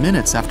several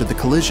minutes after the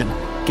collision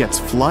gets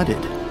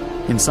flooded.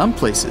 In some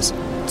places,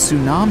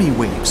 tsunami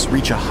waves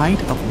reach a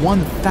height of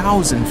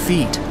 1,000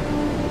 feet.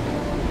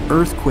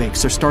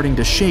 Earthquakes are starting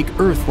to shake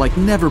Earth like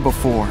never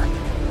before.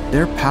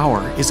 Their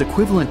power is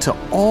equivalent to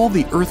all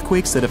the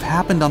earthquakes that have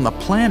happened on the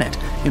planet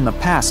in the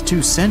past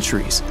 2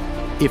 centuries,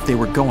 if they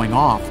were going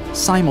off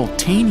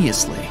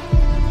simultaneously.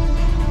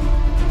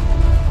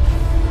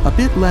 A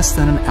bit less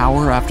than an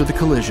hour after the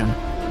collision,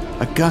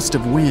 a gust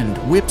of wind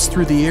whips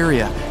through the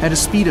area at a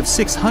speed of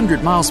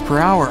 600 miles per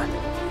hour.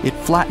 It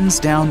flattens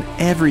down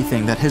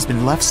everything that has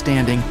been left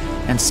standing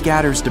and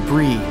scatters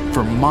debris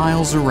for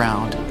miles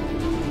around.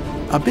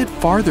 A bit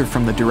farther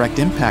from the direct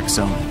impact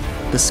zone,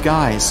 the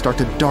skies start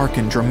to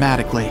darken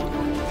dramatically.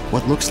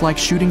 What looks like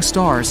shooting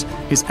stars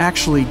is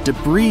actually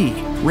debris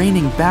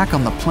raining back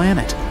on the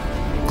planet.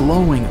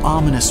 Glowing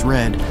ominous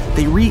red,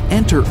 they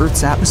re-enter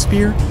Earth's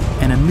atmosphere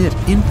and emit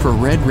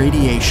infrared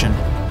radiation.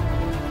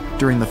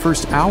 During the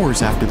first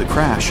hours after the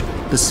crash,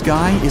 the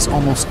sky is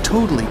almost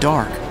totally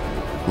dark.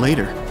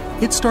 Later,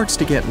 it starts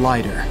to get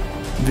lighter,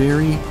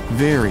 very,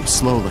 very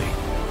slowly.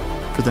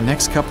 For the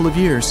next couple of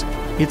years,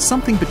 it's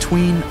something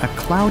between a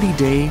cloudy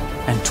day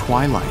and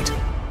twilight.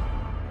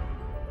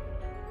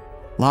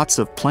 Lots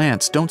of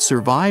plants don't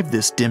survive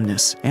this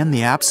dimness and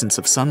the absence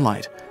of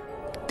sunlight.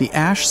 The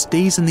ash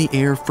stays in the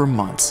air for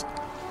months.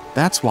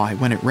 That's why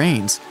when it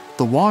rains,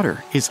 the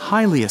water is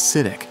highly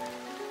acidic.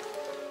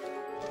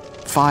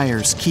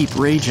 Fires keep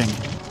raging.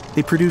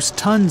 They produce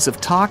tons of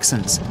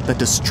toxins that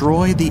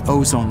destroy the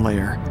ozone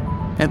layer,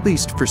 at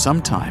least for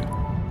some time.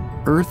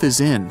 Earth is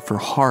in for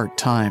hard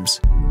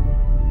times.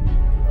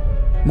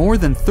 More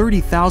than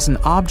 30,000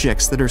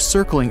 objects that are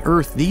circling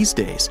Earth these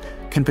days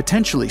can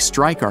potentially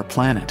strike our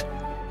planet.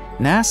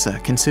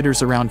 NASA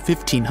considers around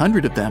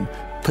 1,500 of them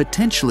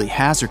potentially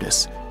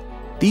hazardous.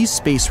 These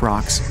space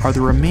rocks are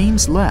the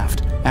remains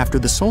left after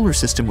the solar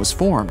system was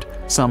formed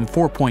some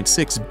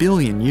 4.6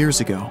 billion years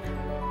ago.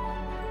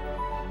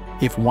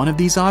 If one of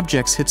these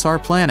objects hits our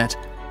planet,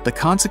 the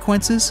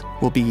consequences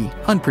will be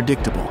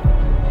unpredictable.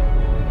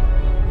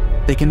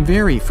 They can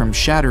vary from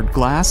shattered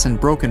glass and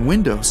broken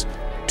windows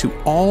to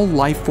all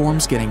life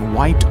forms getting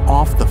wiped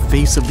off the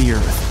face of the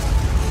Earth.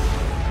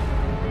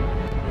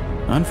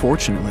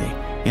 Unfortunately,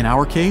 in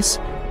our case,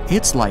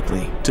 it's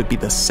likely to be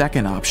the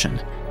second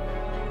option.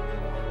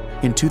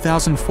 In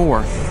 2004,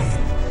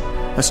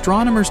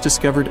 astronomers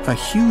discovered a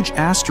huge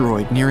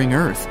asteroid nearing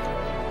Earth.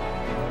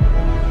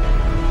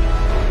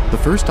 The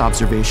first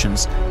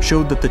observations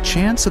showed that the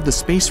chance of the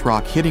space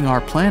rock hitting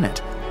our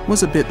planet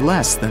was a bit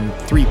less than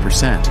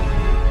 3%.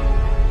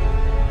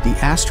 The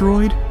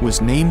asteroid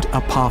was named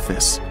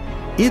Apophis.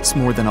 It's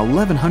more than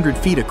 1,100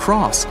 feet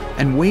across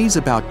and weighs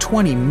about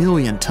 20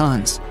 million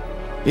tons.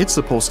 It's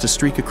supposed to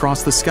streak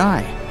across the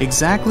sky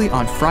exactly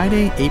on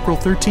Friday, April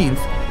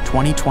 13th,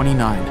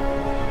 2029.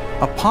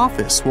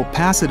 Apophis will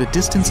pass at a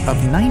distance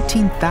of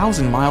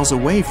 19,000 miles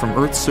away from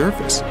Earth's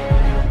surface.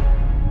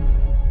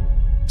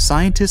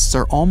 Scientists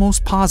are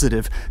almost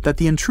positive that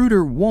the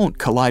intruder won't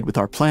collide with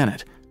our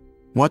planet.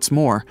 What's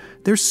more,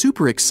 they're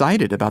super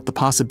excited about the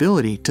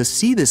possibility to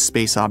see this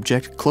space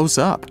object close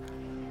up.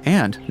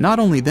 And not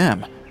only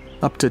them,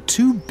 up to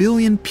 2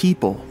 billion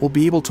people will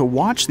be able to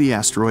watch the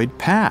asteroid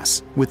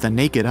pass with the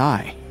naked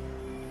eye.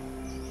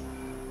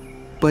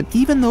 But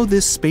even though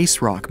this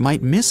space rock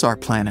might miss our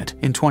planet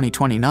in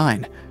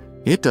 2029,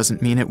 it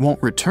doesn't mean it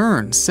won't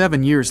return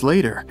 7 years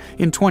later,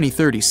 in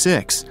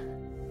 2036.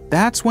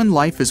 That's when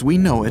life as we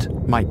know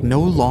it might no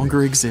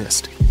longer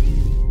exist.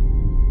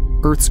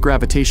 Earth's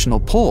gravitational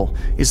pull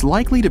is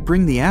likely to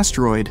bring the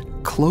asteroid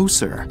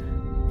closer.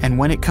 And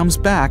when it comes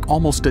back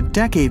almost a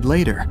decade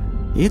later,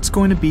 it's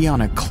going to be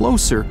on a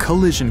closer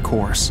collision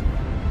course.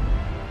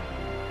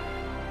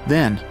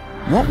 Then,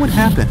 what would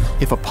happen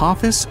if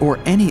Apophis or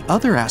any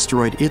other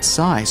asteroid its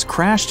size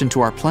crashed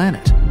into our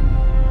planet?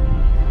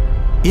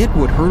 It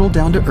would hurtle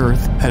down to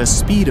Earth at a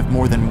speed of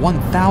more than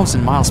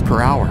 1,000 miles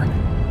per hour.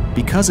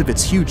 Because of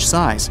its huge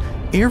size,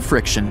 air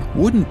friction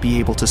wouldn't be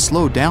able to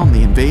slow down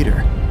the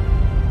invader.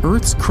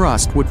 Earth's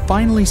crust would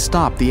finally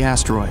stop the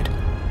asteroid.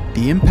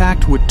 The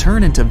impact would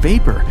turn into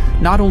vapor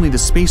not only the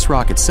space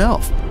rock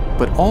itself,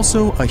 but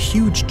also a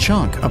huge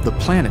chunk of the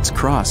planet's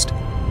crust.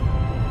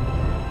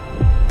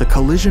 The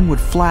collision would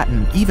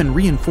flatten even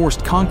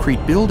reinforced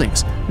concrete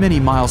buildings many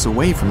miles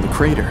away from the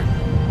crater.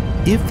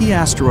 If the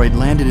asteroid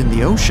landed in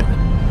the ocean,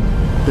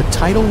 the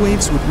tidal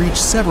waves would reach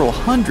several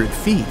hundred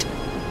feet.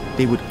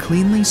 They would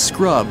cleanly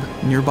scrub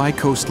nearby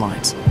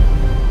coastlines.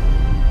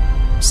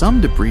 Some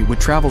debris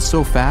would travel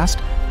so fast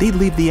they'd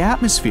leave the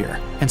atmosphere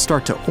and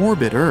start to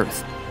orbit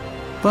Earth.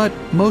 But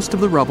most of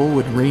the rubble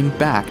would rain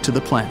back to the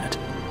planet.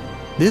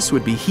 This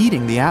would be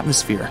heating the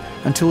atmosphere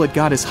until it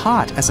got as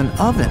hot as an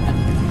oven.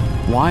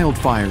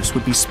 Wildfires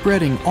would be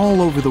spreading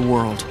all over the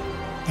world.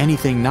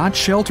 Anything not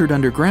sheltered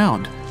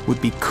underground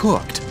would be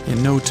cooked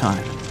in no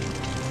time.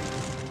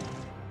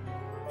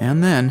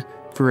 And then,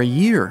 for a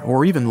year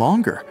or even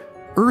longer,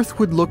 Earth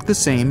would look the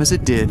same as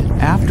it did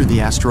after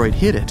the asteroid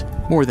hit it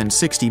more than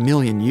 60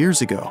 million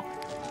years ago.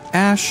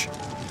 Ash,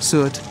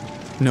 soot,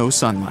 no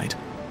sunlight.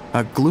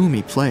 A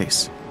gloomy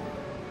place.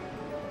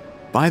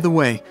 By the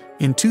way,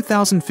 in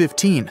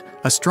 2015,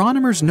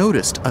 astronomers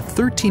noticed a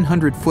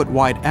 1,300-foot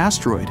wide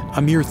asteroid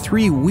a mere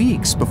 3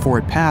 weeks before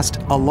it passed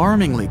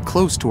alarmingly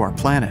close to our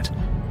planet.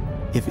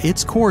 If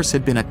its course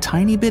had been a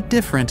tiny bit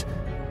different,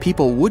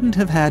 people wouldn't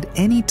have had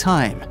any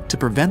time to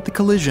prevent the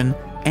collision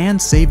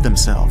and save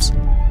themselves.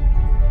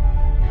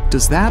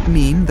 Does that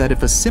mean that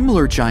if a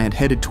similar giant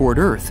headed toward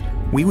Earth,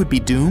 we would be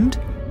doomed?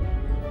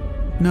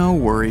 No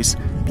worries,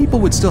 people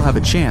would still have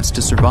a chance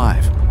to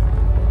survive.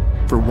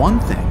 For one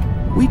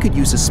thing, we could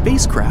use a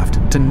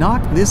spacecraft to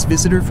knock this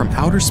visitor from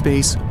outer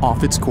space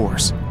off its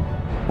course.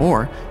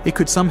 Or it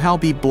could somehow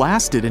be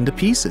blasted into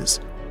pieces.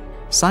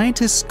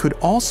 Scientists could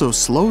also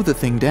slow the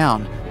thing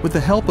down with the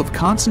help of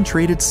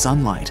concentrated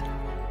sunlight.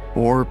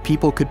 Or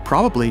people could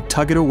probably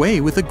tug it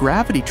away with a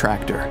gravity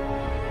tractor.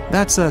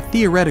 That's a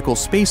theoretical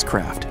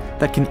spacecraft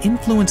that can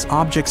influence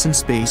objects in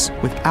space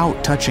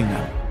without touching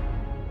them.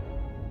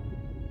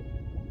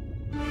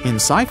 In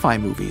sci-fi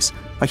movies,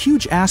 a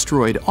huge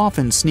asteroid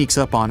often sneaks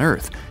up on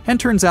Earth and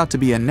turns out to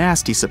be a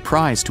nasty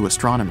surprise to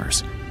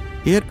astronomers.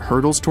 It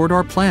hurtles toward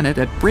our planet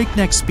at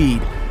breakneck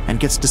speed and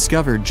gets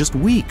discovered just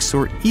weeks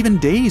or even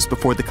days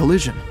before the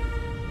collision.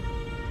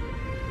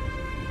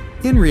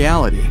 In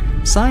reality,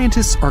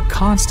 scientists are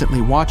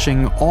constantly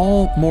watching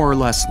all more or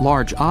less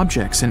large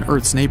objects in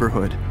Earth's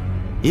neighborhood.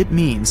 It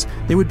means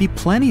there would be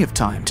plenty of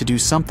time to do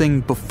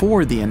something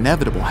before the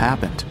inevitable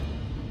happened.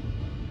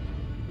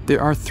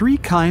 There are 3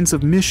 kinds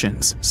of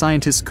missions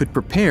scientists could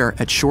prepare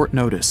at short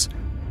notice.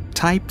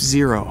 Type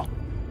 0.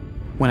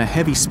 When a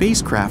heavy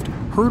spacecraft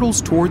hurtles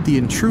toward the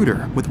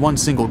intruder with one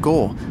single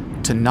goal,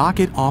 to knock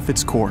it off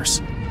its course.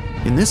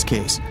 In this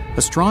case,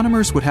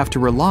 astronomers would have to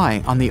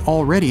rely on the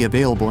already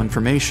available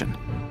information.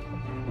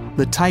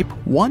 The Type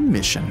 1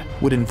 mission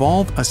would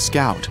involve a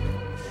scout.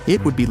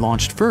 It would be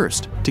launched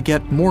first to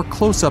get more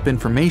close-up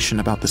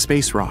information about the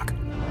space rock.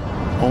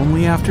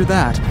 Only after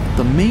that,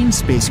 the main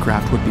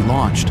spacecraft would be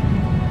launched.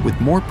 With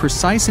more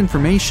precise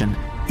information,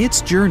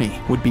 its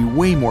journey would be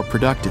way more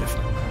productive.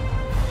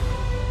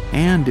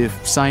 And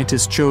if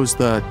scientists chose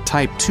the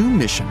Type 2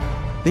 mission,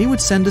 they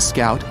would send a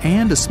scout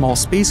and a small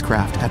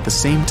spacecraft at the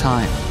same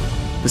time.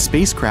 The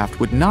spacecraft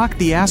would knock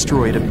the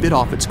asteroid a bit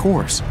off its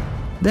course.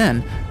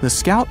 Then, the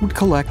scout would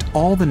collect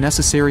all the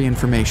necessary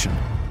information.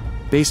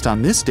 Based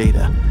on this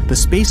data, the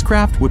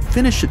spacecraft would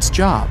finish its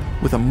job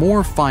with a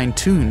more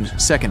fine-tuned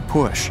second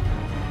push.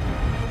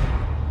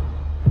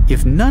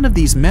 If none of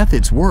these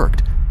methods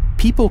worked,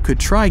 people could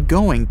try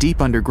going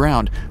deep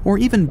underground or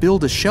even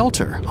build a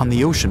shelter on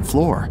the ocean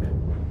floor.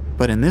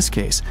 But in this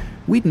case,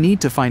 we'd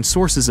need to find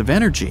sources of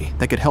energy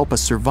that could help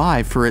us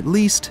survive for at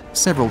least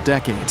several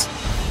decades.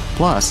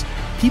 Plus,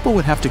 people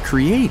would have to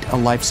create a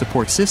life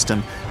support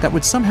system that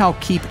would somehow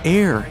keep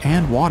air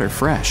and water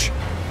fresh.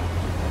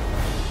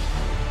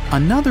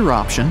 Another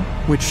option,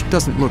 which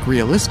doesn't look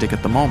realistic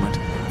at the moment,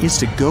 is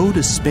to go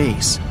to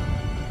space.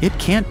 It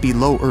can't be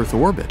low Earth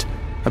orbit,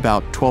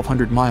 about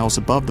 1,200 miles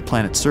above the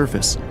planet's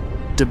surface.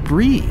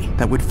 Debris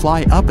that would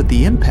fly up at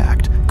the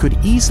impact could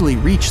easily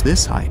reach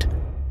this height.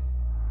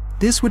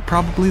 This would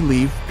probably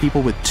leave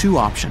people with 2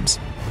 options: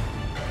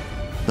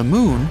 the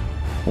Moon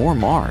or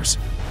Mars.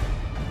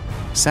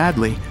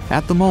 Sadly,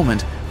 at the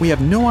moment, we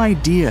have no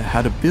idea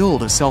how to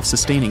build a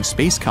self-sustaining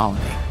space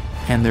colony,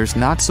 and there's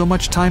not so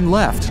much time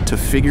left to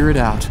figure it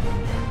out.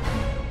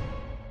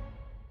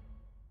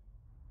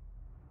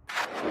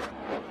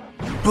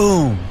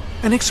 Boom!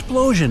 An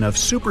explosion of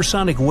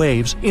supersonic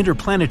waves,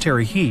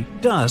 interplanetary heat,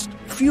 dust,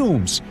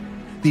 fumes.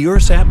 The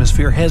Earth's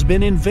atmosphere has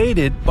been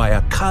invaded by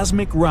a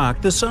cosmic rock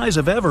the size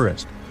of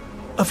Everest.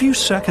 A few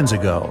seconds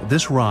ago,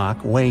 this rock,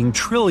 weighing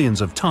trillions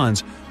of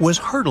tons, was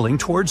hurtling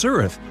towards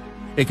Earth.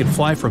 It could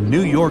fly from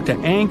New York to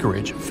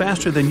Anchorage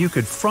faster than you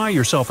could fry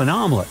yourself an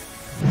omelet.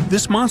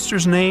 This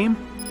monster's name?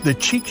 The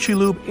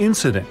Chicxulub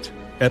Incident.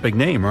 Epic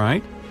name,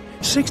 right?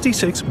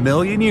 66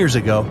 million years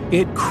ago,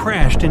 it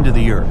crashed into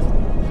the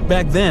Earth.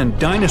 Back then,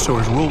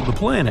 dinosaurs ruled the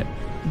planet,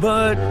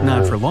 but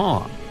not for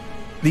long.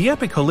 The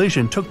epic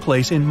collision took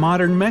place in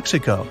modern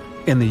Mexico,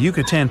 in the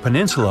Yucatan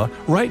Peninsula,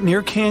 right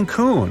near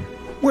Cancun,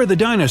 where the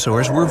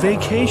dinosaurs were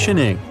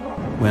vacationing.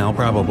 Well,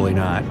 probably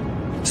not.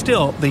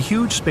 Still, the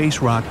huge space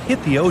rock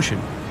hit the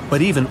ocean,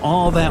 but even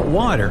all that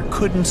water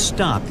couldn't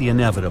stop the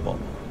inevitable.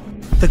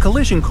 The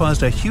collision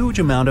caused a huge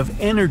amount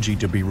of energy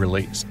to be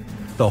released.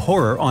 The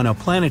horror on a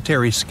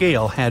planetary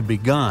scale had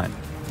begun.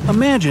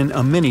 Imagine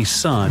a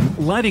mini-sun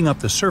lighting up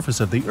the surface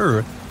of the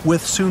Earth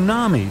with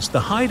tsunamis the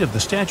height of the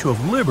Statue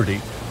of Liberty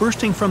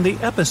bursting from the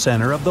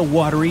epicenter of the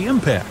watery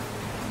impact.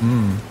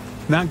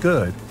 Not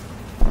good.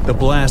 The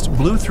blast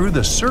blew through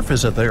the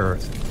surface of the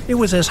Earth. It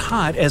was as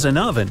hot as an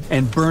oven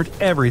and burnt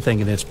everything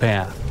in its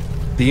path.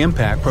 The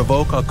impact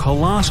provoked a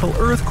colossal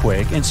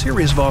earthquake and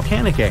serious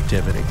volcanic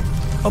activity.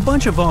 A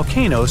bunch of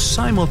volcanoes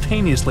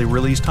simultaneously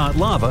released hot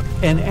lava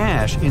and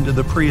ash into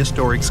the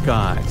prehistoric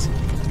skies.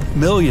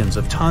 Millions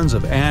of tons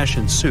of ash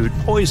and soot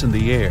poisoned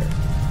the air.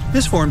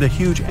 This formed a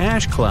huge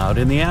ash cloud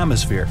in the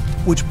atmosphere,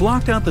 which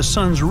blocked out the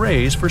sun's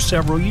rays for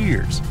several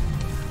years.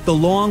 The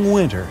long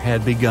winter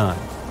had begun.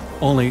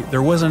 Only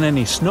there wasn't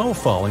any snow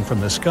falling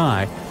from the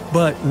sky,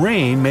 but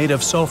rain made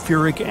of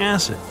sulfuric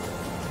acid.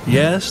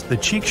 Yes, the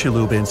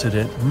Chicxulub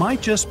incident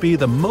might just be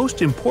the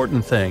most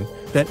important thing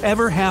that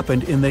ever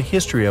happened in the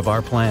history of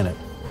our planet.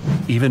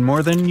 Even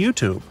more than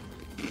YouTube.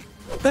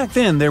 Back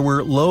then, there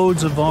were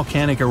loads of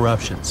volcanic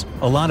eruptions,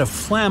 a lot of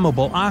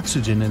flammable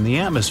oxygen in the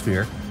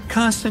atmosphere,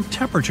 constant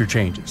temperature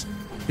changes.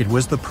 It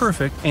was the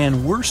perfect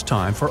and worst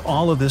time for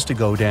all of this to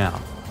go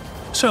down.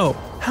 So,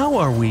 how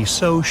are we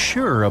so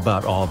sure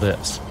about all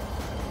this?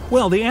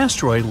 Well, the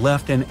asteroid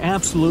left an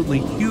absolutely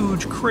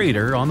huge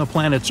crater on the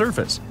planet's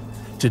surface.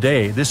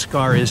 Today, this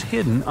scar is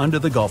hidden under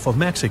the Gulf of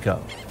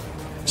Mexico.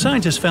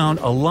 Scientists found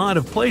a lot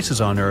of places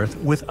on Earth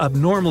with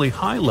abnormally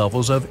high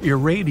levels of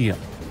iridium.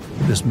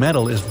 This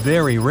metal is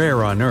very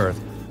rare on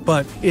Earth,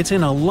 but it's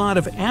in a lot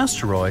of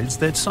asteroids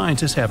that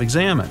scientists have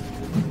examined.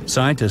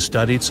 Scientists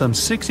studied some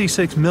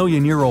 66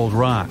 million-year-old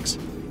rocks.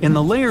 In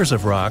the layers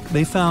of rock,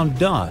 they found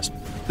dust,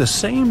 the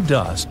same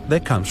dust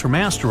that comes from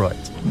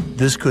asteroids.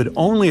 This could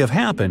only have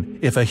happened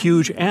if a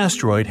huge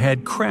asteroid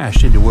had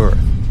crashed into Earth.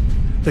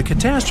 The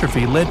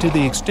catastrophe led to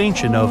the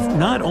extinction of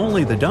not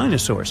only the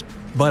dinosaurs,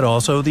 but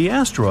also the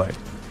asteroid.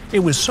 It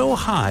was so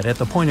hot at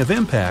the point of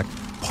impact,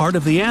 part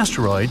of the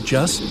asteroid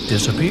just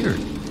disappeared.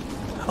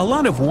 A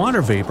lot of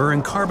water vapor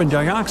and carbon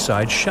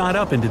dioxide shot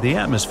up into the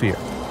atmosphere.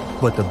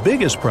 But the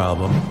biggest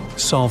problem,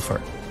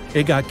 sulfur.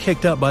 It got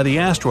kicked up by the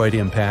asteroid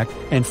impact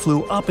and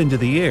flew up into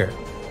the air.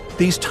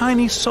 These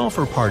tiny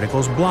sulfur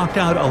particles blocked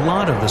out a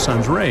lot of the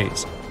sun's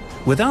rays.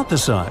 Without the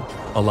sun,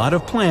 a lot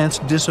of plants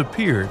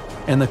disappeared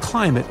and the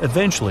climate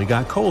eventually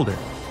got colder.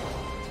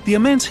 The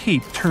immense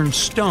heat turned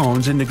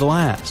stones into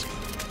glass.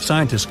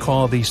 Scientists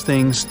call these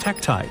things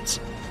tektites.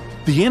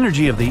 The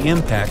energy of the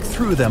impact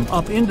threw them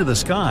up into the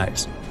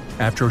skies.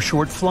 After a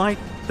short flight,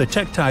 the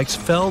tektites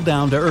fell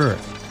down to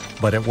Earth.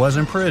 But it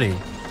wasn't pretty.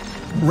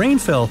 Rain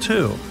fell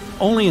too,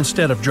 only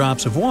instead of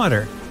drops of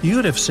water,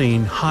 you'd have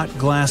seen hot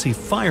glassy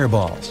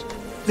fireballs.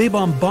 They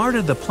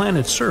bombarded the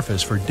planet's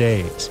surface for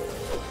days.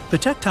 The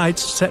tektites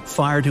set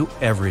fire to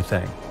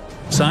everything.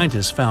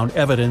 Scientists found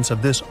evidence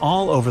of this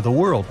all over the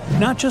world,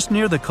 not just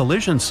near the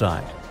collision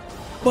site.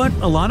 But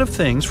a lot of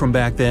things from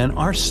back then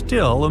are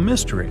still a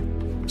mystery.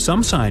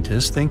 Some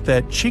scientists think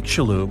that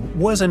Chicxulub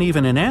wasn't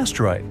even an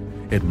asteroid.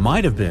 It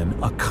might have been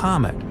a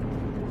comet.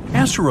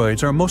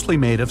 Asteroids are mostly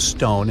made of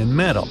stone and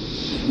metal.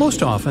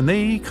 Most often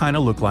they kind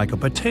of look like a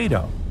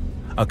potato.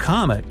 A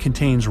comet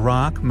contains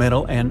rock,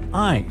 metal, and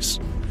ice.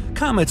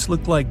 Comets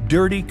look like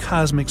dirty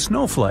cosmic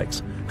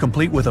snowflakes,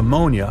 complete with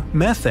ammonia,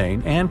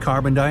 methane, and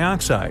carbon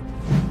dioxide.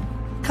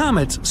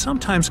 Comets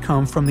sometimes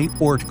come from the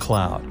Oort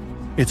cloud.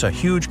 It's a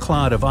huge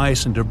cloud of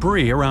ice and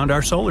debris around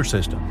our solar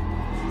system.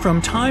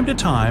 From time to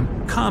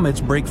time, comets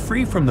break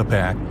free from the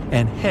pack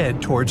and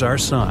head towards our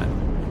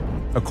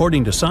sun.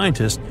 According to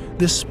scientists,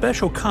 this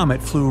special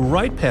comet flew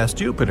right past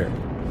Jupiter.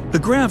 The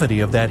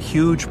gravity of that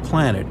huge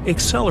planet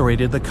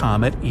accelerated the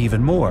comet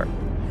even more.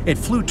 It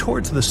flew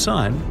towards the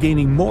sun,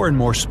 gaining more and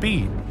more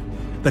speed.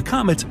 The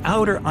comet's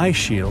outer ice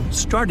shield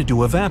started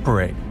to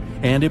evaporate,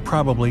 and it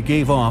probably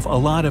gave off a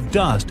lot of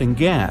dust and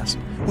gas,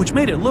 which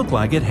made it look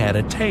like it had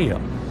a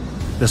tail.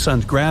 The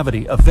sun's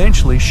gravity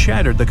eventually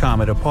shattered the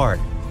comet apart.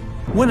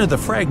 One of the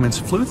fragments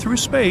flew through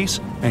space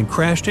and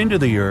crashed into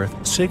the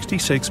Earth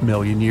 66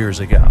 million years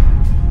ago.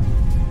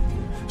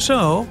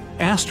 So,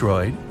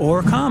 asteroid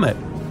or comet?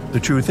 The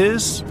truth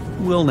is,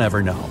 we'll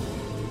never know.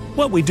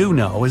 What we do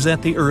know is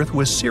that the Earth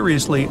was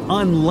seriously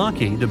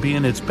unlucky to be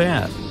in its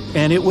path,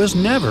 and it was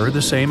never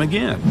the same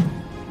again.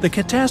 The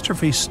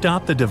catastrophe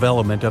stopped the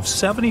development of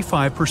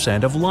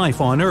 75% of life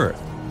on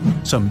Earth.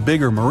 Some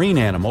bigger marine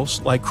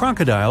animals, like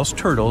crocodiles,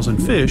 turtles,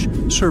 and fish,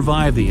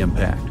 survived the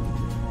impact.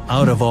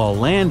 Out of all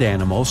land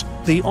animals,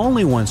 the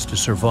only ones to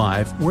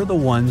survive were the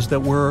ones that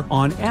were,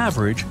 on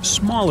average,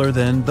 smaller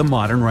than the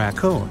modern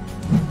raccoon.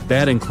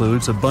 That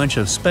includes a bunch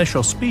of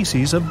special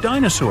species of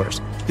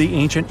dinosaurs, the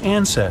ancient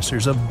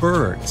ancestors of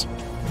birds.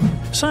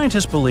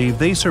 Scientists believe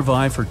they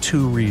survived for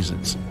two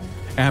reasons.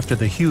 After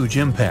the huge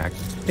impact,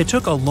 it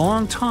took a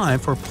long time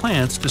for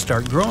plants to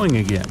start growing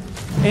again,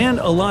 and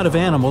a lot of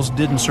animals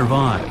didn't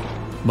survive.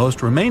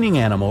 Most remaining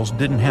animals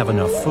didn't have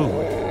enough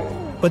food.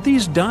 But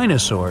these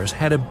dinosaurs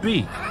had a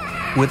beak.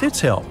 With its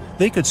help,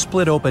 they could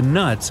split open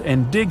nuts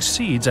and dig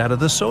seeds out of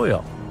the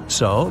soil,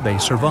 so they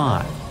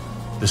survived.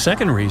 The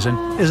second reason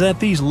is that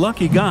these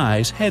lucky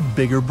guys had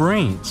bigger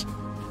brains.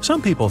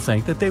 Some people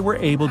think that they were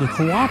able to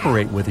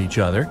cooperate with each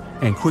other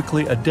and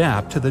quickly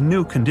adapt to the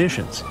new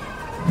conditions.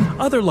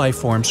 Other life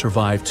forms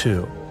survived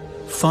too.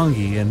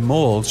 Fungi and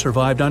mold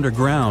survived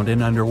underground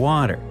and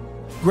underwater.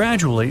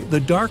 Gradually, the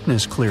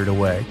darkness cleared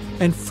away,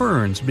 and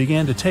ferns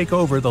began to take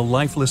over the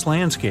lifeless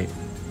landscape.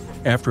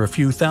 After a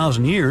few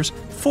thousand years,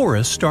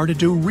 forests started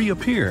to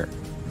reappear.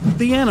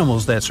 The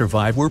animals that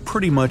survived were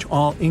pretty much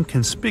all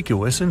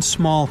inconspicuous and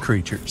small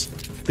creatures.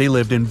 They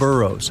lived in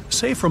burrows,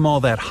 safe from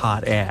all that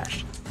hot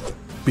ash.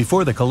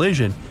 Before the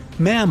collision,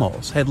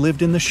 mammals had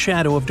lived in the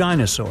shadow of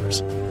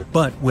dinosaurs.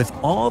 But with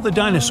all the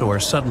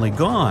dinosaurs suddenly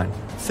gone,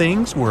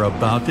 things were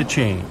about to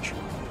change.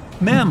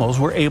 Mammals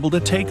were able to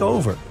take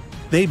over.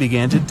 They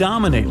began to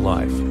dominate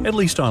life, at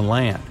least on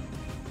land.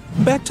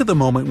 Back to the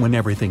moment when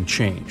everything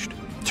changed.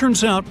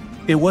 Turns out,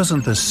 it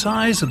wasn't the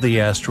size of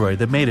the asteroid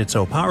that made it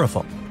so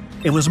powerful.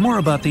 It was more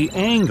about the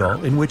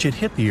angle in which it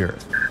hit the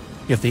Earth.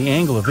 If the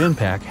angle of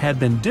impact had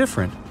been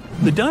different,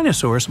 the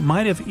dinosaurs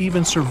might have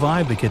even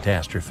survived the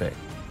catastrophe.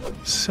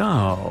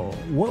 So,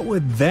 what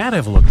would that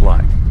have looked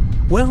like?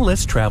 Well,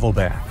 let's travel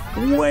back,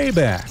 way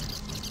back.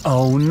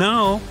 Oh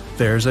no,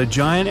 there's a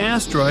giant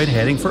asteroid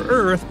heading for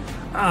Earth.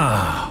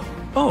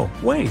 Oh,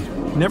 wait,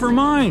 never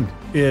mind,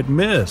 it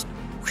missed.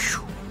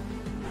 Whew.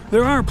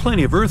 There are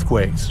plenty of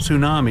earthquakes,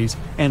 tsunamis,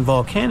 and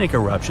volcanic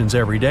eruptions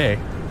every day,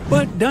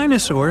 but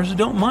dinosaurs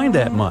don't mind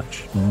that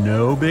much.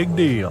 No big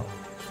deal.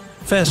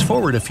 Fast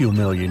forward a few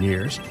million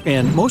years,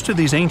 and most of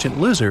these ancient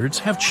lizards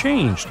have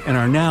changed and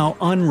are now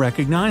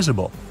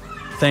unrecognizable.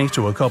 Thanks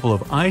to a couple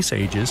of ice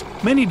ages,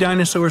 many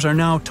dinosaurs are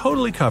now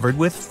totally covered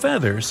with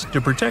feathers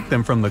to protect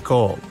them from the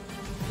cold.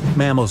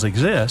 Mammals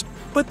exist,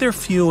 but they're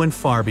few and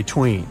far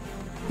between.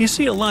 You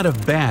see a lot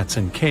of bats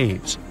in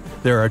caves.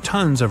 There are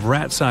tons of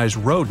rat-sized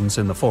rodents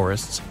in the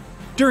forests.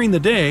 During the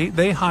day,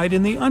 they hide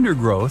in the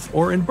undergrowth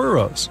or in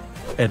burrows.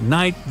 At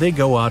night, they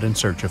go out in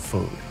search of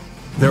food.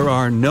 There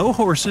are no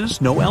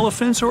horses, no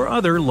elephants, or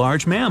other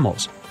large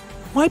mammals.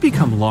 Why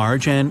become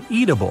large and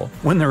eatable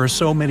when there are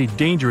so many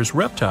dangerous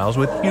reptiles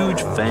with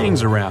huge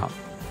fangs around?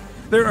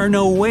 There are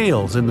no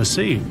whales in the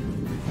sea.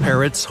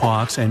 Parrots,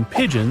 hawks, and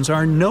pigeons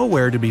are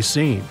nowhere to be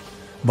seen.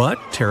 But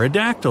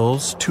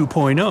pterodactyls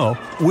 2.0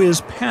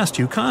 whiz past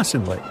you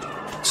constantly.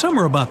 Some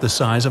are about the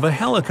size of a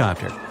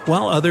helicopter,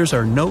 while others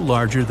are no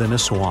larger than a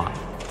swan.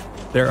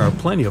 There are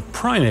plenty of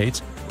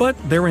primates, but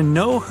they're in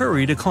no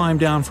hurry to climb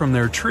down from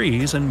their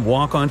trees and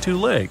walk on two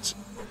legs.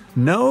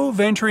 No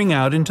venturing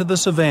out into the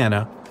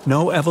savannah,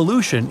 no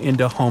evolution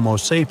into Homo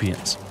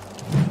sapiens.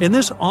 In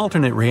this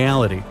alternate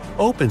reality,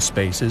 open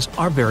spaces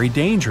are very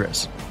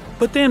dangerous.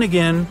 But then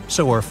again,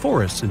 so are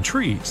forests and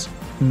trees.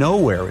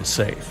 Nowhere is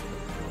safe.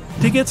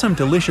 To get some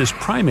delicious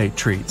primate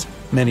treats,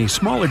 many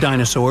smaller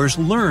dinosaurs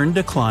learned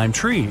to climb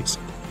trees.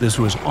 This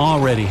was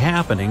already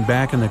happening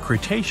back in the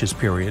Cretaceous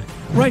period,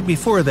 right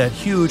before that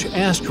huge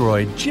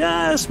asteroid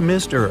just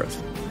missed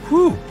Earth.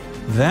 Whew,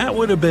 that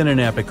would have been an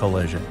epic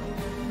collision.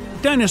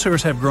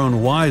 Dinosaurs have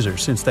grown wiser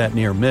since that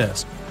near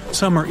miss.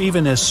 Some are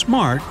even as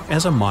smart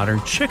as a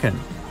modern chicken.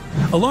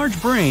 A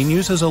large brain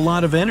uses a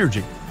lot of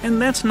energy,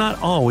 and that's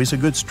not always a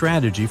good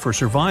strategy for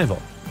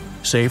survival.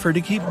 Safer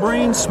to keep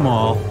brains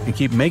small and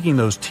keep making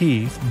those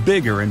teeth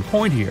bigger and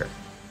pointier.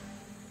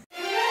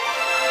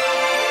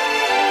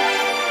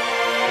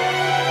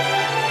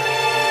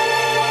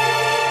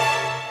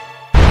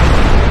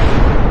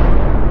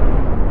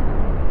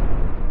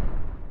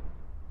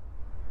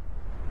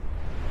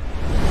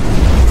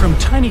 From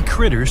tiny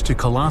critters to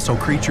colossal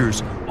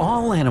creatures,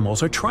 all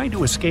animals are trying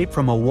to escape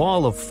from a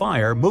wall of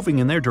fire moving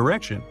in their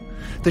direction.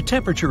 The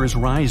temperature is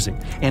rising,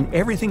 and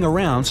everything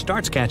around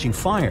starts catching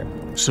fire.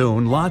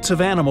 Soon, lots of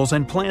animals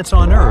and plants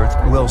on Earth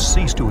will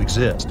cease to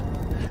exist.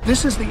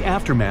 This is the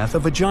aftermath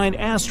of a giant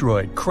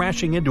asteroid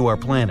crashing into our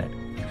planet.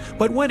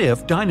 But what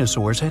if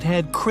dinosaurs had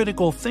had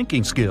critical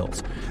thinking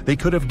skills? They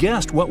could have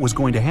guessed what was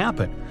going to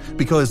happen,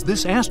 because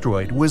this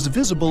asteroid was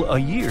visible a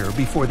year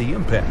before the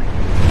impact.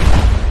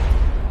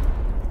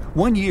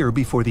 1 year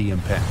before the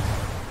impact.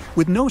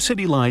 With no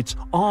city lights,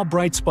 all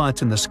bright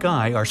spots in the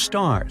sky are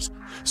stars.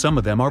 Some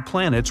of them are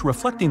planets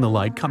reflecting the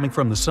light coming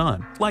from the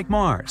sun, like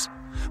Mars.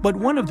 But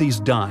one of these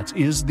dots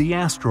is the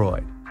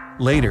asteroid.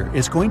 Later,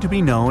 it's going to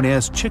be known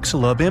as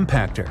Chicxulub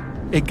Impactor.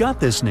 It got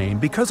this name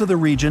because of the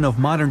region of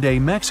modern-day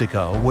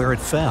Mexico where it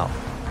fell.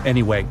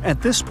 Anyway,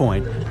 at this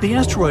point, the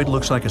asteroid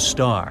looks like a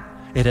star.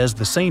 It has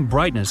the same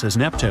brightness as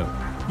Neptune.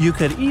 You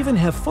could even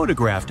have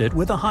photographed it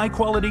with a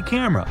high-quality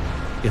camera.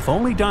 If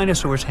only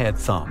dinosaurs had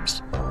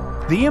thumbs.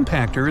 The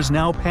impactor is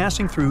now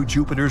passing through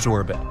Jupiter's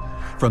orbit.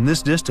 From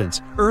this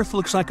distance, Earth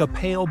looks like a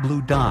pale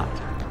blue dot.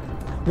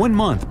 1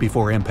 month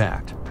before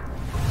impact.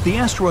 The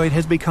asteroid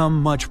has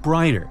become much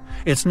brighter.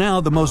 It's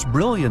now the most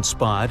brilliant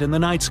spot in the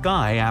night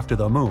sky after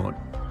the Moon.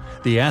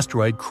 The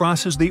asteroid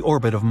crosses the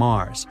orbit of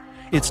Mars.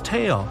 Its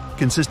tail,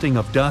 consisting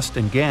of dust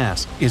and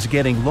gas, is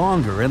getting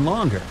longer and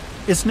longer.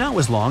 It's now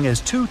as long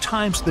as 2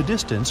 times the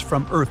distance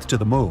from Earth to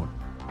the Moon.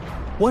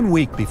 1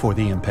 week before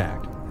the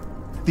impact.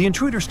 The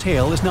intruder's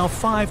tail is now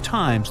 5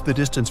 times the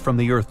distance from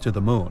the Earth to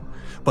the Moon,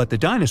 but the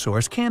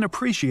dinosaurs can't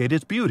appreciate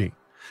its beauty.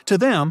 To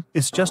them,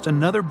 it's just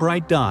another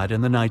bright dot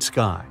in the night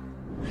sky.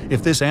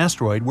 If this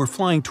asteroid were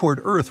flying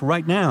toward Earth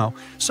right now,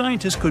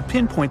 scientists could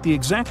pinpoint the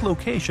exact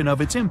location of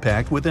its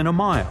impact within a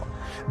mile.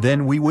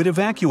 Then we would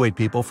evacuate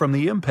people from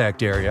the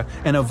impact area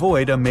and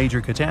avoid a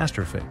major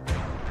catastrophe.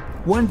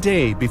 1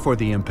 day before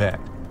the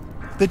impact.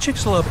 The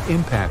Chicxulub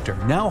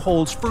impactor now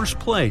holds first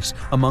place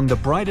among the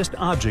brightest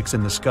objects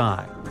in the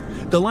sky.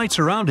 The light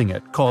surrounding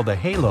it, called the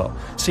halo,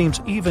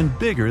 seems even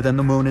bigger than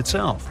the Moon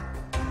itself.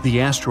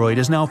 The asteroid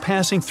is now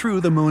passing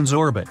through the Moon's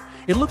orbit.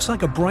 It looks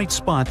like a bright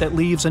spot that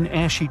leaves an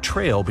ashy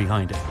trail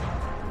behind it.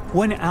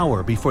 1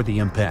 hour before the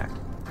impact.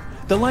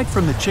 The light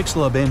from the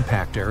Chicxulub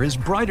impactor is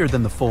brighter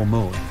than the full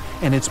Moon,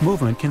 and its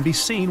movement can be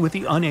seen with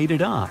the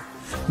unaided eye.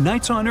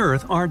 Nights on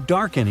Earth aren't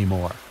dark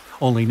anymore.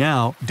 Only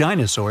now,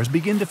 dinosaurs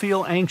begin to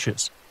feel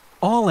anxious.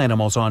 All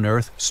animals on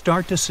Earth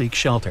start to seek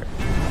shelter.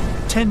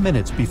 10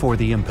 minutes before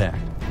the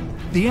impact.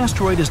 The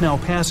asteroid is now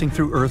passing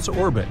through Earth's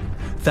orbit.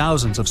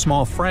 Thousands of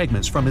small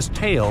fragments from its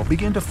tail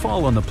begin to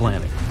fall on the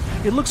planet.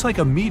 It looks like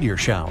a meteor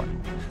shower.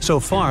 So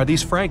far,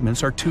 these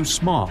fragments are too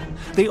small.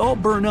 They all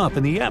burn up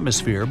in the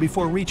atmosphere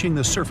before reaching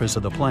the surface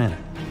of the planet.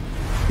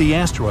 The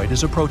asteroid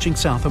is approaching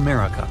South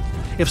America.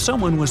 If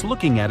someone was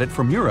looking at it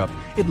from Europe,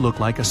 it looked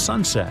like a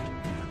sunset.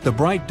 The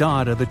bright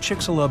dot of the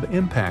Chicxulub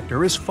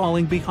impactor is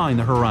falling behind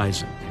the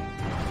horizon.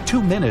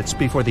 2 minutes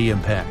before the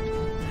impact.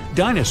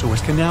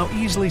 Dinosaurs can now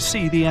easily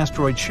see the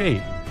asteroid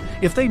shape.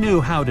 If they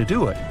knew how to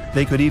do it,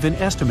 they could even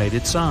estimate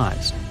its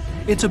size.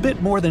 It's a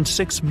bit more than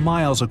 6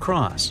 miles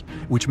across,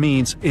 which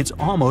means it's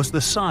almost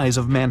the size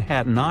of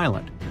Manhattan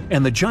Island,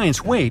 and the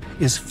giant's weight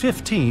is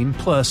 15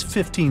 plus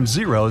 15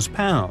 zeros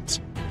pounds.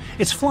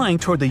 It's flying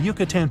toward the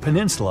Yucatan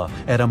Peninsula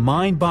at a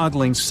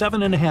mind-boggling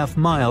 7.5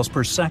 miles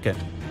per second.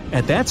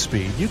 At that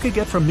speed, you could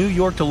get from New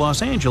York to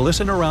Los Angeles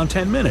in around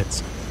 10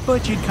 minutes,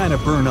 but you'd kind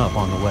of burn up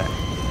on the way.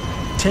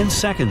 10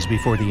 seconds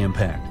before the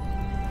impact.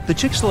 The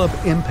Chicxulub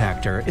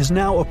impactor is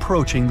now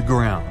approaching the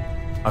ground.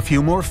 A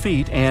few more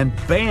feet and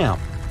bam!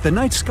 The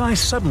night sky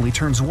suddenly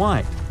turns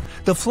white.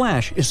 The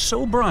flash is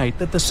so bright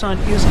that the sun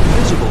isn't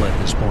visible at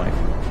this point.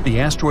 The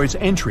asteroid's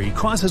entry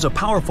causes a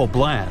powerful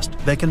blast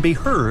that can be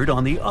heard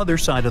on the other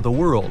side of the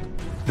world.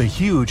 The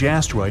huge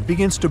asteroid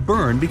begins to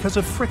burn because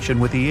of friction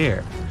with the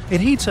air.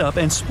 It heats up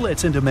and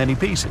splits into many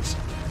pieces.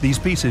 These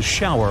pieces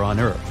shower on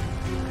Earth.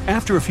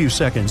 After a few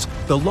seconds,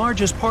 the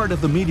largest part of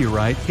the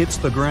meteorite hits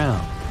the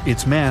ground.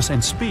 Its mass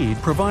and speed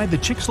provide the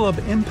Chicxulub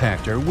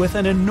impactor with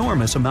an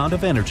enormous amount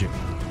of energy.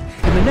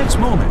 In the next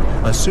moment,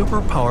 a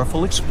super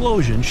powerful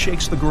explosion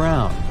shakes the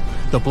ground.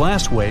 The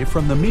blast wave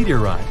from the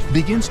meteorite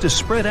begins to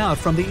spread out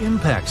from the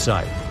impact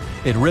site.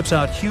 It rips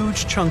out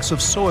huge chunks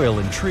of soil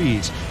and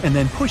trees and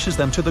then pushes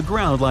them to the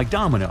ground like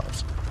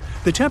dominoes.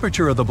 The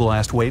temperature of the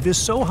blast wave is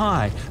so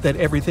high that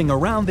everything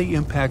around the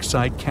impact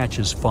site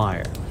catches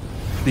fire.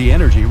 The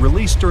energy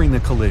released during the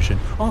collision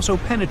also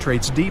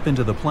penetrates deep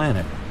into the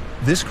planet.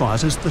 This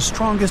causes the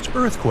strongest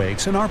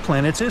earthquakes in our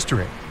planet's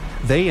history.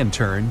 They, in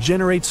turn,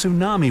 generate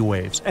tsunami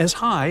waves as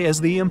high as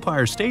the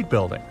Empire State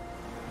Building.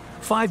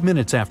 5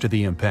 minutes after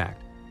the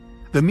impact.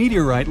 The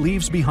meteorite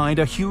leaves behind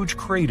a huge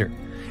crater.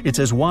 It's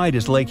as wide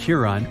as Lake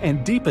Huron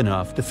and deep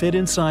enough to fit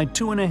inside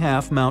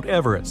 2.5 Mount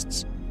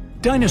Everests.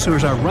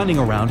 Dinosaurs are running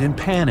around in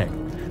panic.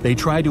 They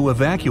try to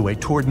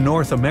evacuate toward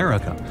North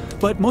America,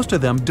 but most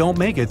of them don't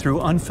make it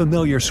through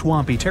unfamiliar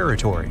swampy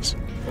territories.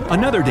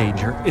 Another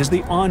danger is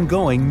the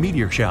ongoing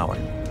meteor shower.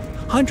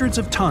 Hundreds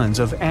of tons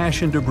of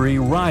ash and debris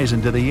rise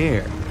into the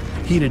air.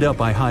 Heated up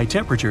by high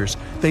temperatures,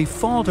 they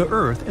fall to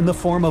Earth in the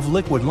form of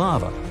liquid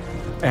lava.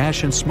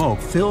 Ash and smoke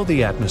fill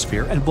the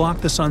atmosphere and block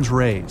the sun's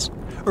rays.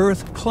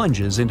 Earth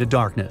plunges into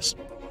darkness.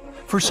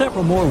 For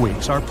several more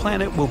weeks, our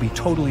planet will be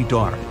totally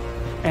dark.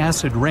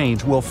 Acid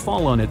rains will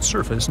fall on its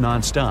surface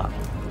non-stop.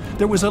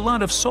 There was a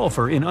lot of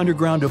sulfur in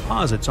underground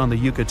deposits on the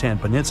Yucatan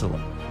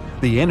Peninsula.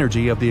 The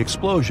energy of the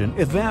explosion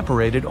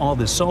evaporated all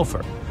this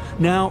sulfur.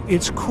 Now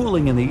it's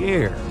cooling in the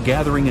air,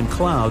 gathering in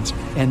clouds,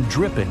 and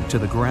dripping to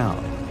the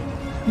ground.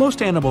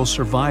 Most animals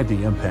survive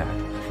the impact,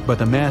 but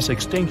the mass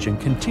extinction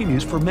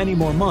continues for many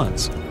more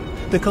months.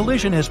 The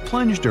collision has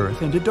plunged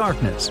Earth into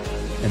darkness,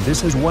 and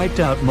this has wiped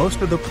out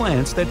most of the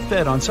plants that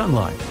fed on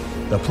sunlight.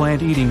 The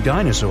plant-eating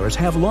dinosaurs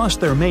have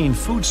lost their main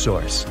food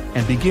source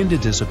and begin to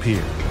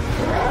disappear.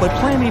 But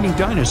plant-eating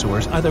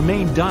dinosaurs are the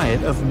main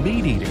diet of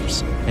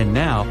meat-eaters, and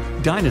now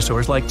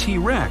dinosaurs like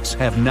T-Rex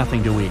have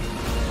nothing to eat.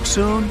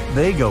 Soon,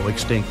 they go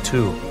extinct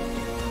too.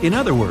 In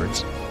other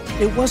words,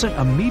 it wasn't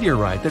a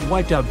meteorite that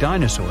wiped out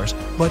dinosaurs,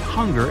 but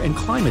hunger and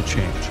climate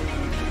change.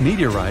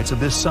 Meteorites of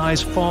this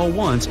size fall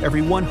once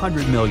every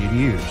 100 million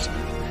years.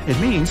 It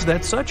means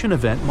that such an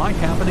event might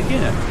happen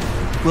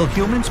again. Will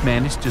humans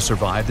manage to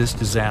survive this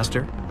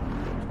disaster?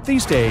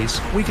 These days,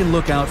 we can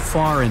look out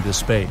far into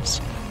space,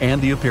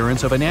 and the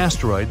appearance of an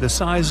asteroid the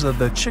size of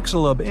the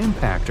Chicxulub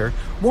impactor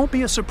won't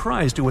be a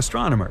surprise to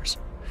astronomers.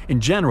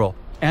 In general,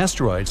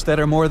 asteroids that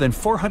are more than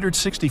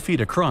 460 feet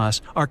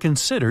across are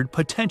considered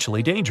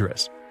potentially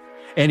dangerous.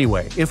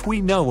 Anyway, if we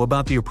know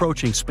about the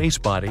approaching space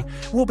body,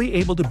 we'll be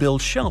able to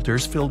build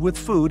shelters filled with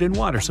food and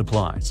water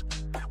supplies.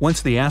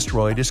 Once the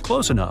asteroid is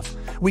close enough,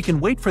 we can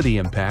wait for the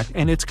impact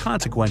and its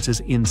consequences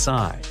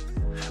inside.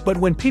 But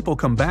when people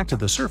come back to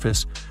the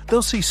surface,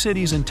 they'll see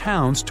cities and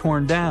towns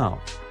torn down.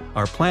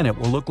 Our planet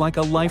will look like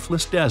a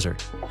lifeless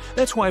desert.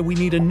 That's why we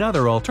need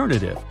another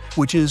alternative,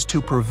 which is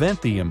to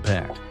prevent the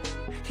impact.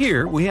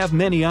 Here, we have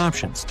many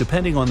options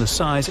depending on the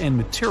size and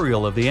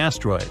material of the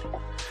asteroid.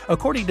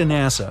 According to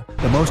NASA,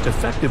 the most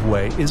effective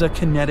way is a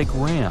kinetic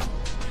ram.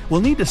 We'll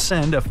need to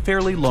send a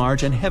fairly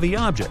large and heavy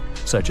object,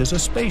 such as a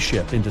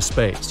spaceship, into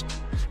space.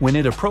 When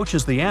it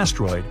approaches the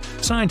asteroid,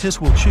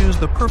 scientists will choose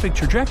the perfect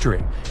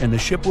trajectory, and the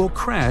ship will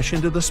crash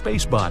into the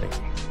space body.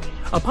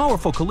 A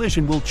powerful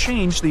collision will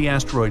change the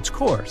asteroid's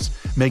course,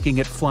 making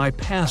it fly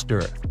past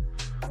Earth.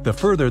 The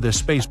further this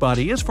space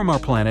body is from our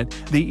planet,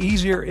 the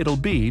easier it'll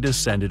be to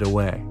send it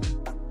away.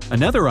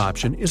 Another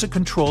option is a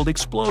controlled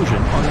explosion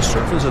on the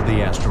surface of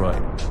the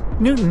asteroid.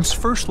 Newton's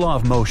first law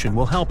of motion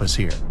will help us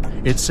here.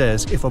 It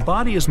says if a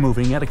body is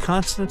moving at a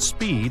constant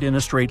speed in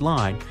a straight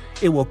line,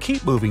 it will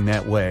keep moving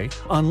that way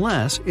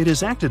unless it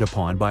is acted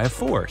upon by a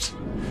force.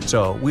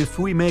 So, if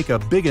we make a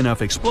big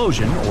enough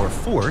explosion or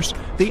force,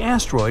 the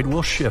asteroid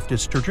will shift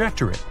its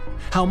trajectory.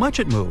 How much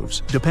it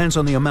moves depends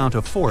on the amount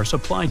of force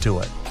applied to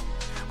it.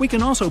 We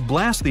can also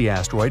blast the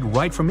asteroid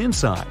right from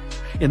inside.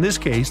 In this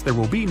case, there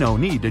will be no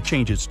need to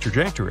change its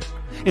trajectory.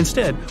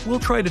 Instead, we'll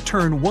try to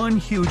turn one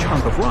huge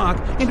hunk of rock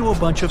into a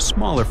bunch of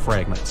smaller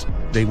fragments.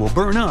 They will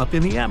burn up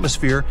in the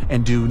atmosphere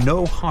and do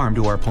no harm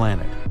to our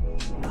planet.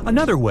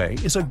 Another way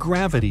is a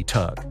gravity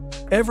tug.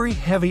 Every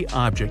heavy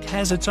object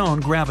has its own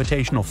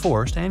gravitational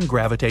force and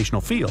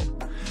gravitational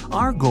field.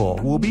 Our goal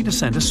will be to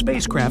send a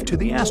spacecraft to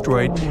the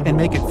asteroid and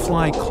make it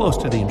fly close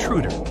to the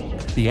intruder.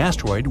 The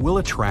asteroid will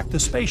attract the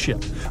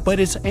spaceship, but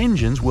its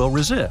engines will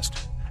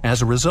resist.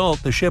 As a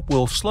result, the ship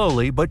will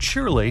slowly but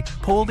surely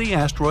pull the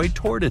asteroid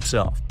toward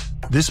itself.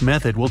 This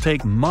method will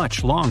take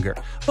much longer,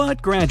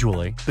 but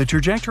gradually, the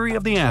trajectory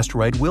of the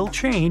asteroid will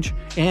change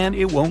and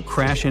it won't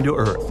crash into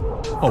Earth.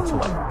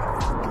 Hopefully.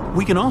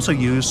 We can also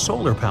use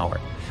solar power.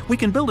 We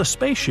can build a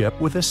spaceship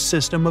with a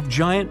system of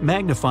giant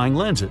magnifying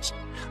lenses.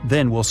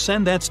 Then we'll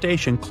send that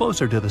station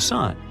closer to the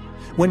Sun.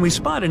 When we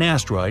spot an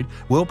asteroid,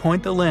 we'll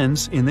point the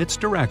lens in its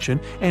direction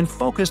and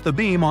focus the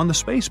beam on the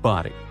space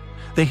body.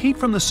 The heat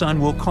from the Sun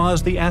will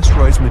cause the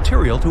asteroid's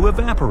material to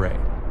evaporate.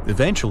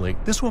 Eventually,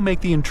 this will make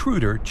the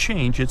intruder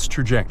change its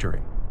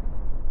trajectory.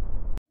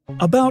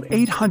 About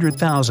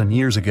 800,000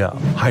 years ago,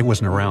 I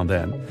wasn't around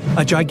then,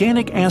 a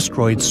gigantic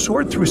asteroid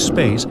soared through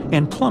space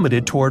and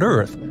plummeted toward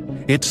Earth.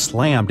 It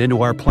slammed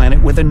into our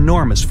planet with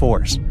enormous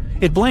force.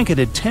 It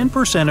blanketed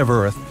 10% of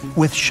Earth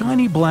with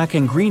shiny black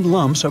and green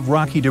lumps of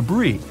rocky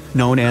debris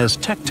known as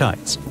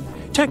tektites.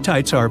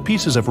 Tektites are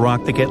pieces of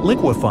rock that get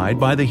liquefied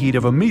by the heat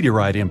of a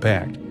meteorite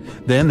impact.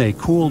 Then they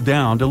cool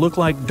down to look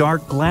like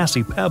dark,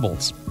 glassy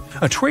pebbles.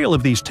 A trail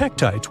of these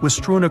tektites was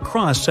strewn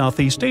across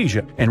Southeast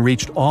Asia and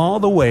reached all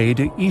the way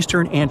to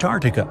eastern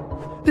Antarctica.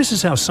 This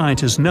is how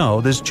scientists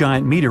know this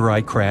giant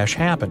meteorite crash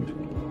happened.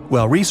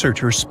 Well,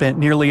 researchers spent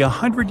nearly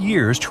 100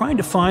 years trying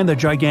to find the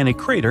gigantic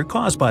crater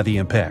caused by the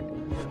impact.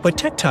 But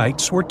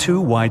tektites were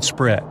too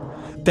widespread.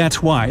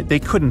 That's why they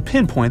couldn't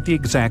pinpoint the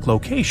exact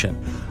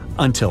location,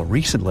 until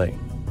recently.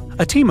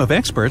 A team of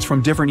experts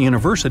from different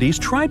universities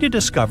tried to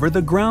discover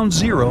the ground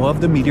zero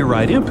of the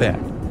meteorite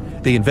impact.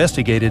 They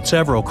investigated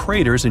several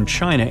craters in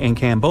China and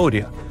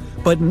Cambodia,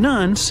 but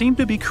none seemed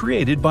to be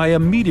created by a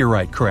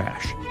meteorite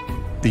crash.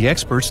 The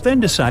experts then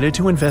decided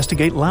to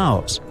investigate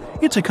Laos.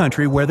 It's a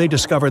country where they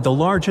discovered the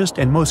largest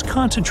and most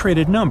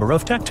concentrated number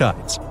of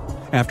tektites.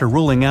 After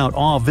ruling out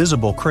all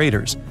visible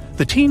craters,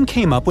 the team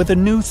came up with a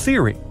new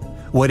theory.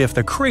 What if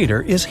the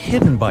crater is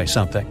hidden by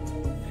something?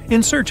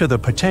 In search of the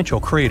potential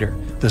crater,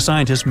 the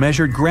scientists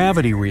measured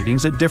gravity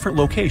readings at different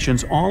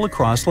locations all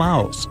across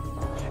Laos.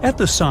 At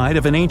the site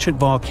of an ancient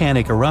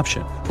volcanic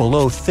eruption,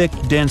 below thick,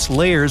 dense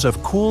layers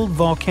of cooled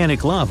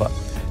volcanic lava,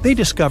 they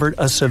discovered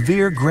a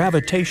severe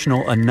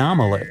gravitational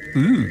anomaly.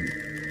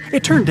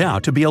 It turned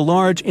out to be a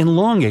large,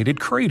 elongated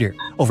crater,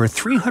 over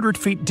 300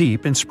 feet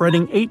deep and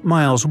spreading 8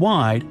 miles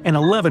wide and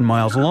 11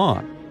 miles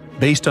long.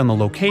 Based on the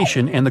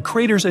location and the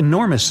crater's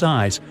enormous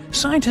size,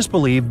 scientists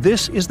believe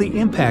this is the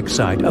impact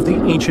site of the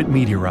ancient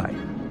meteorite.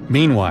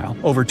 Meanwhile,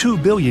 over 2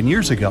 billion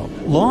years ago,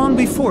 long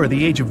before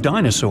the age of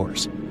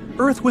dinosaurs,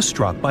 Earth was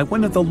struck by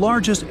one of the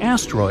largest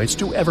asteroids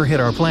to ever hit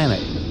our planet.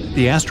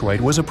 The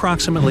asteroid was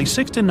approximately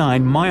 6 to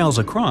 9 miles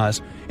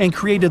across and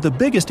created the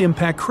biggest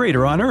impact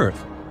crater on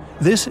Earth.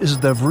 This is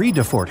the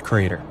Vredefort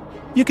crater.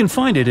 You can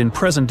find it in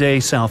present-day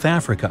South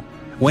Africa.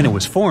 When it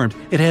was formed,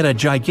 it had a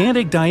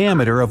gigantic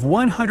diameter of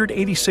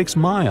 186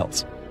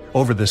 miles.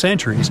 Over the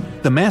centuries,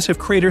 the massive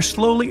crater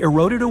slowly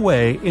eroded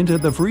away into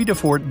the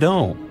Vredefort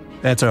Dome.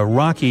 That's a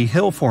rocky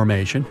hill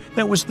formation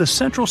that was the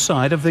central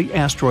site of the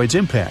asteroid's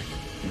impact.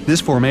 This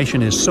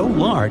formation is so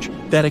large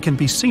that it can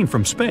be seen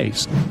from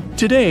space.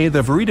 Today,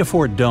 the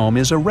Vredefort Dome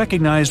is a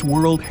recognized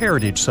World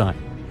Heritage Site.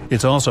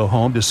 It's also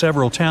home to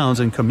several towns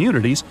and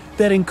communities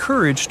that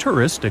encourage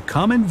tourists to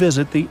come and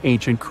visit the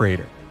ancient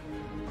crater.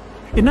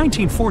 In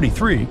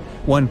 1943,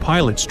 one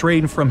pilot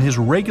strayed from his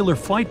regular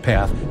flight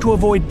path to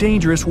avoid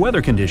dangerous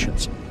weather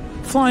conditions.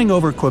 Flying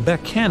over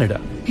Quebec, Canada,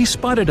 he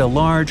spotted a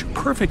large,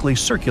 perfectly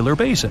circular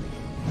basin.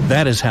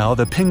 That is how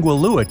the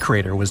Pingualuit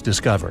crater was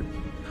discovered.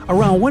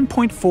 Around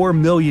 1.4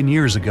 million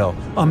years ago,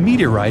 a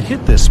meteorite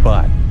hit this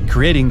spot,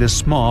 creating this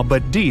small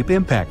but deep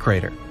impact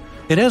crater.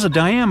 It has a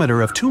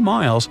diameter of 2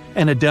 miles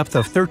and a depth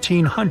of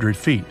 1,300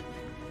 feet.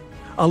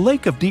 A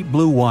lake of deep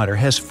blue water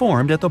has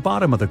formed at the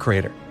bottom of the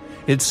crater.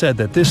 It's said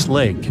that this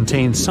lake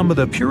contains some of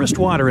the purest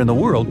water in the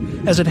world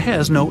as it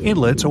has no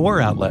inlets or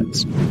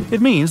outlets.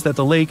 It means that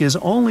the lake is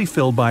only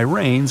filled by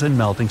rains and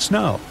melting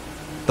snow.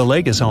 The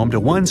lake is home to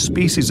one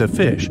species of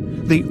fish,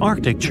 the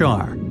Arctic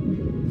char.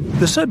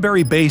 The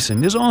Sudbury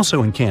Basin is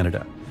also in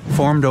Canada.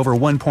 Formed over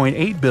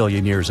 1.8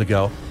 billion years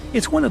ago,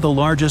 it's one of the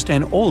largest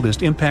and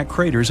oldest impact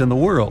craters in the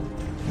world.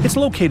 It's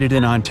located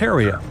in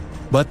Ontario,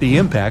 but the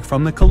impact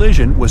from the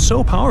collision was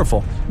so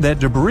powerful that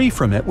debris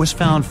from it was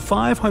found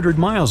 500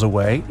 miles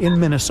away in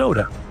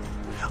Minnesota.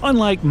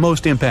 Unlike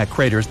most impact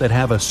craters that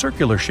have a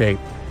circular shape,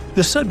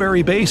 the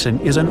Sudbury Basin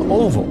is an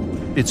oval.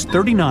 It's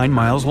 39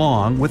 miles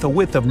long with a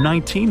width of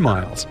 19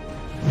 miles.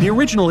 The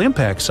original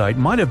impact site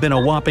might have been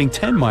a whopping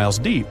 10 miles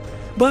deep,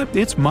 but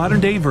its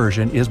modern-day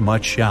version is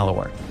much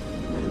shallower.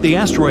 The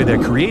asteroid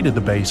that created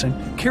the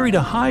basin carried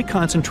a high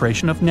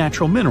concentration of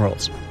natural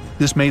minerals.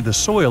 This made the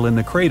soil in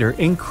the crater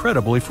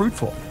incredibly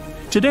fruitful.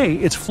 Today,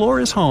 its floor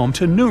is home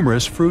to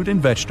numerous fruit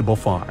and vegetable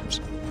farms.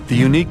 The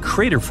unique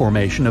crater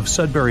formation of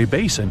Sudbury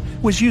Basin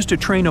was used to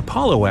train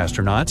Apollo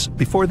astronauts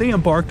before they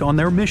embarked on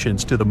their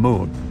missions to the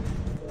Moon.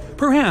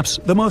 Perhaps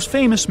the most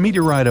famous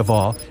meteorite of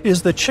all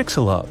is the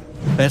Chicxulub.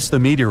 That's the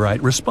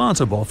meteorite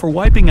responsible for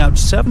wiping out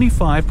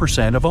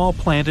 75% of all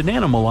plant and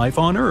animal life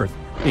on Earth,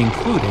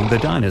 including the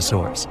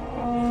dinosaurs.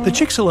 The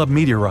Chicxulub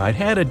meteorite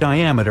had a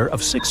diameter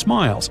of 6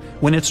 miles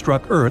when it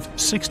struck Earth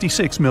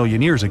 66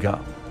 million years ago.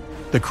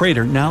 The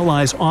crater now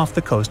lies off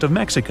the coast of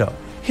Mexico,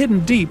 hidden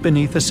deep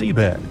beneath the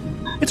seabed.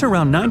 It's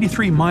around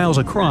 93 miles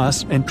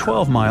across and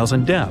 12 miles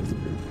in depth.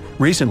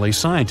 Recently,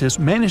 scientists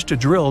managed to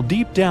drill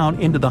deep down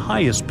into the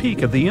highest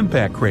peak of the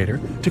impact crater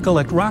to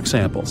collect rock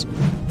samples.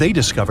 They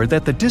discovered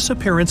that the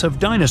disappearance of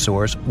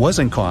dinosaurs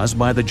wasn't caused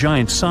by the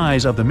giant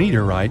size of the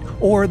meteorite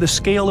or the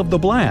scale of the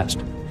blast.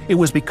 It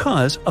was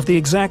because of the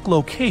exact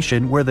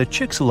location where the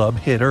Chicxulub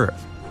hit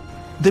Earth.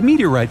 The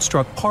meteorite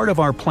struck part of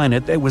our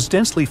planet that was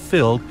densely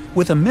filled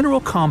with a mineral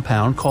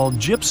compound called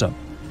gypsum.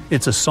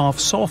 It's a soft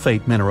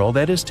sulfate mineral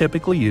that is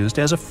typically used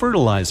as a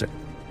fertilizer.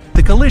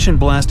 The collision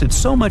blasted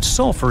so much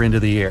sulfur into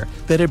the air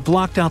that it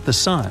blocked out the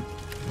sun.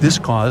 This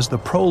caused the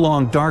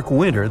prolonged dark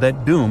winter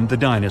that doomed the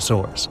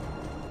dinosaurs.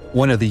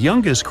 One of the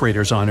youngest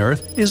craters on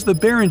Earth is the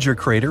Barringer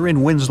crater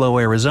in Winslow,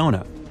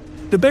 Arizona.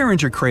 The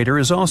Barringer crater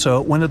is also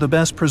one of the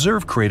best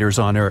preserved craters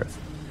on Earth.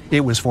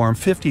 It was formed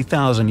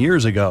 50,000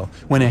 years ago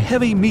when a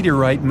heavy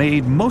meteorite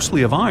made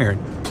mostly of iron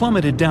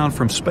plummeted down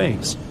from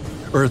space.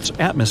 Earth's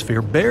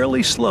atmosphere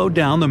barely slowed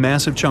down the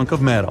massive chunk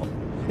of metal.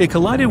 It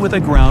collided with the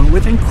ground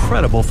with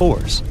incredible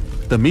force.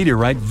 The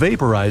meteorite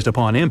vaporized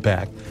upon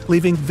impact,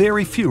 leaving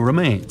very few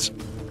remains.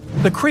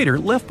 The crater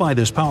left by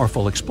this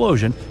powerful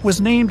explosion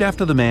was named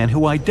after the man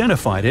who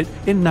identified it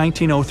in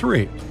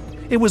 1903.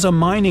 It was a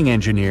mining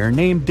engineer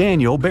named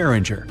Daniel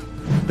Barringer.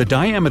 The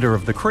diameter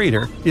of the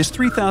crater is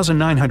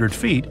 3,900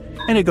 feet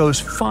and it goes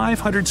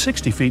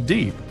 560 feet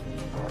deep.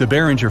 The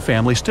Barringer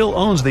family still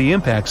owns the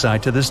impact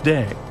site to this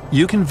day.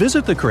 You can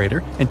visit the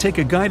crater and take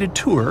a guided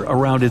tour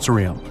around its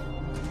rim.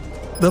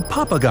 The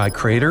Papagai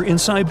crater in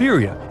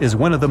Siberia is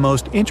one of the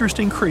most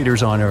interesting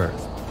craters on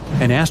Earth.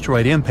 An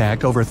asteroid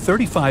impact over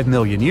 35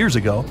 million years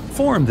ago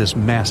formed this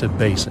massive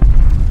basin.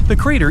 The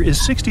crater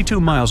is 62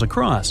 miles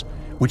across,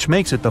 which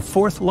makes it the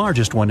fourth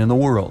largest one in the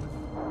world.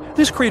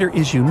 This crater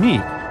is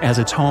unique as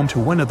it's home to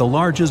one of the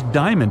largest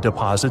diamond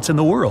deposits in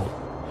the world.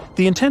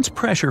 The intense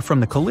pressure from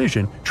the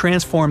collision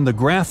transformed the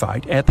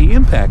graphite at the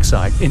impact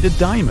site into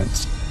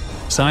diamonds.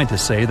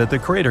 Scientists say that the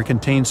crater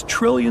contains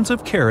trillions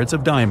of carats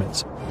of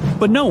diamonds,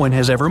 but no one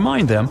has ever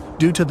mined them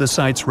due to the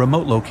site's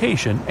remote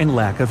location and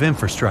lack of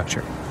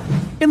infrastructure.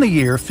 In the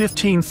year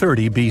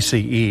 1530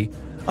 BCE,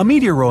 a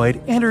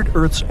meteoroid entered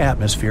Earth's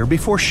atmosphere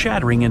before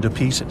shattering into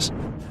pieces.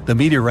 The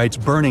meteorite's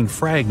burning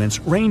fragments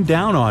rained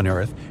down on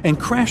Earth and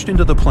crashed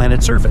into the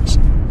planet's surface.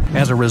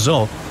 As a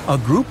result, a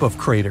group of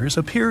craters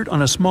appeared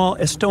on a small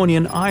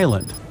Estonian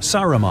island,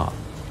 Saaremaa.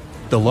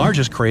 The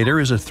largest crater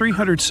is a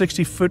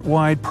 360-foot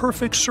wide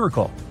perfect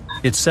circle.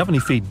 It's 70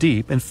 feet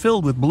deep and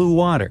filled with blue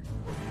water.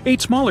 8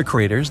 smaller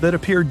craters that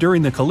appeared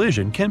during the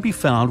collision can be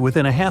found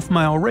within a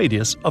half-mile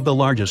radius of the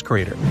largest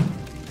crater.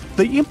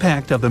 The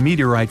impact of the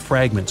meteorite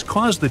fragments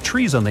caused the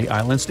trees on the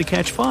islands to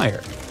catch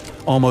fire.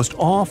 Almost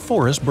all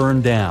forests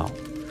burned down.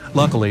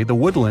 Luckily, the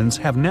woodlands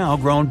have now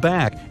grown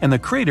back, and the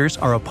craters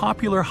are a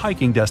popular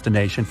hiking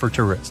destination for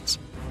tourists.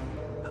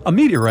 A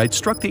meteorite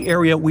struck the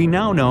area we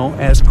now know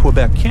as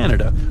Quebec,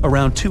 Canada,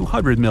 around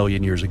 200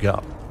 million years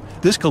ago.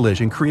 This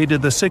collision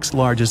created the 6th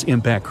largest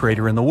impact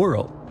crater in the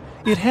world.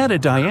 It had a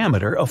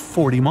diameter of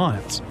 40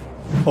 miles.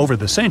 Over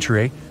the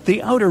century,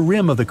 the outer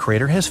rim of the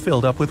crater has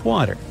filled up with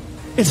water.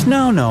 It's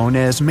now known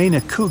as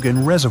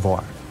Manicouagan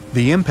Reservoir.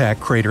 The impact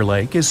crater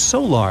lake is so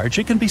large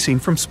it can be seen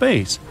from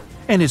space,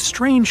 and its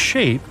strange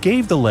shape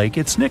gave the lake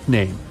its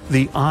nickname,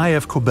 the Eye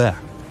of Quebec.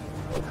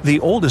 The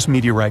oldest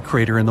meteorite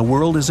crater in the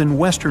world is in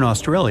Western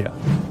Australia.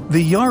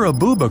 The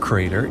Yarrabuba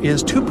crater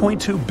is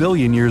 2.2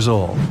 billion years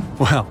old.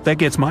 Well, that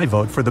gets my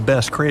vote for the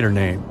best crater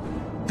name.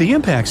 The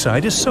impact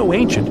site is so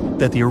ancient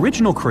that the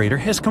original crater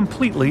has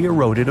completely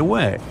eroded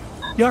away.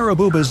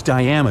 Yarrabuba's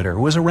diameter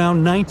was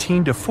around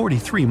 19 to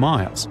 43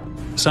 miles.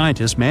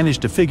 Scientists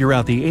managed to figure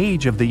out the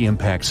age of the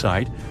impact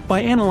site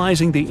by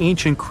analyzing the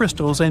ancient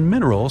crystals and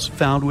minerals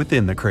found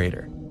within the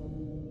crater.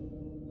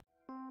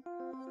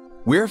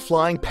 We're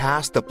flying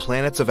past the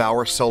planets of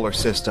our solar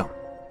system.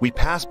 We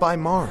pass by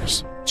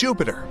Mars,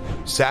 Jupiter,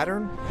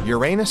 Saturn,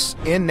 Uranus,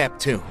 and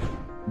Neptune.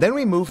 Then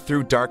we move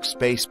through dark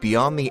space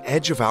beyond the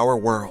edge of our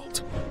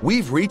world.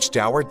 We've reached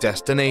our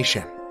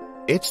destination.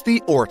 It's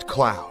the Oort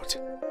cloud.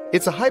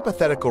 It's a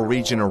hypothetical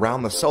region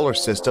around the solar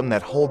system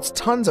that holds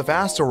tons of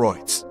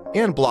asteroids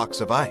and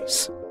blocks of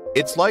ice.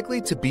 It's likely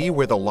to be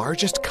where the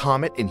largest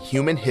comet in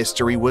human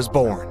history was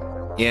born.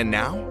 And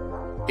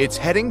now, it's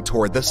heading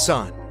toward the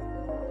sun.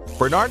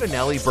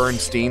 Bernardinelli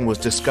Bernstein was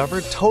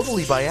discovered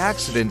totally by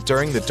accident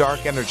during the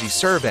Dark Energy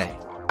Survey.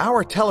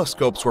 Our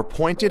telescopes were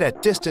pointed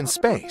at distant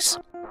space.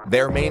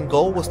 Their main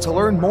goal was to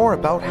learn more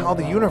about how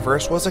the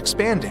universe was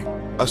expanding.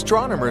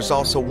 Astronomers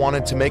also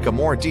wanted to make a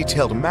more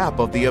detailed map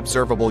of the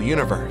observable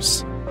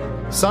universe.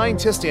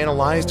 Scientists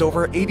analyzed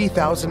over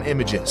 80,000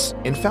 images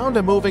and found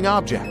a moving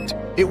object.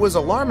 It was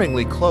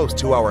alarmingly close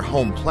to our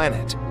home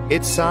planet.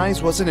 Its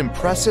size was an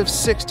impressive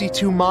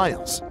 62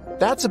 miles.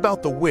 That's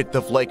about the width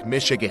of Lake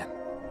Michigan.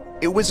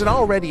 It was an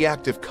already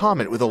active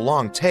comet with a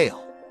long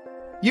tail.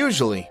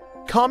 Usually,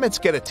 comets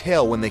get a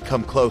tail when they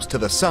come close to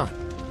the sun.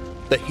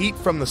 The heat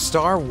from the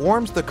star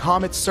warms the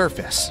comet's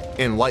surface,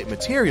 and light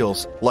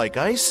materials, like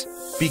ice,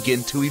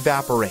 begin to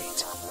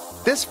evaporate.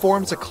 This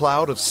forms a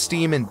cloud of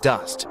steam and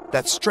dust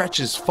that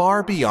stretches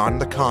far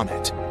beyond the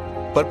comet.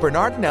 But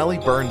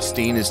Bernardinelli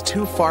Bernstein is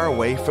too far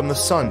away from the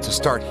sun to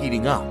start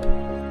heating up.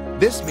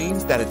 This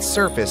means that its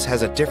surface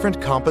has a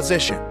different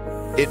composition.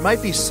 It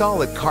might be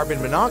solid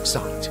carbon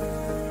monoxide.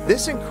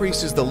 This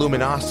increases the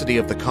luminosity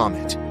of the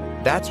comet.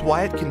 That's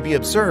why it can be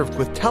observed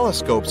with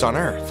telescopes on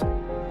Earth.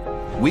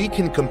 We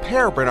can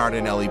compare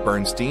Bernardinelli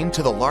Bernstein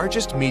to the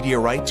largest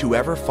meteorite to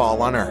ever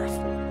fall on Earth.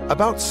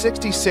 About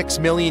 66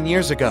 million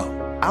years ago,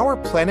 our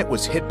planet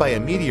was hit by a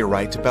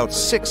meteorite about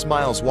 6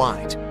 miles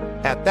wide.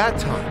 At that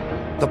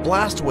time, the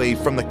blast wave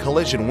from the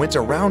collision went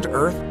around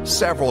Earth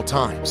several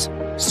times.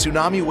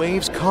 Tsunami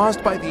waves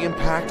caused by the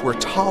impact were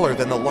taller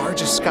than the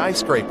largest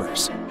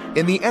skyscrapers,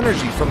 and the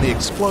energy from the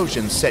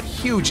explosion set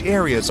huge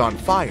areas on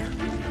fire.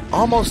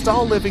 Almost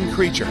all living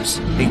creatures,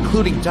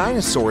 including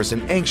dinosaurs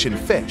and ancient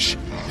fish,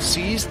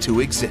 ceased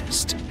to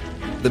exist.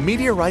 The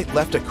meteorite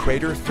left a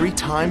crater 3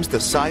 times the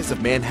size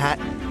of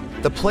Manhattan.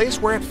 The place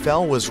where it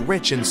fell was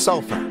rich in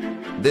sulfur.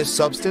 This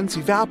substance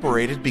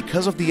evaporated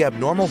because of the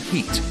abnormal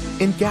heat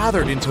and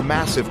gathered into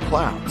massive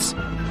clouds.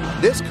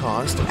 This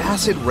caused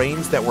acid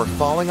rains that were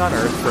falling on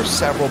Earth for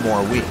several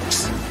more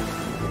weeks.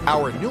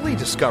 Our newly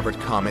discovered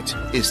comet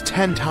is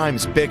 10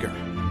 times bigger.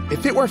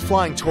 If it were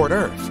flying toward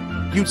Earth,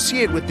 you'd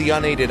see it with the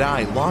unaided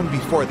eye long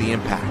before the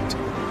impact.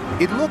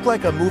 It looked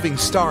like a moving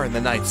star in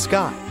the night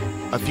sky.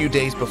 A few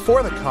days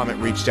before the comet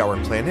reached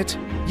our planet,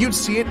 you'd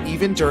see it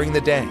even during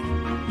the day.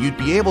 You'd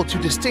be able to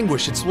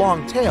distinguish its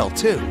long tail,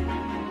 too.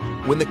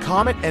 When the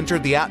comet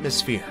entered the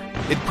atmosphere,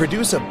 it'd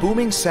produce a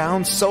booming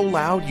sound so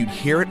loud you'd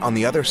hear it on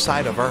the other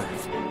side of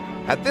Earth.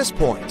 At this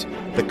point,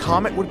 the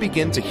comet would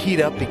begin to heat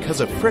up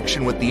because of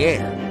friction with the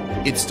air.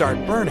 It'd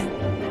start burning.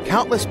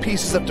 Countless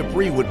pieces of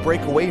debris would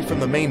break away from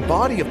the main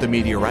body of the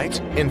meteorite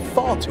and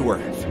fall to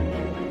Earth.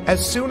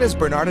 As soon as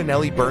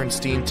Bernardinelli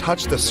Bernstein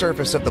touched the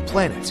surface of the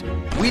planet,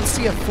 we'd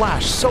see a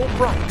flash so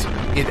bright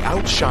it'd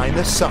outshine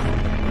the sun.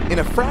 In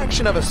a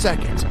fraction of a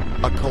second,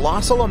 a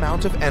colossal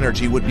amount of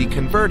energy would be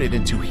converted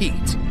into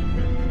heat.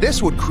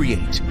 This would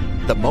create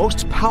the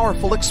most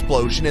powerful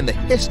explosion in the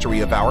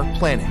history of our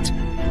planet.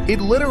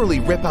 It'd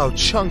literally rip out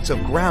chunks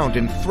of ground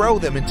and throw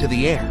them into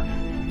the air.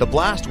 The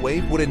blast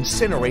wave would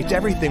incinerate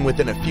everything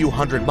within a few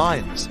hundred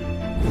miles.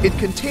 It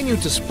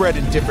continued to spread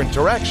in different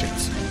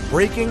directions,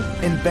 breaking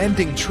and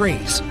bending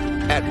trees.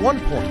 At one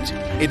point,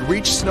 it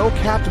reached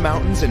snow-capped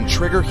mountains and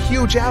trigger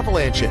huge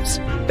avalanches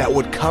that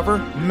would cover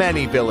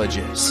many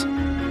villages.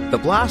 The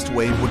blast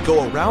wave would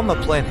go around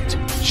the planet,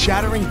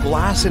 shattering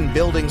glass and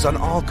buildings on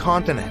all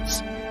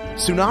continents.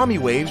 Tsunami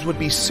waves would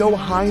be so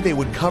high they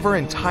would cover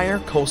entire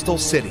coastal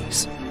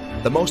cities.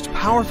 The most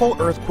powerful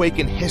earthquake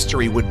in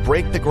history would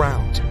break the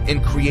ground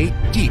and create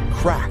deep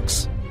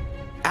cracks.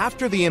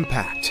 After the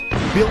impact,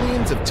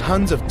 billions of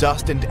tons of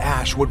dust and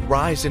ash would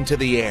rise into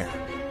the air.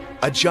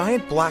 A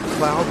giant black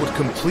cloud would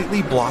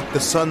completely block the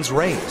sun's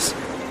rays.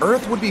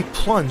 Earth would be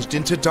plunged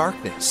into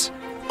darkness.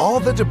 All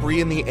the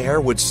debris in the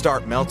air would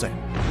start melting.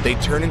 They'd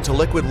turn into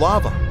liquid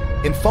lava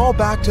and fall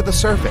back to the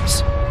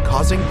surface,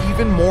 causing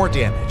even more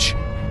damage.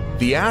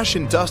 The ash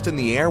and dust in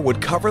the air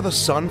would cover the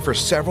sun for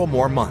several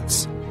more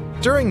months.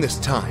 During this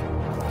time,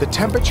 the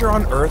temperature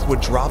on Earth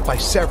would drop by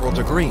several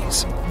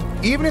degrees.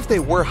 Even if they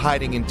were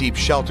hiding in deep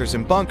shelters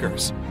and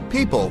bunkers,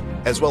 people,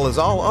 as well as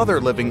all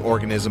other living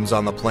organisms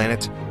on the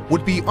planet,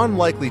 would be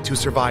unlikely to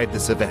survive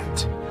this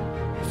event.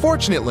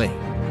 Fortunately,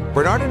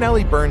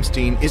 Bernardinelli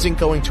Bernstein isn't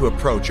going to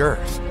approach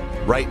Earth.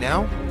 Right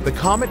now, the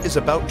comet is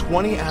about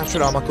 20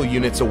 astronomical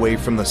units away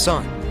from the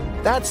Sun.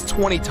 That's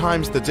 20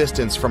 times the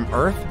distance from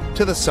Earth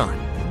to the Sun.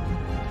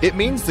 It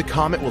means the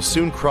comet will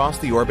soon cross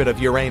the orbit of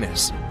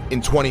Uranus. In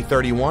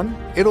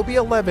 2031, it'll be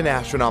 11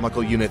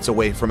 astronomical units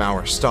away from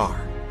our star.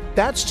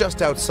 That's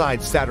just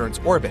outside Saturn's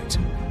orbit.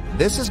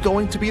 This is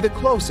going to be the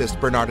closest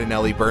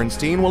Bernardinelli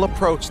Bernstein will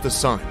approach the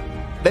Sun.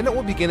 Then it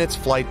will begin its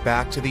flight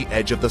back to the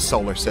edge of the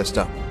solar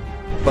system.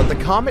 But the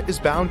comet is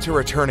bound to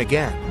return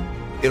again.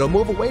 It'll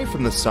move away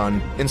from the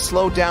Sun and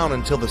slow down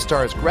until the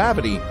star's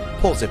gravity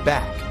pulls it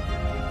back.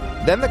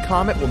 Then the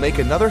comet will make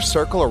another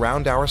circle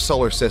around our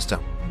solar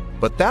system,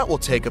 but that will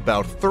take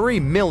about 3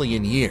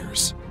 million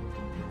years.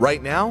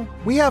 Right now,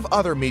 we have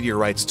other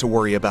meteorites to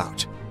worry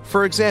about.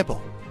 For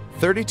example,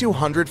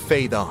 3200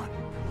 Phaethon.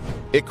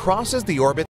 It crosses the orbit